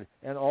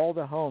 and all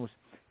the homes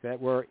that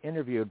were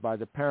interviewed by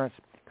the parents,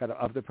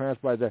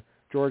 by the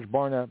George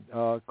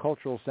Barna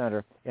Cultural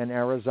Center in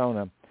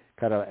Arizona,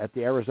 at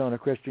the Arizona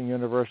Christian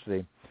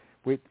University.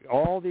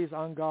 All these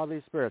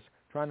ungodly spirits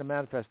trying to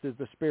manifest through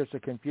the spirits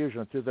of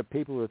confusion, through the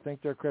people who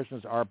think they're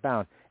Christians, are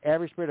bound.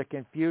 Every spirit of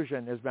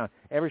confusion is bound.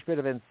 Every spirit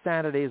of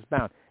insanity is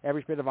bound.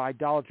 Every spirit of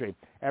idolatry,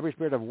 every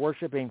spirit of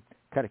worshiping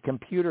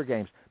computer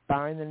games,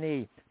 bowing the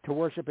knee to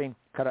worshiping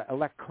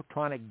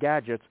electronic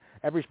gadgets,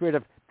 every spirit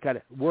of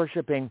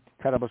worshiping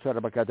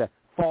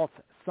false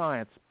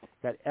science,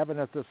 that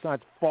evidence of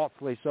science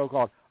falsely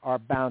so-called, are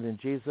bound in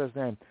Jesus'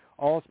 name.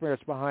 All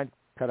spirits behind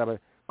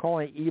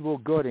calling evil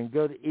good and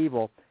good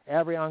evil,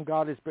 every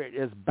ungodly spirit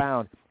is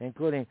bound,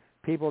 including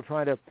people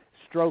trying to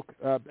stroke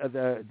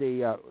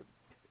the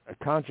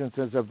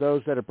consciences of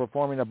those that are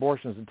performing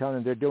abortions and telling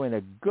them they're doing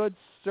a good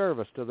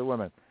service to the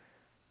women.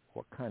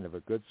 What kind of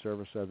a good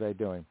service are they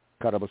doing?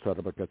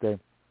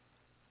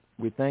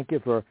 We thank you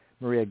for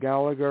Maria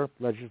Gallagher,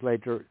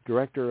 legislator,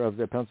 director of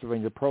the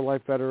Pennsylvania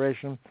Pro-Life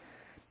Federation.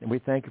 And we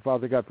thank you,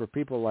 Father God, for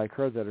people like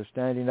her that are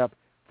standing up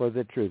for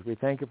the truth. We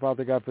thank you,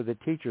 Father God, for the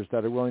teachers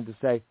that are willing to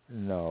say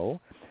no.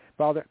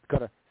 Father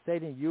God,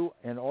 Satan, you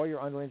and all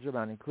your underlings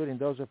around, including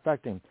those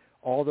affecting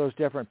all those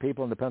different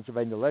people in the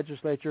Pennsylvania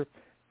legislature,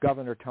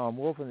 Governor Tom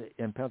Wolf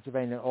in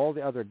Pennsylvania, and all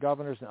the other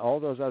governors and all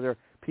those other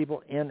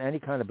people in any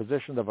kind of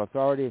position of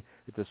authority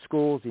at the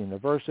schools, the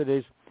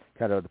universities,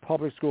 kind of the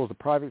public schools, the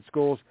private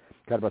schools,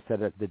 kind of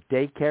the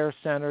daycare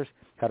centers,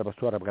 kind of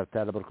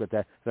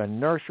the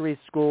nursery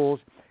schools,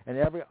 and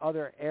every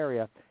other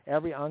area,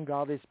 every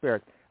ungodly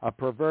spirit of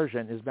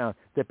perversion is bound.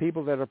 The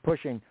people that are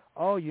pushing,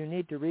 oh, you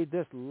need to read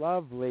this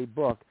lovely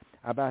book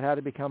about how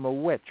to become a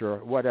witch or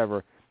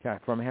whatever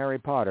from Harry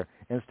Potter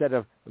instead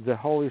of the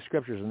Holy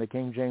Scriptures in the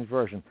King James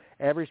Version.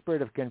 Every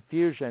spirit of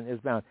confusion is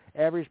bound.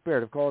 Every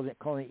spirit of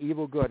calling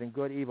evil good and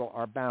good evil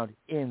are bound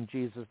in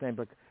Jesus' name,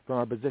 but from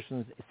our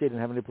positions seated in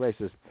heavenly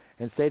places.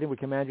 And Satan, we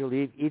command you to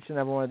leave each and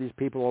every one of these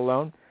people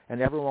alone,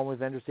 and everyone we've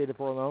interceded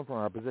for alone from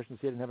our positions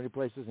seated in heavenly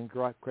places in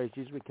Christ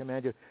Jesus. We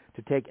command you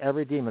to take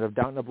every demon of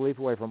doubt and belief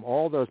away from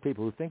all those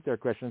people who think they're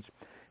Christians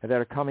and that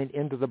are coming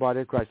into the body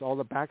of Christ, all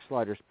the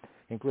backsliders,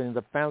 including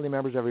the family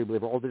members of every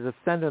believer, all the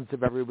descendants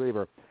of every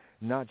believer,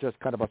 not just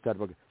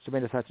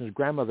Sabrina Hutchins'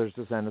 grandmother's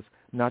descendants,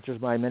 not just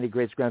my many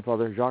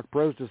great-grandfather Jacques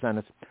Perot's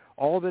descendants,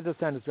 all the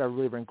descendants of every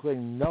believer,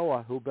 including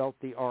Noah, who built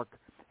the ark,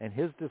 and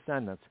his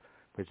descendants,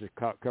 which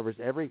covers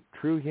every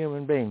true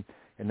human being,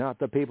 and not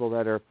the people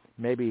that are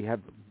maybe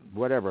have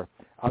whatever,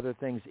 other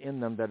things in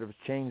them that have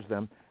changed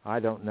them.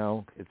 I don't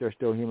know if they're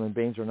still human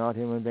beings or not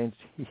human beings.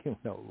 You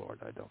know, Lord,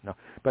 I don't know.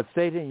 But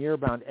Satan, you're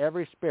bound.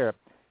 Every spirit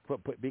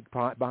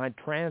behind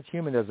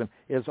transhumanism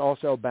is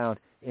also bound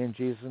in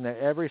Jesus' name.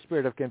 Every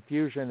spirit of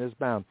confusion is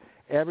bound.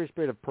 Every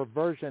spirit of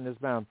perversion is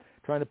bound,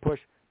 trying to push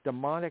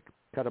demonic,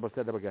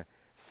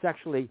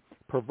 sexually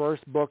perverse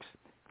books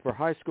for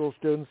high school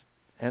students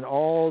and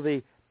all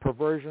the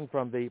perversion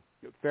from the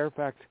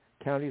Fairfax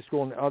County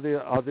School and all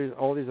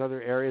these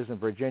other areas in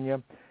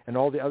Virginia and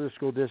all the other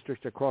school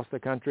districts across the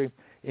country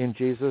in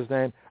Jesus'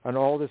 name. And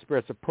all the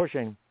spirits of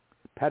pushing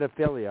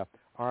pedophilia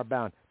are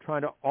bound,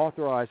 trying to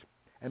authorize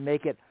and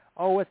make it,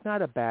 oh, it's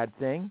not a bad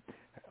thing.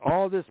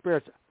 All the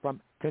spirits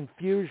from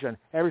confusion,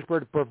 every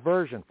spirit of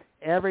perversion,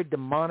 every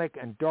demonic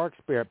and dark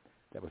spirit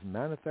that was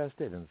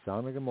manifested in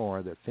Sodom and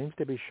Gomorrah that seems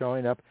to be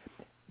showing up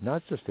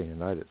not just in the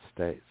United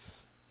States,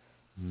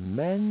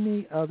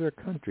 many other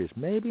countries,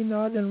 maybe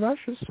not in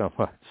Russia so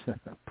much,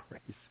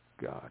 praise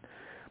God,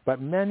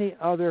 but many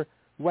other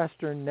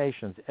Western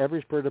nations,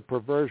 every spirit of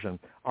perversion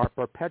are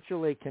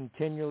perpetually,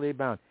 continually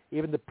bound.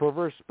 Even the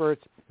perverse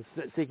spirits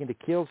seeking to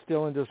kill,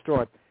 steal, and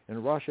destroy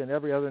in Russia and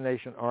every other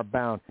nation are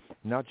bound,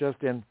 not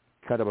just in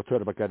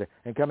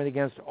and coming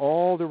against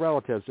all the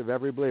relatives of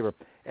every believer,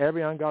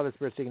 every ungodly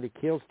spirit seeking to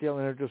kill, steal,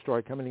 and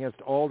destroy, coming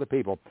against all the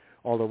people,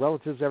 all the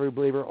relatives of every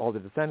believer, all the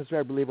descendants of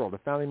every believer, all the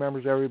family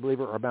members of every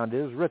believer are bound.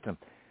 It is written,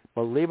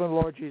 believe in the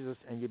Lord Jesus,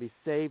 and you'll be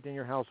saved in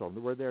your household. The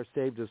word there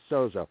saved is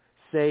sozo.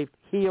 Saved,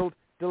 healed,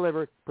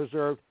 delivered,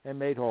 preserved, and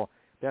made whole.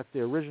 That's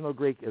the original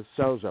Greek is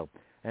sozo.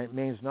 And it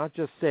means not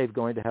just saved,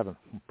 going to heaven.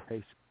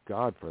 Praise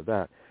God for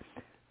that.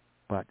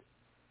 But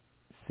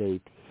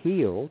saved,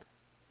 healed,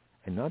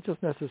 and not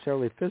just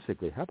necessarily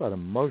physically. How about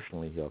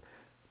emotionally healed?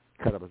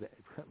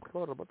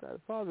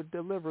 Father,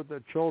 deliver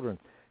the children.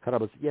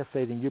 Yes,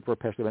 Satan, you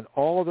perpetually. And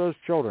all those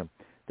children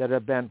that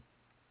have been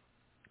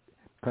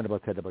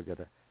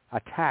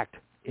attacked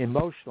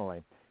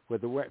emotionally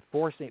with the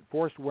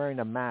forced wearing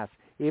a mask,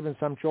 even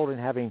some children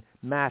having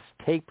masks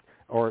taped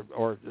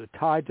or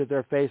tied to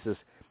their faces.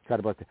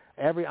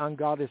 Every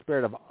ungodly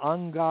spirit of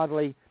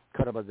ungodly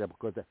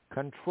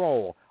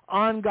control,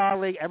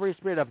 ungodly, every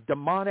spirit of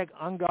demonic,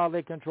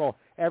 ungodly control,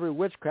 every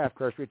witchcraft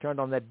curse returned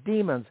on the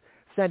demons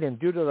sent in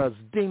due to those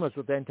demons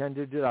what they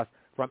intended to do to us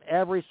from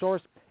every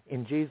source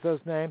in Jesus'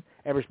 name.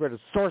 Every spirit of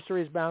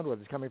sorcery is bound,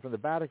 whether it's coming from the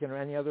Vatican or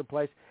any other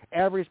place.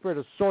 Every spirit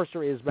of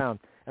sorcery is bound,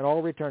 and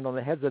all returned on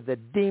the heads of the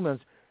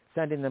demons,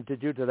 sending them to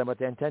do to them what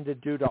they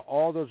intended to do to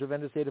all those who've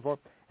interceded for,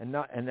 and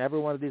every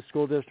one of these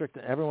school districts,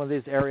 and every one of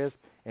these areas,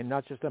 and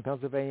not just in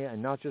Pennsylvania,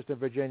 and not just in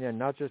Virginia, and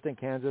not just in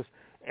Kansas,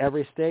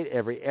 every state,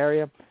 every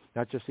area,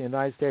 not just the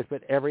United States,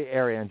 but every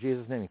area in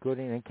Jesus' name,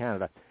 including in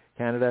Canada.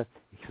 Canada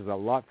is a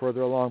lot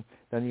further along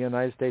than the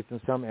United States in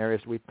some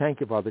areas. We thank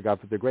you, Father God,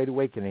 for the great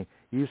awakening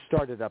you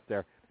started up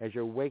there as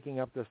you're waking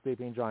up the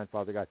sleeping giant,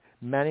 Father God.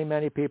 Many,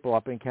 many people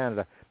up in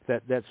Canada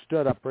that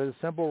stood up for the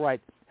simple right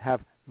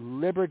have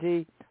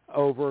liberty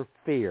over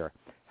fear.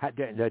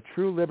 The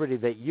true liberty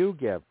that you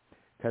give,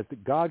 because the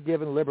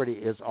God-given liberty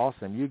is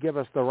awesome. You give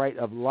us the right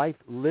of life,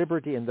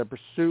 liberty, and the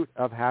pursuit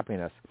of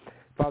happiness.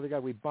 Father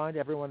God, we bind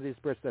every one of these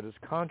spirits that is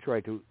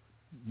contrary to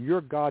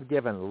your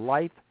God-given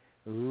life,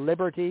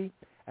 liberty,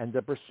 and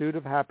the pursuit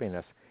of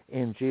happiness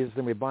in Jesus.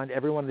 And we bind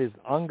every one of these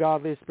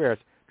ungodly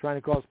spirits trying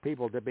to cause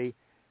people to be,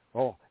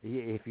 oh,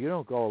 if you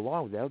don't go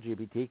along with the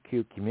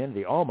LGBTQ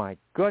community, oh my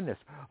goodness,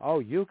 oh,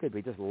 you could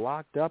be just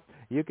locked up.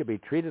 You could be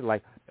treated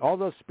like all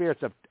those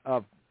spirits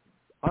of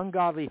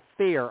ungodly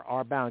fear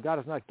are bound. God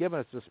has not given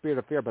us the spirit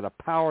of fear, but of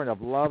power and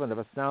of love and of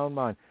a sound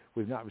mind.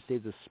 We've not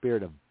received the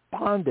spirit of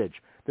bondage.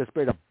 The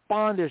spirit of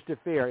bondage to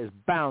fear is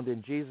bound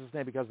in Jesus'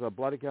 name because of the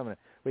blood of covenant.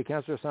 We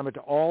cancel assignment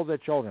to all the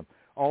children.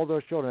 All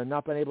those children have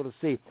not been able to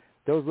see.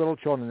 Those little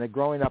children that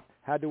growing up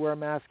had to wear a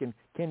mask in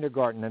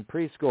kindergarten and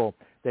preschool.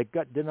 They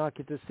did not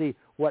get to see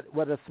what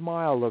a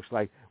smile looks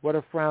like, what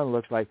a frown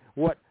looks like,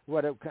 what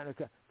a kind of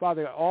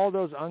Father, all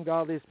those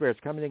ungodly spirits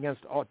coming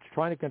against,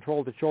 trying to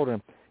control the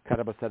children.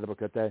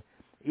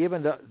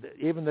 Even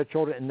the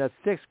children in the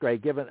 6th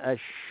grade, given a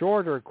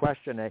shorter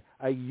question,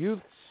 a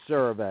youth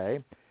survey.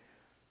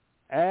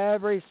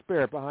 Every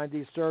spirit behind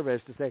these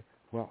surveys to say,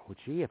 well,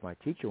 gee, if my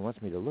teacher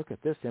wants me to look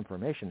at this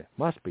information, it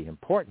must be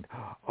important.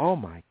 Oh,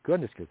 my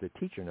goodness, because the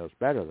teacher knows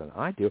better than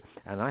I do,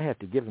 and I have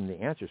to give them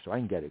the answer so I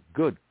can get a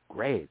good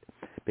grade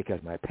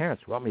because my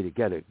parents want me to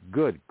get a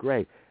good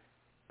grade.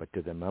 But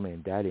do the mommy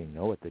and daddy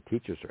know what the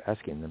teachers are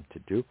asking them to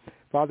do?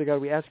 Father God,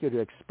 we ask you to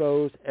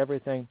expose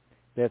everything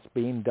that's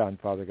being done,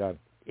 Father God,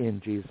 in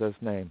Jesus'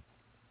 name.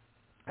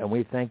 And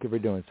we thank you for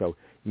doing so.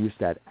 You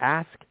said,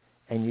 ask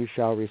and you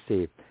shall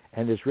receive.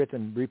 And it's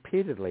written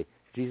repeatedly.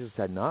 Jesus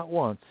said not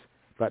once,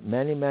 but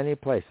many, many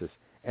places.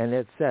 And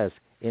it says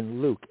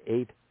in Luke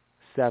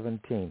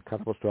 8:17,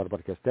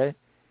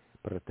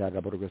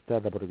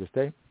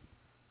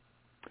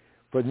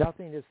 for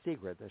nothing is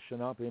secret that shall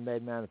not be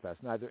made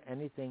manifest, neither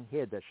anything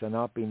hid that shall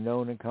not be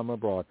known and come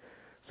abroad.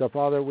 So,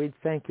 Father, we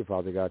thank you,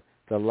 Father God,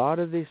 that a lot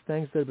of these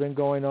things that have been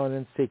going on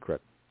in secret,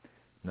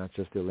 not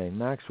just Elaine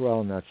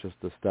Maxwell, not just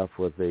the stuff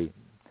with the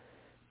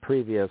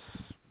previous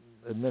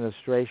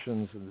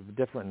administrations,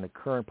 different in the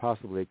current,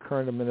 possibly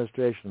current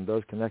administration,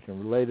 those connected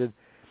and related.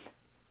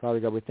 Father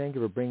God, we thank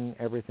you for bringing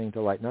everything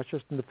to light, not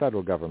just in the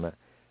federal government,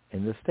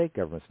 in the state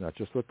governments, not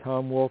just with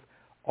Tom Wolf,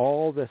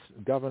 all the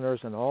governors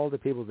and all the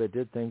people that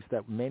did things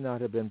that may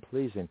not have been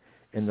pleasing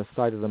in the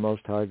sight of the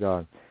Most High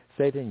God.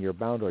 Satan, you're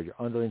bound, or your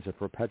underlings are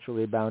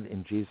perpetually bound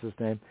in Jesus'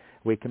 name.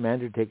 We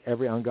command you to take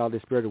every ungodly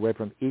spirit away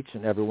from each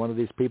and every one of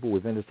these people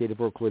we've interceded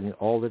for, including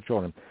all the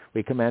children.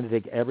 We command you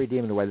to take every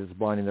demon away that's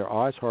blinding their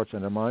eyes, hearts,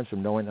 and their minds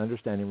from knowing,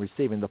 understanding,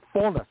 receiving the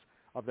fullness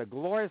of the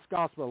glorious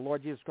gospel of the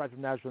Lord Jesus Christ of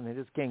Nazareth and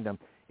his kingdom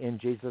in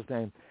Jesus'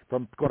 name.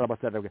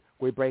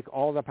 We break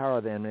all the power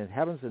of the enemy in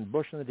heavens and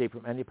bush and the deep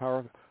from any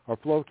power or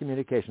flow of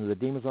communication of the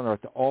demons on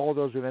earth to all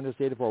those who've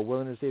interceded for or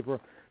will intercede for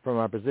from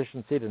our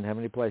position seated in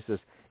heavenly places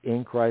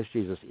in Christ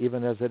Jesus,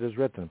 even as it is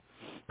written.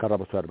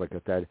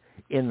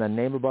 In the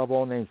name above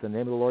all names, the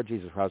name of the Lord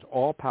Jesus, who has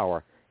all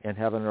power in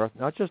heaven and earth,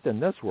 not just in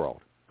this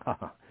world,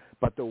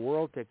 but the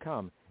world to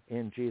come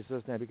in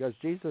Jesus' name. Because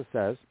Jesus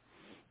says,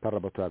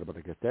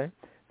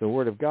 the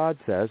Word of God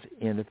says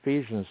in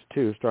Ephesians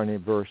 2, starting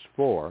at verse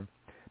 4,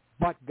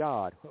 but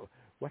God.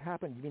 What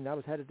happened? You mean I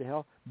was headed to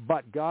hell?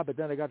 But God. But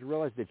then I got to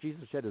realize that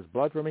Jesus shed his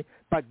blood for me.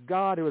 But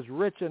God, who is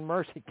rich in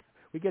mercy.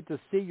 We get to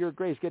see your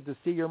grace, get to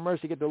see your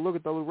mercy, get to look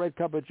at the little red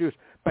cup of juice.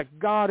 But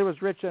God, who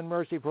is rich in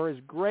mercy, for his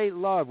great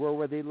love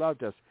wherewith he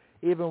loved us,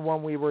 even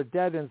when we were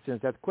dead in sins,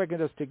 hath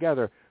quickened us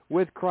together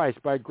with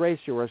Christ. By grace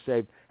you are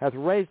saved, hath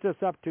raised us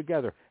up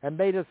together, and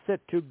made us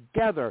sit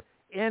together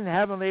in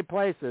heavenly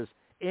places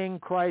in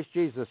Christ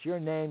Jesus. Your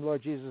name,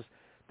 Lord Jesus,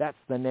 that's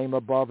the name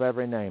above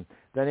every name,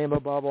 the name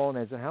above all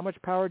names. And how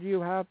much power do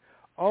you have?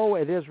 Oh,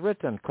 it is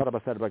written,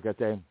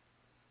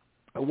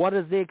 what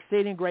is the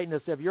exceeding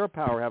greatness of your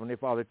power, Heavenly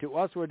Father, to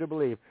us who are to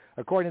believe,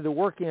 according to the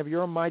working of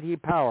your mighty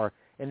power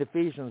in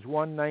Ephesians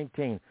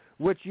 1:19,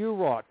 which you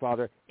wrought,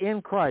 Father,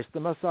 in Christ,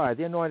 the Messiah,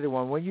 the Anointed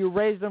One, when you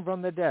raised him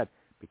from the dead,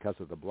 because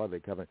of the blood of the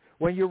covenant,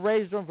 when you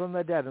raised him from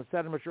the dead and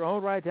set him at your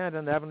own right hand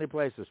in the heavenly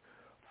places,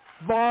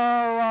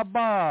 far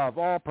above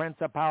all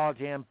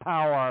principality and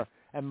power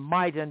and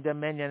might and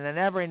dominion and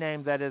every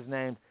name that is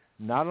named,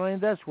 not only in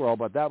this world,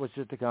 but that which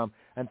is to come.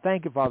 And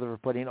thank you, Father, for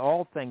putting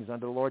all things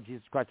under the Lord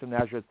Jesus Christ of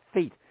Nazareth's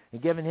feet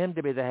and giving him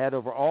to be the head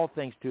over all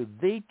things to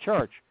the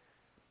church.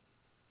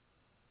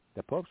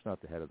 The Pope's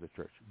not the head of the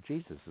church.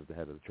 Jesus is the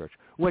head of the church,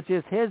 which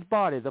is his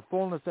body, the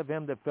fullness of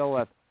him that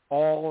filleth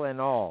all in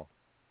all.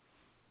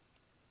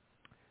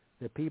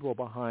 The people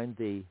behind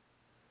the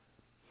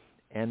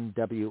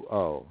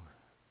NWO,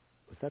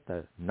 was that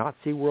the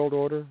Nazi world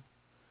order?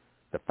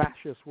 The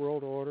fascist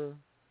world order?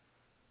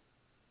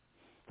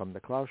 From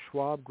the Klaus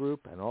Schwab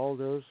group and all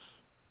those?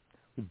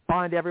 We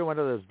bind every one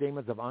of those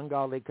demons of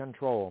ungodly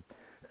control.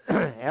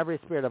 Every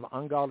spirit of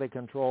ungodly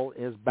control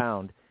is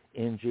bound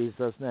in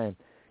Jesus' name.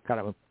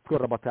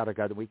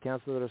 We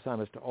cancel their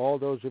assignments to all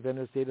those who've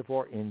interceded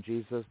for in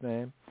Jesus'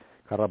 name.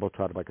 Because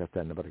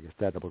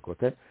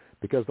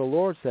the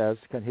Lord says,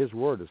 his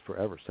word is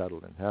forever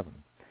settled in heaven.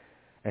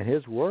 And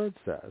his word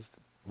says,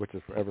 which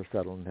is forever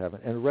settled in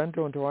heaven, and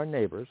render unto our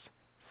neighbors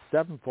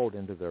sevenfold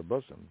into their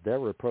bosom their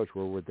reproach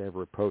wherewith they have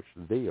reproached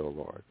thee, O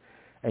Lord.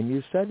 And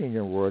you said in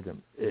your word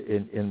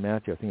in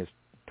Matthew, I think it's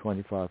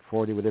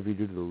 25:40, whatever you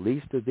do to the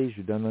least of these,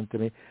 you've done unto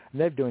me. And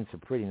they're doing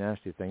some pretty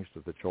nasty things to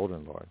the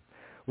children, Lord.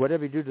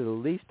 Whatever you do to the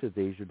least of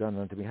these, you've done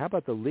unto me. How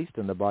about the least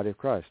in the body of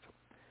Christ?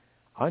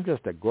 I'm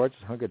just a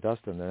gorgeous hunk of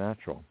dust in the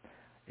natural.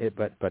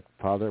 But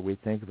Father, we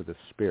thank you for the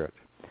Spirit.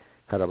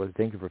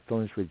 Thank you for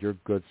filling us with your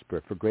good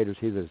spirit. For greater is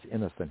he that is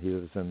in us than he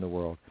that is in the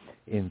world.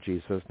 In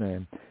Jesus'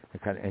 name.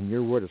 And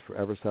your word is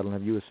forever settled.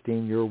 Have you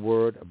esteemed your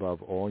word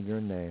above all your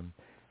name?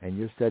 And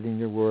you said in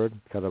your word,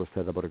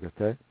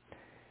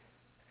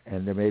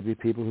 and there may be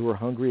people who are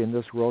hungry in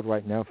this world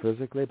right now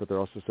physically, but there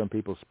are also some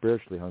people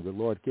spiritually hungry.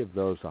 Lord, give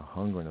those a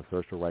hunger and a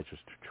thirst for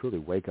righteousness to truly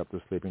wake up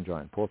the sleeping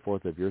giant. Pour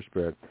forth of your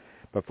spirit.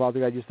 But Father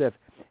God, you said,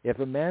 if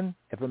a man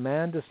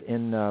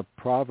in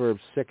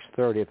Proverbs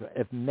 6:30,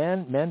 if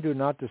men do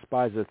not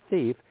despise a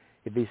thief,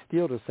 if he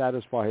steal to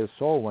satisfy his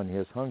soul when he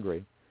is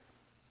hungry,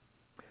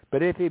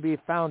 but if he be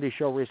found, he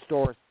shall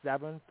restore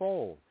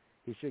sevenfold.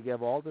 He should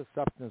give all the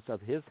substance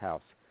of his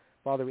house.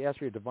 Father, we ask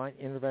for your divine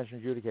intervention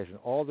and adjudication.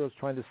 All those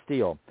trying to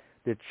steal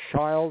the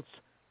child's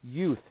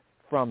youth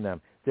from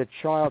them, the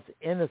child's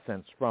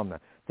innocence from them,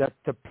 that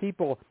the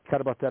people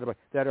that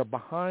are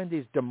behind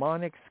these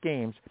demonic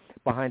schemes,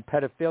 behind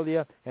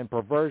pedophilia and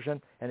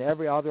perversion and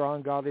every other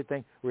ungodly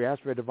thing, we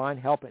ask for divine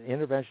help and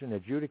intervention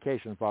and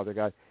adjudication, Father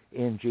God,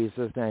 in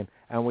Jesus' name.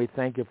 And we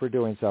thank you for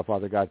doing so,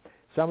 Father God.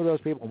 Some of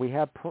those people, we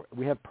have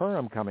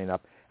Purim coming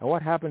up. And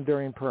what happened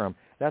during Purim?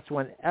 That's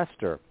when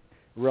Esther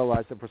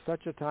realized that for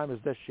such a time as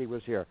this, she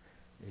was here.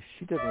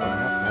 She didn't want to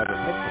have her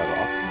head cut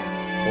off.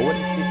 But what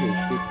did she do?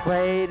 She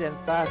prayed and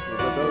fasted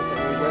for those that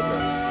were with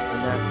her in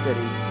that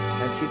city.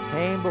 And she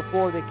came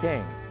before the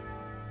king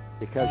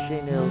because she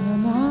knew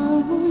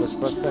it was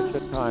for such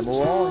a time.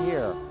 We're all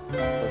here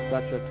for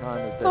such a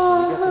time as this. And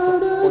we get to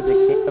come before the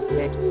King of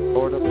Kings,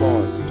 Lord of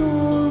Lords,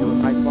 that we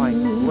might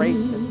find grace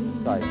in his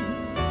sight.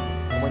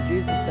 And when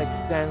Jesus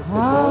extends the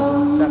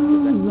golden scepter,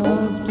 that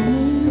golden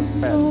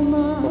thread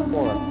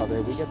before us,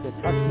 Father, we get to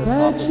touch the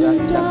top of that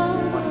scepter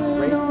and find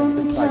grace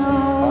in his sight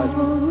and cause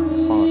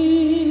response.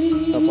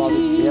 So, Father,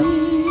 we have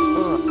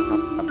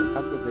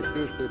that's what the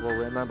Jewish people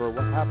remember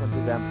what happened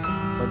to them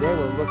when they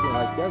were looking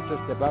like they're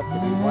just about to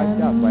be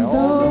wiped out by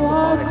all the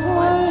demonic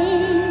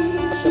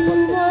plans. What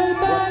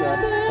Esther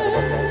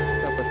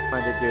was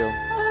trying to do,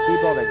 he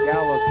built a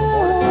gallows for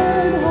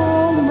Mordecai.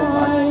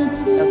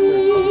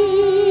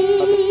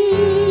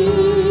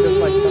 Just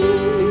like some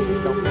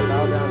people don't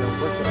bow down and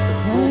worship the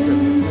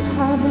children.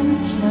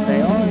 They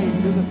already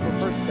do this for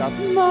first stuff.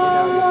 You're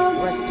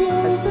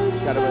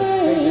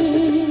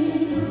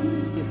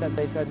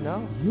they said,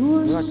 no,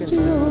 we're not going to do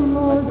that.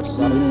 We're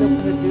still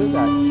going to do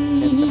that.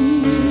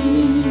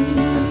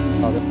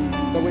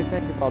 So we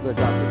thank you, Father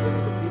God, for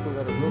giving the people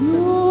that are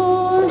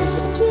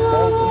listening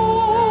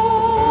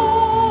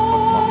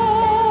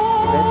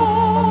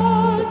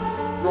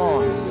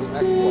strong and do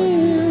exploits.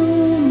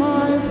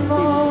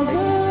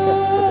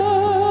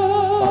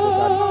 Father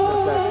God,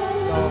 that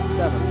Psalm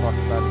 7 talks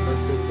about in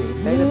verse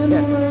 15. Made a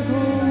pit.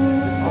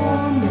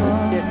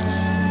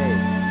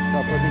 So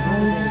for these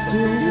things that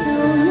you use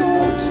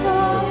for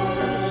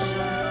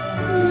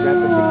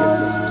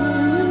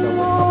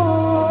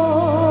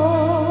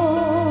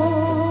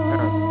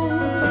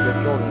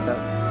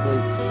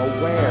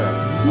aware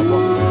of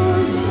what we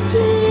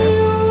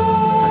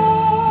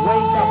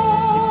wake up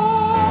and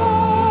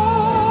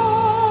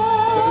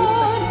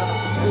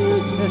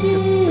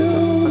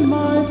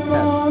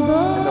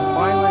the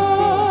violent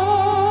feelings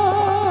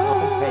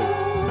of faith.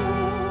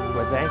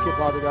 Well, thank you,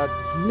 Father God,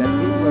 that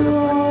people that are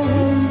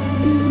practicing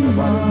the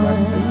body of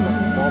Christ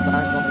fall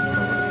back on the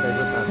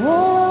favorite method.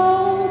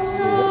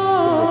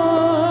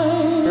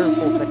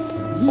 Fearful things.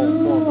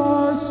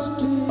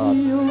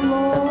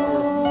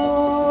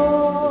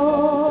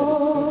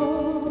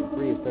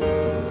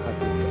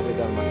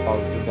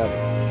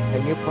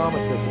 And you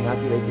promised us in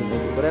Matthew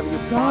 18, whatever you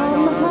bind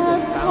on earth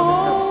is bound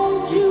in heaven.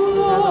 You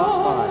cannot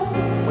lie.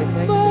 We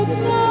thank you for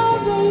giving us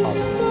these things,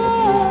 Father.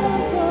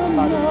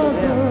 Father, for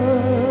them,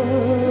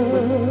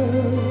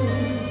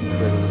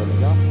 Spirit of the living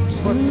God,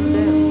 for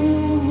them,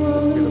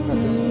 the Spirit of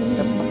Christ,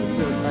 the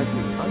Spirit of Christ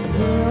is under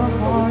them.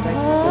 So we thank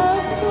you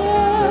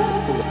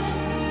for this.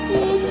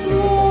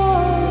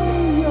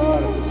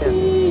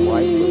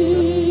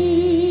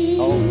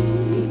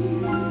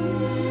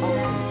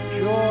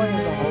 Joy in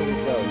the Holy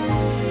Ghost.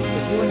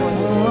 If you anoint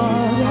the Lord,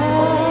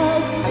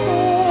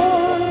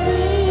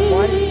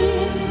 why do you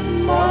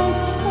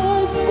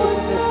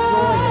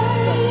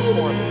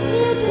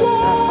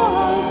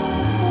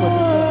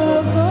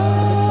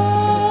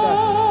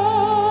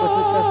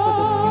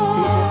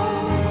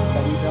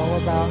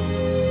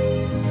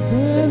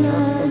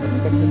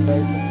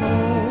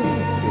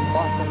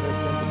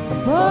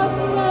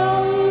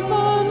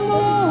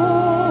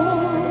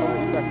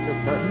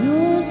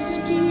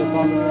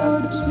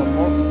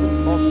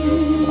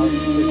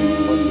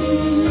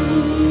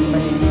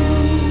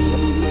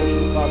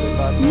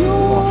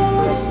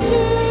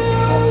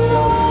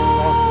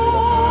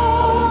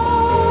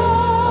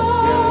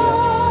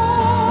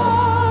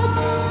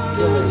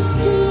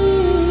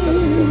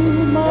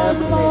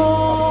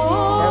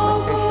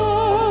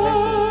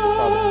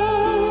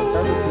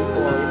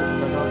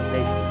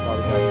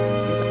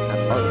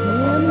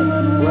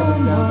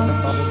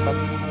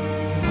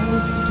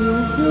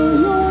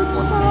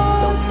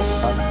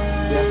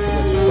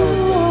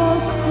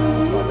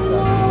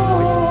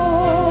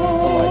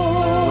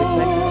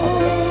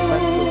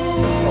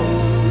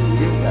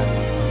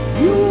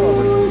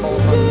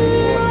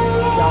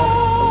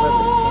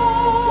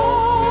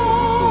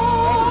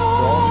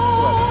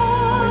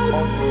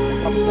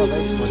cup of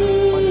salvation, Lord,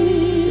 this Monday,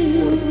 this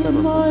Lord,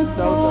 December, for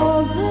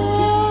sozo,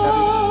 Jesus,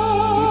 every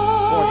morning,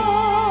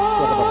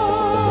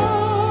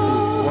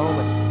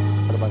 Romans,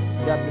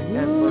 chapter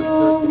 10, verse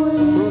 13,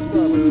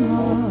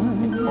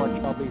 whosoever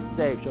shall be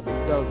saved, shall be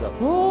sozo.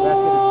 We're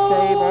asking to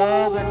save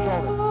all their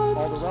children,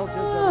 all the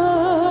relatives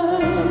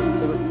and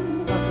the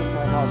not just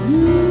my house,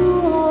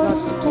 not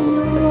just all of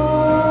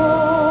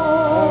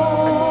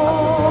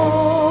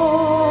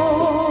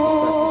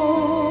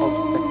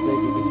the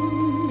things.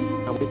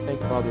 And we thank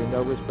you, Father, in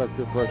no respect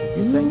to person.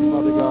 We thank you,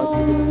 Father God, for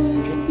giving us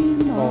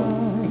increase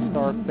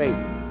our faith.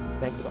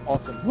 Thank you for the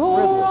awesome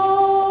privilege of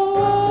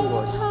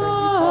Lord. Thank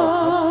you, God, you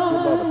love us. You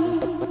love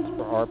us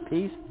for our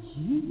peace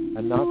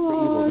and not for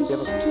evil. You give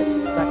us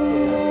expectation.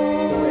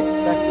 So we're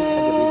expecting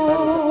them to be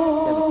better than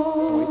sinners.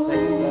 And we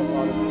thank you, God,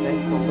 Father. Thank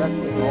you for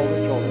rescuing all the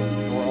children.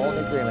 We're all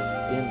in agreement.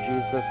 In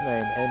Jesus'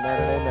 name, amen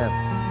and amen.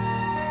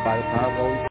 By the power of the Holy Spirit.